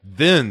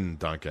then,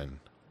 Duncan,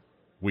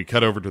 we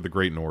cut over to the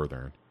Great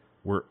Northern,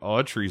 where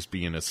Audrey's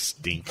being a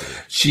stinker.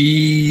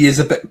 She is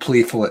a bit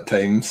playful at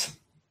times.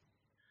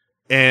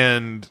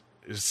 And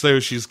so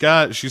she's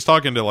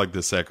talking to, like,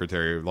 the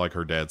secretary, like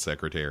her dad's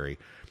secretary.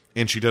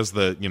 And she does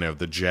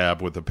the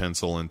jab with the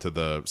pencil into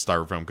the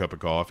styrofoam cup of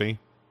coffee.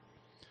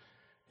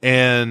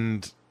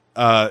 And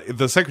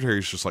the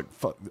secretary's just like,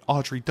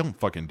 Audrey, don't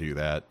fucking do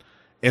that.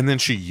 And then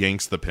she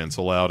yanks the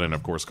pencil out, and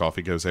of course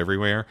coffee goes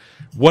everywhere.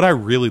 What I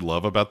really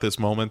love about this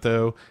moment,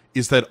 though,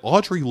 is that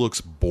Audrey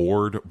looks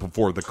bored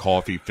before the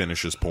coffee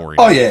finishes pouring.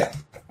 Oh, yeah.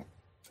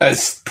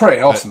 It's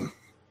pretty awesome.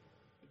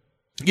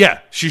 Yeah,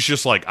 she's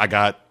just like,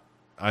 I'm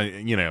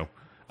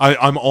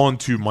on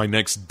to my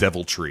next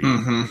deviltry.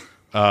 Mm-hmm.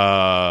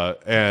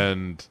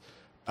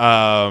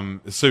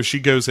 So she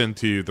goes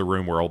into the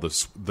room where all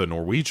the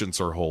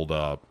Norwegians are holed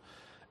up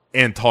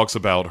and talks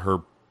about her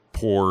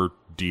poor,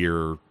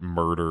 dear,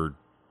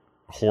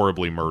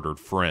 horribly murdered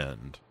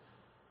friend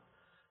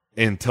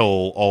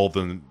until all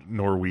the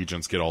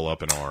Norwegians get all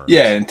up in arms.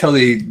 Yeah, until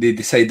they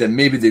decide that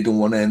maybe they don't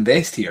want to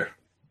invest here.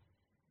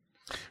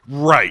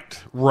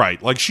 Right.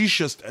 Like, she's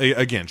just,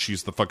 again,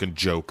 she's the fucking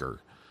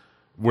Joker,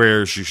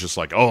 where she's just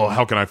like, oh,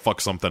 how can I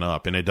fuck something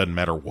up? And it doesn't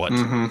matter what.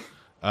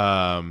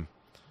 Mm-hmm.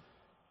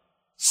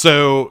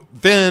 So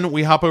then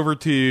we hop over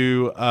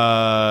to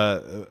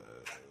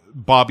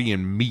Bobby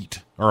and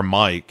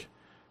Mike,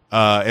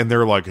 and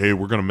they're like, hey,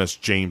 we're going to mess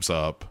James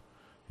up.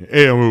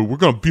 Hey, we're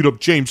going to beat up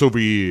James over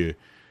here.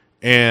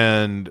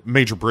 And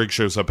Major Briggs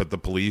shows up at the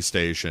police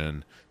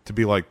station to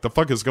be like, the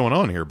fuck is going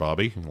on here,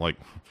 Bobby? I'm like,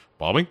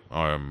 Bobby,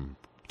 I'm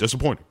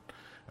disappointed.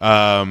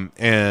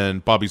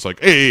 And Bobby's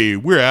like, hey,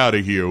 we're out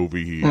of here over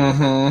here.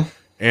 Mm-hmm.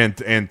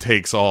 And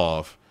takes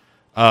off.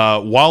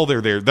 While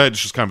they're there,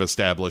 that's just kind of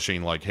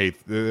establishing, like, hey,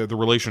 the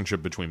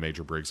relationship between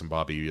Major Briggs and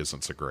Bobby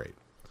isn't so great.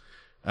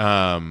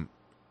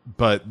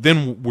 But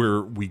then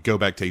we go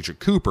back to Agent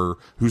Cooper,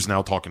 who's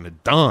now talking to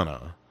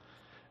Donna,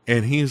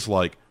 and he's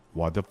like,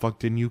 why the fuck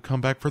didn't you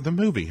come back for the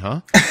movie,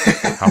 huh?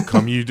 How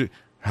come you're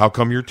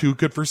too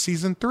good for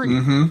season 3?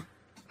 Mm-hmm.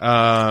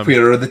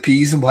 Where are the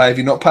P's and why have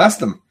you not passed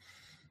them?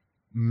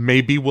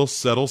 Maybe we'll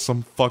settle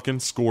some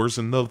fucking scores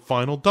in the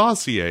final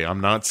dossier.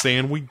 I'm not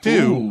saying we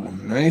do. Ooh,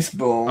 nice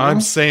ball.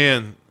 I'm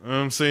saying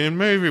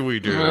maybe we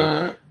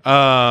do.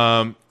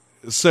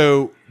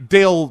 So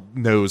Dale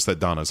knows that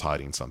Donna's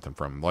hiding something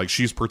from him. Like,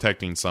 she's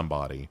protecting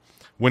somebody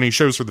when he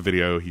shows her the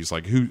video, he's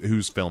like,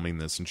 who's filming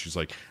this? And she's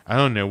like, I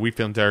don't know, we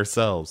filmed it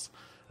ourselves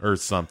or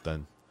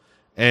something.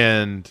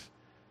 And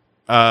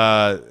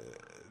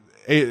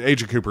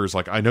Agent Cooper is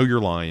like, I know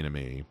you're lying to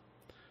me.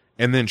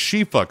 And then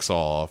she fucks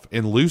off,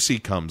 and Lucy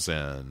comes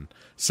in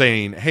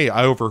saying, hey,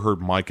 I overheard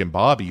Mike and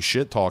Bobby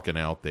shit talking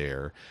out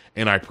there,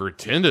 and I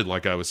pretended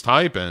like I was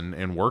typing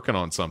and working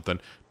on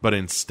something, but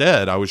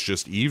instead I was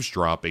just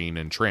eavesdropping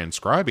and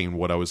transcribing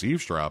what I was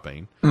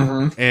eavesdropping.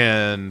 Mm-hmm.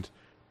 And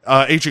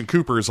Agent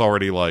Cooper is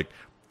already like,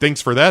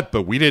 thanks for that,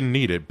 but we didn't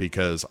need it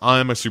because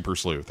I'm a super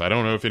sleuth. I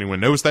don't know if anyone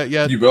knows that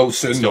yet. You will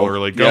soon. Still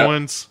early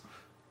goings.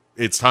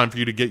 It's time for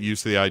you to get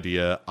used to the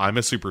idea. I'm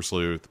a super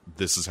sleuth.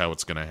 This is how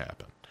it's going to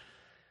happen.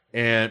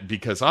 And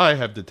because I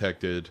have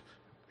detected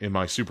in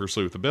my super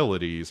sleuth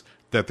abilities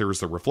that there's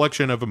the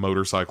reflection of a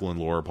motorcycle in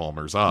Laura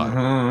Palmer's eye.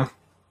 Mm-hmm.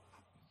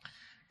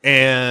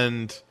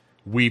 And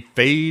we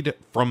fade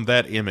from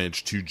that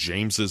image to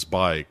James's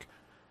bike,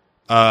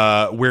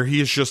 where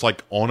he is just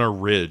like on a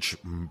ridge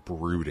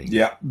brooding.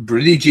 Yeah,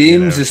 Broody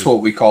James is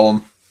what we call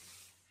him.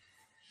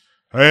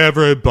 Hey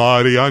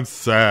everybody, I'm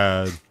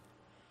sad.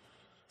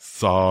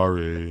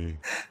 Sorry.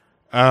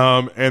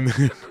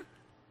 And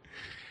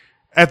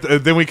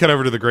then we cut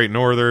over to the Great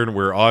Northern,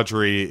 where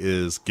Audrey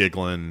is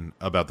giggling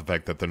about the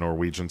fact that the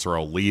Norwegians are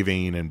all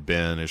leaving and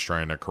Ben is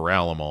trying to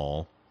corral them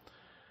all.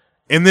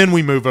 And then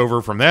we move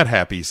over from that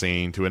happy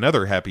scene to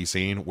another happy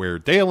scene where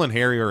Dale and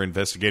Harry are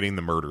investigating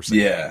the murder scene.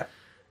 Yeah.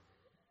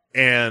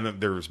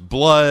 And there's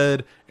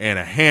blood and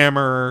a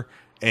hammer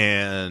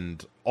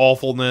and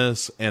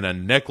awfulness and a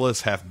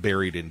necklace half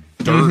buried in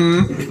dirt.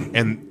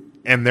 Mm-hmm.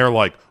 And they're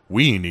like,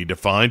 we need to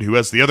find who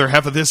has the other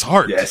half of this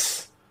heart.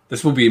 Yes.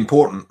 This will be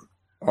important.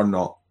 Or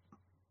not.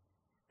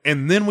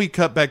 And then we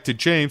cut back to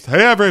James.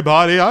 Hey,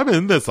 everybody, I'm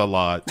in this a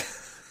lot.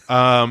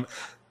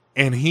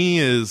 And he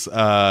is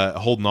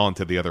holding on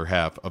to the other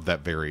half of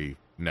that very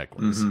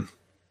necklace. Mm-hmm.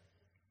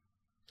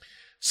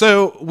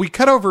 So we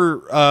cut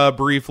over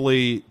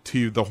briefly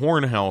to the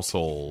Horn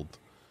household,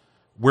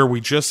 where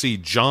we just see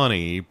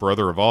Johnny,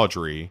 brother of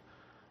Audrey,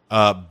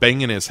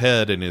 banging his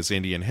head in his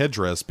Indian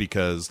headdress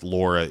because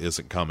Laura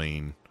isn't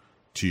coming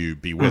to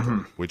be with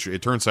him, which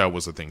it turns out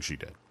was a thing she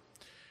did.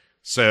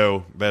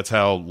 So that's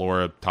how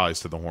Laura ties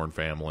to the Horn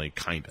family,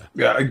 kind of.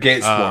 Yeah, it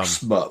gets worse,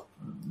 but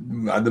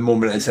at the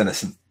moment it's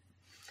innocent.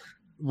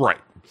 Right.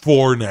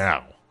 For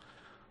now.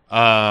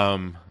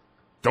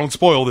 Don't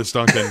spoil this,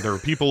 Duncan. There are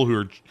people who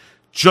are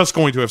just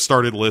going to have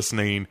started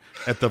listening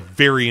at the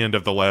very end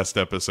of the last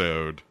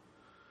episode.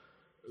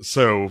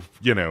 So,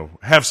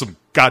 have some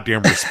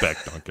goddamn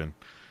respect, Duncan.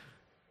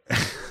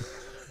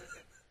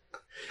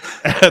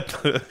 At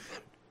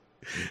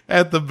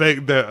the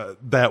bank,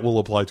 that will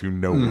apply to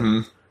no one.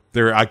 Mm-hmm.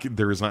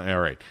 There is not.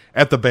 All right.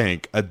 At the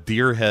bank, a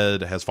deer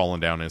head has fallen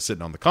down and is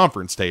sitting on the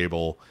conference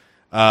table.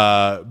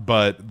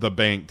 But the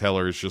bank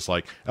teller is just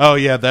like, oh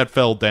yeah, that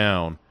fell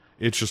down.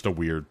 It's just a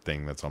weird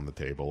thing that's on the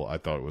table. I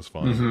thought it was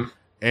funny. Mm-hmm.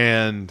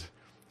 And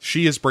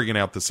she is bringing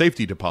out the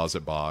safety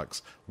deposit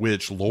box,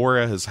 which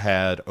Laura has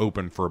had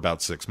open for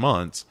about 6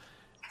 months.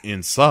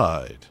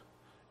 Inside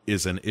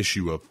is an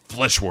issue of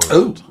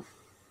Fleshworld. Oh.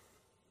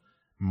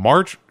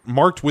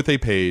 Marked with a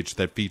page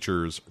that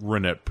features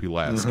Renette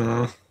Pulaski.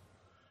 Mm-hmm.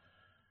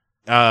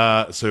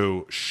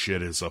 So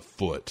shit is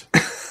afoot.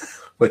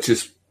 Which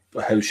is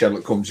how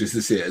Sherlock Holmes used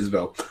to say it as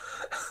well.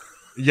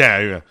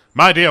 Yeah.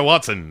 My dear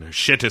Watson,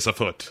 shit is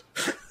afoot.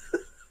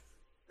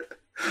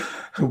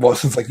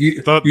 Watson's like,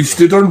 you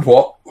stood on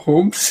what,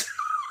 Holmes?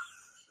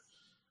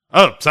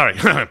 Oh, sorry.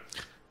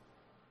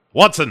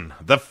 Watson,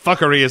 the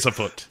fuckery is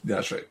afoot.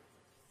 That's right.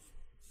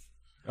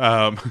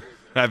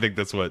 I think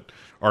that's what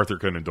Arthur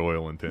Conan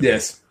Doyle intended.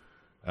 Yes.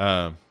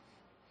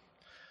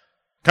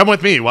 Come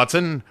with me,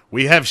 Watson.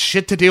 We have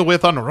shit to deal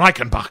with on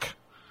Reichenbach.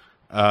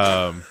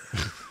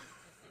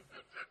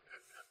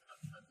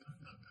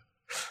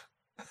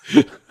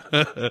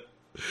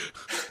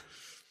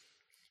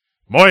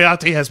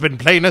 Moriarty has been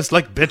playing us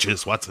like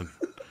bitches, Watson.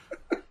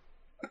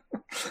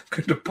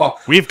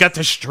 We've got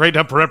to straight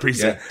up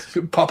represent.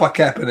 Yeah, pop a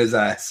cap in his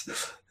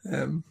ass.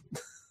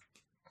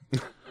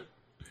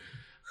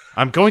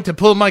 I'm going to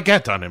pull my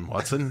gat on him,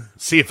 Watson.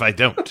 See if I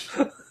don't.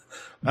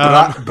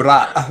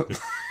 Brat.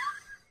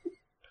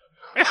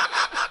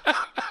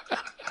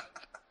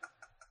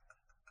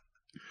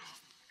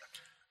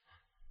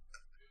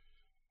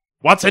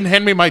 Watson,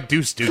 hand me my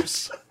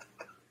deuce.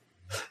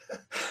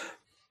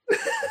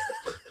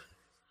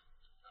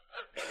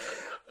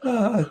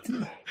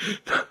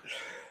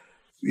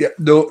 Yeah,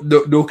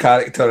 no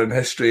character in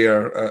history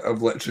or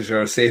of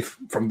literature are safe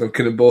from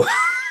Duncan and Bo.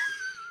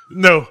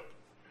 No.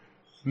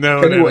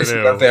 Our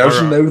version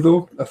now,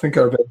 though. I think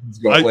our version's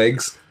got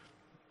legs.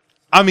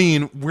 I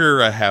mean,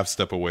 we're a half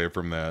step away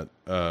from that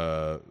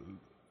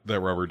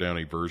Robert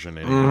Downey version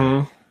anyway.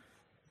 Mm-hmm.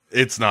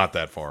 It's not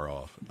that far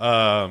off.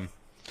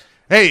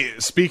 Hey,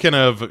 speaking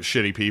of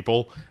shitty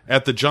people,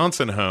 at the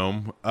Johnson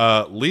home,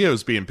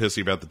 Leo's being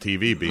pissy about the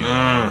TV being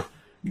on.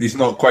 He's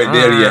not quite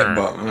there yet,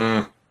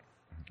 but...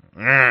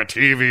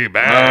 TV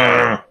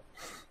bad.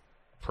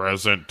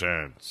 Present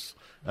tense.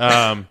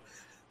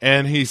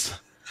 And he's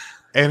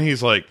And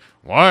he's like,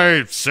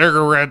 why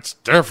cigarettes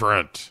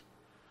different?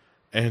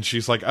 And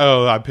she's like,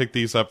 oh, I picked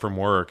these up from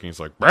work. And he's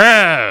like,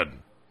 Brad,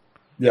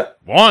 Yeah.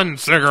 1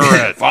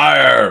 cigarette.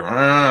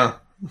 Fire.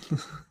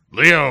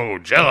 Leo,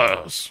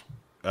 jealous.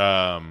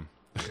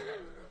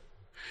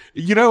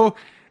 You know,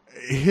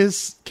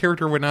 his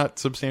character would not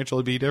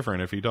substantially be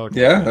different if he talked.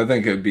 Yeah, like that. I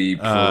think it would be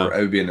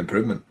an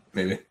improvement,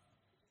 maybe.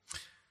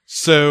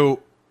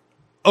 So,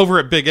 over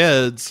at Big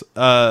Ed's,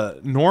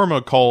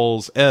 Norma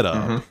calls Ed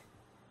up,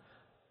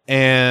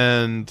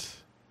 and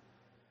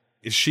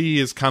she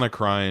is kind of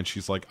crying.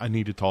 She's like, I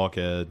need to talk,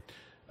 Ed.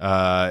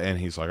 And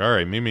he's like, all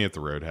right, meet me at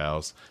the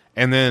Roadhouse.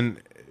 And then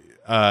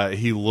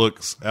he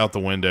looks out the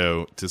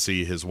window to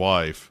see his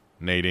wife,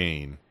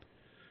 Nadine,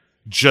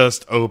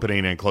 just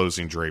opening and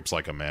closing drapes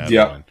like a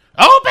madwoman.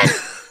 Open,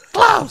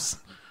 close.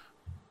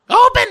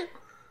 Open,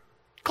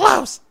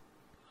 close.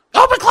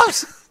 Open,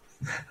 close.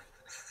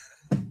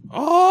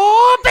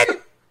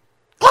 Open,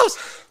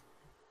 close.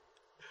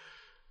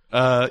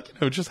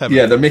 Just having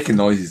Yeah, they're making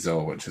noises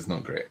though, which is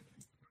not great.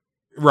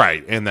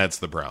 right, and that's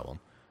the problem.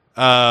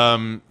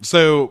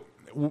 So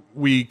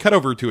we cut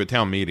over to a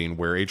town meeting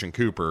where Agent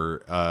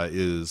Cooper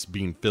is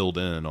being filled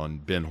in on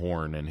Ben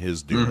Horne and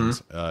his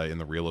doings in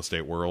the real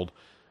estate world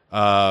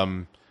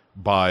by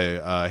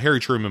Harry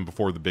Truman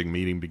before the big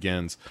meeting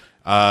begins.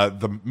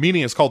 The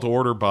meeting is called to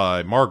order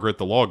by Margaret,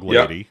 the log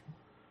lady,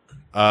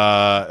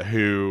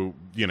 who,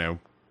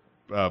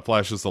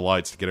 flashes the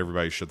lights to get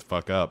everybody to shut the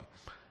fuck up.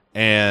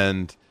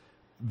 And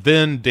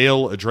then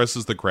Dale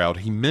addresses the crowd.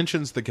 He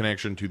mentions the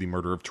connection to the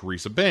murder of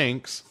Teresa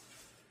Banks,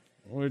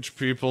 which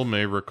people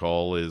may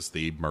recall is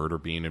the murder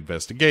being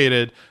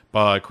investigated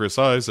by Chris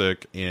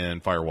Isaac in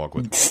Fire Walk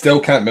with Me.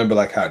 Still can't remember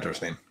that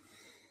character's name.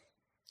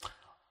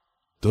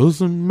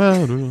 Doesn't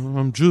matter,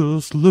 I'm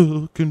just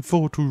looking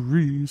for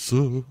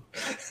Teresa.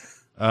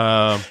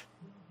 And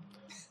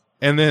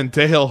then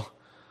Dale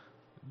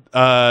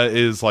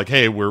is like,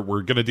 hey, we're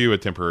going to do a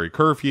temporary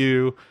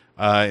curfew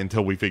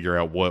until we figure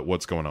out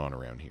what's going on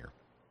around here.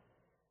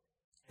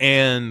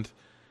 And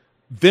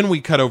then we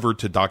cut over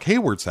to Doc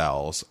Hayward's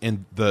house,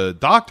 and the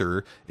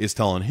doctor is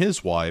telling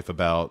his wife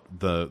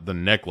about the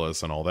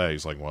necklace and all that.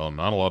 He's like, well,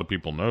 not a lot of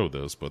people know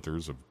this, but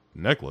there's a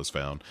necklace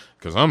found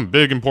because I'm a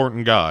big,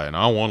 important guy, and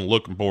I want to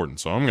look important,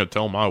 so I'm going to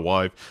tell my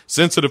wife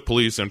sensitive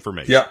police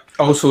information. Yeah.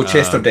 Also,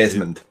 Chester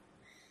Desmond.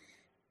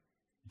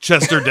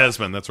 Chester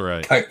Desmond, that's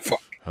right.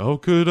 How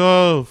could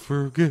I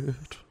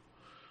forget?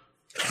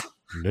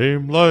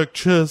 Name like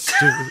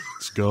Chester,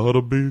 it's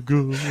gotta be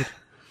good.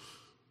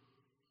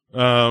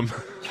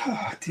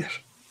 Oh, dear.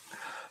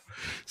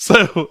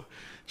 So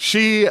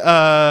she,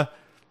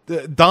 Donna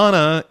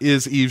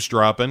is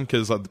eavesdropping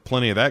because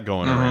plenty of that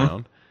going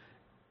around.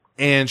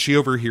 And she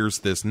overhears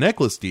this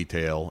necklace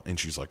detail and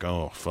she's like,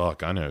 oh,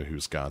 fuck, I know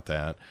who's got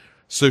that.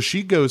 So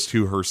she goes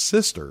to her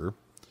sister.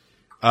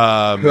 Who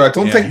I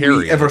don't think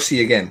Harriet. we ever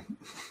see again.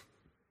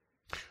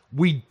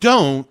 We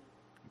don't,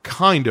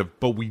 kind of,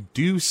 but we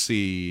do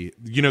see,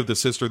 the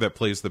sister that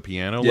plays the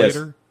piano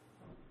later?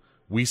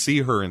 We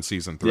see her in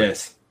season 3.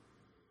 Yes.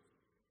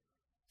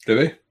 Do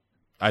we?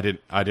 I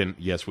didn't.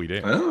 Yes, we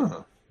did.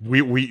 Oh.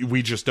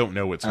 We just don't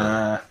know it's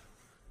her.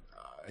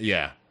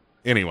 Yeah.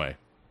 Anyway.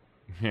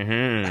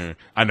 I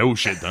know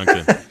shit,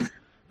 Duncan.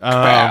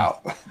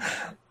 Wow.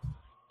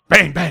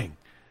 Bang, bang.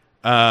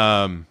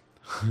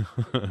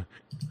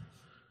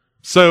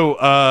 So,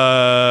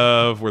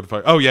 where the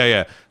fuck? Oh,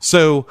 yeah.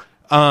 So,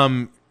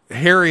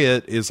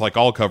 Harriet is like,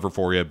 I'll cover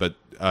for you, but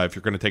if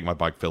you're going to take my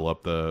bike, fill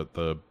up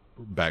the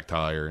back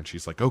tire. And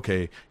she's like,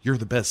 okay, you're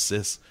the best,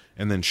 sis.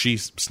 And then she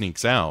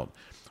sneaks out.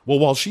 Well,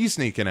 while she's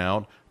sneaking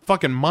out,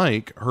 fucking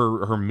Mike,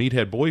 her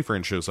meathead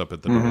boyfriend, shows up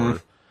at the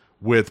door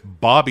with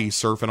Bobby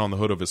surfing on the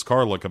hood of his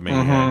car like a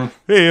maniac.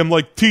 Hey, I'm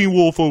like Teen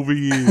Wolf over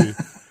here.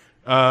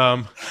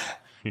 And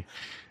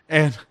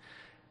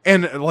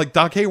like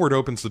Doc Hayward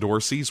opens the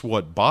door, sees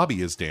what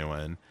Bobby is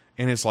doing,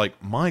 and it's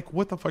like, Mike,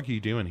 what the fuck are you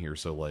doing here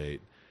so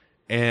late?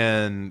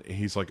 And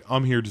he's like,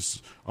 I'm here to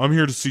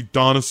see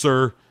Donna,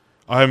 sir.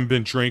 I haven't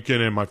been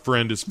drinking, and my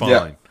friend is fine.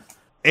 Yeah.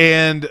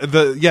 And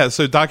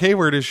so Doc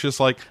Hayward is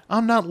just like,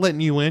 I'm not letting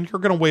you in. You're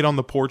gonna wait on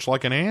the porch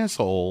like an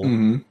asshole,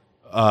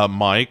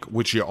 Mike,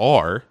 which you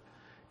are.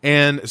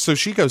 And so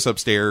he goes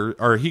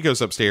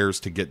upstairs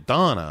to get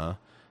Donna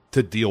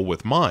to deal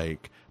with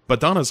Mike,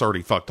 but Donna's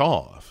already fucked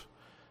off.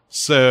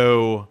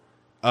 So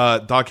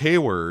Doc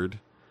Hayward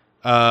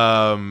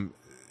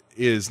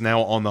is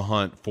now on the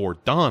hunt for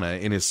Donna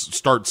and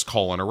starts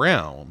calling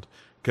around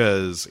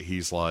because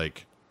he's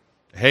like,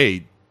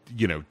 hey,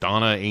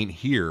 Donna ain't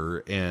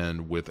here,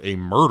 and with a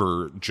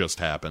murder just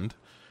happened,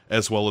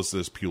 as well as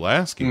this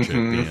Pulaski chick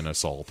being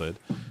assaulted,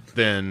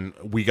 then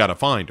we got to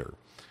find her.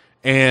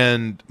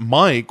 And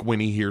Mike,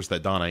 when he hears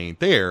that Donna ain't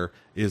there,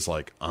 is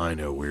like, I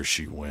know where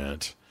she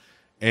went.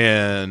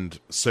 And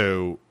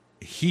so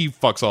he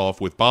fucks off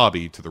with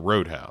Bobby to the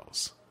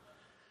Roadhouse.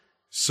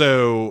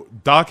 So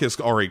Doc has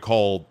already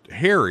called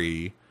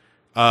Harry,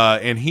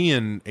 and he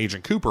and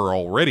Agent Cooper are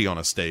already on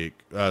a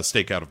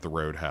stakeout of the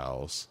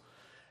Roadhouse.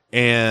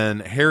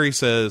 And Harry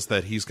says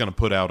that he's going to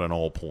put out an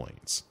all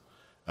points.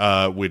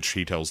 which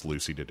he tells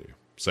Lucy to do.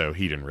 So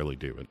he didn't really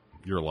do it.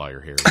 You're a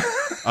liar,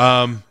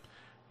 Harry.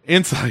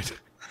 Inside,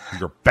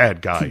 you're a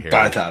bad guy, Harry.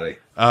 Bad Harry.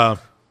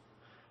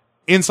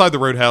 Inside the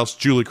Roadhouse,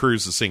 Julie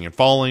Cruz is singing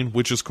Falling,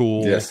 which is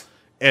cool. Yes.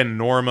 And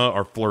Norma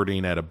are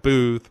flirting at a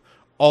booth.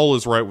 All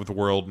is right with the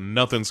world.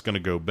 Nothing's going to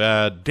go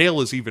bad.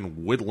 Dale is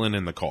even whittling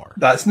in the car.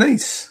 That's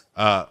nice.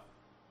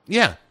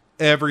 Yeah,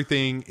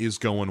 everything is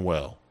going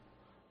well.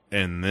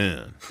 And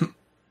then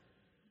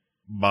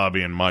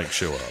Bobby and Mike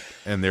show up,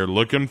 and they're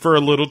looking for a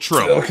little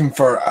trouble. They're looking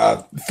for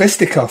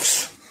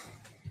fisticuffs.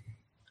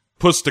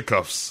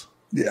 Pusticuffs.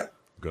 Yeah.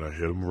 Gonna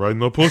hit him right in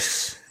the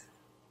puss.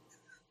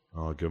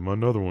 I'll give him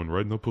another one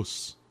right in the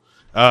puss.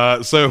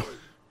 So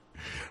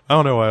I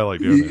don't know why I like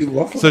doing You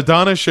love that. it. So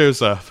Donna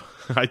shows up.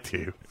 I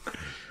do.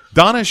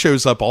 Donna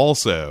shows up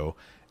also,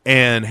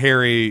 and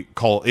Harry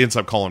ends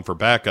up calling for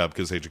backup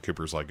because Agent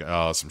Cooper's like,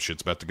 "Oh, some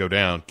shit's about to go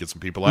down. Get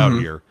some people out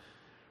here."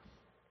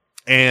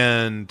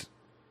 And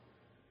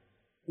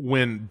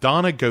when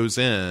Donna goes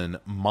in,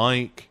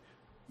 Mike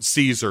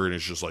sees her and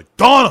is just like,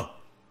 "Donna,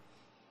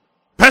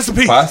 pass the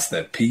peas. Pass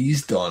the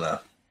peas,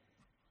 Donna.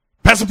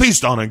 Pass the peas,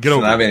 Donna, and get Don't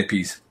over have here. any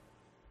peas.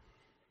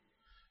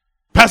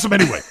 Pass them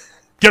anyway.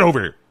 Get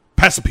over here.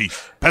 Pass the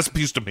peas. Pass the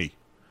peas to me."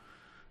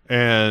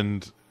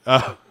 And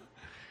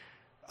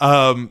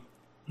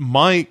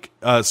Mike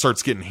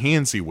starts getting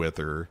handsy with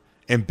her,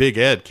 and Big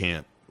Ed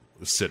can't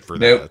sit for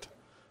Nope. that.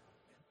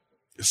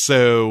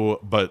 So,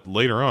 but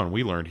later on,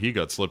 we learned he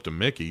got slipped to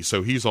Mickey,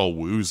 so he's all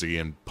woozy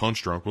and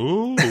punch drunk.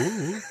 Ooh,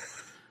 ooh.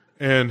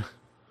 And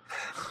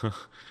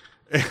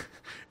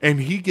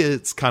he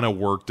gets kind of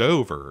worked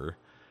over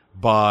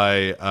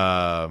by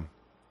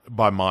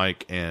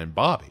Mike and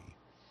Bobby.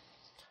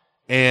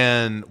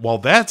 And while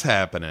that's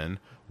happening,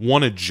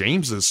 one of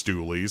James's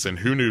stoolies, and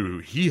who knew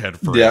he had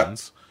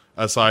friends,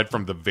 aside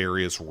from the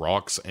various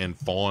rocks and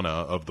fauna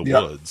of the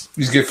woods.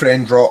 He's a good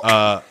friend,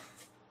 Rock.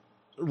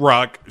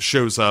 Rock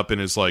shows up and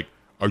is like,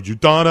 "Are you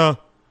Donna?"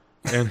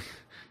 And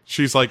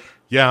she's like,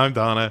 "Yeah, I'm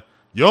Donna.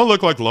 You don't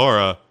look like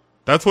Laura."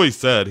 That's what he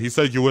said. He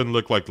said you wouldn't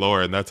look like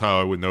Laura, and that's how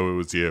I would know it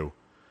was you.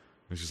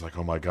 And she's like,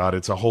 "Oh my God,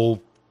 it's a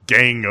whole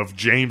gang of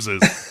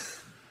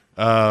Jameses."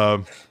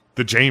 The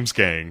James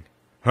gang.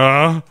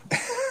 Huh?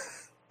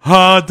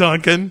 Huh,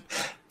 Duncan?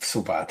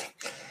 So bad.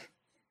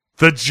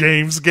 The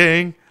James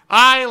gang?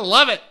 I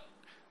love it.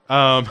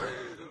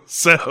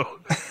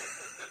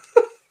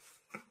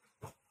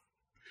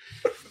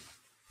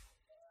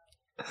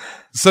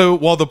 So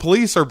while the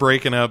police are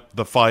breaking up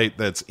the fight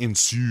that's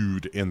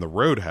ensued in the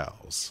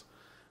Roadhouse,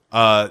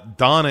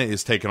 Donna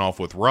is taken off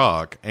with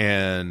Rock,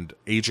 and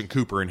Agent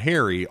Cooper and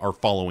Harry are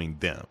following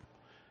them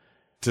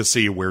to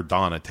see where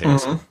Donna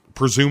takes them,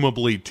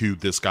 presumably to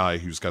this guy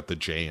who's got the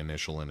J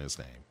initial in his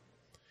name.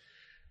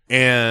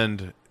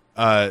 And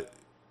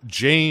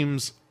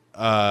James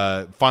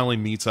finally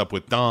meets up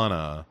with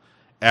Donna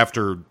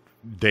after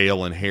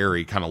Dale and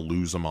Harry kind of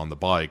lose him on the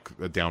bike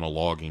down a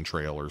logging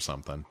trail or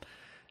something.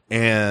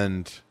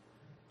 And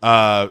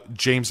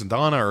James and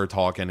Donna are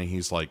talking, and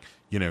he's like,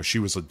 you know, she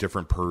was a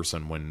different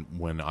person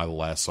when I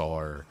last saw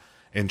her.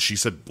 And she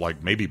said,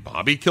 like, maybe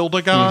Bobby killed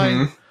a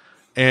guy?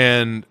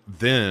 And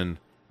then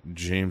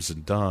James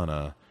and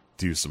Donna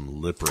do some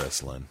lip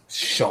wrestling.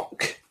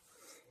 Shock.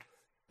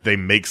 They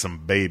make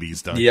some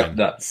babies, Duncan. Yep,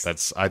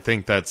 I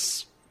think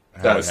that's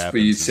how That's it what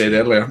you happens. said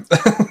earlier.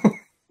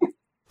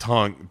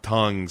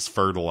 Tongues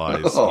fertilize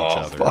each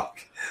other. Fuck.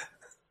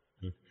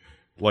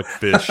 Like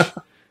fish.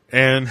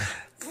 And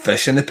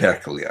Fish in the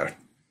percolator.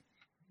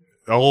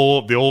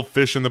 the old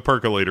fish in the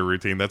percolator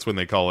routine, that's when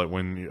they call it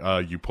when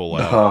you pull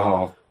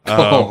out.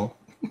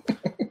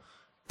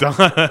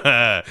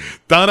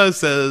 Donna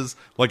says,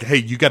 like, "Hey,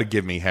 you got to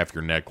give me half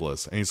your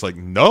necklace." And he's like,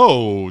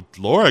 "No,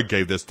 Laura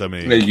gave this to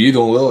me." No, you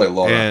don't look like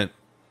Laura. And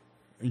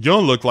you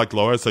don't look like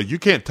Laura, so you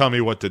can't tell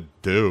me what to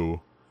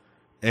do.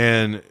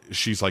 And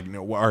she's like,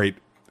 "No, all right,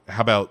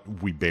 how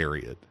about we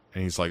bury it?"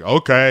 And he's like,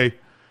 "Okay."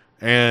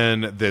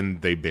 And then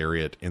they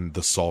bury it in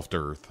the soft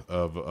earth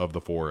of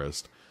the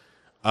forest.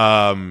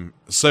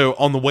 So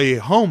on the way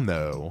home,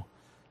 though,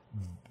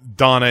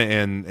 Donna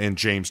and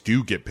James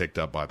do get picked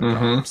up by the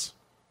cops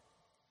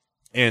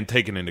and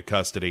taken into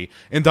custody.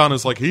 And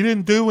Donna's like, "He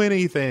didn't do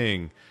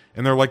anything."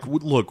 And they're like,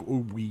 "Look,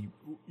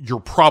 you're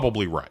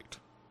probably right.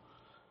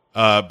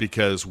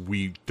 Because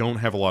we don't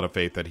have a lot of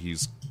faith that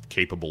he's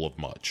capable of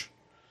much.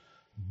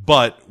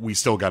 But we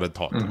still got to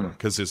talk to him.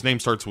 Because his name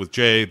starts with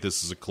J.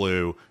 This is a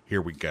clue.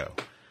 Here we go."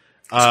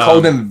 It's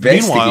called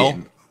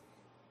investigating.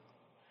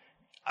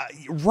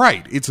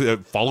 Right. It's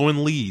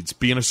following leads,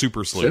 being a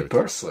super sleuth.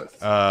 Super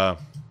sleuth.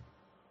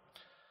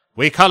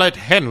 We call it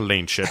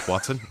handling shit,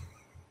 Watson.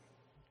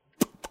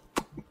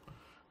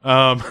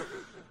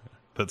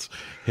 That's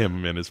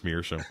him and his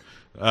meerschaum.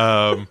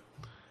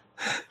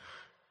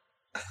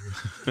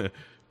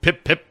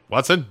 Pip, pip,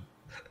 Watson.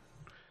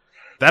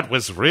 That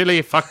was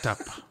really fucked up.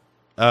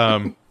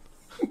 The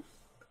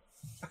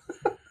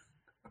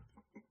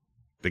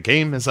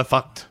game is a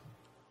fucked.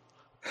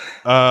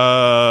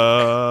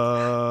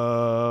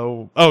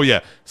 Oh yeah.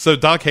 So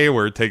Doc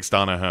Hayward takes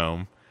Donna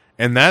home,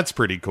 And that's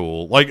pretty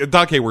cool. Like,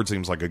 Doc Hayward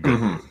seems like a good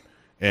dude.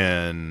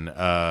 And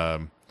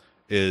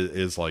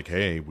is like,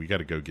 hey, we got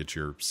to go get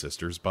your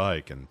sister's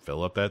bike and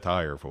fill up that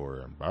tire for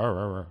him.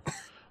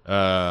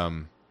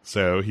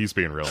 So he's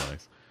being real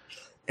nice.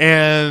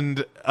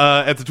 And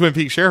at the Twin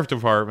Peaks Sheriff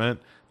Department,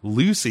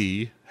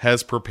 Lucy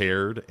has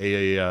prepared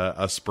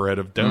a spread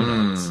of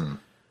donuts.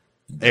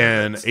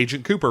 And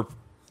Agent Cooper,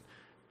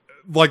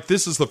 like,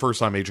 this is the first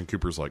time Agent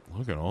Cooper's like,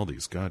 look at all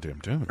these goddamn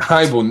donuts.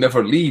 I will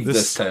never leave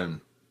this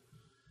town.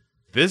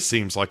 This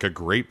seems like a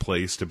great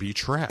place to be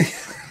trapped.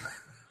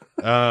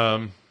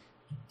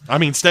 I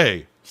mean,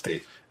 stay.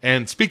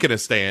 And speaking of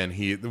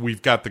staying,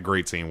 we've got the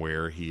great scene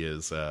where he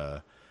is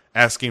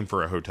asking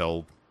for a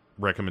hotel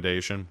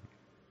recommendation,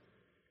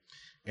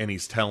 and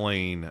he's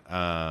telling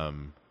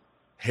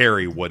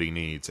Harry what he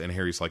needs, and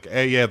Harry's like,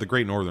 "Hey, yeah, the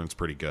Great Northern's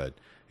pretty good."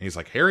 And he's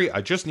like, "Harry,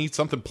 I just need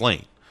something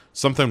plain,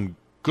 something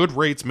good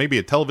rates, maybe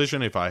a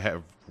television if I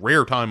have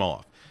rare time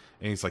off."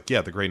 And he's like,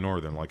 "Yeah, the Great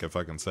Northern, like I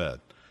fucking said."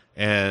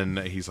 And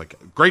he's like,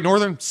 "Great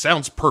Northern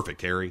sounds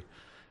perfect, Harry."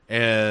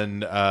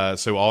 And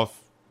so off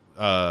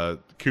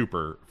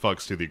Cooper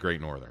fucks to the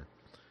Great Northern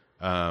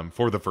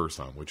for the first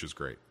time, which is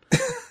great.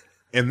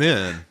 And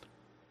then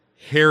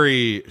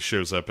Harry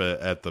shows up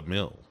at the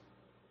mill,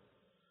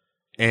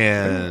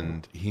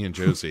 and he and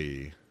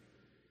Josie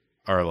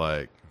are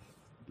like,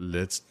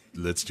 let's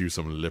do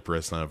some lip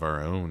wrestling of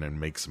our own and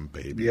make some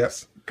babies.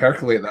 Yes,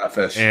 percolate that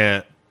fish.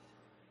 And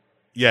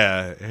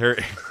yeah,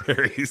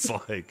 Harry's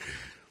like,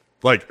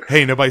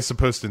 hey, nobody's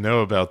supposed to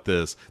know about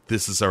this.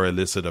 This is our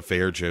illicit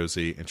affair,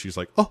 Josie. And she's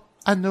like, oh,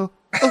 I know.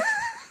 Oh.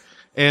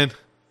 And,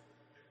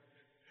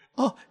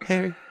 oh,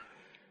 Harry.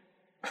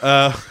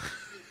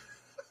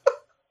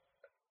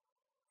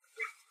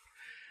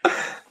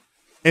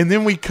 And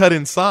then we cut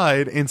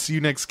inside and see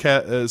you next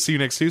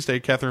Tuesday.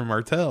 Catherine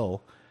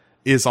Martell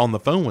is on the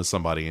phone with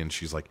somebody, and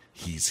she's like,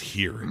 he's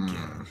here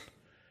again.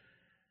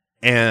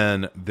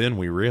 And then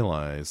we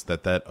realize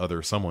that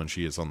other someone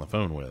she is on the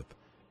phone with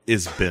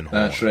is Ben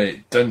Horn. That's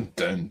right. Dun,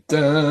 dun,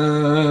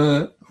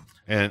 dun.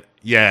 And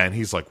yeah, and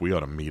he's like, we ought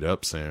to meet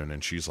up soon.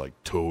 And she's like,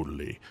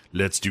 totally.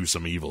 Let's do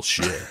some evil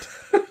shit.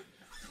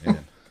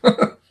 And,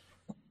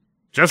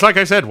 just like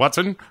I said,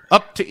 Watson,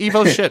 up to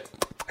evil shit.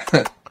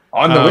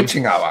 On the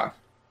witching hour.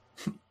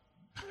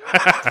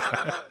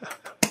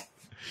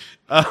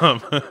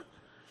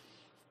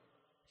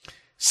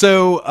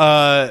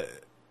 So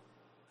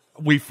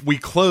we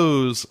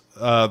close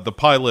the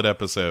pilot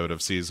episode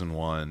of season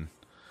 1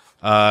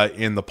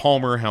 in the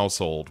Palmer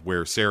household,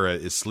 where Sarah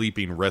is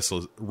sleeping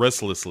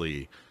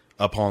restlessly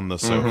upon the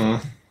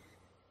sofa,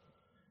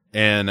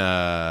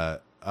 and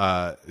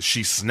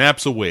she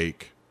snaps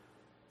awake,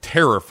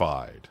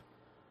 terrified,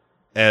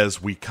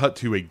 as we cut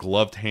to a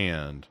gloved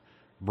hand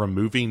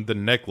removing the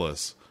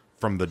necklace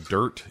from the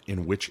dirt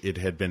in which it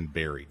had been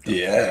buried.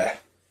 Yeah.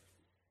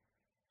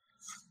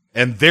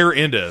 And there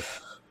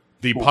endeth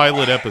the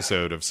pilot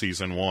episode of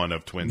season 1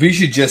 of Twin Peaks. We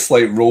should just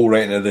roll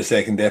right into the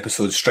second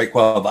episode, strike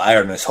while the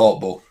iron is hot,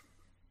 Bo.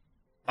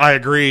 I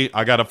agree.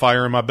 I got a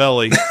fire in my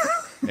belly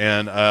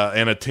and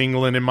a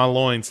tingling in my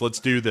loins. Let's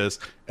do this.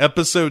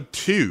 Episode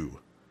 2.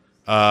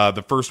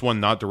 The first one,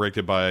 not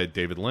directed by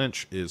David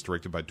Lynch, is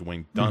directed by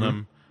Dwayne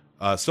Dunham.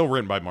 Still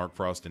written by Mark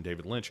Frost and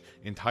David Lynch.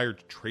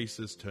 Entitled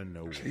Traces to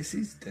Nowhere.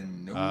 Traces to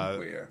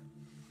Nowhere.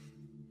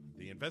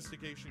 The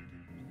investigation.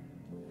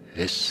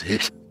 Is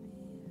it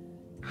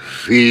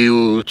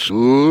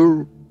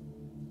future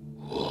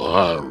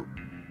or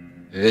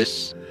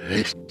is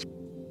it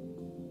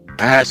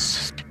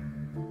past?